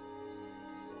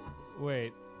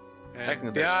 Wait.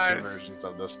 Technically, Yeah, there's two versions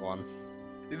of this one.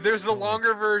 There's the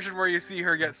longer version where you see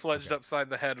her get sledged upside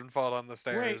the head and fall down the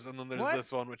stairs, Wait, and then there's what?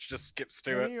 this one which just skips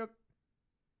to it.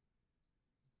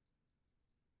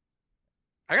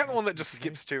 I got the one that just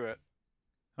skips to it.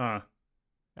 Huh.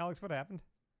 Alex, what happened?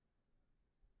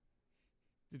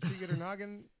 Did she get her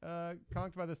noggin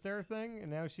conked by the stair thing,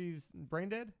 and now she's brain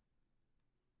dead?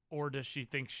 Or does she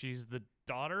think she's the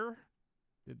daughter?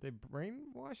 Did they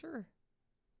brainwash her?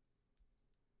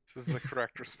 This is the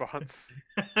correct response.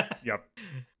 Yep.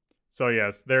 So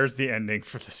yes, there's the ending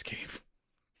for this game.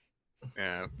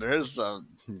 Yeah, there is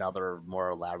another more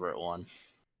elaborate one.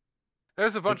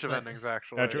 There's a bunch of endings,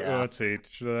 actually. Let's see.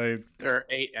 Should I? There are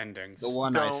 8 endings. The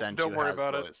one I Don't- sent don't you worry has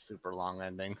about the it. super long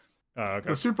ending. Okay.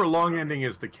 The super long ending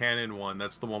is the canon one.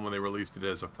 That's the one when they released it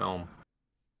as a film.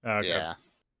 Okay. Yeah.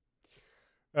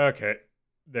 Okay.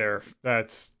 There.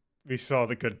 We saw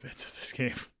the good bits of this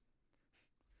game.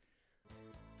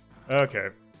 Okay.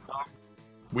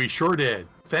 We sure did.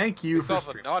 Thank you We for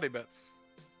saw the naughty bits.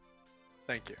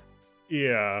 Thank you.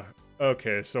 Yeah.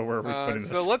 Okay, so where are we putting this?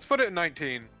 So let's put it in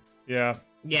 19. Yeah.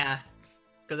 Yeah,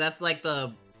 because that's like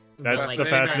the. That's like, the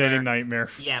fascinating nightmare.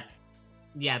 Yeah,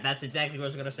 yeah, that's exactly what I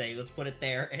was gonna say. Let's put it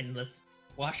there and let's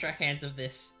wash our hands of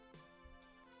this.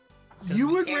 You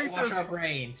we would can't rate wash this. our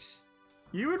brains.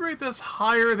 You would rate this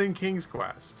higher than King's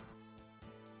Quest.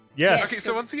 Yes. Okay,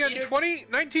 so once again,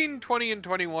 19, 20, and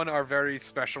 21 are very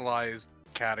specialized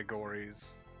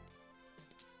categories.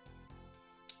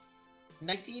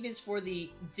 19 is for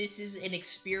this is an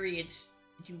experience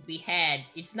to be had.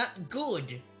 It's not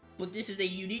good, but this is a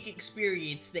unique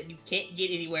experience that you can't get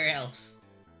anywhere else.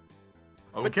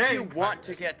 But if you want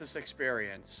to get this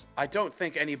experience, I don't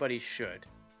think anybody should.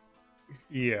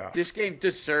 Yeah. This game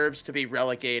deserves to be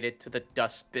relegated to the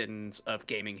dustbins of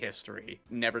gaming history,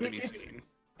 never to be seen.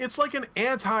 It's like an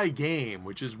anti-game,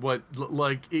 which is what,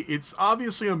 like, it's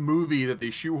obviously a movie that they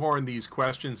shoehorn these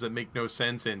questions that make no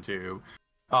sense into.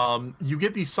 You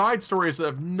get these side stories that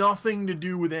have nothing to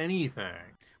do with anything.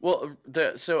 Well,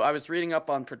 so I was reading up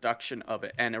on production of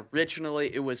it, and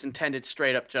originally it was intended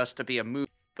straight up just to be a movie,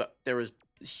 but there was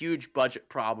huge budget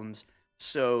problems.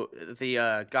 So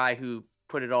the guy who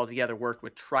put it all together worked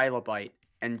with Trilobite,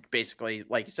 and basically,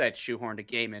 like you said, shoehorned a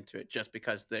game into it just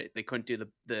because they couldn't do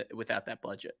the without that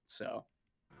budget. So.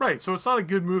 Right, so it's not a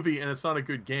good movie and it's not a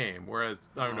good game. Whereas,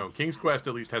 I don't know, King's Quest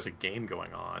at least has a game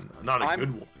going on, not a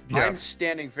good one. I'm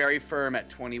standing very firm at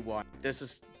 21. This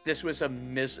was a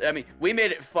I mean, we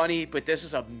made it funny, but this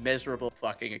is a miserable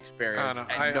fucking experience.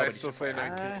 I still say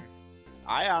 19.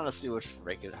 I honestly would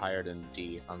rank it higher than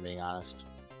D, if I'm being honest.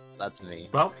 That's me.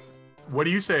 Well, what do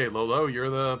you say, Lolo? You're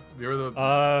the.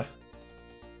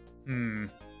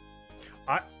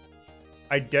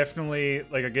 I definitely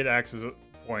I get Axe's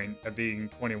point at being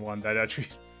 21. That actually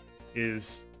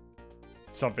is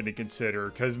something to consider,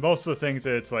 because most of the things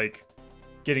that it's like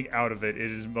getting out of it,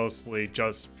 it is mostly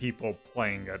just people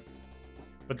playing it.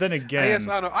 But then again,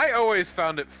 I always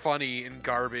found it funny and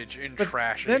garbage and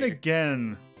trashy. Then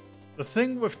again, the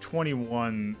thing with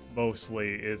 21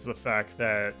 mostly is the fact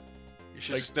that you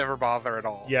should just never bother at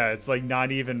all. Yeah, it's like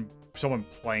not even someone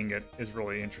playing it is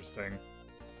really interesting,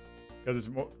 because it's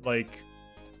more like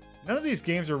none of these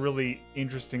games are really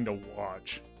interesting to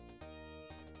watch.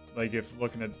 Like if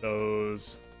looking at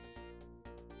those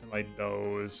and like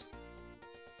those,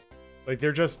 like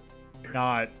they're just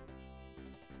not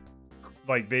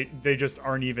like they just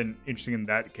aren't even interesting in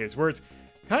that case. Where it's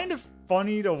kind of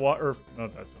funny to watch, or no,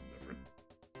 that's something different.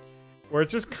 Where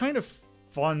it's just kind of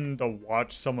fun to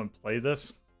watch someone play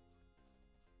this.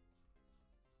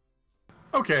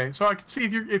 Okay, so I can see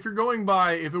if you're going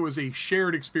by if it was a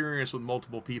shared experience with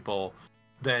multiple people,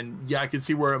 then yeah, I could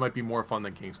see where it might be more fun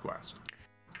than King's Quest.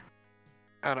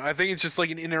 I don't know, I think it's just like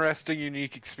an interesting,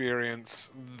 unique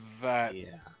experience that. Yeah.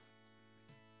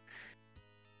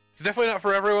 It's definitely not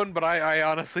for everyone, but I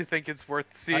honestly think it's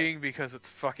worth seeing because it's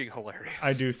fucking hilarious.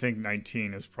 I do think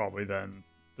 19 is probably then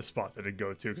the spot that it'd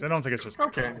go to, because I don't think it's just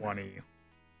 20.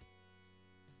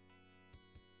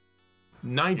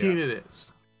 19 it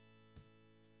is.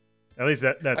 At least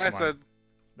that's I mine. said-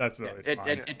 That's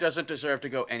the It doesn't deserve to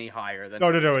go any higher than. No,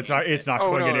 it's not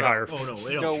going any higher. Oh no,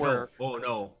 it Nowhere. Oh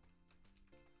no.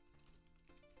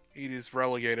 It is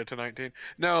relegated to 19.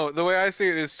 No, the way I see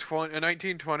it is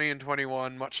 19, 20, and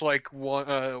 21, much like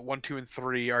 1, 2, and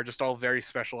 3, are just all very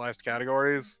specialized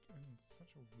categories. Such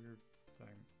a weird thing.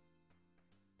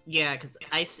 Yeah, because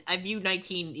I view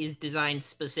 19 is designed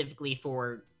specifically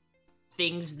for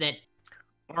things that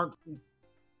aren't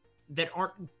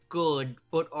good,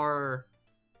 but are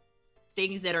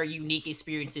things that are unique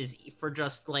experiences for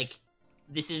just like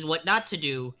this is what not to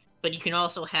do. But you can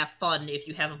also have fun if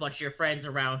you have a bunch of your friends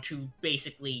around to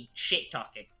basically shit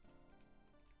talking.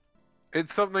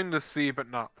 It's something to see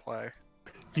but not play.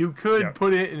 You could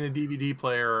put it in a DVD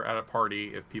player at a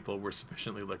party if people were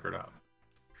sufficiently liquored up.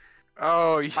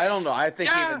 Oh, I don't know. I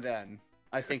think even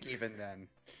then.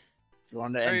 You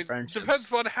want to end friendships.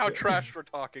 Depends on how trash we're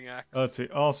talking, Axe. Let's see.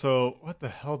 Also, what the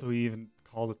hell do we even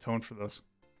call the tone for this?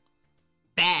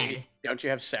 Bad. Don't you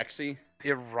have sexy?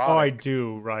 Erotic. Oh, I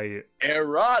do, right.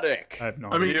 Erotic. I have no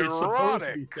I mean, idea. it's supposed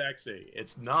to be sexy.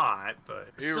 It's not, but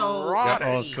So, Yeah, let's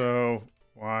see. also,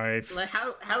 wife.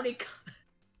 How many?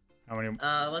 How many?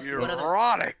 Let's see. What other?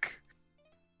 Erotic.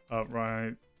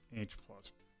 Right. H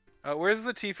plus. Where's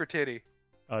the T for titty?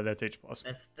 That's H plus.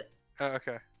 That's the.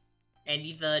 Okay. And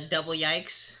the double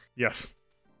yikes. Yeah.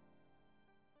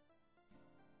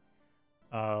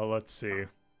 Let's see.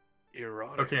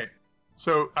 Erotic. Okay,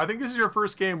 so I think this is your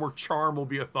first game where charm will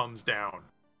be a thumbs down.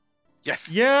 Yes.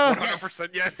 Yeah. 100%.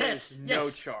 Yes. There's no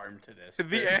charm to this.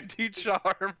 The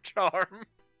anti-charm charm.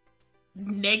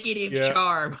 Negative Yeah.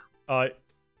 charm.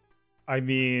 I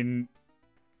mean,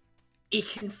 It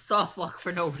can soft lock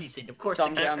for no reason. Of course.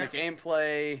 Thumb down the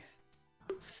gameplay.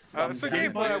 So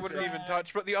gameplay I wouldn't even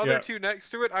touch, but the other two next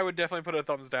to it, I would definitely put a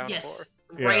thumbs down Yes.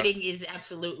 for. Yeah. Writing is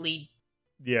absolutely.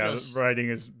 yeah, Just- the writing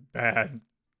is bad.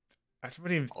 I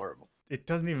wouldn't even. Horrible. It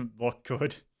doesn't even look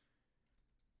good.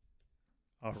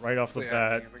 Right off the The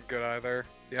bat. acting isn't good either.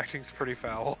 The acting's pretty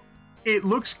foul. It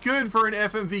looks good for an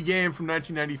FMV game from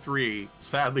 1993.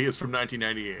 Sadly, it's from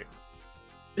 1998.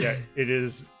 Yeah, it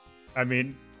is. I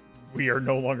mean, we are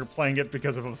no longer playing it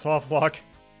because of a soft lock.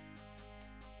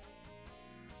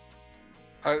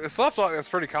 Soft lock is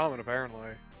pretty common, apparently.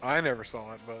 I never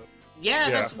saw it, but... Yeah,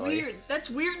 that's Yeah. weird. That's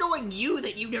weird knowing you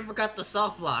that you never got the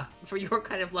soft lock for your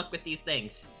kind of luck with these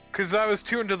things. Because I was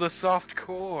tuned to the soft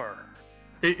core.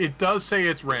 It does say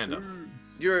it's random.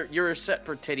 You're set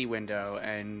for titty window,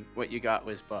 and what you got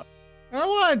was butt. I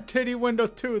want titty window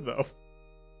too, though.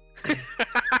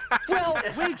 Well,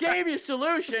 we gave you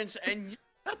solutions, and you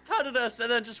tutted us, and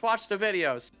then just watched the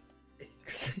videos.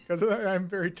 Because I'm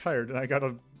very tired and I got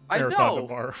a I marathon know.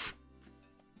 tomorrow.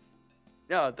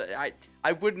 No,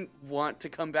 I wouldn't want to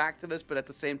come back to this, but at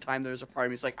the same time, there's a part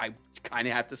of me that's like, I kind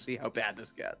of have to see how bad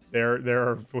this gets. There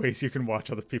are ways you can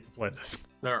watch other people play this.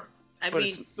 There. I But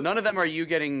mean, none of them are you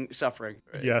getting suffering.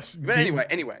 Right? Yes. But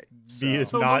anyway. B is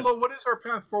So, not. Lolo, what is our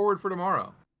path forward for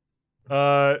tomorrow?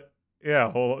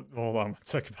 Yeah. Hold on one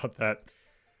second about that.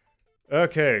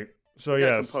 Okay. So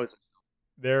Yeah, yes, compose it.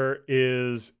 there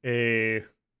is a.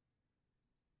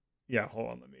 Yeah. Hold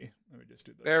on. Let me just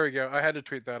do this. There we go. I had to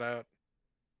tweet that out.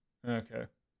 Okay.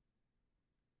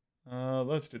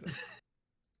 Let's do this.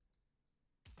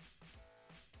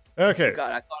 Okay.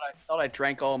 God, I thought I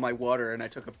drank all my water, and I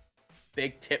took a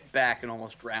big tip back and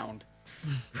almost drowned.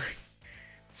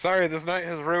 Sorry, this night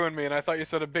has ruined me, and I thought you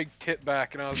said a big tit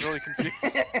back, and I was really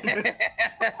confused.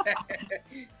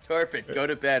 Torpid, go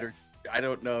to bed, or I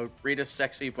don't know, read a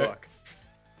sexy book.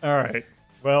 All right.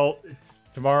 Well,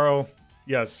 tomorrow,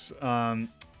 yes.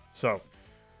 So,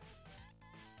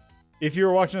 if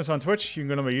you're watching us on Twitch, you can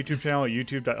go to my YouTube channel at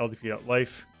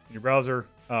youtube.ldp.life in your browser.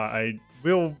 I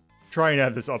will try and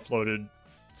have this uploaded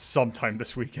sometime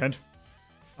this weekend.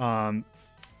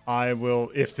 I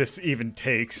will, if this even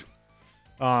takes.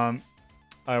 I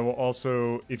will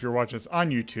also, if you're watching us on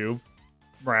YouTube,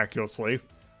 miraculously,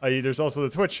 there's also the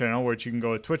Twitch channel, which you can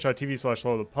go to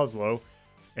twitch.tv/LoloThePuzzlo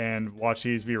and watch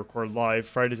these be recorded live.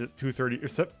 Fridays at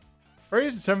 2:30.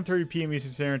 Fridays at 7:30 p.m.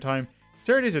 Eastern Standard Time.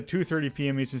 Saturdays at 2:30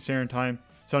 p.m. Eastern Standard Time.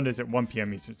 Sundays at 1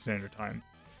 p.m. Eastern Standard Time.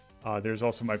 There's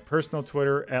also my personal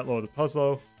Twitter at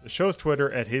LoloThePuzzlo. The show's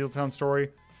Twitter at Hazeltown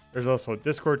Story. There's also a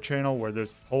Discord channel where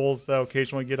there's polls that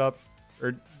occasionally get up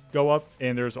or go up,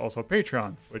 and there's also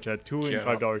Patreon, which at $2 and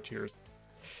 $5 tiers.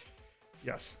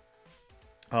 Yes.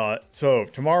 So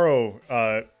tomorrow,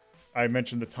 I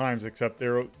mentioned the times, except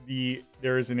there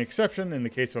is an exception in the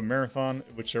case of a marathon,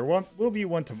 which there will be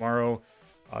one tomorrow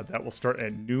that will start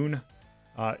at noon,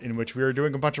 in which we are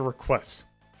doing a bunch of requests.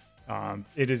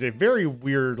 It is a very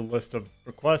weird list of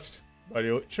requests, but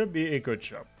it should be a good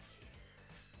show.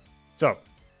 So,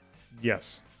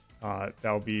 yes, that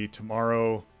will be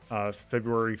tomorrow,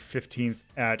 February 15th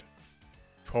at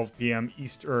 12 p.m.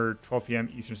 Eastern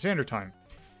Standard Time.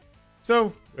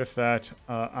 So, with that,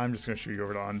 I'm just going to shoot you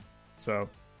over to On. So,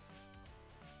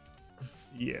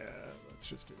 yeah, let's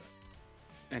just do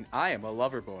that. And I am a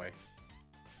lover boy.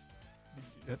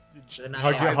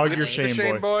 Hug your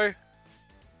shame boy.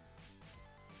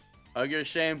 Hug your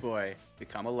shame boy.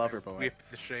 Become a lover boy. Whip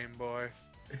the shame boy.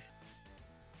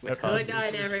 Good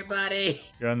night, everybody.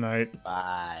 Good night.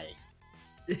 Bye.